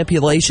market manipulation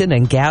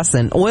in gas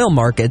and oil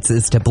markets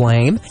is to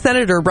blame.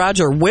 Senator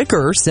Roger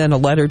Wicker sent a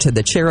letter to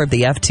the chair of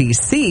the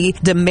FTC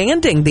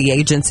demanding the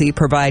agency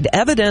provide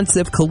evidence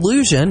of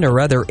collusion or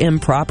other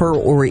improper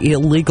or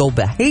illegal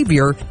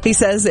behavior. He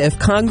says if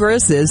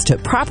Congress is to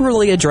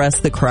properly address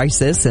the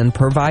crisis and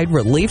provide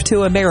relief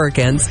to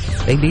Americans,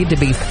 they need to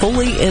be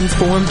fully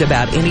informed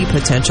about any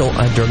potential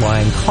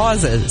underlying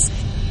causes.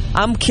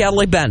 I'm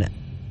Kelly Bennett.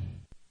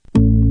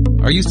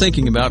 Are you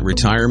thinking about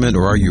retirement,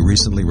 or are you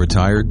recently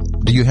retired?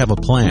 Do you have a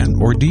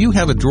plan, or do you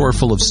have a drawer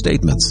full of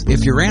statements?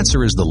 If your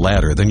answer is the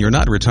latter, then you're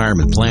not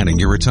retirement planning,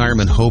 you're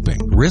retirement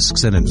hoping.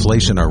 Risks and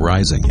inflation are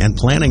rising, and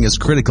planning is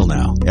critical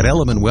now. At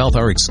Element Wealth,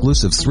 our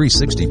exclusive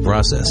 360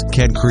 process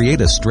can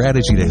create a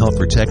strategy to help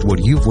protect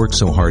what you've worked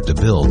so hard to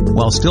build,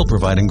 while still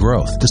providing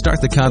growth. To start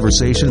the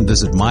conversation,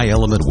 visit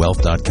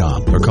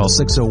myelementwealth.com or call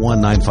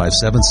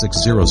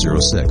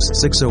 601-957-6006,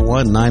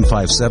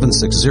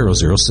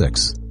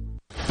 601-957-6006.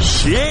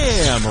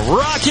 Jam,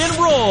 rock and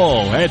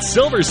roll at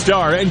Silver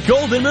Star and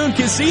Golden Moon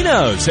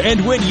Casinos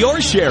and win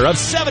your share of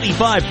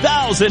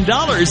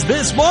 $75,000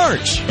 this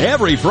March.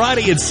 Every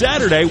Friday and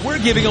Saturday, we're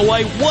giving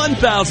away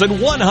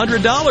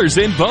 $1,100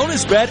 in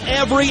bonus bet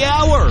every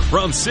hour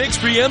from 6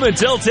 p.m.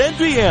 until 10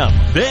 p.m.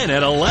 Then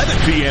at 11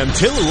 p.m.,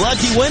 2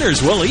 lucky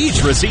winners will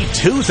each receive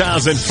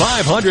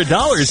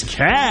 $2,500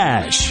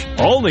 cash.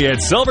 Only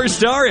at Silver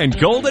Star and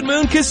Golden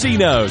Moon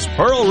Casinos,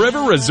 Pearl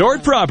River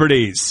Resort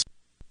Properties.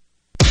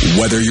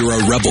 Whether you're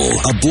a Rebel,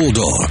 a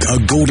Bulldog, a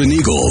Golden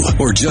Eagle,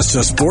 or just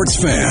a sports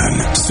fan,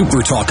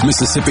 SuperTalk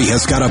Mississippi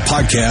has got a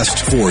podcast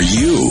for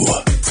you.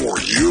 For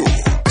you.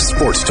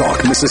 Sports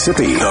Talk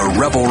Mississippi, the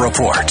Rebel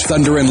Report,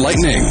 Thunder and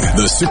Lightning,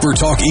 the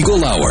SuperTalk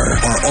Eagle Hour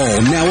are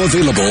all now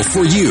available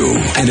for you.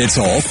 And it's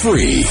all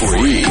free.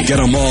 Get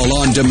them all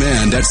on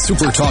demand at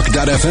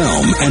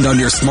supertalk.fm and on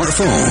your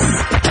smartphone.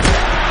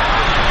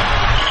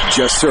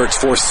 Just search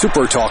for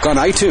SuperTalk on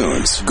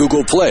iTunes,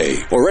 Google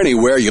Play, or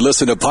anywhere you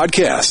listen to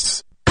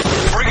podcasts.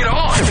 Bring it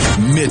on!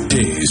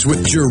 Middays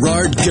with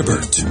Gerard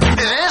Gibert. It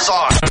is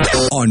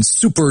on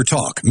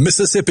SuperTalk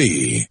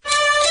Mississippi.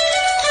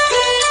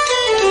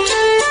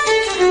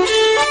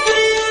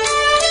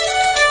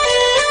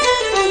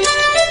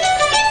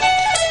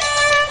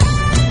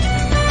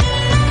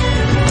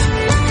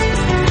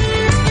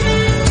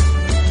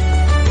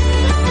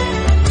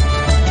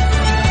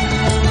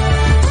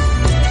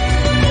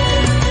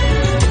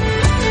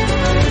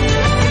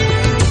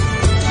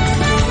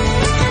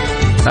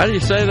 How do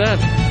you say that?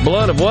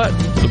 Blood of what?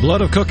 The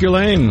blood of Cookie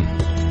Lane.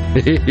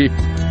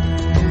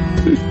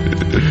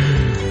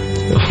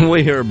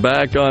 We are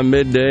back on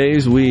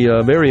Middays. We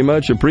very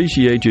much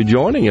appreciate you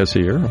joining us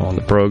here on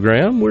the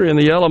program. We're in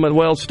the Element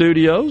Wealth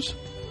Studios.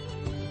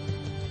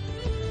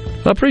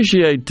 I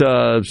appreciate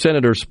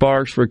Senator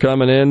Sparks for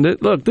coming in.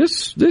 Look,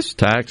 this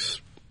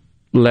tax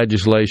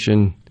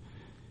legislation,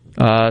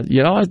 I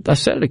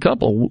said it a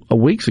couple of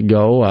weeks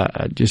ago.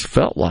 I just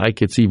felt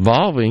like it's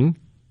evolving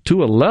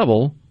to a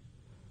level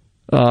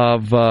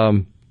of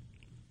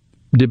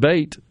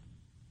debate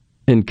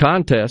and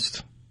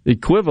contest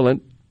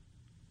equivalent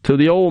to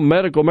the old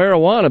medical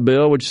marijuana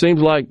bill, which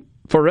seems like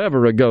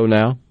forever ago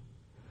now.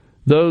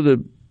 Though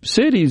the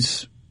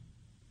cities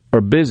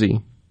are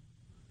busy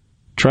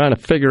trying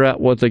to figure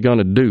out what they're going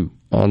to do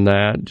on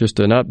that. Just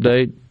an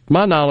update.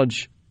 My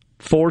knowledge,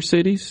 4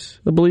 cities,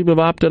 I believe, have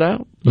opted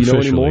out. You know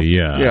any more?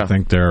 Yeah. I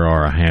think there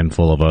are a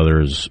handful of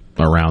others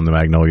around the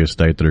Magnolia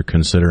State that are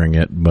considering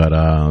it,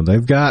 but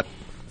they've got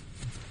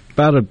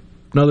about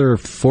another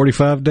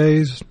 45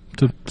 days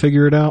to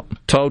figure it out.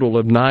 Total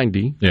of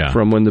 90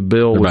 from when the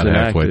bill was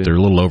enacted. Halfway. They're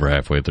a little over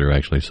halfway through,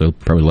 actually, so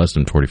probably less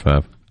than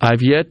 45.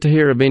 I've yet to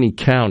hear of any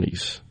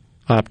counties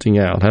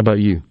opting out. How about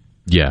you?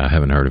 Yeah, I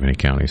haven't heard of any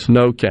counties.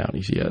 No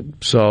counties yet.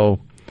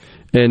 So,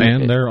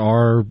 and there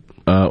are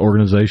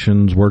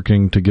organizations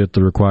working to get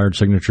the required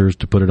signatures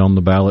to put it on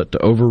the ballot to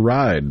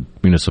override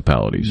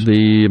municipalities.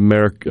 The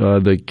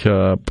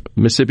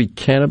Mississippi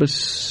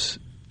Cannabis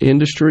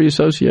Industry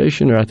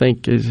Association, or I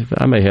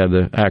may have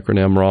the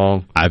acronym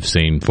wrong. I've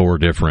seen 4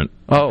 different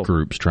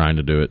groups trying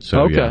to do it.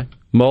 So okay,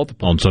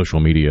 multiple on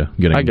social media,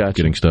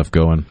 getting stuff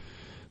going.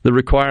 The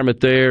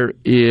requirement there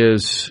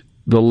is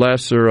the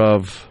lesser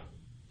of,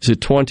 is it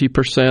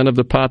 20% of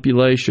the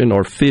population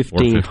or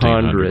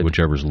 1,500?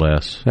 Whichever's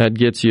less. That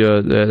gets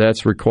you.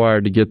 That's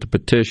required to get the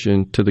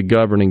petition to the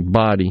governing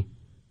body.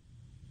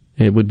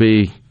 It would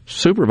be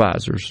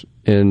supervisors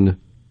in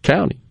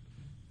county,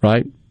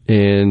 right?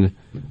 And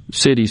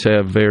cities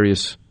have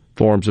various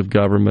forms of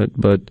government,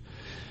 but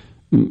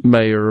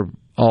mayor,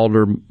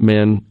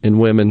 aldermen and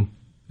women,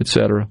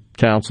 etc.,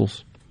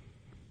 councils.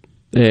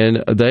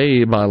 And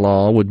they, by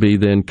law, would be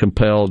then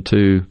compelled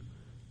to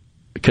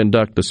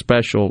conduct a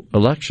special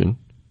election,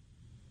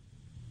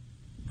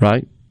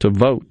 right, to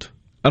vote.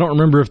 I don't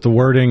remember if the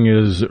wording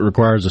is it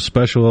requires a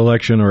special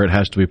election or it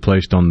has to be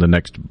placed on the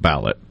next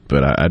ballot,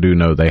 but I do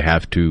know they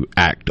have to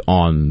act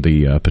on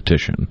the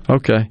petition.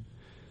 Okay.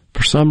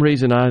 For some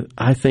reason,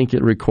 I think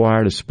it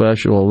required a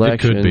special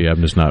election. It could be.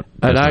 I'm just not.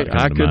 And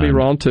I could be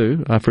wrong,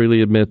 too. I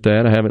freely admit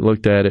that. I haven't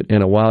looked at it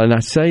in a while. And I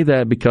say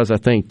that because I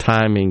think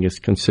timing is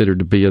considered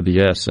to be of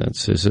the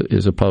essence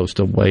as opposed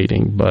to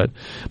waiting. But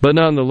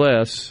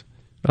nonetheless,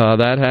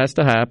 that has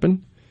to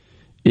happen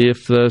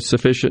if the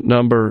sufficient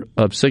number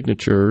of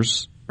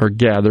signatures are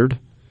gathered,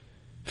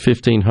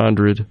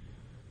 1,500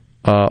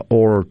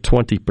 or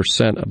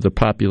 20% of the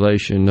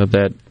population of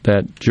that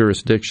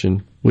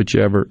jurisdiction,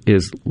 whichever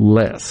is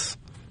less,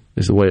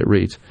 is the way it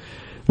reads.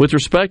 With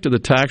respect to the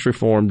tax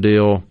reform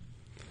deal,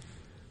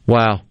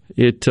 wow,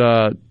 it's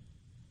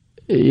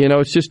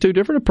just 2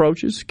 different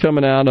approaches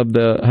coming out of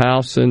the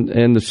House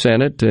and the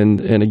Senate,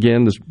 and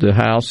again, the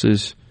House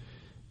is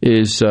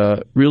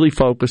really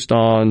focused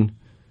on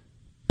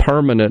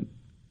permanent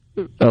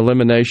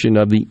elimination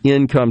of the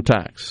income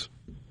tax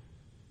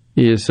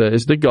is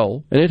the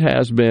goal, and it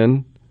has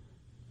been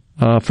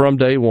from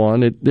day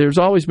one. There's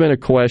always been a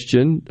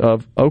question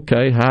of,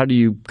 okay, how do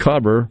you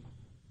cover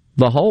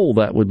the hole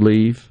that would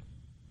leave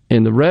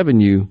in the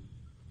revenue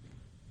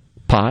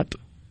pot,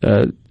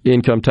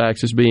 income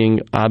taxes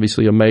being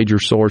obviously a major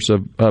source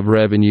of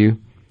revenue,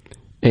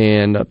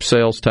 and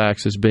sales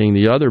taxes being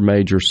the other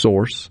major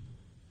source.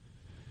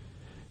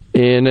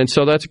 And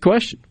so that's a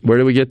question. Where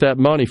do we get that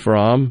money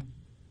from?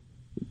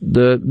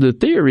 The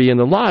theory and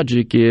the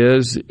logic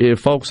is if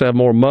folks have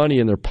more money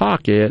in their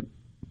pocket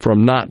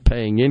from not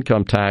paying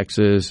income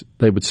taxes,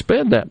 they would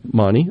spend that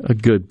money, a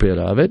good bit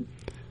of it,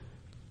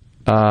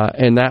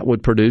 and that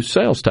would produce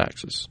sales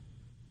taxes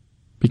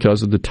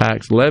because of the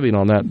tax levied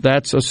on that.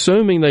 That's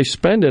assuming they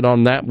spend it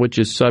on that which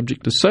is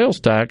subject to sales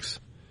tax,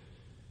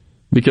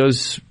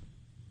 because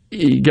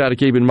you got to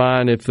keep in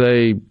mind if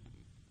they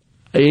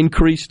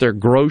increase their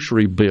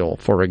grocery bill,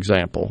 for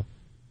example,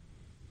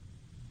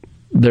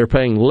 they're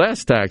paying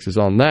less taxes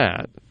on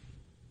that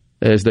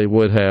as they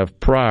would have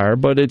prior,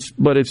 but it's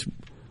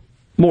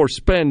more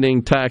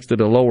spending taxed at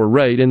a lower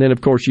rate, and then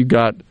of course you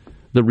got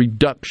the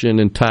reduction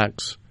in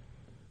tax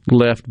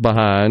left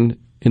behind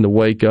in the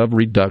wake of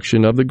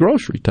reduction of the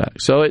grocery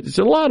tax. So it's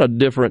a lot of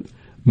different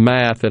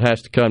math that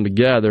has to come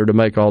together to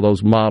make all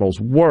those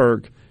models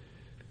work.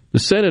 The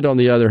Senate, on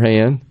the other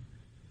hand,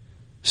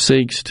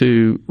 seeks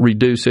to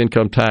reduce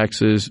income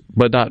taxes,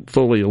 but not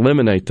fully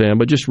eliminate them,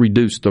 but just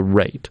reduce the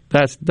rate.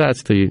 That's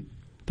the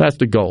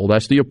goal.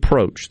 That's the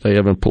approach they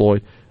have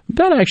employed.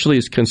 That actually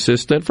is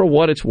consistent, for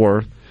what it's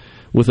worth,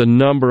 with a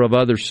number of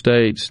other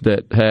states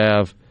that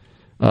have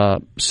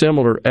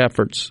similar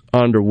efforts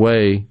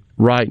underway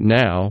right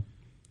now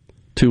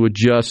to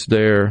adjust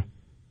their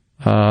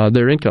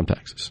income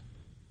taxes.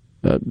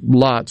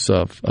 Lots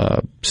of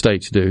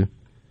states do.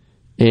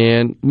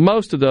 And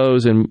most of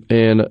those, in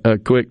a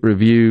quick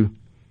review,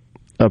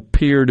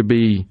 appear to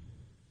be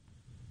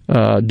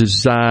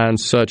designed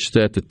such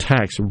that the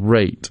tax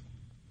rate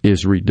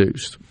is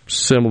reduced,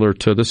 similar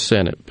to the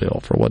Senate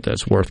bill, for what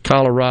that's worth.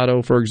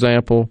 Colorado, for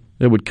example,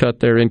 it would cut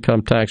their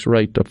income tax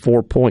rate to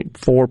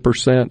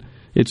 4.4%.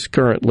 It's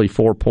currently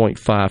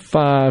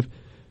 4.55%.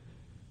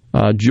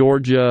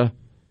 Georgia,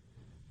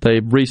 they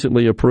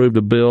recently approved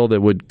a bill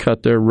that would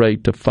cut their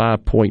rate to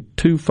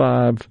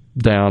 5.25%,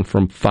 down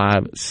from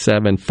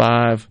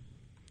 5.75%.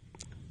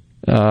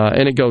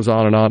 And it goes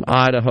on and on.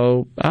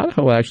 Idaho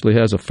actually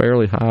has a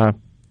fairly high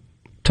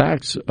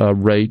tax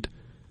rate,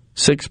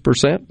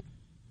 6%.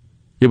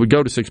 It would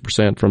go to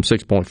 6% from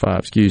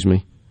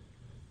 6.5%,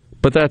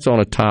 But that's on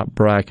a top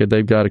bracket.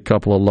 They've got a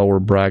couple of lower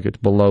brackets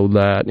below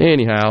that.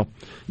 Anyhow,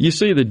 you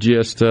see the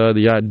gist,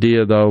 the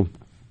idea, though.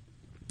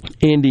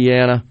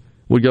 Indiana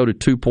would go to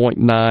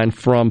 2.9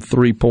 from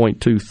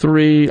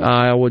 3.23.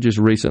 Iowa just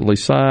recently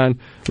signed.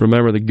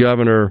 Remember, the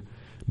governor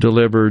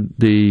delivered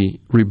the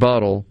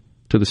rebuttal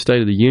to the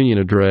State of the Union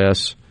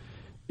address,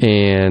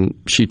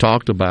 and she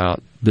talked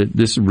about that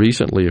this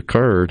recently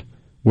occurred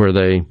where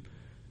they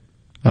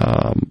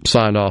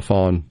signed off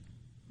on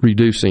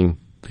reducing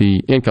the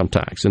income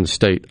tax in the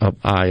state of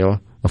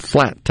Iowa, a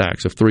flat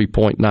tax of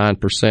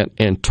 3.9%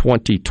 in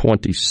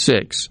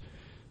 2026.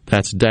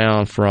 That's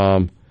down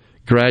from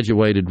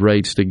graduated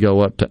rates to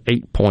go up to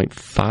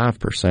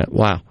 8.5%.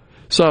 Wow.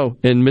 So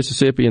in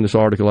Mississippi, in this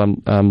article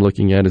I'm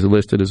looking at, is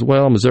listed as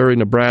well. Missouri,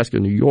 Nebraska,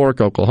 New York,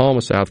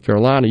 Oklahoma, South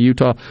Carolina,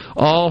 Utah,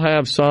 all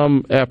have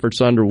some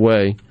efforts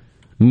underway,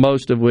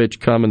 most of which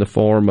come in the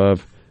form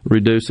of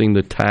reducing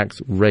the tax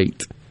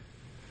rate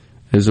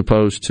as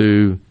opposed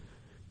to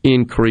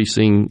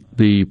increasing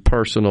the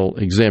personal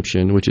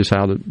exemption, which is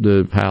how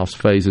the House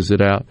phases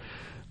it out.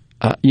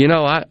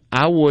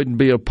 I wouldn't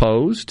be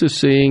opposed to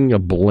seeing a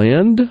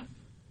blend,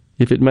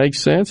 if it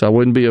makes sense. I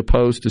wouldn't be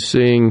opposed to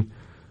seeing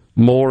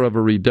more of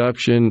a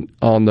reduction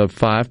on the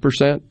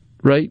 5%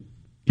 rate,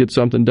 get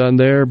something done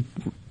there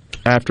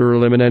after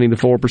eliminating the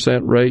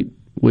 4% rate,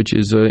 which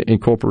is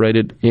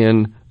incorporated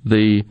in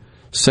the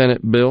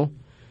Senate bill.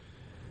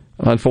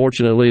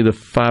 Unfortunately, the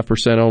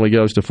 5% only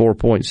goes to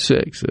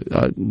 4.6.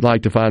 I'd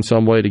like to find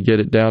some way to get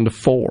it down to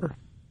 4,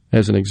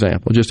 as an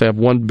example. Just have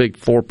one big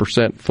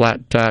 4%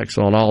 flat tax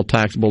on all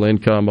taxable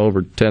income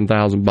over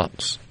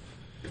 $10,000,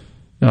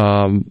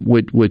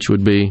 which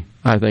would be,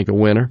 I think, a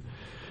winner.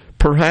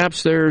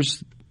 Perhaps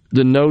there's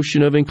the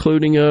notion of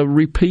including a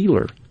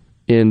repealer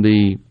in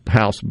the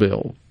House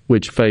bill,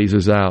 which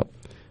phases out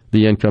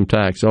the income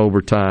tax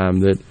over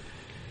time. That,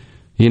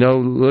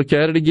 look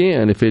at it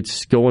again. If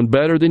it's going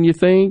better than you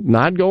think,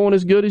 not going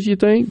as good as you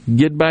think,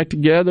 get back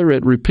together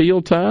at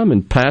repeal time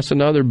and pass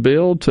another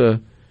bill to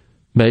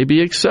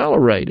maybe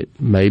accelerate it,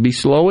 maybe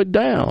slow it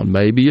down,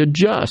 maybe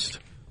adjust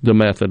the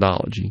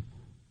methodology.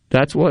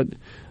 That's what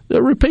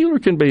the repealer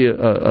can be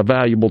a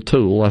valuable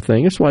tool, I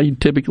think. That's why you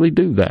typically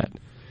do that.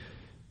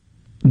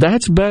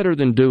 That's better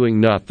than doing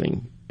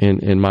nothing,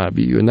 in my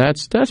view. And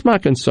that's my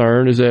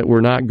concern, is that we're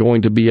not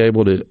going to be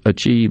able to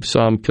achieve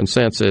some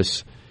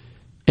consensus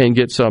and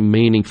get some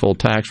meaningful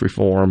tax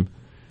reform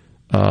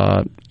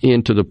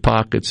into the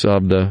pockets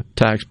of the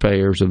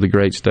taxpayers of the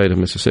great state of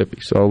Mississippi.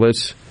 So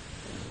let's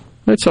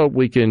hope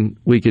we can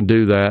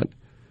do that.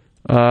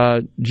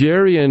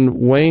 Jerry in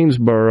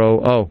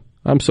Waynesboro. Oh,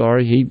 I'm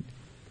sorry.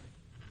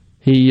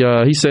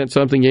 He sent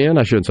something in.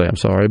 I shouldn't say I'm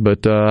sorry,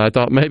 but I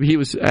thought maybe he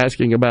was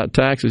asking about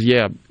taxes.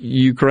 Yeah,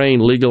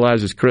 Ukraine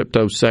legalizes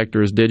crypto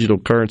sector as digital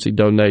currency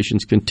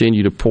donations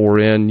continue to pour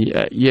in.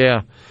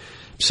 Yeah,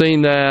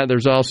 seen that.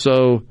 There's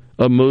also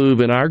a move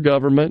in our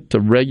government to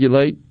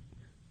regulate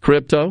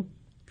crypto.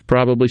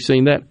 Probably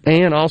seen that,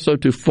 and also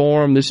to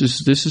form. This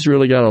has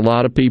really got a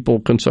lot of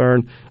people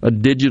concerned. A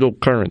digital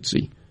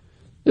currency,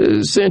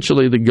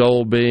 essentially the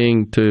goal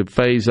being to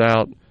phase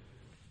out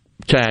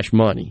cash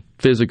money,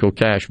 physical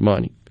cash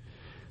money.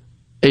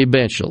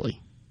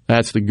 Eventually,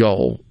 that's the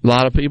goal. A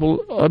lot of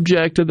people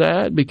object to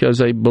that because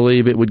they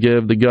believe it would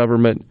give the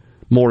government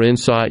more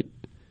insight,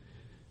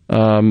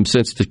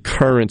 since the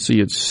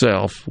currency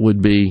itself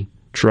would be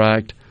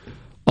tracked.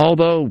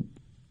 Although,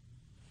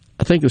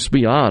 I think, let's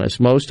be honest,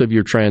 most of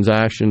your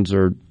transactions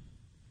are,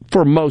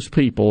 for most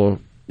people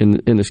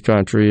in this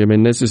country, I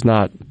mean, this is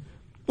not.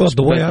 Well,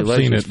 the way I've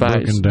seen it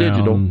broken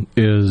down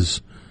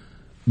is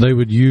they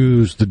would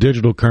use the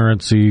digital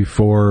currency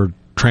for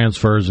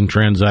transfers and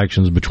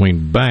transactions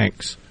between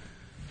banks,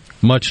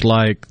 much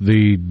like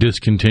the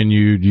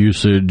discontinued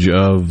usage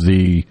of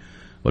the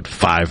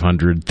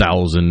 $500,000,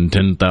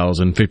 $10,000,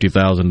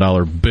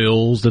 $50,000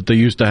 bills that they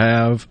used to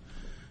have,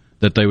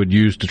 that they would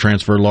use to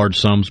transfer large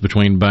sums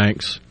between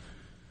banks,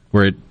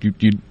 where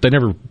they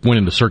never went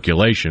into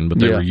circulation, but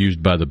they were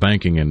used by the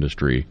banking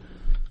industry.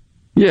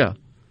 Yeah.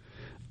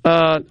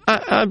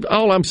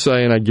 All I'm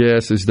saying, I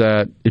guess, is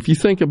that if you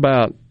think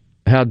about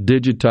how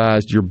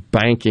digitized your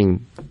bank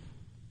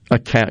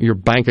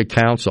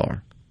accounts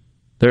are,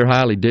 they're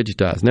highly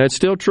digitized. Now, it's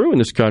still true in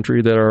this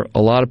country that there are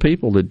a lot of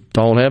people that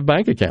don't have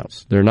bank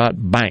accounts. They're not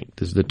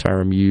banked, is the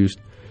term used.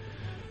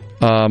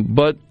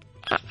 But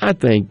I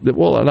think that,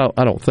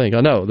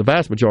 I know the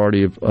vast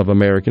majority of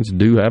Americans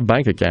do have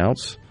bank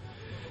accounts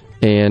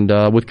and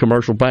with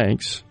commercial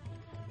banks,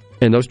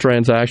 and those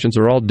transactions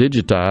are all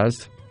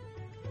digitized.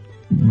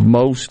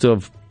 Most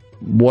of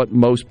what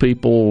most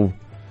people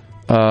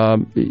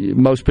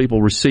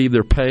receive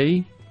their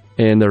pay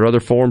and their other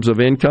forms of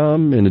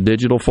income in a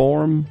digital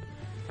form,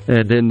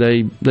 and then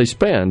they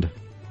spend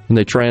and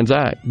they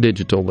transact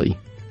digitally.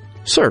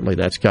 Certainly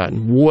that's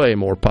gotten way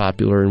more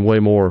popular and way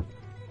more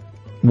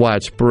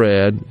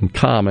widespread and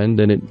common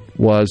than it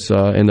was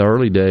in the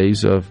early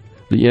days of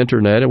the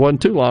Internet. It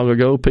wasn't too long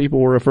ago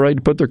people were afraid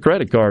to put their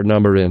credit card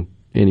number in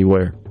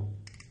anywhere.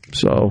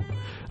 So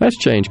that's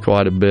changed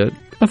quite a bit,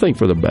 I think,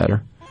 for the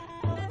better.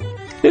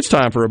 It's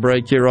time for a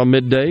break here on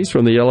Middays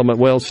from the Element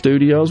Wealth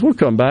Studios. We'll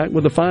come back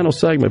with the final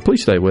segment.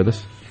 Please stay with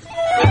us.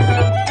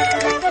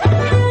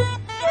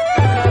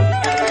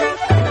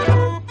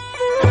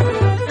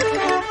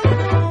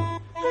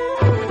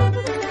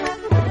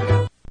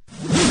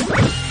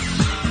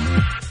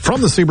 From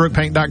the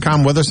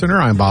SeabrookPaint.com Weather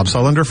Center, I'm Bob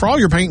Sullender. For all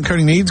your paint and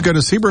coating needs, go to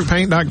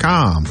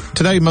SeabrookPaint.com.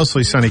 Today,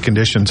 mostly sunny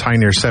conditions, high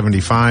near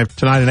 75.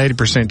 Tonight, an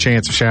 80%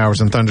 chance of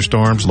showers and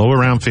thunderstorms, low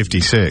around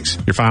 56.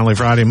 Your finally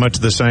Friday, much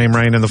of the same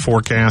rain in the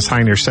forecast,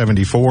 high near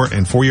 74.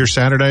 And for your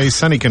Saturday,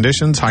 sunny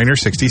conditions, high near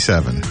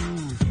 67.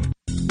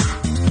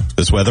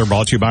 This weather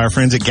brought to you by our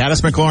friends at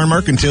Gaddis McLaurin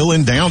Mercantile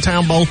in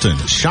downtown Bolton.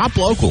 Shop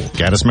local.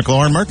 Gaddis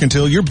McLaurin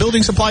Mercantile, your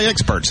building supply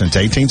expert since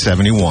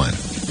 1871.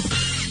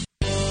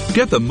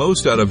 Get the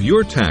most out of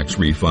your tax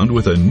refund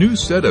with a new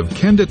set of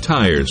Kenda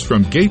tires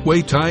from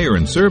Gateway Tire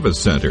and Service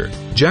Center,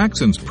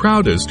 Jackson's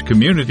proudest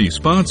community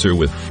sponsor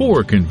with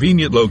 4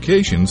 convenient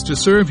locations to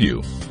serve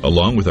you.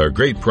 Along with our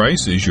great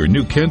prices, your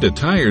new Kenda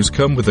tires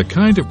come with a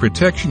kind of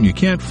protection you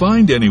can't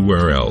find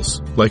anywhere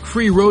else, like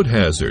free road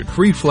hazard,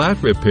 free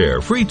flat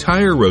repair, free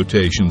tire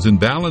rotations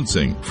and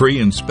balancing, free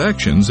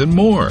inspections, and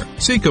more.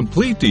 See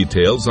complete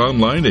details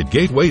online at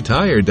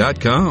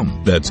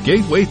gatewaytire.com. That's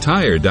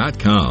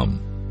gatewaytire.com.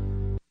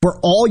 For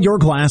all your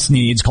glass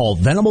needs, call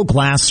Venable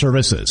Glass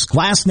Services.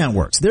 Glass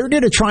Networks. They're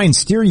there to try and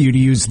steer you to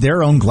use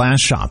their own glass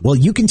shop. Well,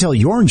 you can tell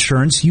your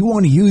insurance you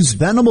want to use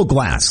Venable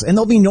Glass, and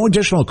there'll be no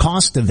additional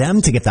cost to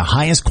them to get the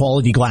highest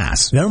quality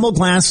glass. Venable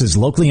Glass is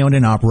locally owned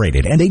and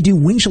operated, and they do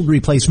windshield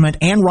replacement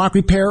and rock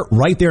repair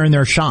right there in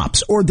their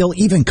shops. Or they'll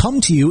even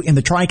come to you in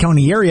the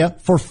Tri-County area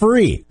for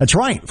free. That's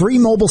right, free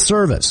mobile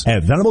service.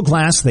 At Venable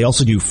Glass, they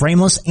also do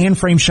frameless and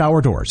frame shower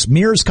doors,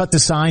 mirrors cut to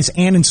size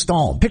and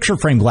installed, picture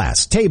frame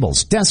glass,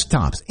 tables,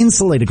 desktops,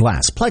 insulated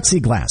glass,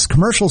 plexiglass,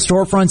 commercial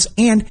storefronts,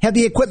 and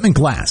heavy equipment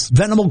glass.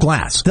 Venable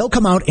Glass. They'll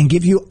come out and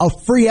give you a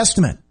free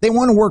estimate. They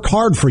want to work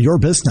hard for your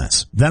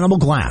business. Venable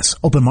Glass.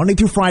 Open Monday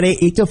through Friday,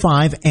 8 to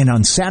 5, and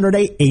on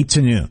Saturday, 8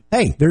 to noon.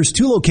 Hey, there's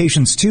 2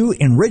 locations too,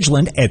 in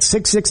Ridgeland at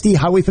 660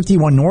 Highway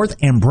 51 North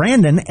and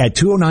Brandon at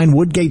 209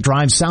 Woodgate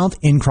Drive South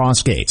in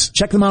Cross Gates.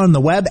 Check them out on the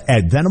web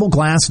at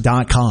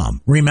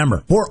venableglass.com.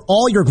 Remember, for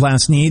all your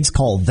glass needs,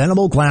 call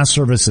Venable Glass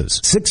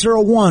Services.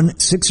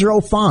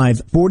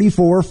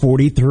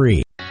 601-605-4443.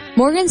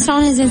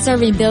 Morganstone has been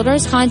serving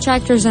builders,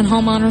 contractors, and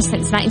homeowners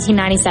since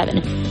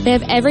 1997. They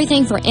have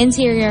everything for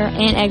interior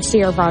and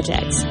exterior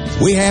projects.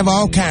 We have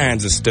all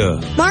kinds of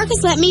stuff.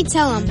 Marcus, let me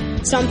tell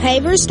them. Stone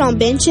pavers, stone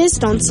benches,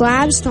 stone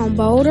slabs, stone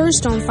boulders,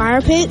 stone fire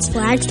pits,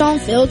 flagstone,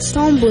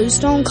 fieldstone,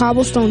 bluestone,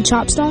 cobblestone,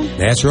 chopstone.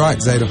 That's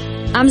right, Zeta.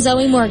 I'm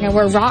Zoe Morgan.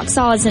 We're rock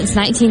solid since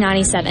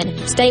 1997.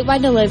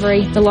 Statewide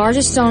delivery, the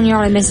largest stone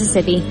yard in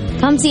Mississippi.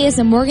 Come see us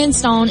in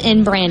Morganstone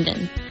in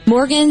Brandon.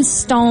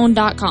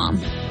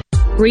 Morganstone.com.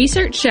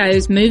 Research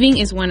shows moving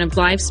is one of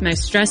life's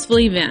most stressful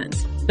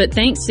events, but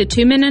thanks to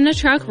 2 Men and a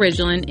Truck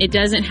Ridgeland, it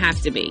doesn't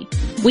have to be.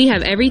 We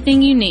have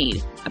everything you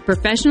need. A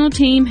professional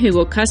team who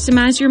will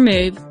customize your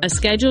move, a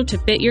schedule to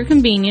fit your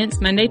convenience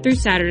Monday through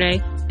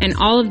Saturday, and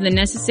all of the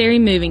necessary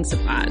moving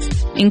supplies,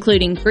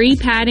 including free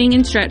padding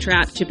and stretch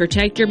wrap to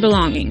protect your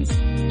belongings.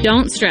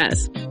 Don't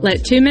stress.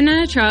 Let 2 Men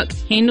and a Truck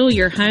handle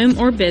your home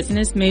or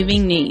business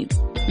moving needs.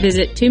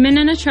 Visit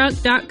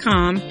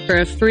 2menandatruck.com for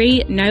a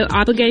free,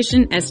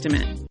 no-obligation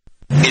estimate.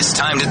 It's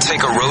time to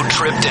take a road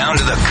trip down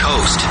to the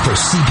coast for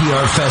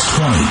CPR Fest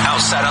 20.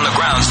 Outside on the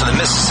grounds of the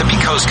Mississippi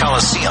Coast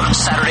Coliseum,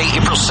 Saturday,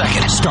 April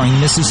 2nd. Starring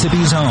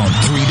Mississippi's own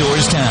 3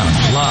 Doors Down,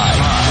 live.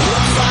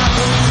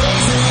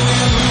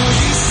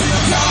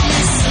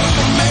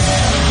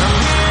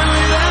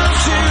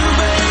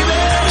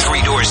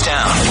 3 Doors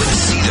Down with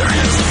Seether.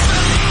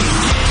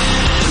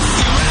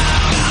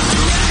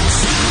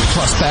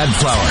 Plus Bad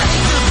Flower.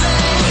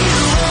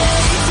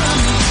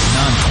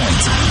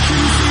 Non-Point.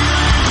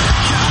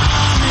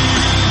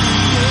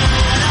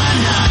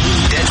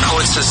 Dead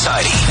Poets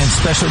Society. And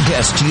special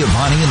guest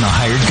Giovanni and the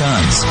Hired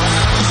Guns.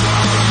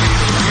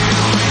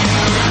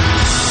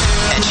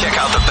 And check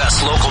out the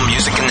best local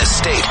music in the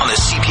state on the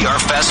CPR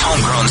Fest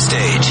Homegrown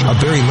stage. A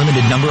very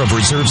limited number of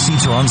reserved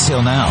seats are on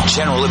sale now.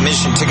 General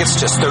admission tickets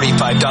just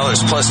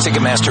 $35 plus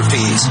Ticketmaster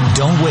fees.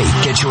 Don't wait.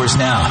 Get yours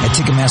now at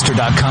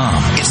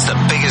Ticketmaster.com. It's the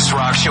biggest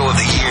rock show of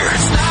the year.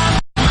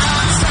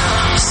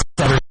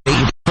 Saturday,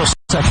 April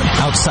 2nd,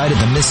 outside of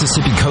the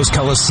Mississippi Coast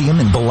Coliseum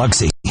in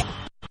Biloxi.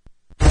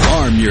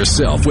 Arm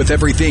yourself with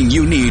everything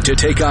you need to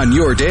take on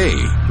your day.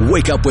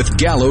 Wake up with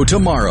Gallo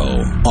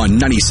tomorrow on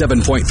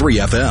 97.3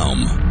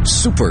 FM.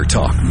 Super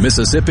Talk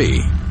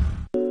Mississippi.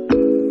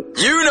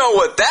 You know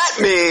what that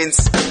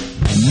means.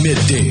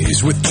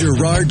 Middays with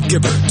Gerard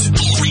Gibert.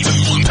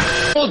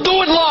 We'll do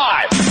it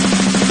live.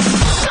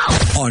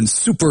 On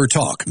Super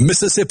Talk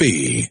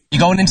Mississippi. You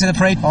going into the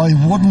parade? I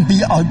wouldn't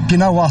be,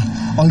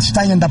 I'll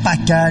stay in the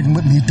back garden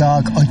with me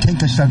dog. I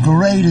think it's the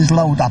greatest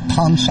load of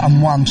punts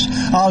and wumps.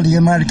 All the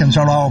Americans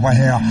are over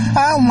here.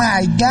 Oh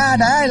my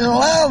God, I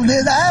love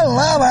this. I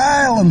love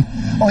Ireland.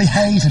 I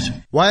hate it.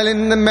 While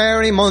in the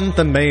merry month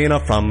of May,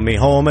 not from me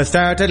home I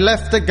started,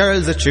 left the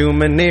girls at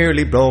Hume and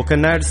nearly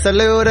broken heart,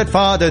 saluted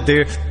father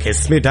dear,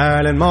 kissed me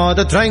darling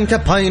mother, drank a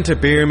pint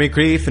of beer, me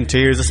grief and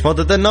tears are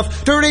smothered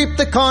enough to reap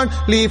the corn,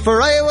 leave for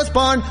I was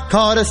born,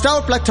 caught a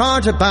stout black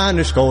tar to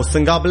banish ghosts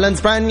and goblins,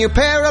 brand new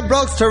pair of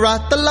brogues to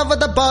rat the love of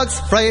the bugs,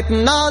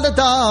 frighten all the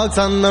dogs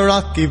on the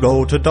rocky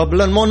road to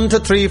Dublin, 1 to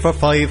 3 for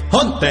 5,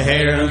 hunt the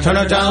hare and turn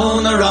her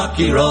down the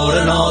rocky road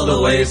and all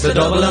the ways to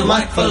Dublin,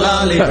 whack for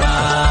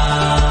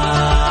Lollyrag.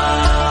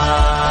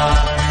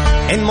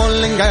 In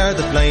Mullingar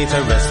the blight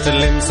arrested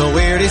limb so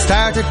weary,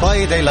 started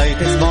by daylight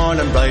this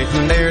morning bright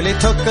and nearly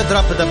took a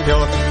drop of the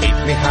pure, keep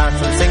me heart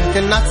from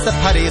sinking, that's the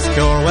paddy's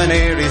cure, when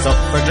Aries up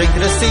for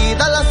drinking to see the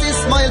lassie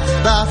smile,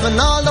 laughing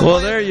all the well,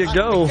 there you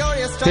go,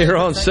 here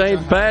on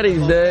St.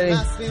 Paddy's Day.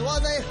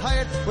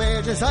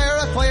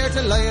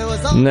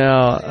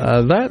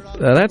 Now,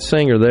 that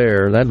singer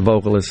there, that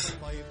vocalist,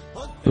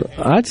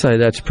 I'd say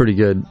that's pretty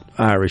good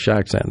Irish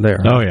accent there.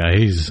 Oh, yeah,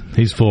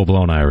 he's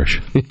full-blown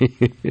Irish.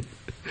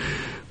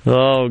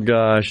 Oh,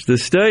 gosh. The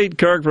state,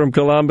 Kirk from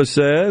Columbus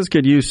says,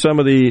 could use some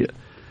of the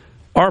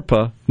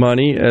ARPA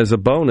money as a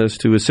bonus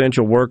to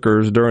essential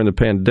workers during the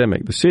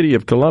pandemic. The City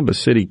of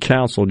Columbus City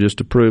Council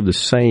just approved the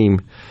same.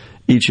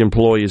 Each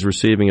employee is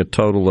receiving a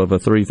total of a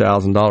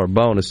 $3,000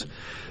 bonus.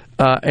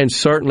 And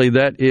certainly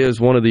that is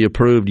one of the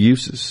approved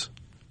uses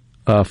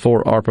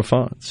for ARPA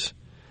funds.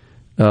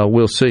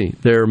 We'll see.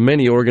 There are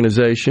many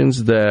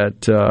organizations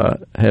that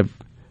have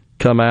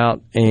come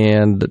out,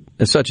 and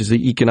such as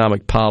the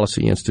Economic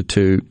Policy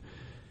Institute,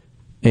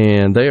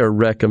 and they are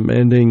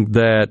recommending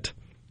that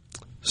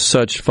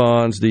such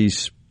funds,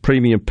 these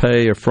premium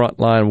pay of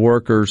frontline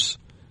workers,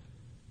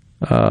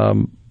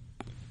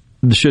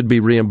 should be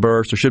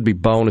reimbursed or should be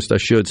bonused, I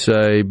should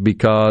say,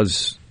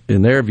 because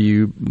in their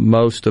view,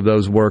 most of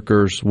those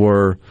workers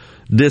were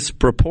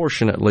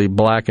disproportionately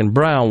black and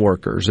brown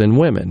workers and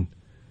women,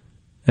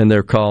 and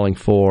they're calling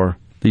for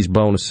these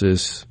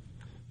bonuses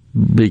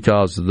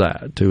because of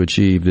that, to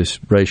achieve this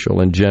racial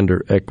and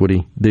gender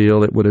equity deal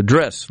that would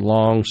address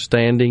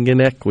long-standing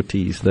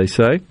inequities, they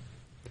say.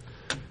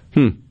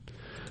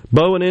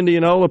 Bo and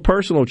Indianola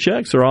personal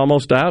checks are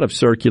almost out of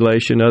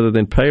circulation other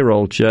than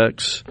payroll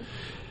checks.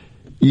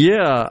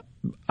 Yeah,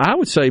 I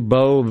would say,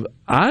 Bo,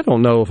 I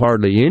don't know of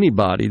hardly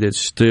anybody that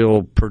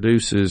still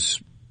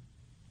produces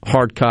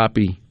hard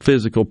copy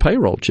physical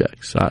payroll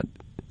checks.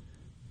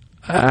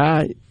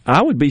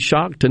 I would be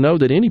shocked to know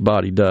that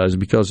anybody does,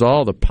 because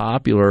all the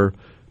popular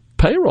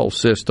payroll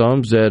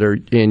systems that are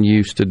in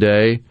use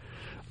today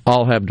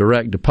all have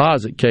direct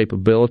deposit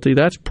capability.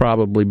 That's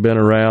probably been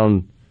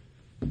around,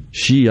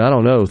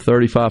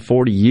 35,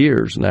 40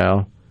 years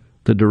now,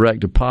 the direct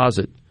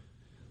deposit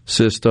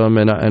system.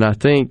 And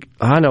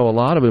I know a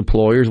lot of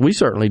employers, we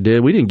certainly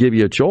did. We didn't give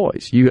you a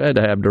choice. You had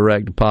to have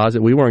direct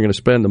deposit. We weren't going to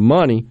spend the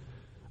money.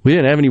 We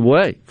didn't have any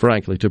way,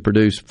 frankly, to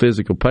produce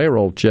physical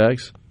payroll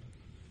checks.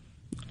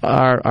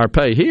 Our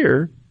pay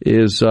here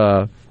is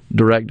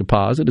direct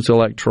deposit. It's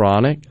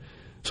electronic.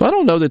 So I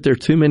don't know that there are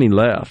too many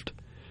left.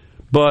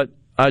 But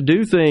I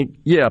do think,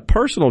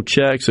 personal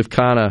checks have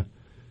kind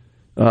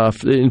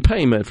of, in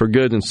payment for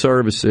goods and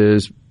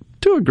services,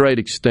 to a great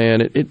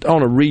extent, it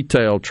on a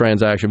retail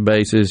transaction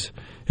basis,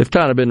 have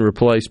kind of been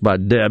replaced by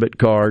debit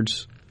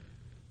cards.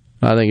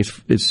 I think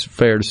it's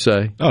fair to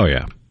say. Oh,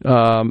 yeah.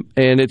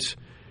 And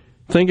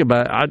think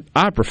about it,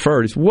 I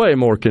prefer it. It's way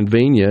more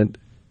convenient.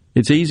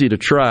 It's easy to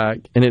track,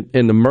 and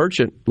the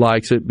merchant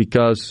likes it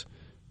because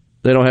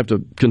they don't have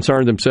to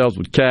concern themselves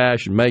with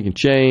cash and making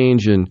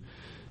change, and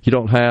you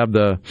don't have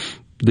the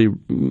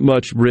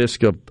much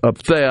risk of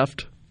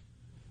theft.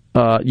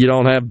 You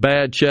don't have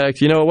bad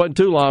checks. It wasn't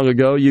too long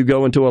ago you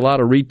go into a lot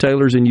of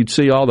retailers and you'd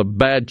see all the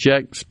bad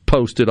checks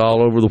posted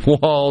all over the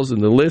walls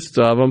and the lists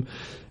of them,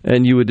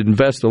 and you would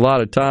invest a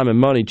lot of time and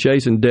money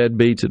chasing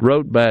deadbeats that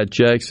wrote bad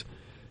checks,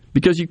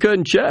 because you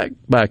couldn't check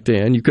back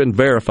then. You couldn't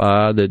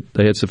verify that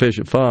they had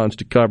sufficient funds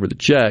to cover the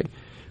check.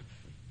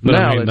 But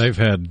now they've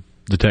had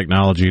the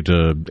technology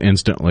to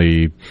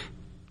instantly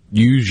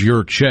use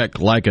your check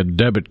like a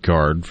debit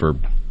card for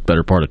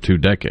better part of 2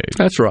 decades.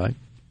 That's right.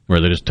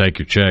 Where they just take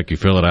your check, you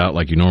fill it out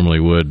like you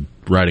normally would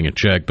writing a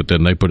check, but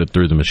then they put it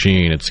through the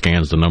machine, it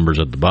scans the numbers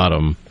at the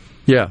bottom,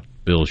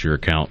 bills your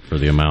account for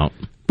the amount.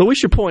 But we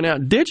should point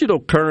out,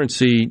 digital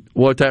currency,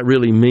 what that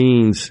really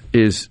means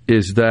is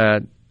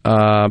that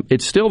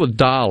it's still the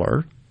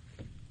dollar.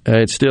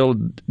 It's still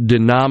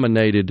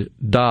denominated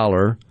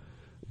dollar,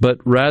 but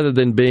rather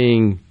than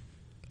being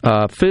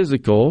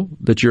physical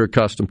that you're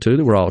accustomed to,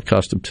 that we're all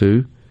accustomed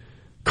to,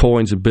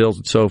 coins and bills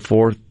and so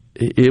forth,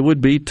 it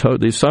would be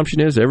the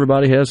assumption is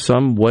everybody has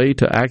some way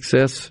to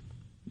access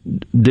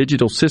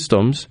digital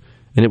systems,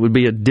 and it would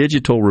be a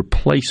digital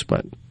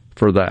replacement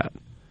for that.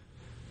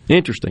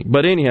 Interesting.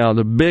 But anyhow,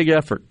 the big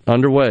effort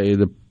underway,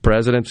 the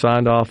president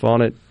signed off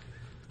on it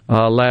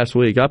last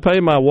week. I pay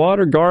my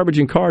water, garbage,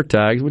 and car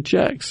tags with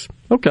checks.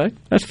 Okay,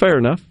 that's fair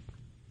enough.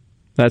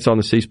 That's on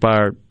the C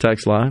Spire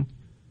text line.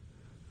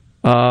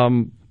 I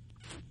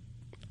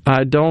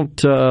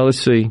don't, let's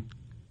see.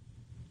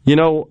 You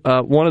know,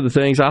 one of the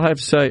things I have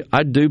to say,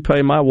 I do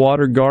pay my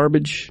water,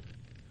 garbage,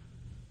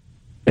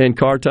 and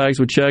car tags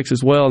with checks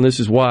as well, and this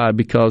is why,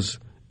 because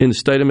in the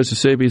state of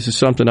Mississippi, this is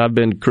something I've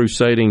been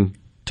crusading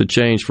to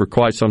change for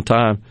quite some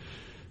time.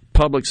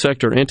 Public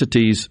sector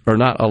entities are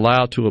not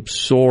allowed to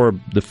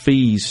absorb the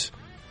fees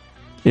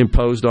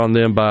imposed on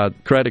them by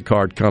credit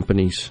card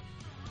companies,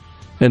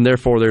 and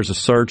therefore there's a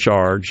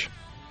surcharge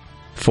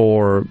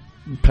for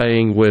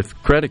paying with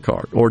credit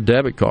card or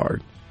debit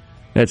card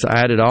that's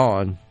added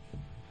on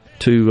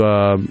to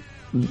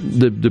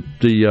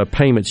the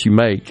payments you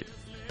make,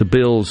 the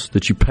bills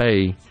that you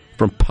pay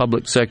from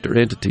public sector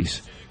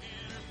entities.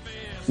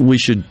 We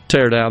should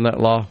tear down that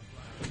law.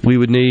 We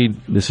would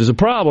need, this is a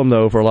problem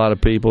though for a lot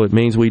of people, it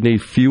means we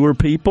need fewer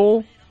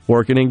people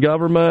working in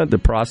government to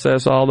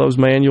process all those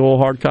manual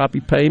hard copy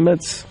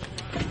payments.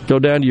 Go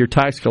down to your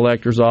tax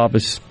collector's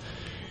office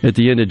at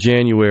the end of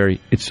January.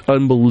 It's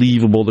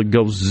unbelievable the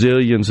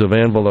gazillions of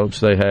envelopes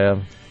they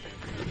have.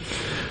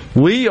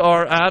 We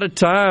are out of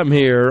time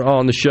here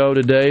on the show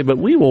today, but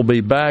we will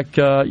be back.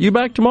 You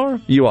back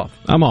tomorrow? You off?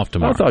 I'm off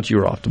tomorrow. I thought you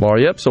were off tomorrow.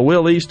 Yep. So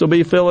Will East will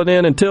be filling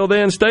in. Until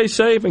then, stay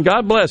safe and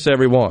God bless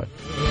everyone.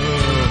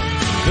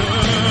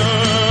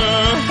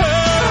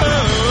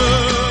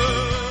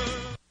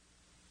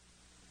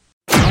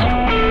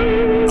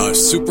 A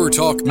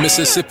SuperTalk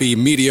Mississippi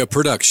Media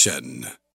production.